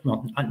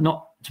 well,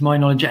 not to my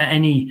knowledge,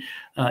 any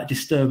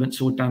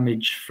disturbance or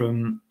damage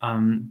from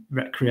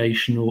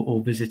recreation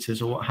or visitors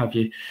or what have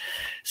you.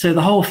 So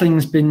the whole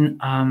thing's been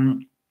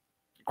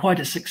quite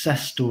a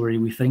success story,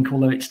 we think,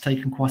 although it's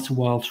taken quite a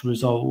while to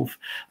resolve.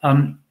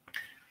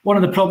 One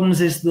of the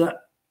problems is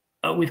that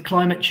with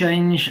climate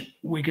change,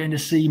 we're going to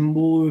see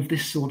more of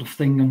this sort of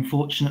thing,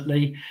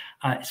 unfortunately.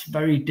 It's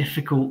very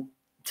difficult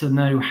to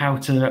know how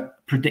to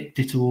predict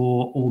it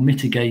or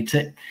mitigate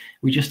it.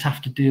 We just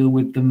have to deal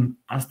with them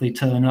as they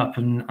turn up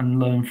and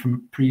learn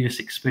from previous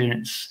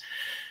experience.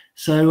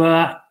 So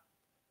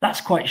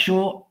that's quite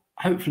short,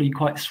 hopefully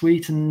quite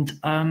sweet, and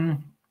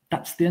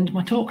that's the end of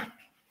my talk.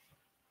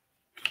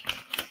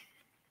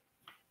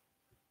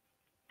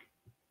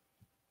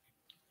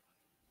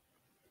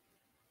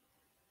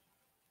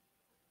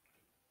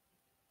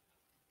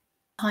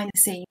 Behind the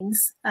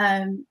scenes,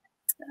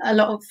 a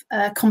lot of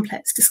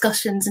complex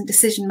discussions and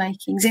decision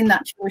makings in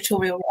that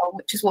curatorial role,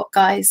 which is what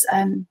Guy's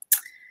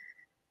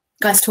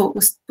talk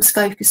was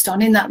focused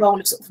on, in that role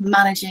of sort of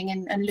managing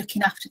and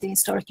looking after the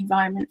historic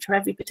environment for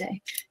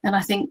everybody. And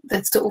I think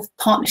the sort of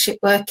partnership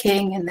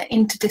working and the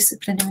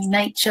interdisciplinary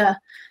nature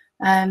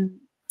and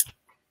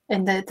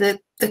the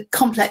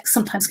complex,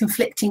 sometimes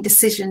conflicting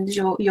decisions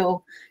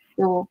you're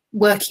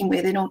working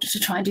with in order to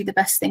try and do the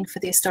best thing for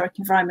the historic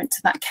environment.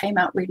 So that came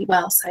out really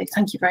well. So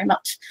thank you very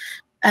much.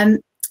 Anna,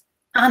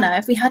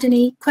 have we had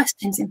any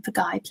questions in for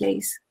Guy,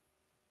 please?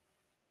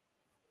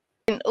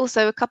 And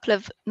also a couple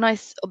of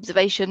nice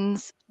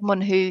observations. Someone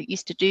who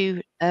used to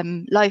do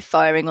live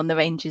firing on the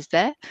ranges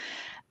there,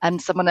 and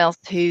someone else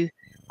who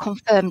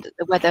confirmed that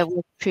the weather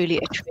was truly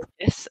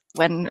atrocious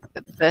when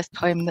the first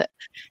time that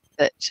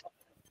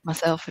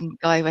myself and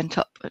Guy went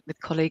up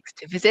with colleagues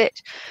to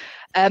visit.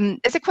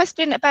 There's a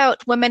question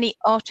about were many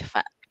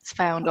artefacts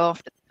found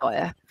after the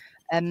fire.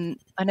 I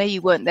know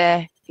you weren't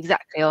there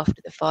exactly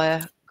after the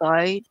fire,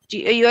 Guy.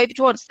 Are you able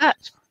to answer that?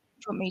 Do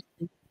you want me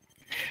to?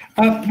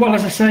 Well,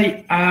 as I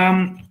say,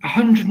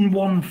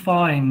 101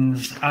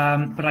 finds,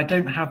 but I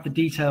don't have the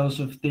details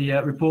of the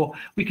report.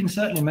 We can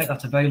certainly make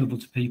that available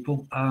to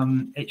people.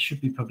 It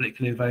should be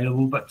publicly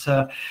available, but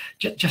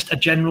just a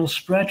general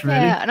spread, really.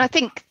 Yeah, and I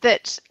think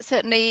that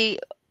certainly,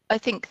 I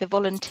think the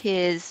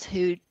volunteers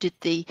who did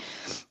the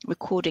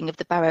recording of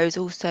the barrows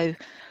also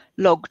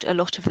logged a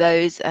lot of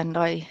those, and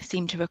I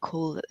seem to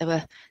recall that there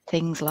were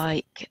things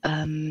like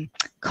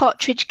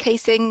cartridge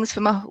casings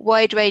from a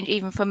wide range,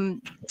 even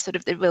from sort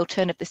of the real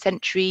turn of the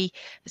century,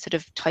 the sort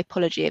of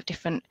typology of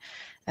different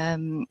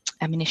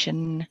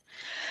ammunition.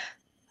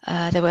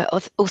 There were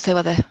also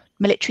other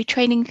military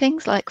training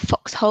things like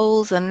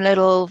foxholes and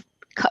little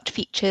cut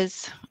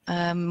features,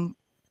 ammunition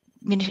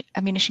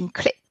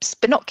clips,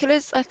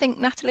 binoculars. I think,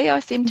 Natalie, I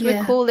seem to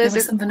recall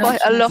there's quite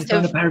a lot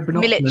of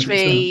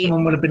military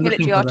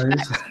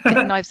artifacts,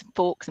 knives and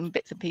forks and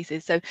bits and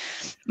pieces. So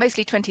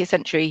mostly 20th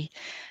century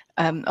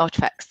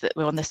artifacts that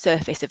were on the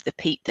surface of the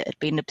peat that had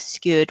been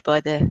obscured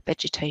by the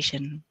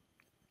vegetation.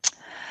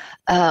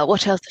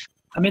 What else?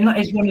 I mean, that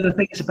is one of the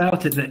things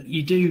about it, that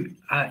you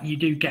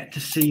do get to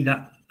see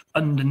that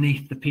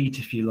underneath the peat,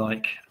 if you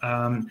like.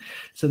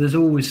 So there's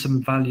always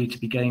some value to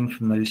be gained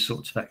from those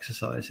sorts of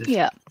exercises.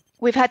 Yeah.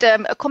 We've had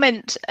a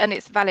comment, and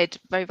it's valid,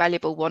 very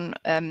valuable one,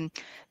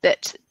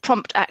 that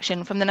prompt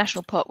action from the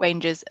National Park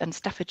Rangers and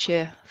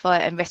Staffordshire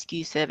Fire and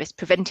Rescue Service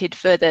prevented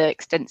further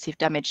extensive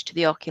damage to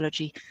the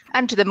archaeology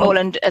and to the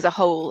moorland as a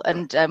whole,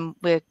 and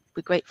we're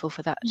grateful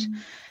for that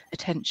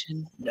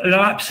attention. No,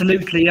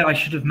 absolutely, yeah, I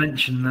should have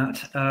mentioned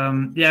that.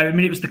 Yeah, I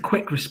mean, it was the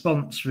quick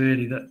response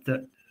really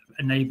that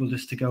enabled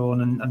us to go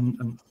on,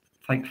 and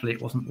thankfully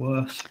it wasn't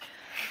worse.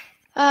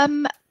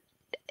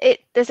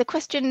 There's a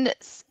question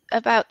that's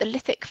about the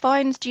lithic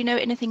finds. Do you know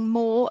anything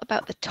more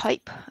about the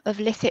type of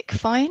lithic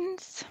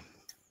finds?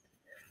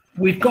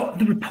 We've got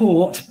the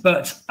report,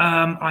 but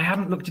I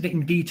haven't looked at it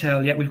in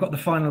detail yet. We've got the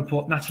final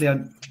report.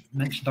 Natalie,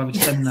 mentioned I would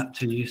send that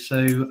to you.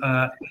 So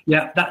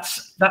yeah,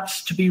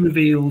 that's to be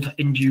revealed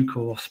in due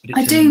course. But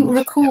I do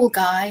recall,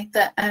 Guy,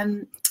 that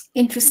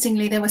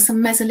interestingly there were some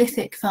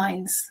Mesolithic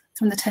finds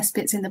from the test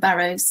pits in the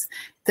barrows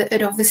that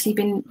had obviously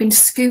been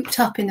scooped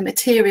up in the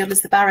material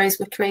as the barrows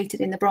were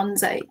created in the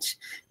Bronze Age,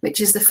 which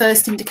is the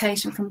first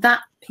indication from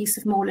that piece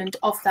of moorland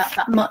of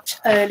that much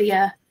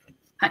earlier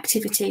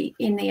activity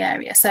in the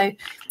area. So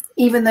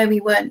even though we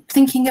weren't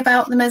thinking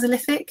about the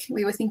Mesolithic,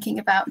 we were thinking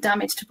about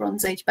damage to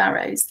Bronze Age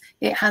barrows.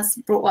 It has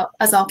brought up,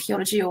 as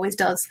archaeology always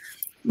does,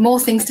 more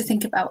things to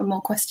think about and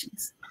more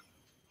questions.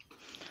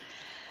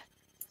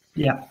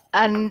 Yeah.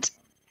 And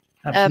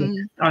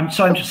I'm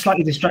just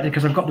slightly distracted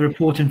because I've got the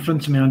report in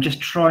front of me. I'm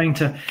just trying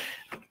to.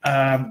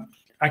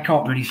 I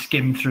can't really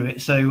skim through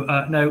it, so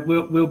no,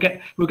 we'll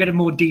get a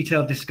more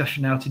detailed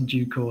discussion out in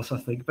due course, I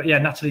think. But yeah,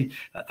 Natalie,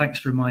 thanks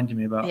for reminding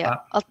me about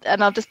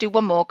that. I'll just do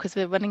one more because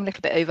we're running a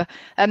little bit over.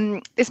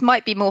 This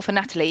might be more for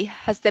Natalie.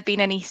 Has there been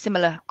any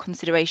similar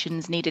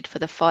considerations needed for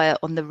the fire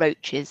on the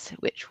Roaches,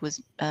 which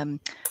was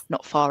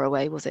not far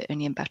away, was it?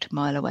 Only about a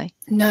mile away?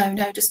 No,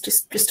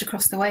 just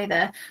across the way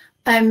there.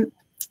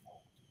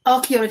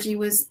 Archaeology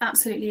was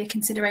absolutely a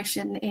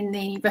consideration in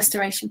the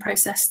restoration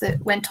process that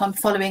went on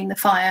following the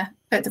fire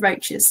at the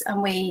Roaches,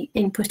 and we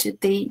inputted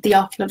the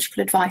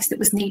archaeological advice that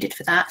was needed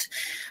for that.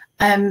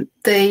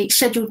 The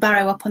scheduled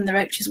barrow up on the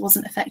Roaches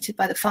wasn't affected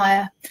by the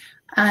fire,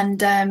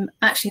 and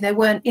actually there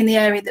weren't, in the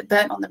area that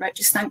burnt on the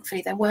Roaches,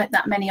 thankfully there weren't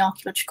that many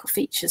archaeological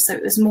features, so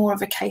it was more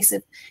of a case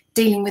of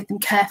dealing with them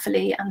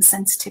carefully and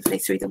sensitively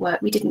through the work.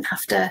 We didn't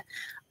have to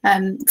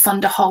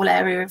fund a whole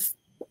area of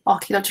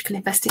archaeological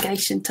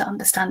investigation to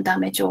understand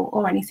damage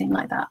or anything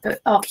like that, but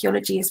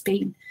archaeology has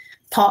been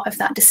part of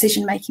that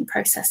decision-making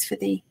process for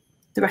the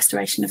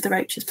restoration of the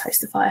Roaches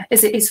post the fire,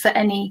 as it is for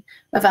any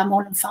of our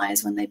moorland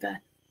fires when they burn.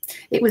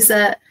 It was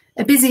a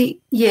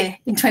busy year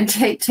in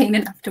 2018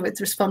 and afterwards,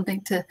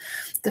 responding to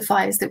the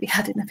fires that we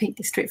had in the Peak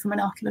District from an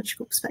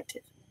archaeological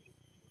perspective.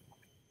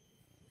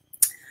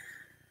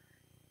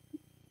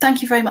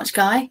 Thank you very much,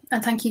 Guy,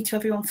 and thank you to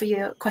everyone for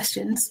your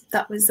questions.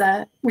 That was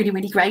really,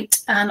 really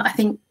great, and I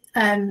think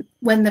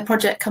when the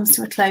project comes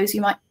to a close, we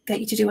might get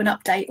you to do an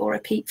update or a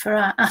piece for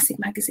our Acid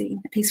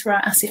magazine,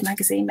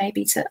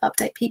 maybe to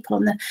update people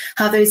on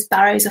how those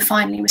barrows are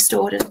finally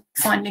restored and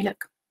finally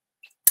look.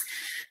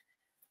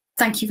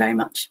 Thank you very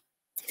much.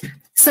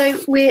 So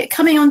we're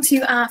coming on to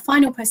our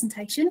final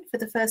presentation for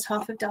the first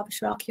half of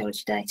Derbyshire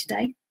Archaeology Day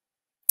today,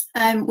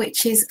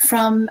 which is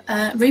from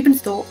Reuben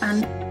Thorpe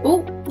and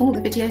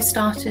the video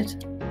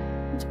started.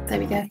 There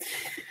we go.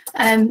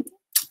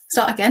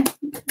 Start again.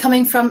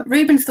 Coming from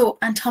Reuben Thorpe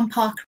and Tom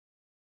Parker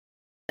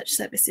Research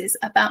Services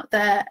about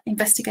their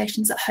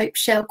investigations at Hope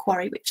Shell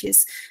Quarry, which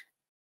is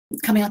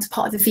coming onto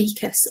part of the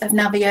vicus of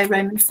Navio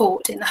Roman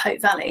Fort in the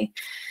Hope Valley.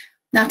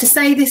 Now, to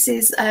say this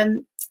is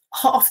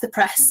hot off the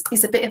press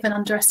is a bit of an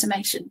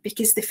underestimation,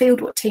 because the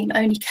fieldwork team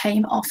only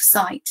came off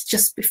site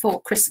just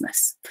before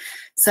Christmas.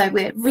 So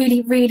we're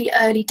really, really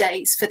early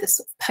days for the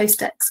sort of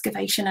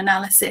post-excavation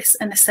analysis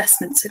and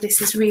assessment. So this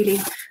is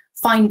really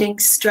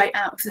findings straight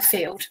out of the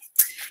field.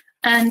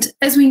 And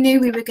as we knew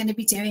we were going to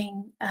be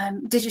doing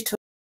digital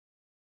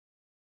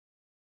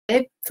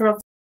for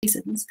obvious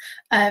reasons,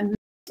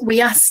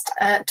 we asked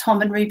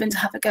Tom and Reuben to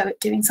have a go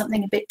at doing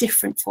something a bit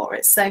different for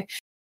us. So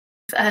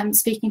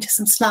speaking to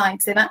some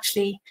slides, they've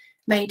actually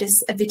made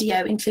us a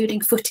video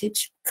including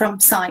footage from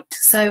site.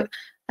 So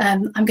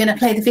I'm going to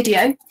play the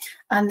video,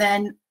 and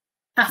then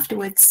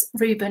afterwards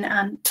Reuben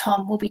and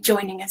Tom will be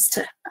joining us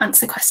to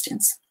answer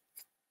questions.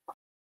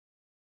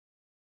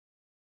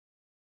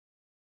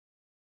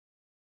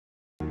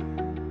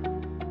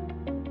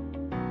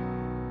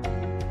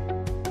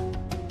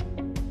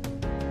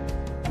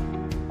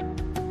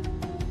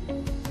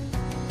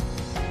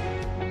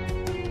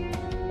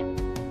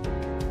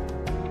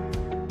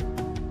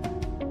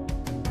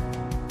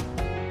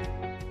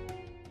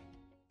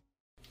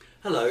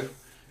 Hello,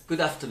 good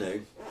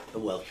afternoon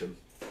and welcome.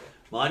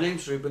 My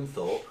name's Reuben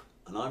Thorpe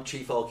and I'm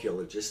Chief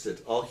Archaeologist at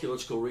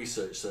Archaeological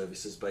Research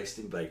Services based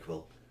in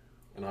Bakewell.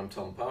 And I'm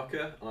Tom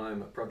Parker.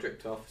 I'm a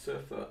Project Officer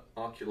for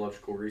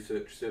Archaeological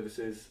Research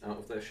Services out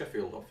of their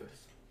Sheffield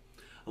office.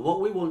 And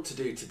what we want to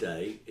do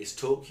today is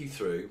talk you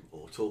through,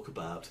 or talk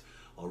about,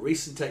 our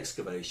recent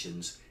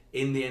excavations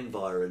in the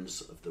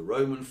environs of the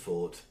Roman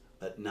fort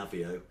at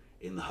Navio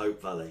in the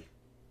Hope Valley.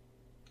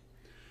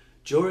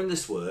 During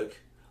this work,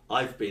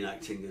 I've been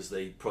acting as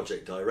the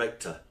project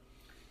director,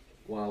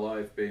 while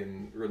I've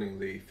been running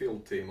the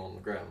field team on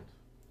the ground.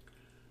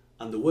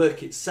 And the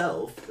work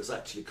itself has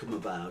actually come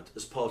about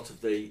as part of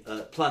the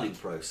planning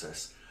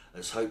process,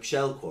 as Hope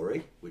Shell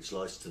Quarry, which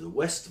lies to the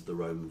west of the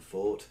Roman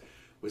fort,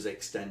 was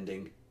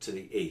extending to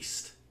the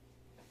east.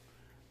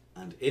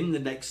 And in the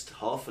next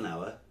half an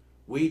hour,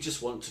 we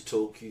just want to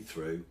talk you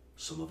through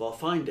some of our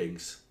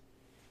findings.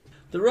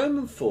 The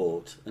Roman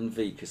fort and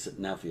vicus at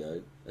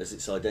Navio, as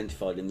it's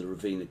identified in the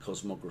Ravenna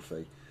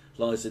cosmography,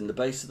 lies in the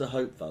base of the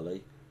Hope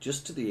Valley,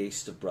 just to the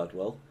east of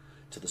Bradwell,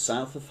 to the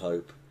south of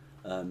Hope,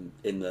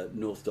 in the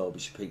North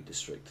Derbyshire Peak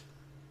District.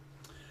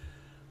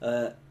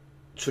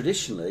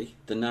 Traditionally,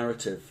 the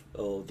narrative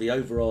or the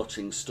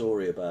overarching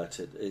story about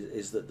it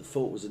is that the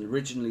fort was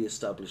originally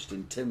established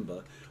in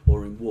timber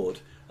or in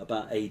wood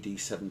about AD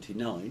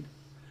 79,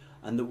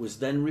 and that was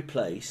then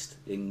replaced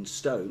in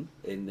stone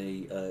in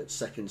the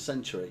 2nd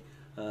century,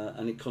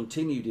 and it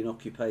continued in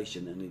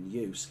occupation and in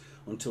use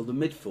until the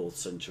mid-4th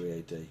century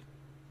AD.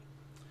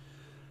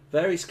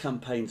 Various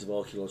campaigns of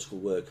archaeological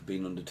work have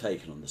been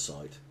undertaken on the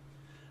site,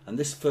 and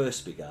this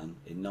first began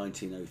in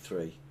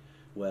 1903,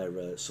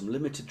 where some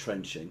limited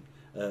trenching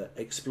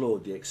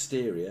explored the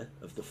exterior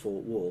of the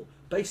fort wall,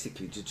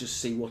 basically to just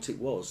see what it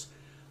was.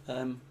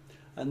 And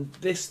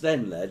this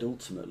then led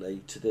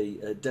ultimately to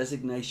the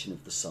designation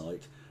of the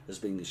site as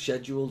being a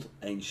scheduled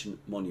ancient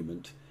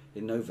monument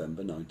in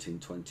November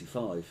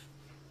 1925.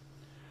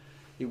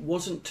 It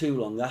wasn't too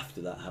long after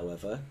that,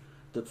 however,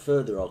 that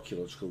further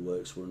archaeological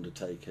works were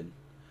undertaken,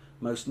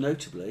 most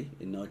notably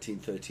in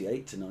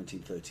 1938 to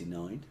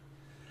 1939,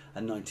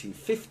 and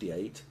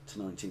 1958 to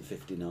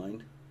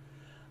 1959,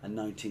 and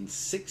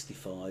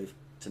 1965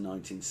 to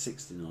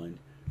 1969,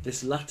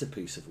 this latter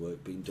piece of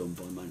work being done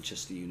by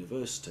Manchester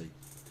University.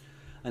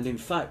 And in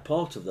fact,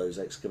 part of those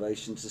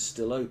excavations is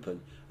still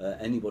open.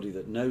 Anybody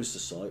that knows the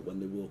site, when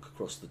they walk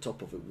across the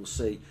top of it, will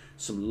see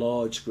some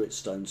large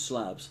gritstone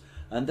slabs,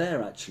 and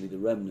they're actually the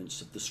remnants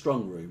of the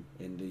strong room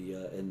in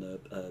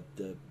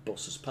the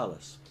Boss's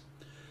Palace.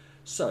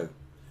 So,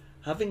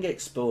 having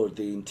explored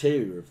the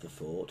interior of the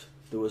fort,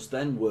 there was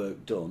then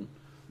work done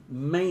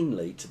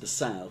mainly to the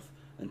south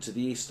and to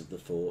the east of the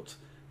fort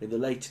in the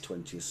later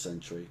 20th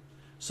century.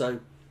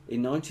 So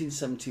in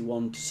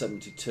 1971 to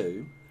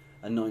 72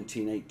 and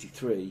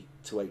 1983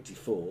 to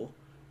 84,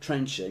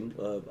 trenching,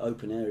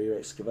 open area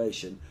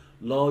excavation,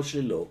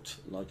 largely looked,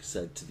 like I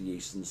said, to the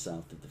east and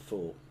south of the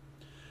fort.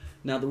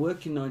 Now the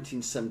work in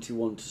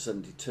 1971 to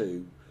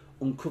 72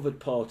 uncovered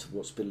part of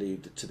what's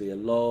believed to be a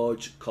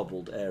large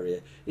cobbled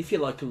area, if you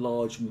like, a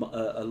large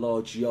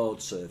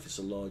yard surface,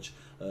 a large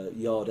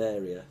yard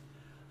area.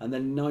 And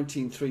then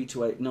 1983 to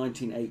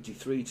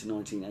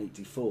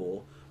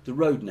 1984, the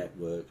road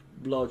network,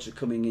 largely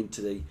coming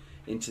into the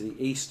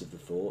east of the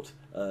fort,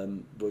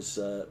 was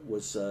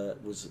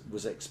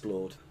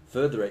explored.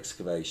 Further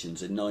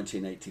excavations in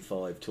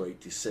 1985 to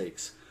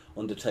 86,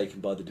 undertaken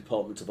by the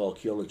Department of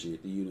Archaeology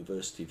at the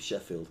University of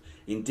Sheffield.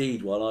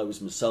 Indeed, while I was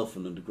myself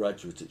an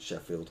undergraduate at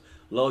Sheffield,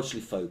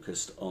 largely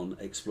focused on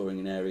exploring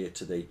an area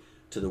to the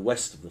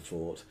west of the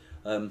fort.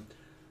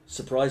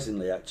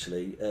 Surprisingly,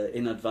 actually,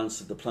 in advance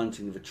of the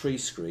planting of a tree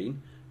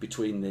screen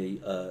between the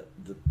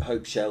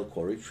Hope Shale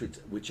Quarry,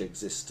 which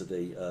exists to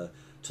the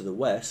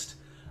west,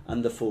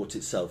 and the fort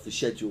itself, the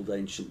scheduled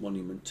ancient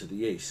monument to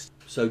the east.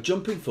 So,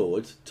 jumping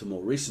forward to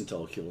more recent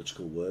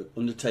archaeological work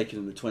undertaken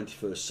in the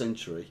 21st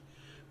century,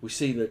 we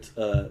see that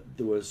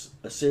there was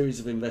a series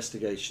of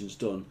investigations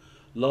done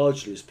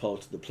largely as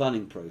part of the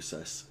planning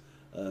process.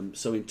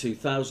 So, in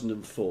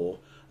 2004,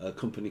 a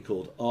company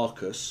called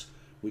ARCUS,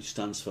 which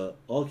stands for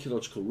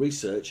Archaeological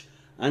Research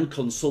and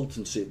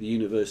Consultancy at the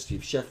University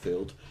of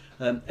Sheffield,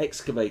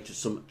 excavated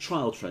some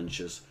trial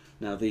trenches.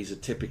 Now these are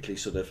typically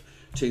sort of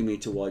 2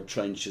 metre wide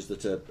trenches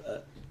that are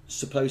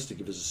supposed to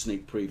give us a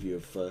sneak preview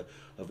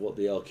of what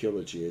the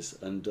archaeology is,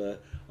 and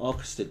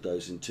ARCUS did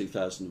those in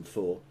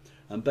 2004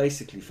 and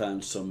basically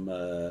found some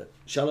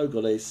shallow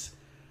gullies,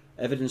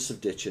 evidence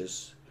of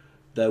ditches.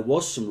 There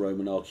was some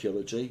Roman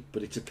archaeology,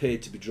 but it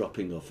appeared to be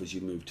dropping off as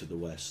you moved to the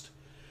west.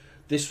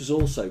 This was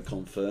also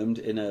confirmed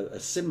in a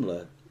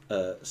similar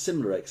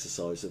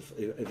exercise of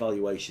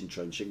evaluation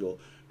trenching or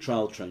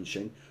trial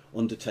trenching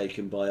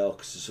undertaken by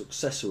ARC's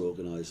successor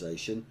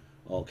organisation,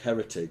 Arc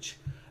Heritage.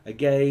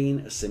 Again,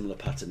 a similar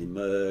pattern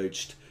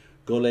emerged,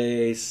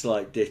 gullies,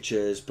 slight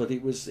ditches, but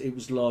it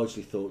was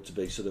largely thought to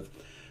be sort of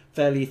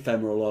fairly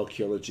ephemeral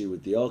archaeology,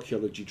 with the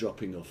archaeology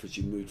dropping off as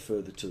you moved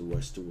further to the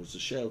west towards the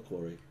shale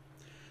quarry.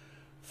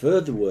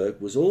 Further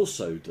work was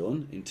also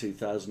done in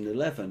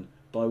 2011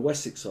 by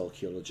Wessex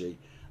Archaeology,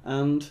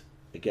 and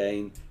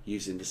again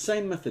using the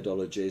same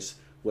methodologies,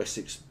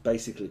 Wessex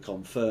basically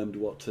confirmed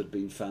what had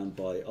been found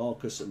by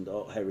ARCUS and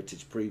Art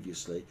Heritage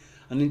previously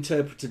and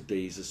interpreted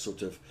these as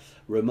sort of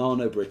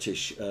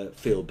Romano-British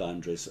field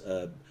boundaries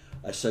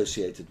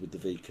associated with the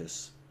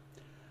Vicus.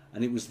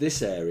 And it was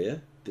this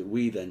area that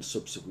we then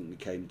subsequently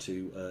came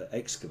to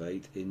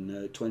excavate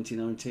in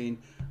 2019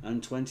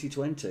 and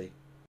 2020.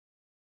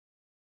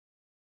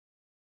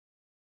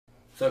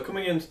 So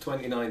coming into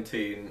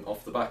 2019,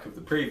 off the back of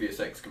the previous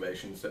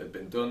excavations that had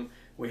been done,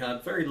 we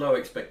had very low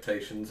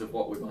expectations of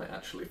what we might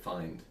actually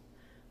find.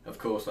 Of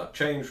course, that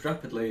changed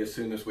rapidly as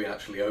soon as we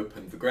actually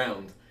opened the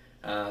ground,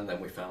 and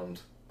then we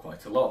found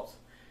quite a lot.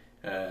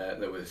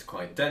 There was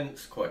quite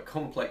dense, quite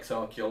complex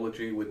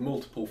archaeology with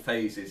multiple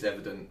phases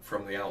evident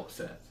from the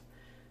outset.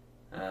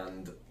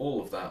 And all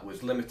of that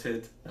was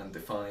limited and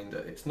defined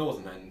at its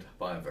northern end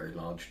by a very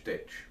large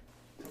ditch.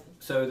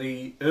 So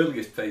the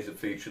earliest phase of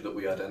feature that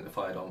we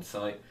identified on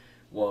site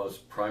was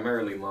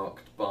primarily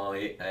marked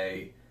by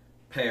a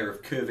pair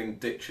of curving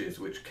ditches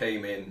which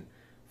came in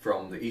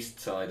from the east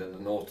side and the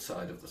north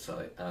side of the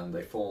site, and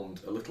they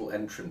formed a little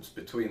entrance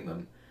between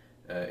them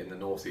in the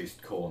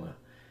northeast corner.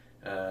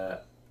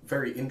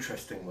 Very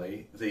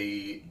interestingly,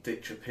 the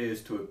ditch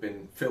appears to have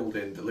been filled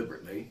in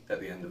deliberately at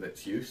the end of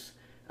its use,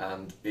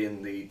 and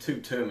in the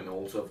two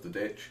terminals of the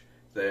ditch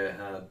there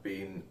had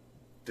been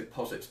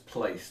deposits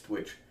placed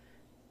which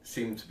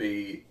seemed to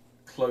be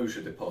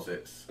closure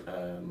deposits,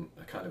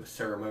 a kind of a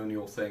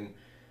ceremonial thing.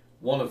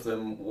 One of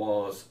them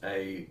was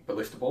a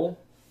ballista ball,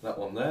 that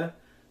one there,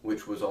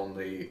 which was on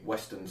the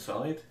western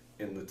side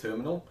in the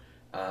terminal,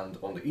 and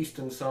on the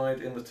eastern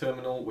side in the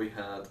terminal we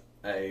had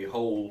a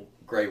whole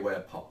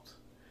greyware pot.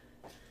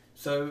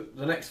 So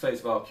the next phase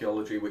of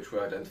archaeology which we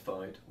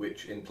identified,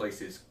 which in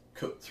places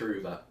cut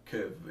through that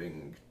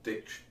curving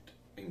ditched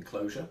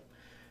enclosure,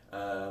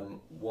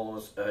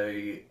 was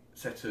a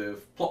set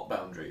of plot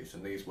boundaries,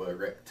 and these were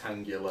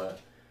rectangular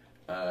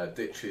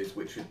ditches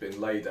which had been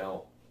laid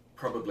out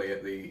probably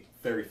at the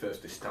very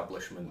first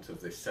establishment of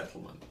this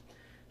settlement.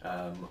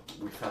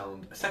 We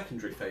found a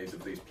secondary phase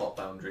of these plot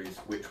boundaries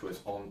which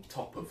was on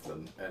top of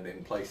them, and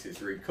in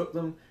places recut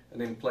them,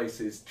 and in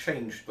places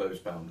changed those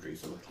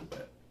boundaries a little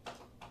bit.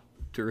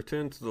 To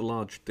return to the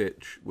large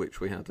ditch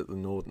which we had at the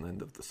northern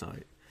end of the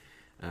site,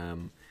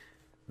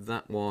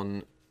 that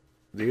one,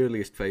 the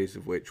earliest phase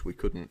of which we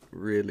couldn't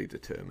really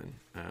determine.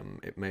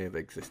 It may have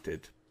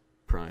existed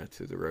prior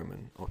to the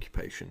Roman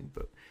occupation,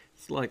 but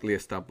it's likely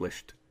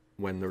established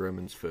when the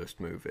Romans first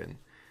move in.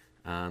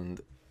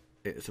 And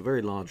it's a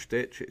very large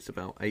ditch. It's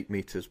about 8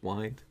 metres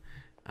wide,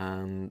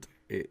 and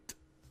it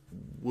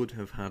would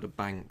have had a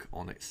bank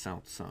on its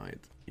south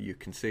side. You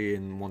can see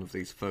in one of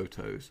these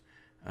photos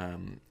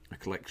a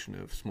collection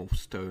of small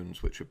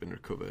stones which have been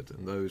recovered,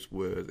 and those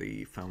were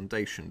the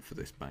foundation for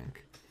this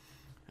bank.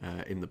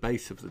 In the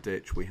base of the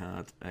ditch we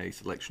had a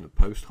selection of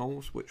post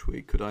holes which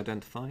we could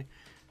identify,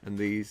 and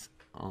these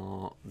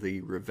are the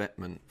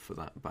revetment for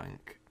that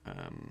bank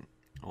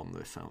on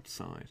the south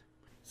side.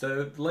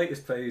 So the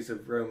latest phase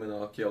of Roman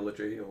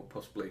archaeology, or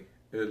possibly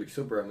early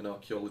sub-Roman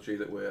archaeology,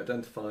 that we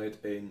identified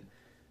in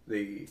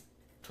the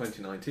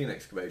 2019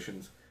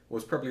 excavations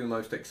was probably the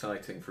most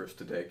exciting for us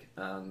to dig,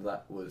 and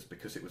that was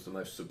because it was the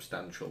most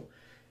substantial.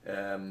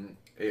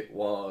 It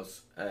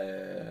was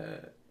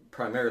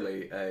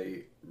primarily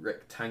a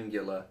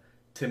rectangular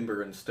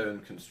timber and stone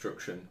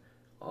construction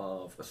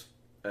of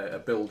a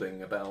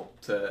building about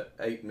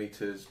 8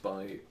 metres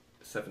by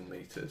 7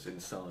 metres in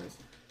size,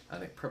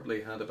 and it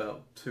probably had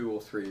about 2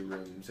 or 3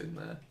 rooms in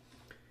there.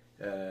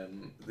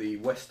 The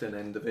western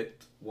end of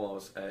it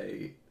was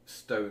a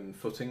stone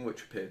footing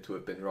which appeared to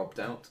have been robbed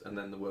out, and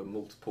then there were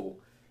multiple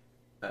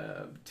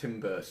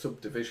timber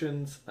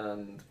subdivisions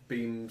and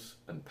beams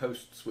and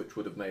posts which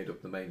would have made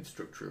up the main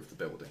structure of the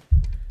building.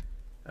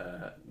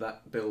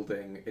 That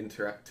building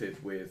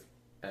interacted with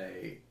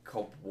a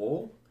cob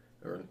wall,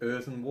 or an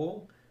earthen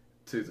wall,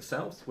 to the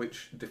south,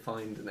 which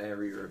defined an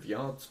area of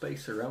yard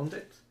space around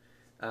it,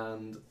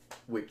 and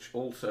which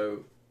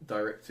also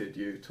directed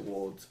you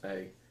towards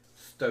a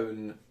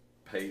stone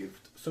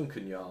paved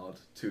sunken yard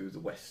to the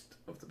west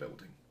of the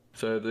building.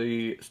 So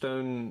the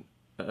stone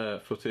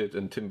footed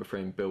and timber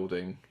frame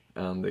building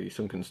and the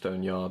sunken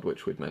stone yard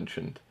which we'd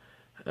mentioned,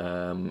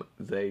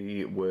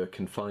 they were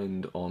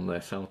confined on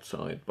their south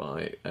side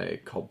by a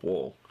cob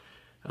wall.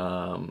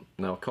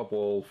 Now a cob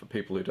wall, for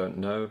people who don't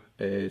know,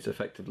 is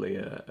effectively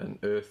an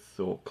earth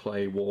or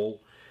clay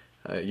wall,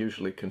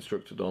 usually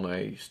constructed on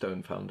a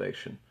stone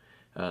foundation,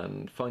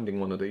 and finding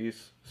one of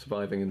these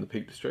surviving in the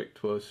Peak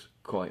District was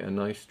quite a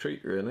nice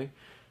treat, really.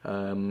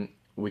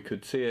 We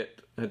could see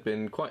it had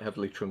been quite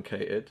heavily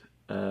truncated,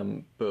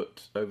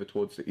 but over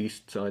towards the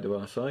east side of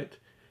our site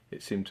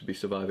it seemed to be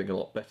surviving a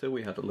lot better.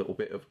 We had a little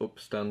bit of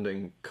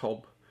upstanding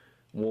cob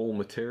wall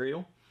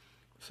material,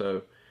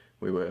 so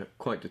we were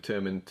quite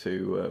determined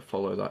to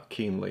follow that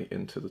keenly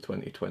into the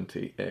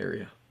 2020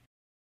 area.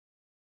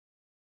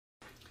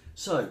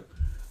 So,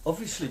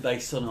 obviously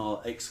based on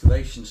our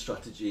excavation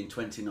strategy in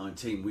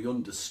 2019, we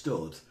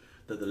understood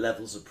that the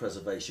levels of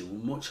preservation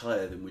were much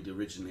higher than we'd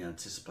originally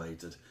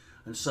anticipated.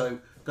 And so,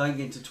 going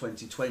into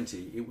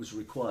 2020, it was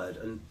required,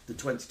 and the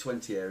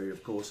 2020 area,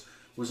 of course,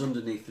 was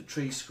underneath the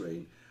tree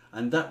screen,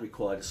 and that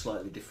required a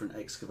slightly different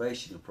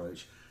excavation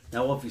approach.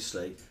 Now,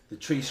 obviously, the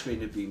tree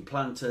screen had been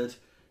planted,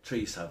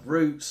 trees have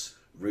roots,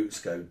 roots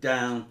go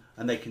down,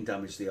 and they can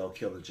damage the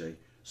archaeology.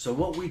 So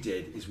what we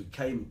did is we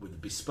came with a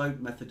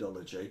bespoke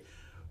methodology,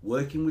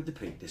 working with the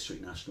Peak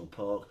District National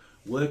Park,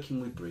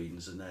 working with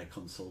Breedens and their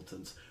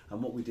consultants,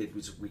 and what we did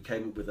was we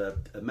came up with a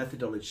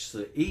methodology so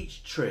that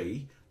each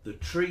tree, the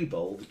tree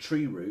bole, the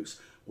tree roots,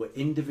 were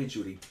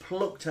individually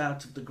plucked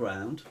out of the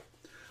ground.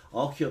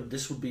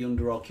 This would be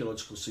under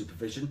archaeological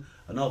supervision.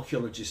 An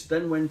archaeologist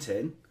then went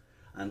in,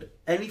 and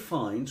any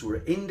finds were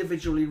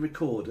individually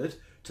recorded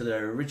to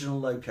their original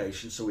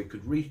location so we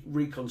could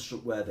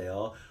reconstruct where they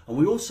are. And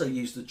we also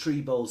used the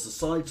tree boles, the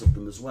sides of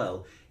them as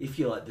well, if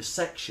you like, the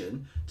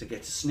section, to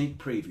get a sneak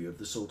preview of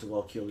the sort of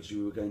archaeology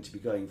we were going to be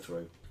going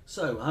through.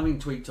 So, having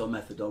tweaked our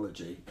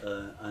methodology,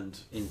 and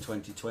in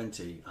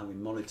 2020,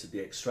 having monitored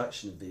the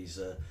extraction of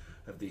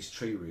these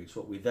tree roots,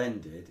 what we then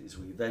did is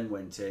we then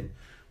went in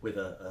with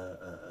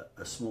a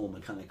small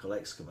mechanical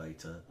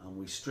excavator, and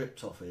we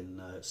stripped off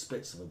in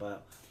spits of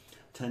about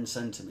 10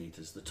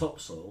 centimetres, the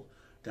topsoil,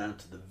 down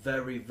to the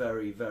very,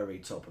 very, very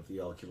top of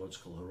the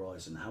archaeological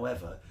horizon.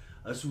 However,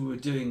 as we were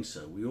doing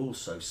so, we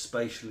also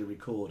spatially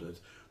recorded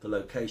the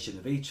location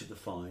of each of the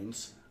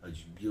finds,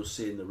 as you'll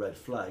see in the red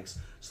flags,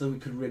 so that we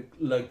could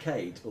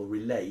locate or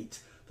relate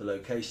the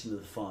location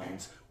of the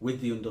finds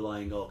with the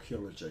underlying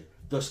archaeology,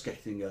 thus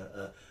getting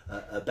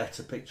a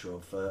better picture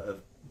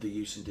of the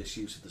use and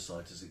disuse of the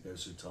site as it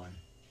goes through time.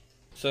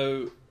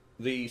 So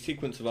the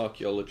sequence of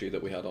archaeology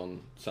that we had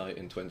on site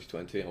in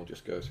 2020, I'll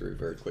just go through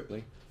very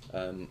quickly.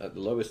 At the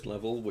lowest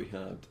level, we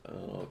had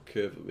our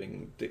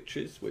curving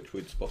ditches, which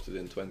we'd spotted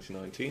in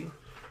 2019.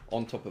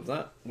 On top of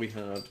that, we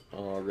had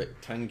our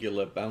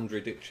rectangular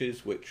boundary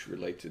ditches, which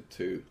related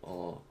to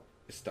our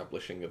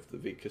establishing of the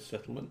Vicus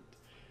settlement.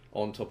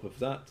 On top of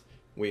that,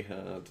 we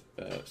had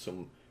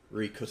some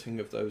recutting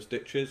of those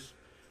ditches.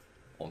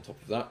 On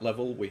top of that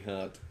level, we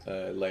had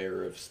a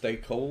layer of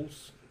stake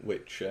holes,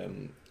 which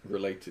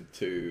related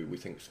to, we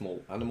think,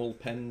 small animal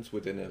pens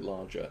within a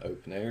larger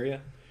open area.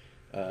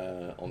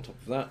 On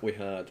top of that, we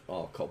had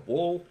our cob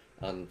wall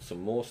and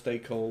some more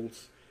stake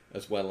holes,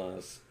 as well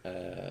as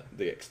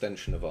the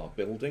extension of our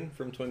building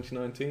from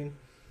 2019.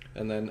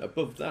 And then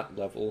above that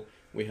level,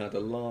 we had a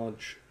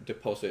large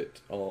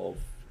deposit of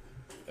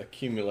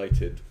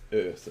accumulated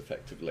earth,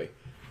 effectively.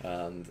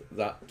 And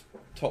that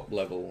top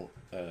level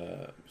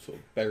sort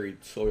of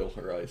buried soil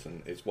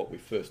horizon is what we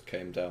first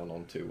came down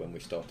onto when we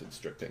started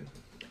stripping.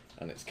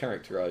 And it's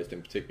characterised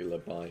in particular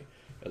by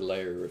a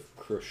layer of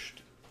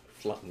crushed,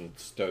 flattened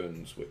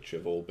stones which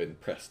have all been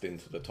pressed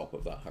into the top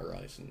of that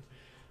horizon.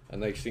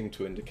 And they seem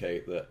to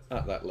indicate that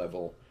at that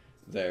level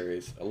there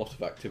is a lot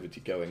of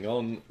activity going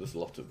on, there's a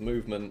lot of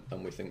movement,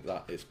 and we think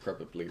that is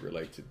probably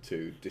related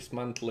to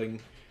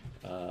dismantling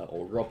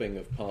or robbing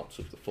of parts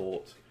of the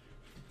fort,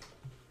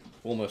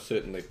 almost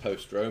certainly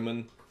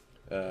post-Roman,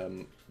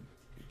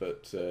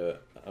 but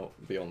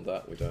beyond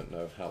that we don't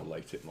know how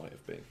late it might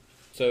have been.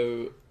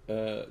 So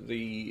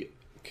the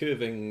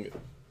curving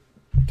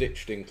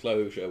ditched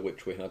enclosure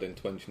which we had in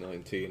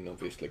 2019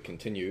 obviously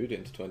continued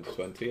into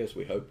 2020 as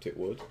we hoped it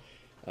would,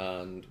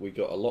 and we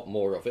got a lot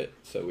more of it,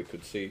 so we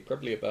could see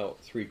probably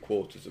about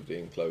 3/4 of the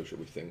enclosure,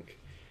 we think.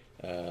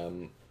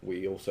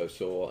 We also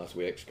saw, as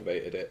we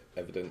excavated it,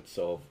 evidence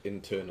of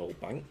internal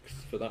banks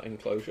for that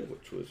enclosure,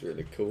 which was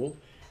really cool.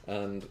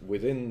 And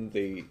within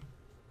the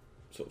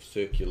sort of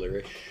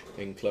circular-ish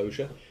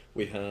enclosure,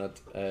 we had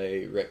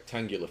a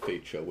rectangular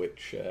feature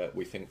which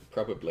we think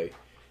probably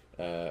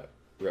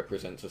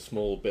represents a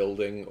small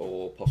building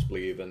or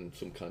possibly even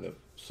some kind of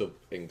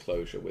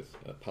sub-enclosure with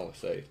a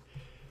palisade,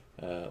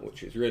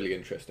 which is really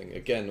interesting.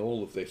 Again,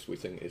 all of this we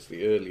think is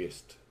the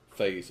earliest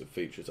phase of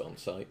features on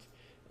site,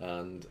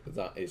 and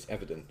that is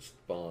evidenced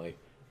by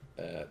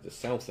the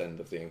south end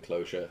of the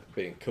enclosure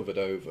being covered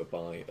over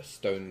by a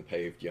stone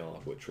paved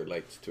yard, which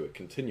relates to a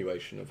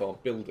continuation of our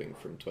building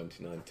from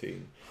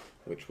 2019,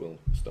 which we'll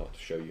start to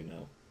show you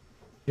now.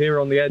 Here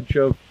on the edge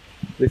of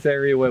this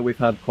area where we've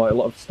had quite a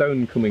lot of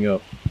stone coming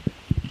up,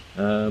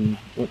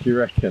 what do you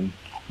reckon?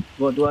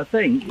 What do I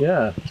think?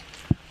 Yeah.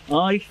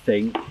 I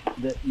think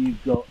that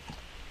you've got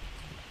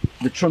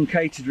the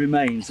truncated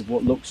remains of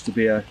what looks to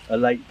be a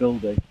late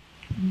building.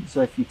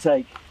 So if you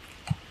take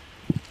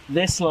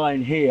this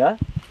line here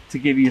to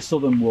give you a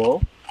southern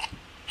wall,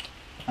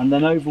 and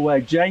then over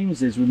where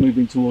James is, we're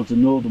moving towards a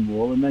northern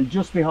wall, and then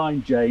just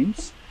behind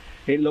James,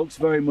 it looks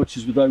very much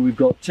as though we've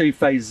got two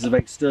phases of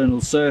external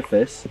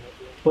surface,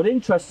 but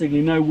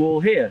interestingly no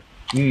wall here.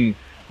 And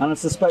I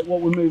suspect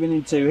what we're moving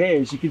into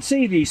here is, you can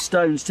see these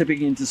stones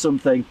tipping into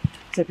something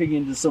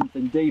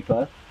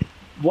deeper.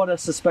 What I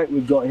suspect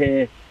we've got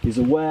here is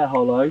a weir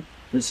hollow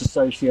that's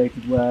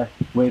associated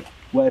with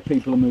where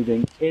people are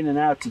moving in and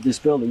out of this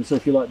building. So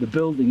if you like, the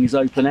building is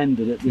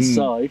open-ended at this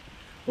side,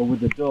 or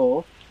with the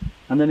door.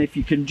 And then if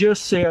you can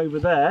just see over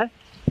there,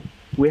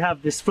 we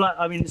have this flat,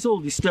 I mean, it's all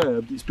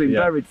disturbed, it's been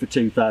buried for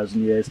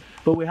 2,000 years,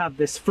 but we have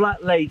this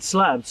flat laid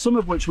slab, some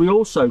of which we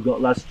also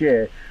got last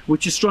year,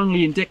 which is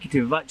strongly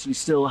indicative of actually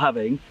still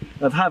having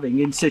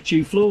in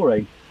situ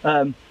flooring.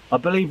 I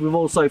believe we've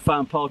also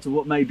found part of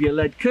what may be a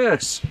lead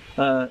curse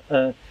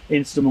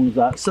in among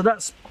that. So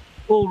that's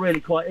all really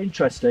quite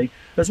interesting,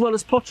 as well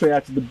as pottery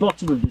out of the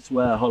bottom of this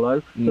weir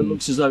hollow that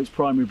looks as though it's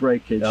primary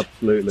breakage.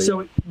 Absolutely. So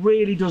it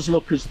really does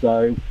look as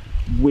though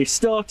we're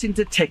starting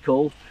to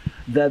tickle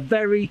the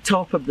very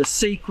top of the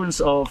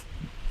sequence of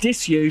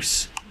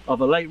disuse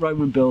of a late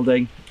Roman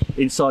building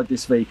inside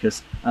this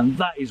Vicus, and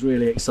that is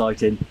really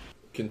exciting.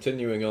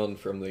 Continuing on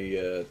from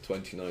the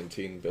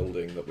 2019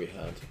 building that we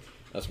had,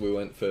 as we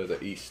went further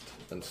east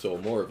and saw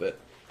more of it,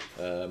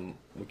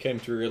 we came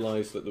to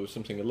realise that there was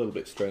something a little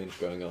bit strange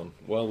going on.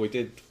 While we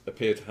did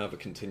appear to have a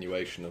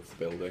continuation of the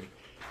building,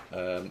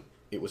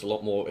 it was a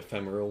lot more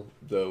ephemeral.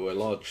 There were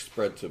large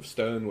spreads of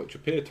stone which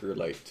appear to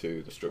relate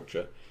to the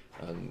structure,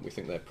 and we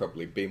think they're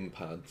probably beam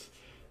pads,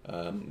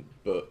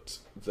 but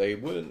they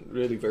weren't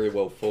really very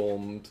well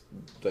formed.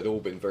 They'd all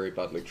been very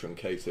badly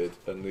truncated,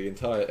 and the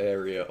entire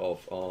area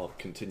of our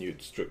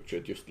continued structure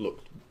just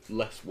looked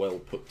less well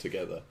put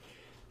together.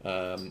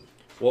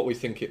 what we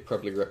think it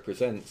probably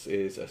represents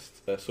is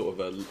a sort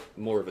of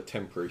more of a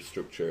temporary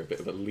structure, a bit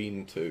of a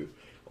lean-to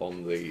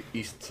on the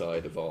east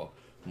side of our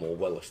more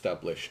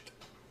well-established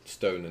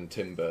stone and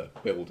timber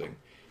building,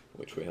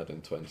 which we had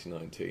in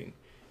 2019.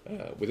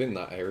 Within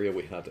that area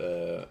we had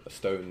a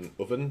stone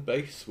oven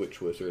base,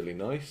 which was really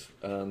nice,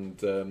 and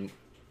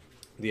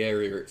the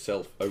area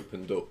itself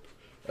opened up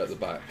at the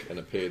back and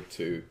appeared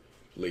to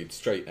lead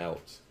straight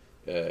out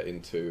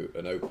into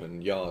an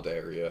open yard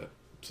area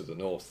to the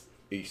north,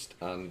 east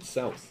and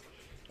south,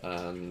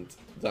 and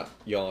that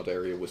yard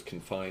area was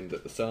confined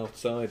at the south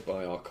side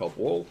by our cob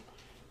wall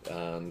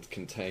and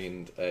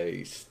contained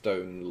a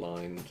stone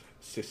lined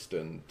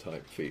cistern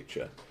type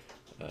feature.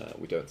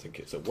 We don't think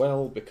it's a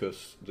well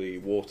because the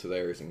water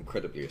there is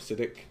incredibly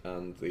acidic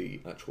and the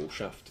actual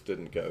shaft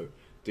didn't go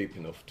deep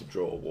enough to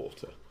draw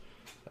water.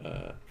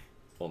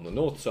 On the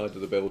north side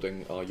of the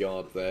building, our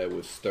yard there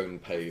was stone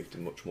paved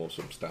and much more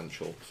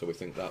substantial, so we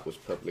think that was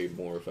probably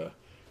more of a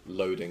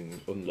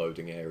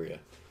unloading area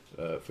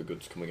for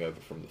goods coming over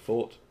from the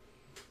fort.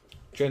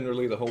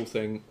 Generally, the whole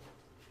thing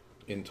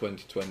in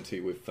 2020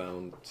 we've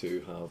found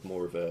to have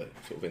more of a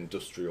sort of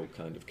industrial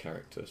kind of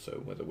character,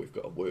 so whether we've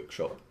got a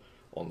workshop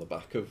on the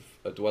back of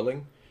a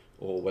dwelling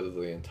or whether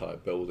the entire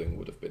building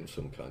would have been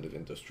some kind of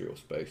industrial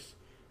space,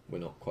 we're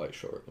not quite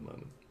sure at the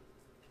moment.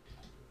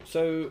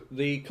 So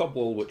the cob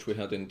wall which we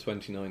had in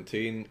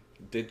 2019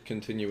 did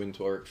continue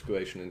into our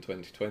excavation in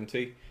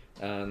 2020,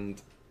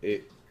 and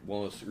it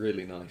was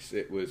really nice.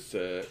 It was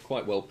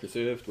quite well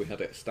preserved. We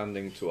had it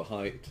standing to a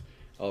height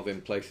of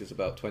in places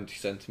about 20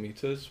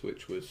 centimetres,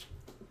 which was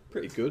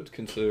pretty good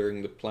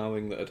considering the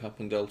ploughing that had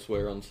happened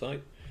elsewhere on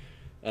site.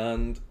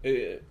 And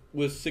it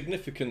was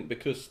significant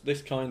because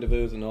this kind of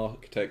earthen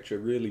architecture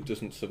really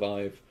doesn't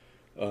survive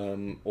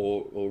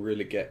or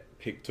really get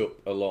picked up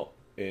a lot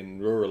in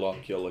rural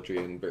archaeology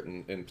in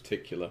Britain in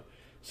particular.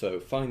 So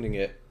finding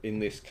it in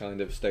this kind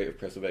of state of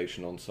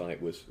preservation on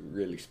site was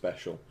really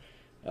special.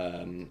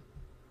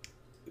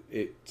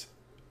 It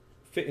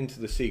fit into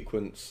the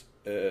sequence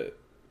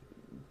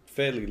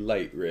fairly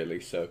late really,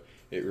 so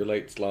it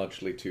relates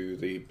largely to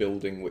the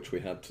building which we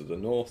had to the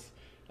north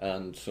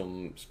and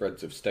some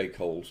spreads of stake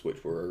holes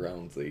which were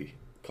around the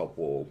cob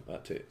wall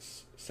at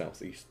its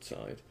southeast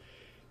side.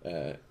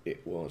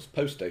 It was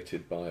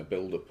post-dated by a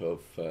build-up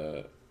of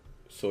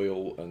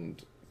soil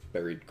and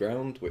buried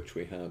ground, which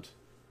we had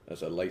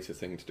as a later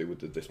thing to do with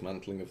the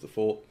dismantling of the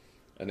fort,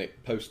 and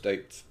it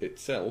post-dates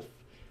itself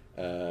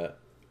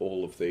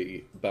all of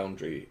the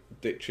boundary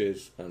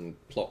ditches and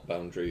plot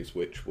boundaries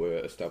which were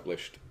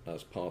established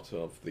as part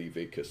of the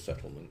Vicus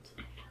settlement.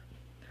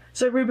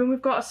 So Ruben,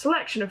 we've got a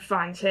selection of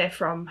finds here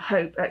from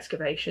Hope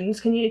Excavations.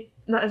 Can you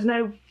let us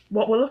know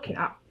what we're looking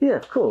at? Yeah,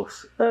 of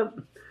course.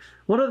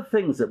 One of the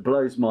things that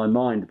blows my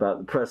mind about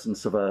the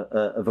presence of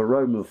a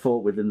Roman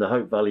fort within the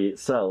Hope Valley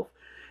itself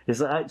is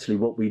that actually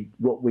what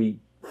we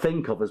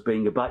think of as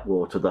being a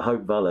backwater, the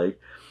Hope Valley,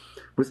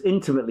 was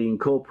intimately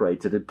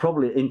incorporated and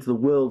probably into the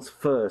world's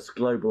first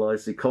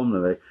globalised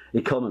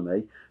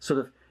economy, sort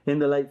of in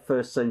the late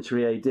 1st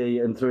century AD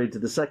and through into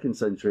the 2nd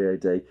century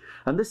AD.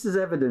 And this is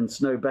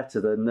evidence no better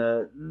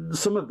than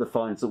some of the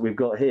finds that we've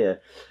got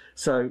here.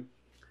 So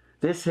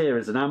this here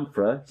is an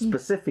amphora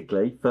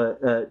specifically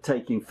for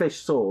taking fish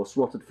sauce,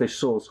 rotted fish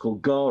sauce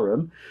called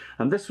garum,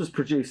 and this was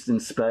produced in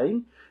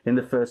Spain in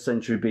the 1st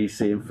century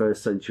BC and 1st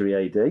century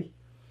AD.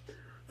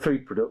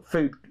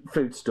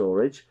 Food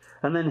storage.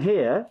 And then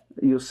here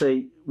you'll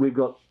see we've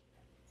got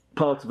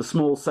part of a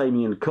small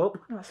Samian cup.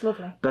 Oh, that's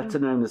lovely. Better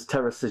known as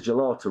terra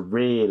sigillata,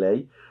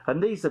 really.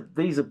 And these are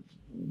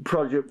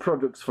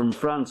products from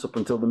France up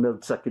until the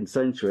mid-2nd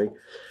century.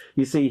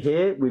 You see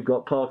here we've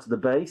got part of the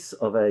base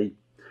of a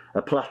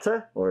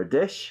platter or a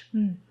dish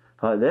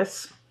like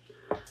this.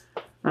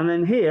 And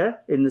then here,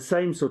 in the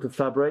same sort of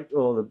fabric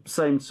or the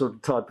same sort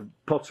of type of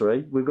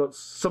pottery, we've got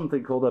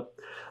something called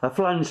a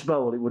flanged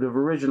bowl. It would have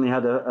originally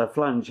had a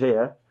flange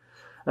here.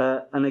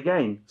 And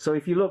again, so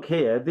if you look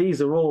here,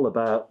 these are all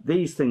about,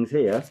 these things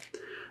here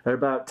are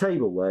about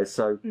tablewares.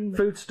 So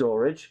food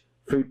storage,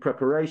 food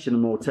preparation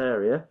and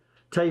mortaria,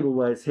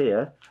 tablewares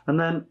here, and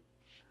then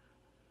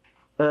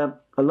a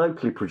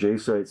locally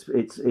produced, so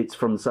it's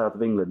from the south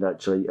of England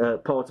actually,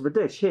 part of a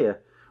dish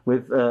here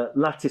with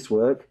lattice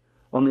work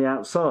on the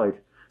outside.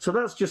 So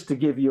that's just to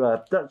give you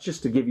a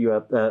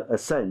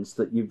sense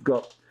that you've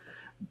got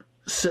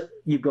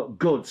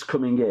goods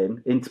coming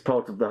into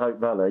part of the Hope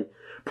Valley.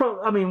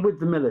 I mean, with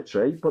the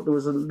military, but there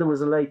was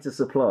a later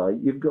supply.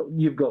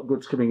 You've got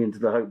goods coming into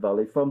the Hope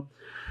Valley from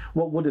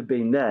what would have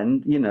been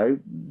then, you know,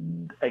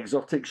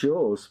 exotic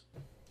shores.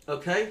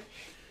 Okay,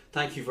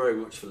 thank you very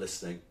much for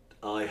listening.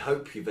 I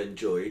hope you've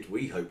enjoyed,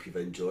 we hope you've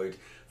enjoyed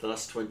the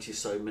last 20 or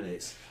so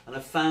minutes and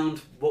have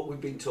found what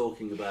we've been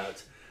talking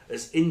about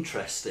as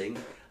interesting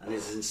and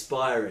as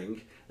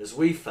inspiring as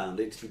we found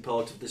it to be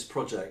part of this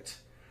project.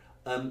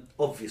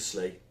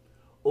 Obviously,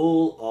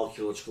 all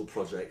archaeological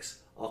projects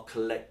are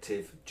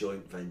collective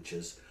joint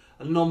ventures,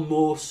 and none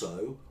more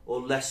so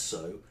or less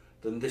so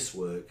than this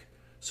work.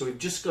 So we've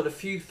just got a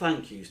few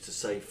thank yous to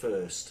say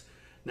first.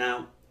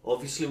 Now,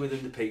 obviously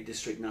within the Peak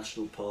District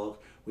National Park,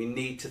 we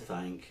need to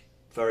thank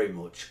very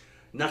much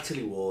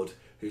Natalie Ward,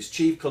 who's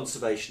Chief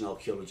Conservation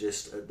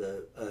Archaeologist at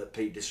the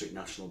Peak District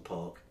National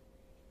Park.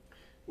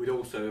 We'd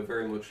also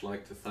very much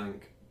like to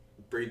thank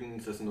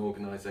Breedens as an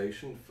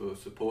organisation for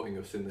supporting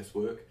us in this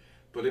work,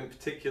 but in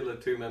particular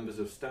 2 members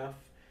of staff,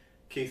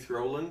 Keith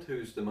Rowland,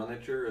 who's the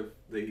manager of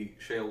the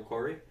Shale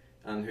Quarry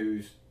and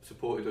who's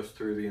supported us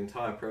through the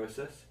entire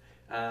process,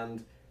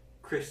 and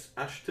Chris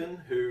Ashton,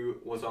 who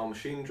was our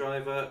machine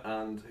driver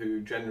and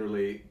who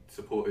generally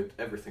supported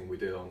everything we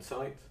did on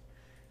site.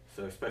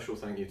 So special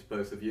thank you to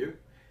both of you.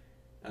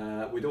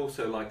 We'd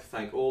also like to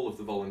thank all of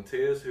the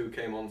volunteers who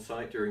came on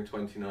site during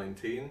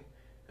 2019,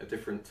 a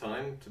different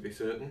time to be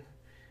certain.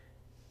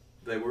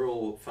 They were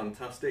all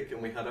fantastic,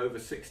 and we had over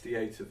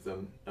 68 of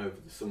them over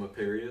the summer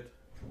period.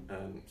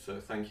 So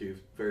thank you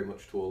very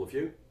much to all of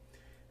you.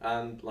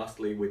 And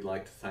lastly, we'd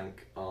like to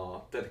thank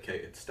our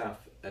dedicated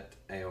staff at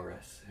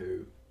ARS,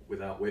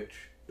 without which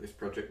this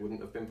project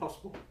wouldn't have been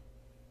possible.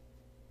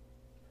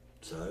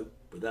 So,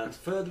 without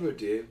further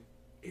ado,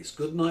 it's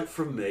good night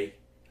from me,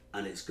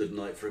 and it's good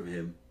night from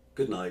him.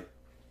 Good night.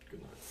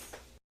 Good night.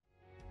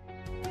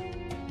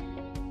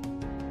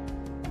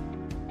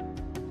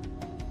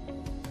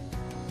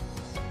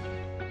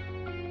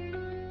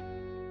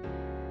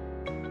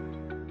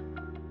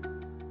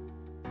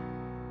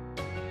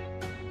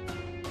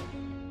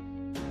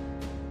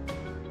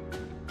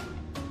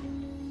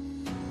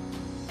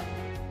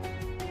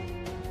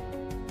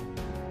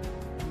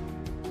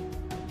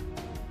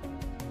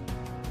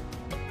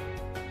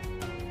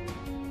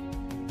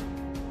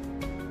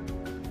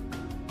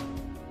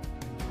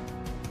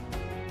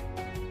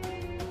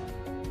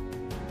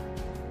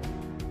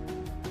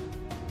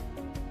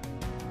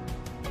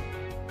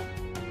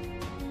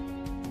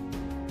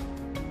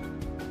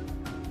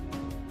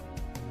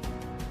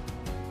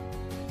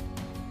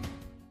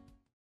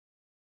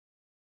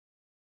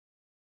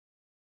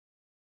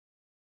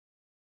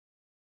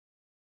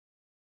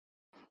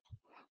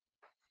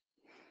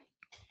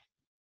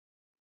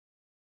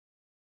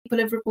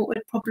 People have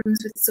reported problems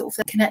with sort of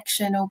the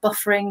connection or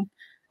buffering.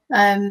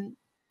 The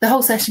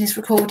whole session is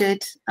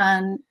recorded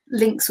and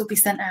links will be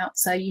sent out,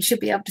 so you should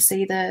be able to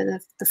see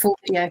the full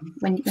video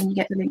when you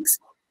get the links.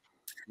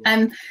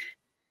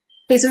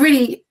 It's a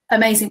really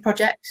amazing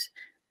project,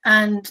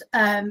 and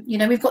you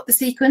know, we've got the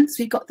sequence,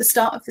 we've got the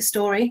start of the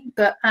story,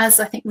 but as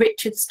I think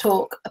Richard's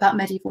talk about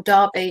medieval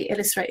Derby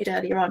illustrated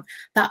earlier on,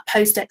 that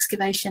post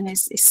excavation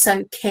is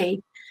so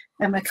key.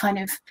 And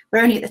we're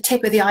only at the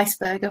tip of the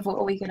iceberg of what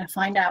are we going to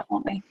find out,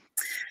 aren't we?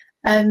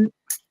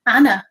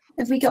 Anna,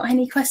 have we got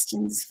any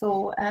questions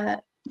for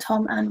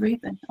Tom and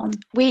Ruben?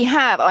 We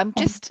have. I'm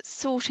just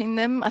sorting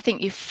them. I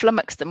think you've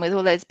flummoxed them with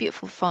all those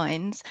beautiful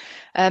finds.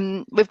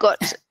 We've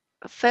got,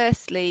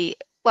 firstly,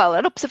 well,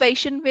 an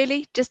observation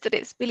really, just that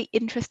it's really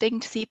interesting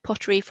to see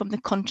pottery from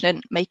the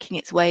continent making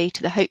its way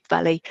to the Hope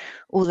Valley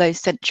all those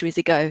centuries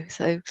ago.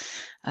 So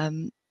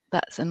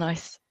that's a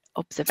nice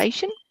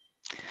observation.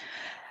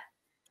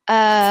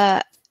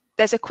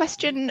 There's a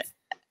question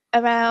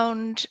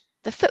around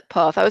the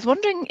footpath. I was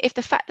wondering if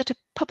the fact that a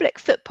public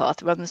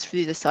footpath runs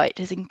through the site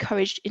has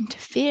encouraged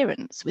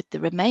interference with the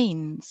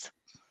remains.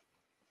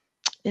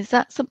 Is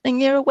that something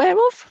you're aware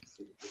of?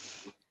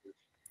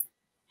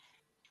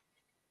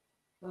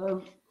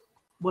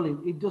 Well,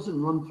 it doesn't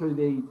run through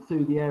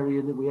the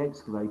area that we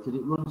excavated.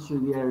 It runs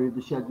through the area of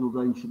the scheduled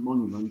ancient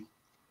monument,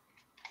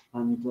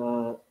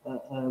 and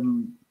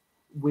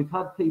we've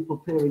had people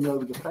peering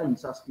over the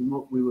fence asking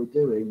what we were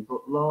doing,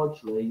 but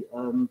largely,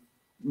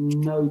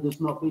 no,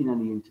 there's not been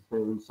any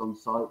interference on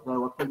site,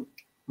 though I think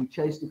we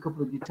chased a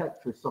couple of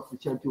detectorists off the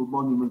scheduled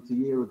monument a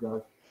year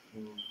ago.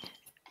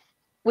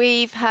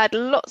 We've had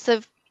lots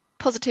of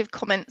positive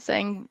comments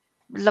saying,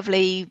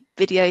 lovely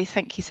video,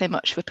 thank you so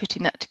much for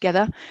putting that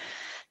together.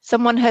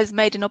 Someone has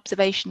made an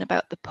observation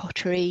about the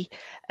pottery.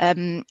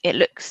 It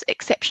looks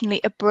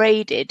exceptionally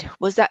abraded.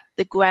 Was that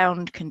the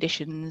ground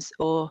conditions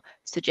or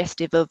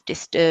suggestive of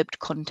disturbed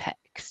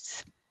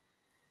contexts?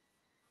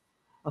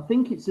 I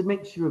think it's a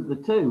mixture of the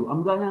two.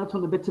 I'm going out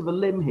on a bit of a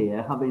limb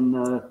here,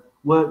 having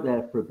worked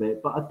there for a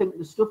bit, but I think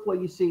the stuff where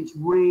you see it's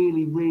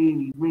really,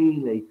 really,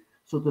 really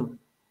sort of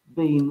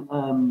been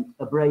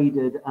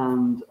abraded,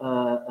 and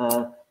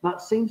that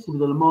seems to be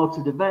the Le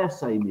Martre de Verre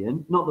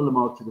Samian, not the Le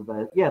Martre de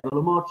Verre, yeah, the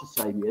Le Martre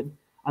Samian,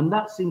 and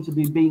that seems to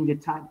be being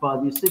attacked by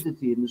the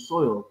acidity in the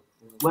soil.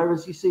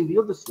 Whereas you see the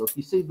other stuff,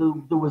 you see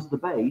there was the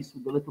base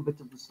with a little bit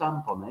of the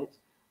stamp on it.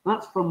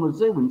 That's from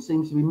Brazil and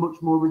seems to be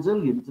much more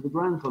resilient to the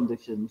ground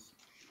conditions.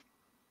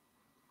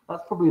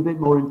 That's probably a bit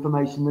more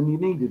information than you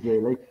needed,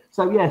 really.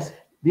 So yes,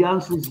 the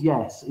answer is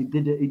yes. It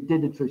did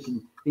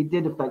attrition. It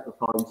did affect the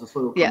finds, the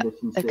soil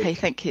conditions. Yeah. Okay,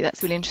 thank you.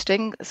 That's really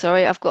interesting.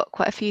 Sorry, I've got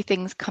quite a few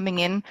things coming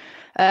in.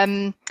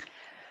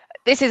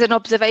 This is an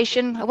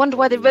observation. I wonder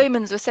why the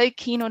Romans were so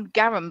keen on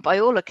garum. By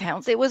all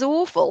accounts, it was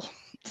awful.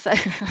 So,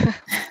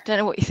 don't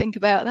know what you think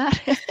about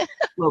that.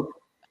 Well,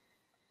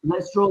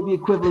 let's draw the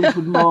equivalent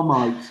with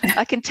Marmite.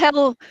 I can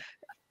tell.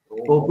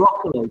 Or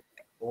broccoli.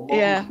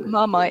 Yeah,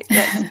 Marmite.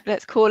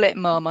 Let's call it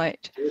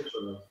Marmite.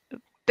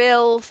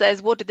 Bill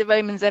says, what did the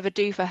Romans ever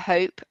do for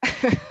hope?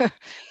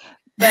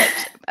 But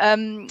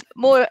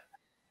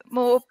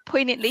more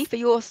poignantly for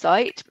your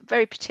site,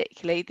 very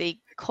particularly, the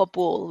Cobb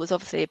Wall was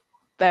obviously a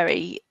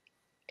very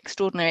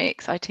extraordinary,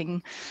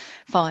 exciting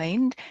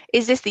find.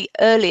 Is this the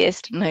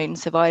earliest known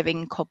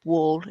surviving Cobb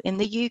Wall in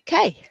the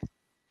UK?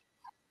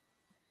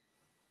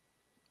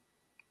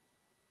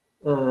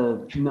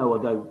 No,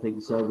 I don't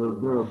think so.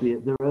 There are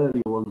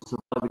earlier ones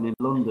surviving in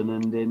London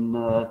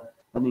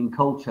and in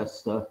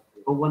Colchester.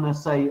 But when I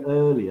say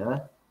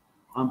earlier,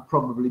 I'm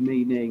probably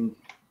meaning,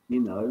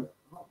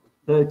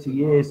 30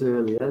 years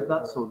earlier,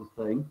 that sort of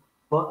thing.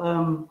 But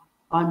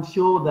I'm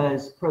sure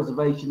there's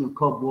preservation of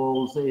Cobb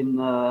walls in,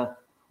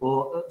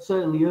 or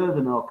certainly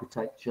earthen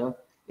architecture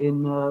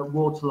in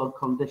waterlogged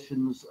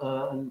conditions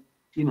and,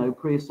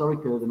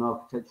 prehistoric earthen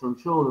architecture. I'm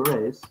sure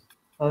there is.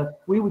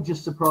 We were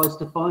just surprised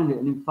to find it,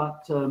 and in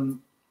fact,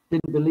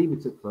 didn't believe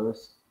it at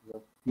first,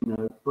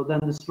 But then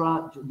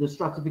the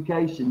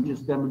stratification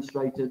just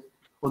demonstrated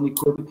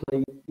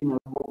unequivocally,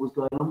 what was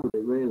going on with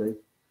it, really.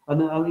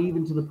 And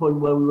even to the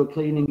point where we were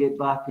cleaning it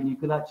back, and you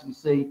could actually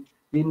see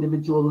the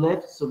individual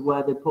lifts of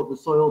where they put the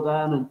soil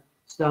down and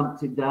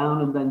stamped it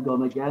down, and then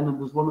gone again. And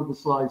there's one of the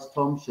slides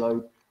Tom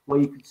showed where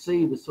you could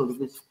see this sort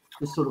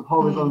of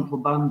horizontal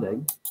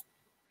banding,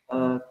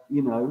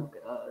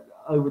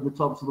 over the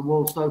tops of the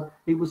wall. So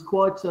it was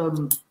quite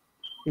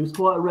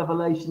a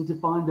revelation to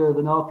find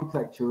earthen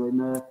architecture in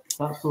that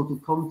sort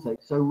of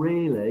context. So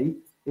really,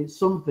 it's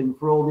something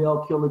for all the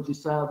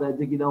archaeologists out there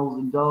digging holes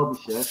in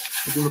Derbyshire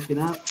to be looking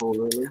out for,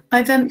 really.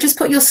 I've just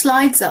put your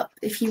slides up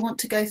if you want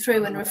to go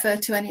through and refer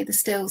to any of the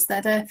stills.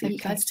 They're there for you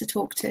guys to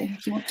talk to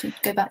if you want to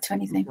go back to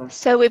anything.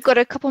 So we've got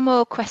a couple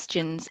more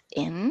questions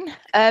in.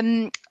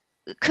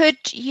 Could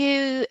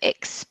you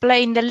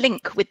explain the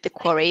link with the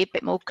quarry a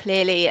bit more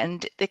clearly?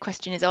 And the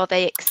question is, are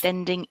they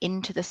extending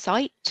into the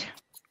site?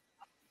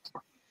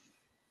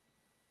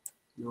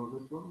 Do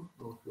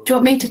you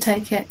want me to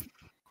take it?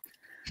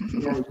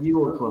 Yeah, you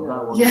ought to have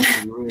that one. Yeah.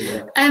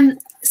 Really.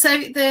 So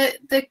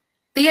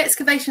the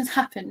excavations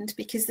happened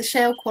because the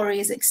shale quarry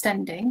is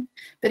extending,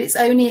 but it's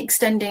only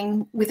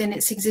extending within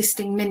its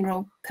existing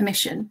mineral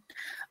permission.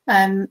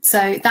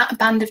 So that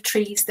band of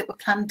trees that were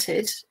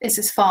planted is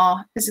as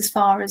far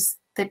as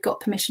they've got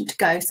permission to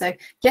go. So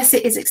yes,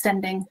 it is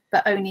extending,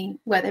 but only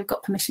where they've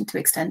got permission to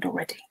extend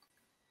already.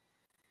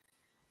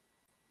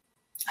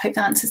 I hope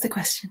that answers the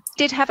question.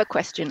 Did have a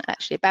question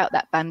actually about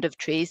that band of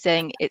trees,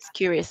 saying it's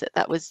curious that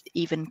that was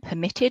even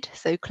permitted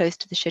so close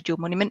to the scheduled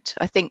monument.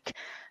 I think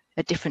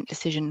a different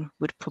decision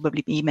would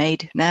probably be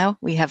made now.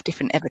 We have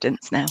different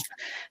evidence now,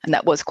 and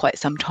that was quite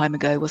some time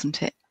ago,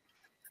 wasn't it?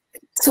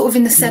 Sort of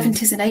in the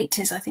 70s and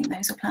 80s, I think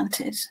those were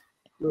planted.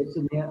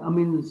 I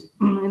mean,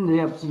 in the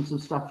absence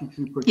of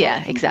statutory protection.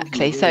 Yeah,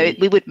 exactly. So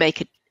we would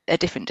make a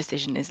different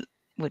decision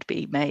would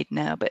be made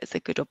now, but it's a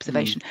good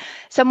observation.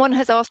 Someone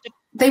has asked.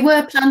 They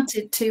were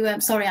planted to.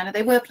 Sorry, Anna.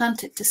 They were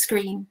planted to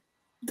screen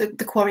the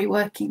quarry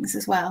workings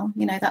as well.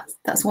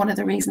 That's one of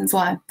the reasons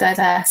why they're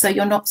there. So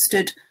you're not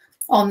stood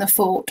on the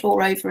fort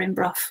or over in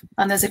Brough,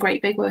 and there's a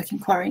great big working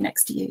quarry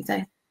next to you.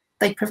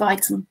 They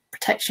provide some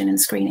protection and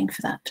screening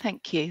for that.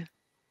 Thank you.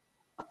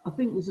 I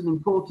think there's an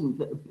important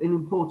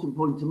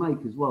point to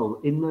make as well.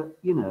 In that,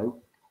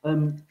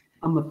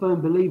 I'm a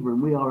firm believer,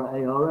 and we are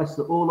at ARS,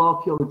 that all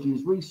archaeology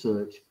is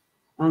research.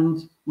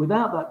 And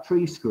without that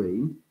tree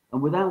screen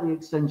and without the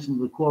extension of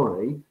the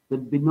quarry,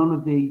 there'd be none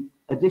of the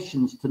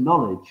additions to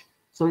knowledge.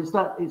 So it's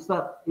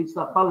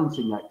that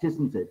balancing act,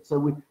 isn't it? So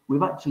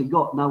we've actually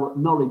got now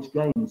knowledge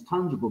gains,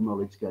 tangible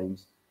knowledge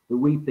gains, that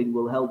we think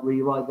will help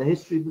rewrite the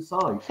history of the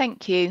site.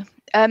 Thank you.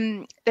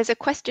 There's a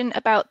question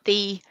about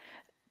the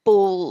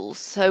balls.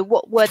 So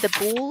what were the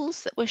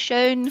balls that were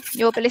shown,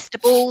 your ballista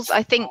balls?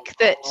 I think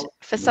that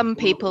for some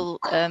people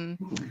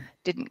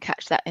didn't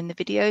catch that in the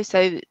video.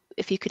 So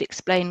if you could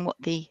explain what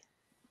the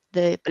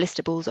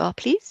ballista balls are,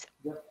 please.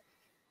 Yeah.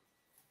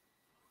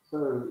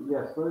 So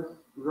yes, those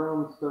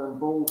round stone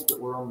balls that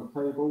were on the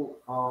table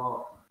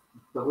are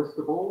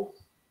ballista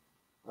balls,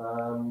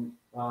 and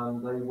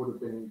they would have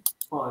been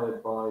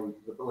fired by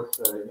the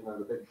ballista,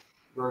 the big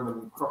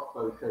Roman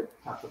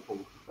crossbow-shaped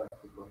catapults,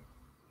 effectively.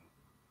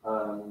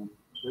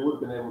 They would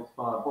have been able to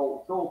fire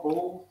bolts or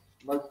balls,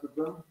 most of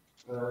them,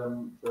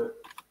 but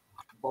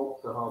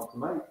bolts are hard to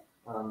make,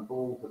 and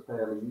balls are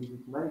fairly easy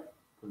to make,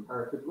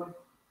 comparatively.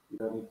 You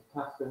don't need to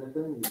cast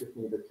anything, you just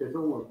need a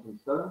chisel and some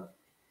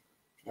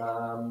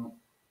stone.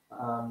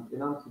 And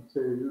in answer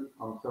to,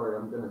 I'm sorry,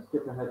 I'm going to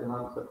skip ahead and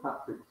answer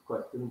Patrick's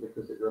question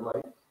because it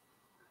relates.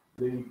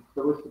 The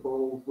ballista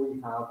balls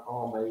we have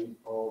are made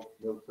of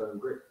millstone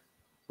bricks,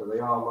 so they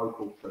are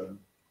local stone.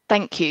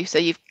 Thank you. So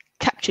you've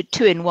captured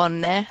 2 in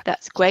 1 there.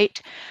 That's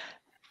great.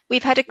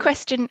 We've had a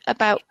question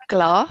about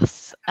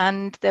glass,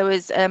 and there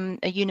was a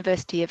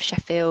University of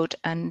Sheffield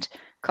and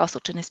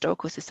Castleton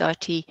Historical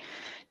Society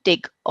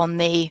dig on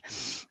the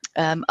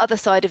other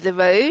side of the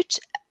road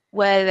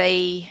where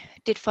they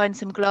did find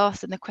some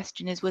glass, and the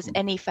question is, was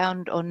any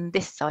found on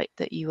this site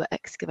that you were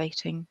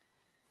excavating?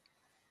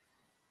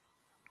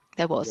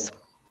 There was.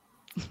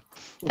 Yeah.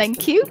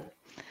 Thank you.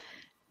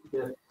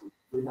 Yeah.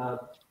 we had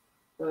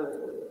a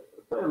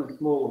fairly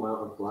small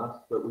amount of glass,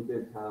 but we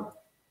did have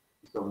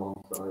some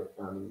on site,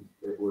 and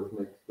it was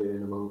mixed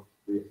in amongst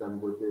the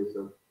assemblages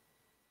of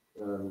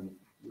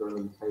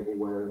Roman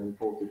tableware and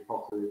imported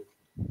pottery,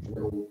 and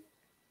it all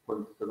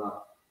points to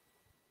that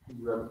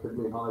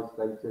relatively high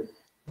status.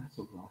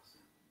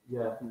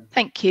 Yeah.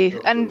 Thank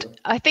you. And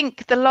I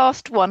think the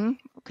last one,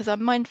 because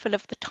I'm mindful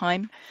of the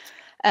time,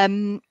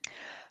 in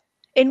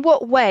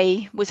what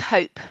way was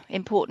hope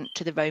important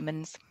to the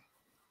Romans?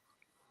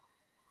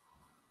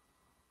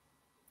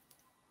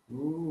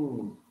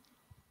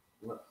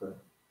 That's a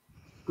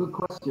good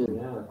question.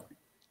 Yeah.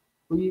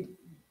 Well, you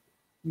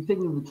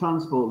think of the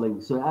transport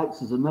link, so it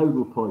acts as a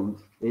nodal point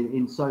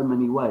in so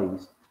many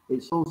ways.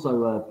 It's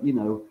also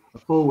a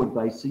forward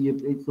base, so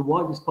it's the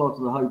widest part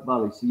of the Hope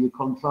Valley, so you're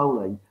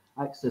controlling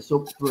access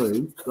up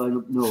through, going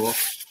up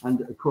north,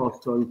 and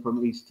across, going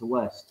from east to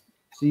west.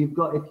 So you've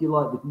got, if you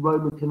like, the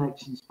Roman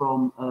connections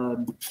from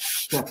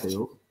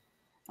Sheffield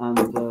and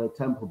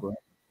Templeborough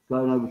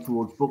going over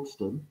towards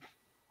Buxton,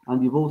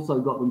 and you've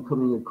also got them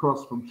coming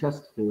across from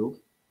Chesterfield.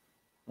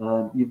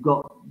 You've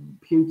got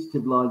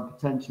putative line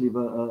potentially of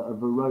a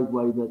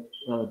roadway that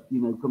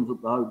comes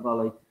up the Hope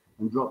Valley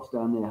and drops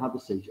down near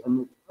Hathersage,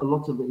 and a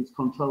lot of it is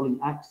controlling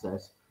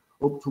access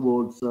up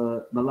towards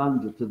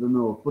Melanger to the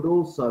north, but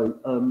also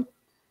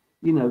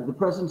the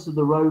presence of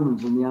the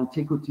Romans and the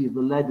antiquity of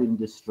the lead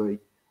industry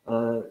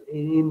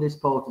in this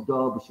part of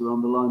Derbyshire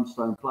on the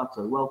limestone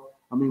plateau. Well,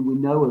 I mean, we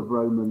know of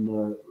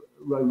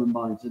Roman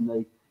mines in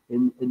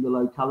the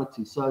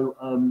locality,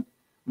 so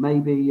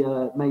maybe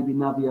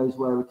Navio's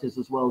where it is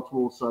as well, to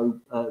also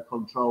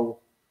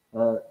control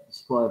the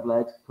supply of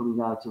lead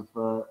coming out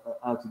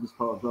of this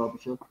part of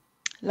Derbyshire.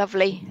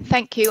 Lovely,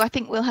 thank you. I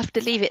think we'll have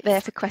to leave it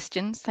there for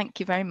questions. Thank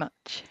you very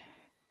much.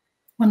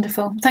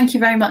 Wonderful. Thank you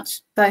very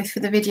much both for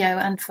the video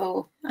and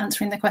for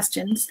answering the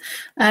questions.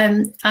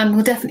 And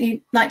we'll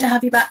definitely like to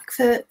have you back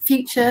for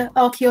future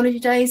archaeology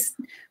days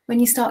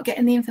when you start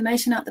getting the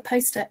information out the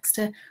postdex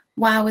to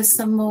wow us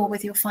some more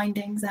with your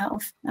findings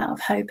out of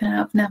Hope and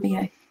out of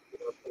Navio.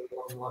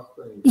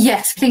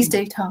 Yes, please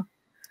do, Tom.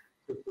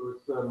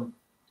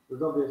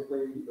 There's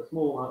obviously a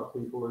small amount of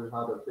people who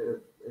had a bit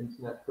of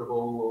internet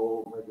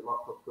trouble or maybe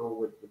laptop trouble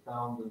with the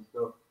sound and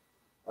stuff.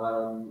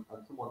 And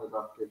someone has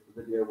asked if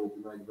the video will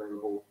be made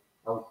available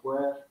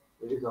elsewhere.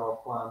 It is our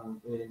plan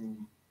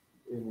in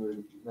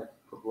the next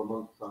couple of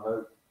months, I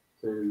hope,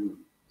 to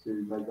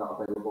make that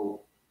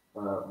available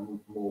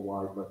more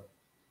widely.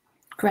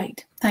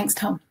 Great, thanks,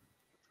 Tom.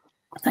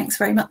 Thanks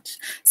very much.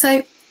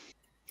 So,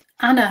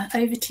 Anna,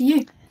 over to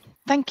you.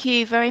 Thank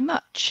you very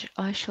much.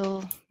 I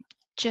shall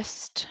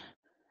just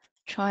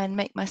try and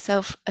make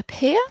myself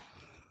appear.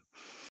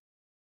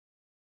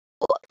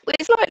 We're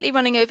slightly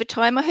running over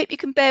time. I hope you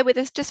can bear with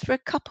us just for a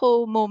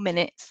couple more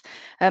minutes.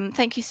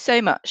 Thank you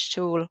so much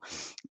to all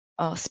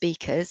our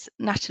speakers.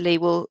 Natalie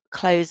will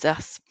close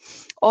us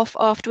off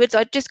afterwards.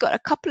 I've just got a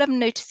couple of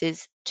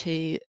notices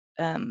to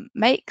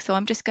make, so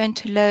I'm just going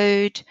to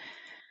load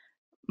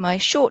my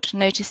short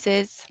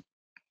notices.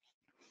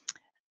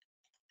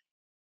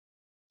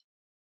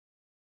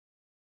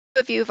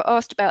 Of you have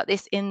asked about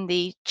this in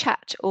the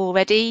chat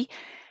already.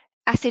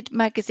 Acid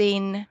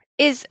magazine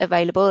is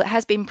available. It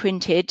has been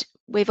printed.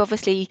 We've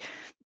obviously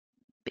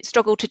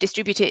struggled to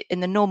distribute it in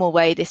the normal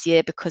way this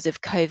year because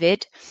of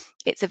COVID.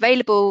 It's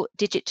available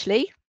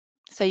digitally,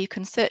 so you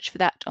can search for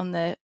that on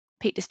the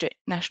Peak District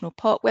National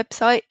Park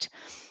website.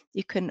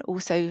 You can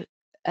also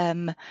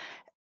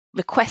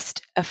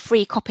request a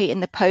free copy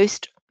in the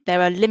post.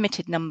 They're a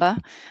limited number,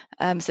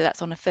 so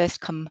that's on a first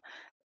come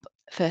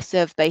first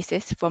served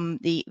basis from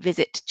the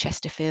Visit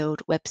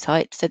Chesterfield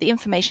website. So the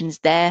information's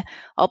there.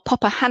 I'll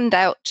pop a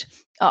handout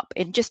up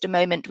in just a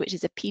moment, which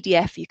is a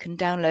PDF you can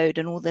download,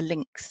 and all the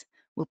links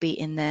will be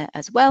in there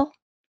as well.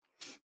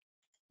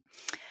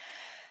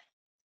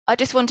 I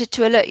just wanted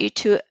to alert you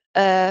to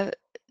a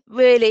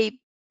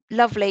really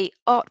lovely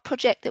art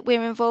project that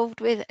we're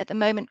involved with at the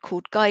moment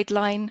called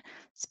Guideline.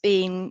 It's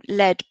being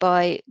led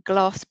by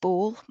Glass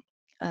Ball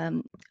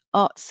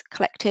Arts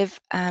Collective,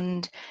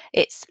 and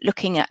it's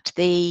looking at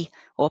the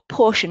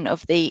portion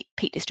of the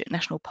Peak District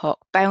National Park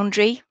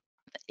boundary.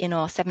 In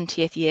our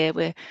 70th year,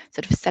 we're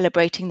sort of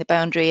celebrating the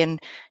boundary and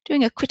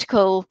doing a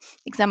critical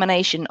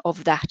examination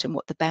of that and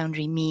what the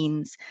boundary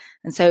means.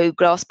 And so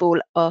Glass Ball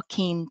are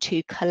keen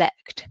to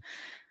collect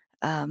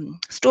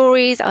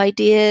stories,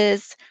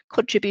 ideas,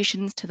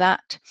 contributions to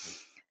that.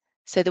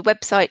 So the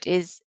website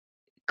is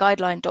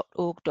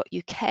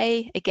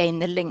guideline.org.uk. Again,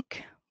 the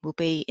link will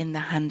be in the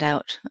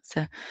handout. That's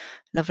a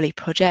lovely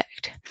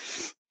project.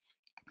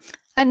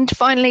 And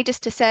finally,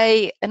 just to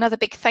say another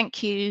big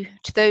thank you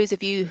to those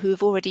of you who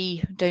have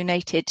already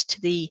donated to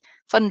the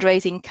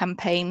fundraising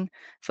campaign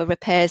for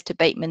repairs to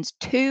Bateman's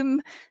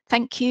tomb.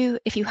 Thank you.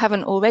 If you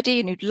haven't already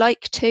and you'd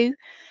like to,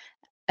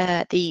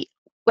 the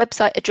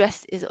website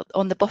address is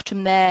on the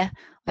bottom there.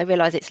 I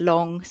realise it's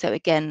long, so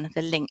again,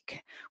 the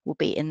link will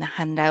be in the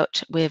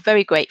handout. We're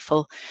very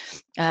grateful,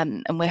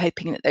 and we're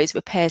hoping that those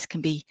repairs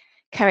can be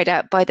carried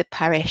out by the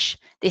parish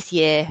this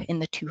year in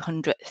the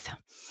 200th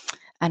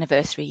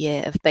anniversary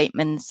year of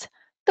Bateman's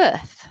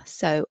birth.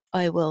 So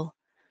I will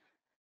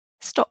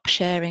stop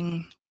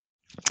sharing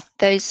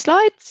those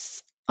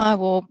slides. I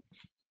will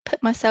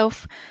put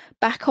myself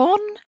back on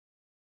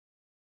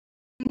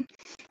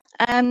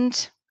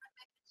and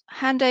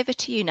hand over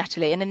to you,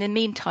 Natalie. And in the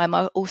meantime,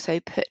 I'll also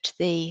put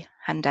the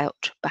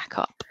handout back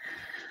up.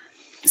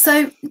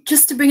 So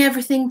just to bring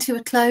everything to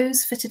a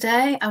close for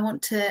today, I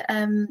want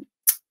to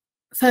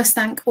first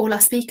thank all our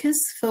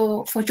speakers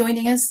for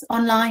joining us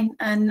online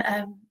and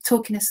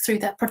talking us through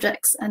their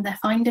projects and their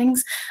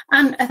findings,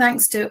 and a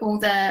thanks to all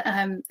their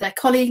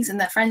colleagues and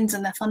their friends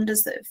and their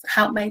funders that have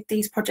helped make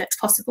these projects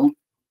possible.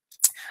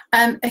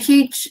 A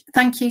huge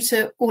thank you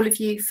to all of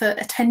you for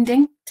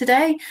attending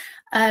today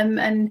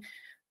and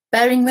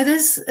bearing with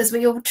us as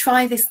we all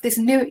try this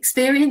new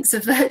experience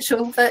of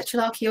virtual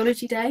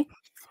archaeology day.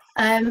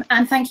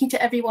 And thank you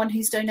to everyone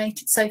who's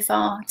donated so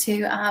far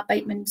to our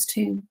Bateman's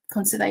Tomb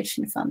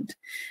Conservation Fund.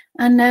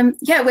 And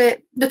yeah, we're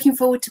looking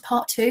forward to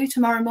part 2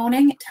 tomorrow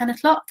morning at 10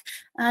 o'clock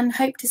and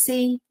hope to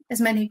see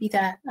as many of you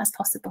there as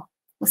possible.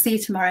 We'll see you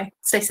tomorrow.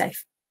 Stay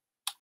safe.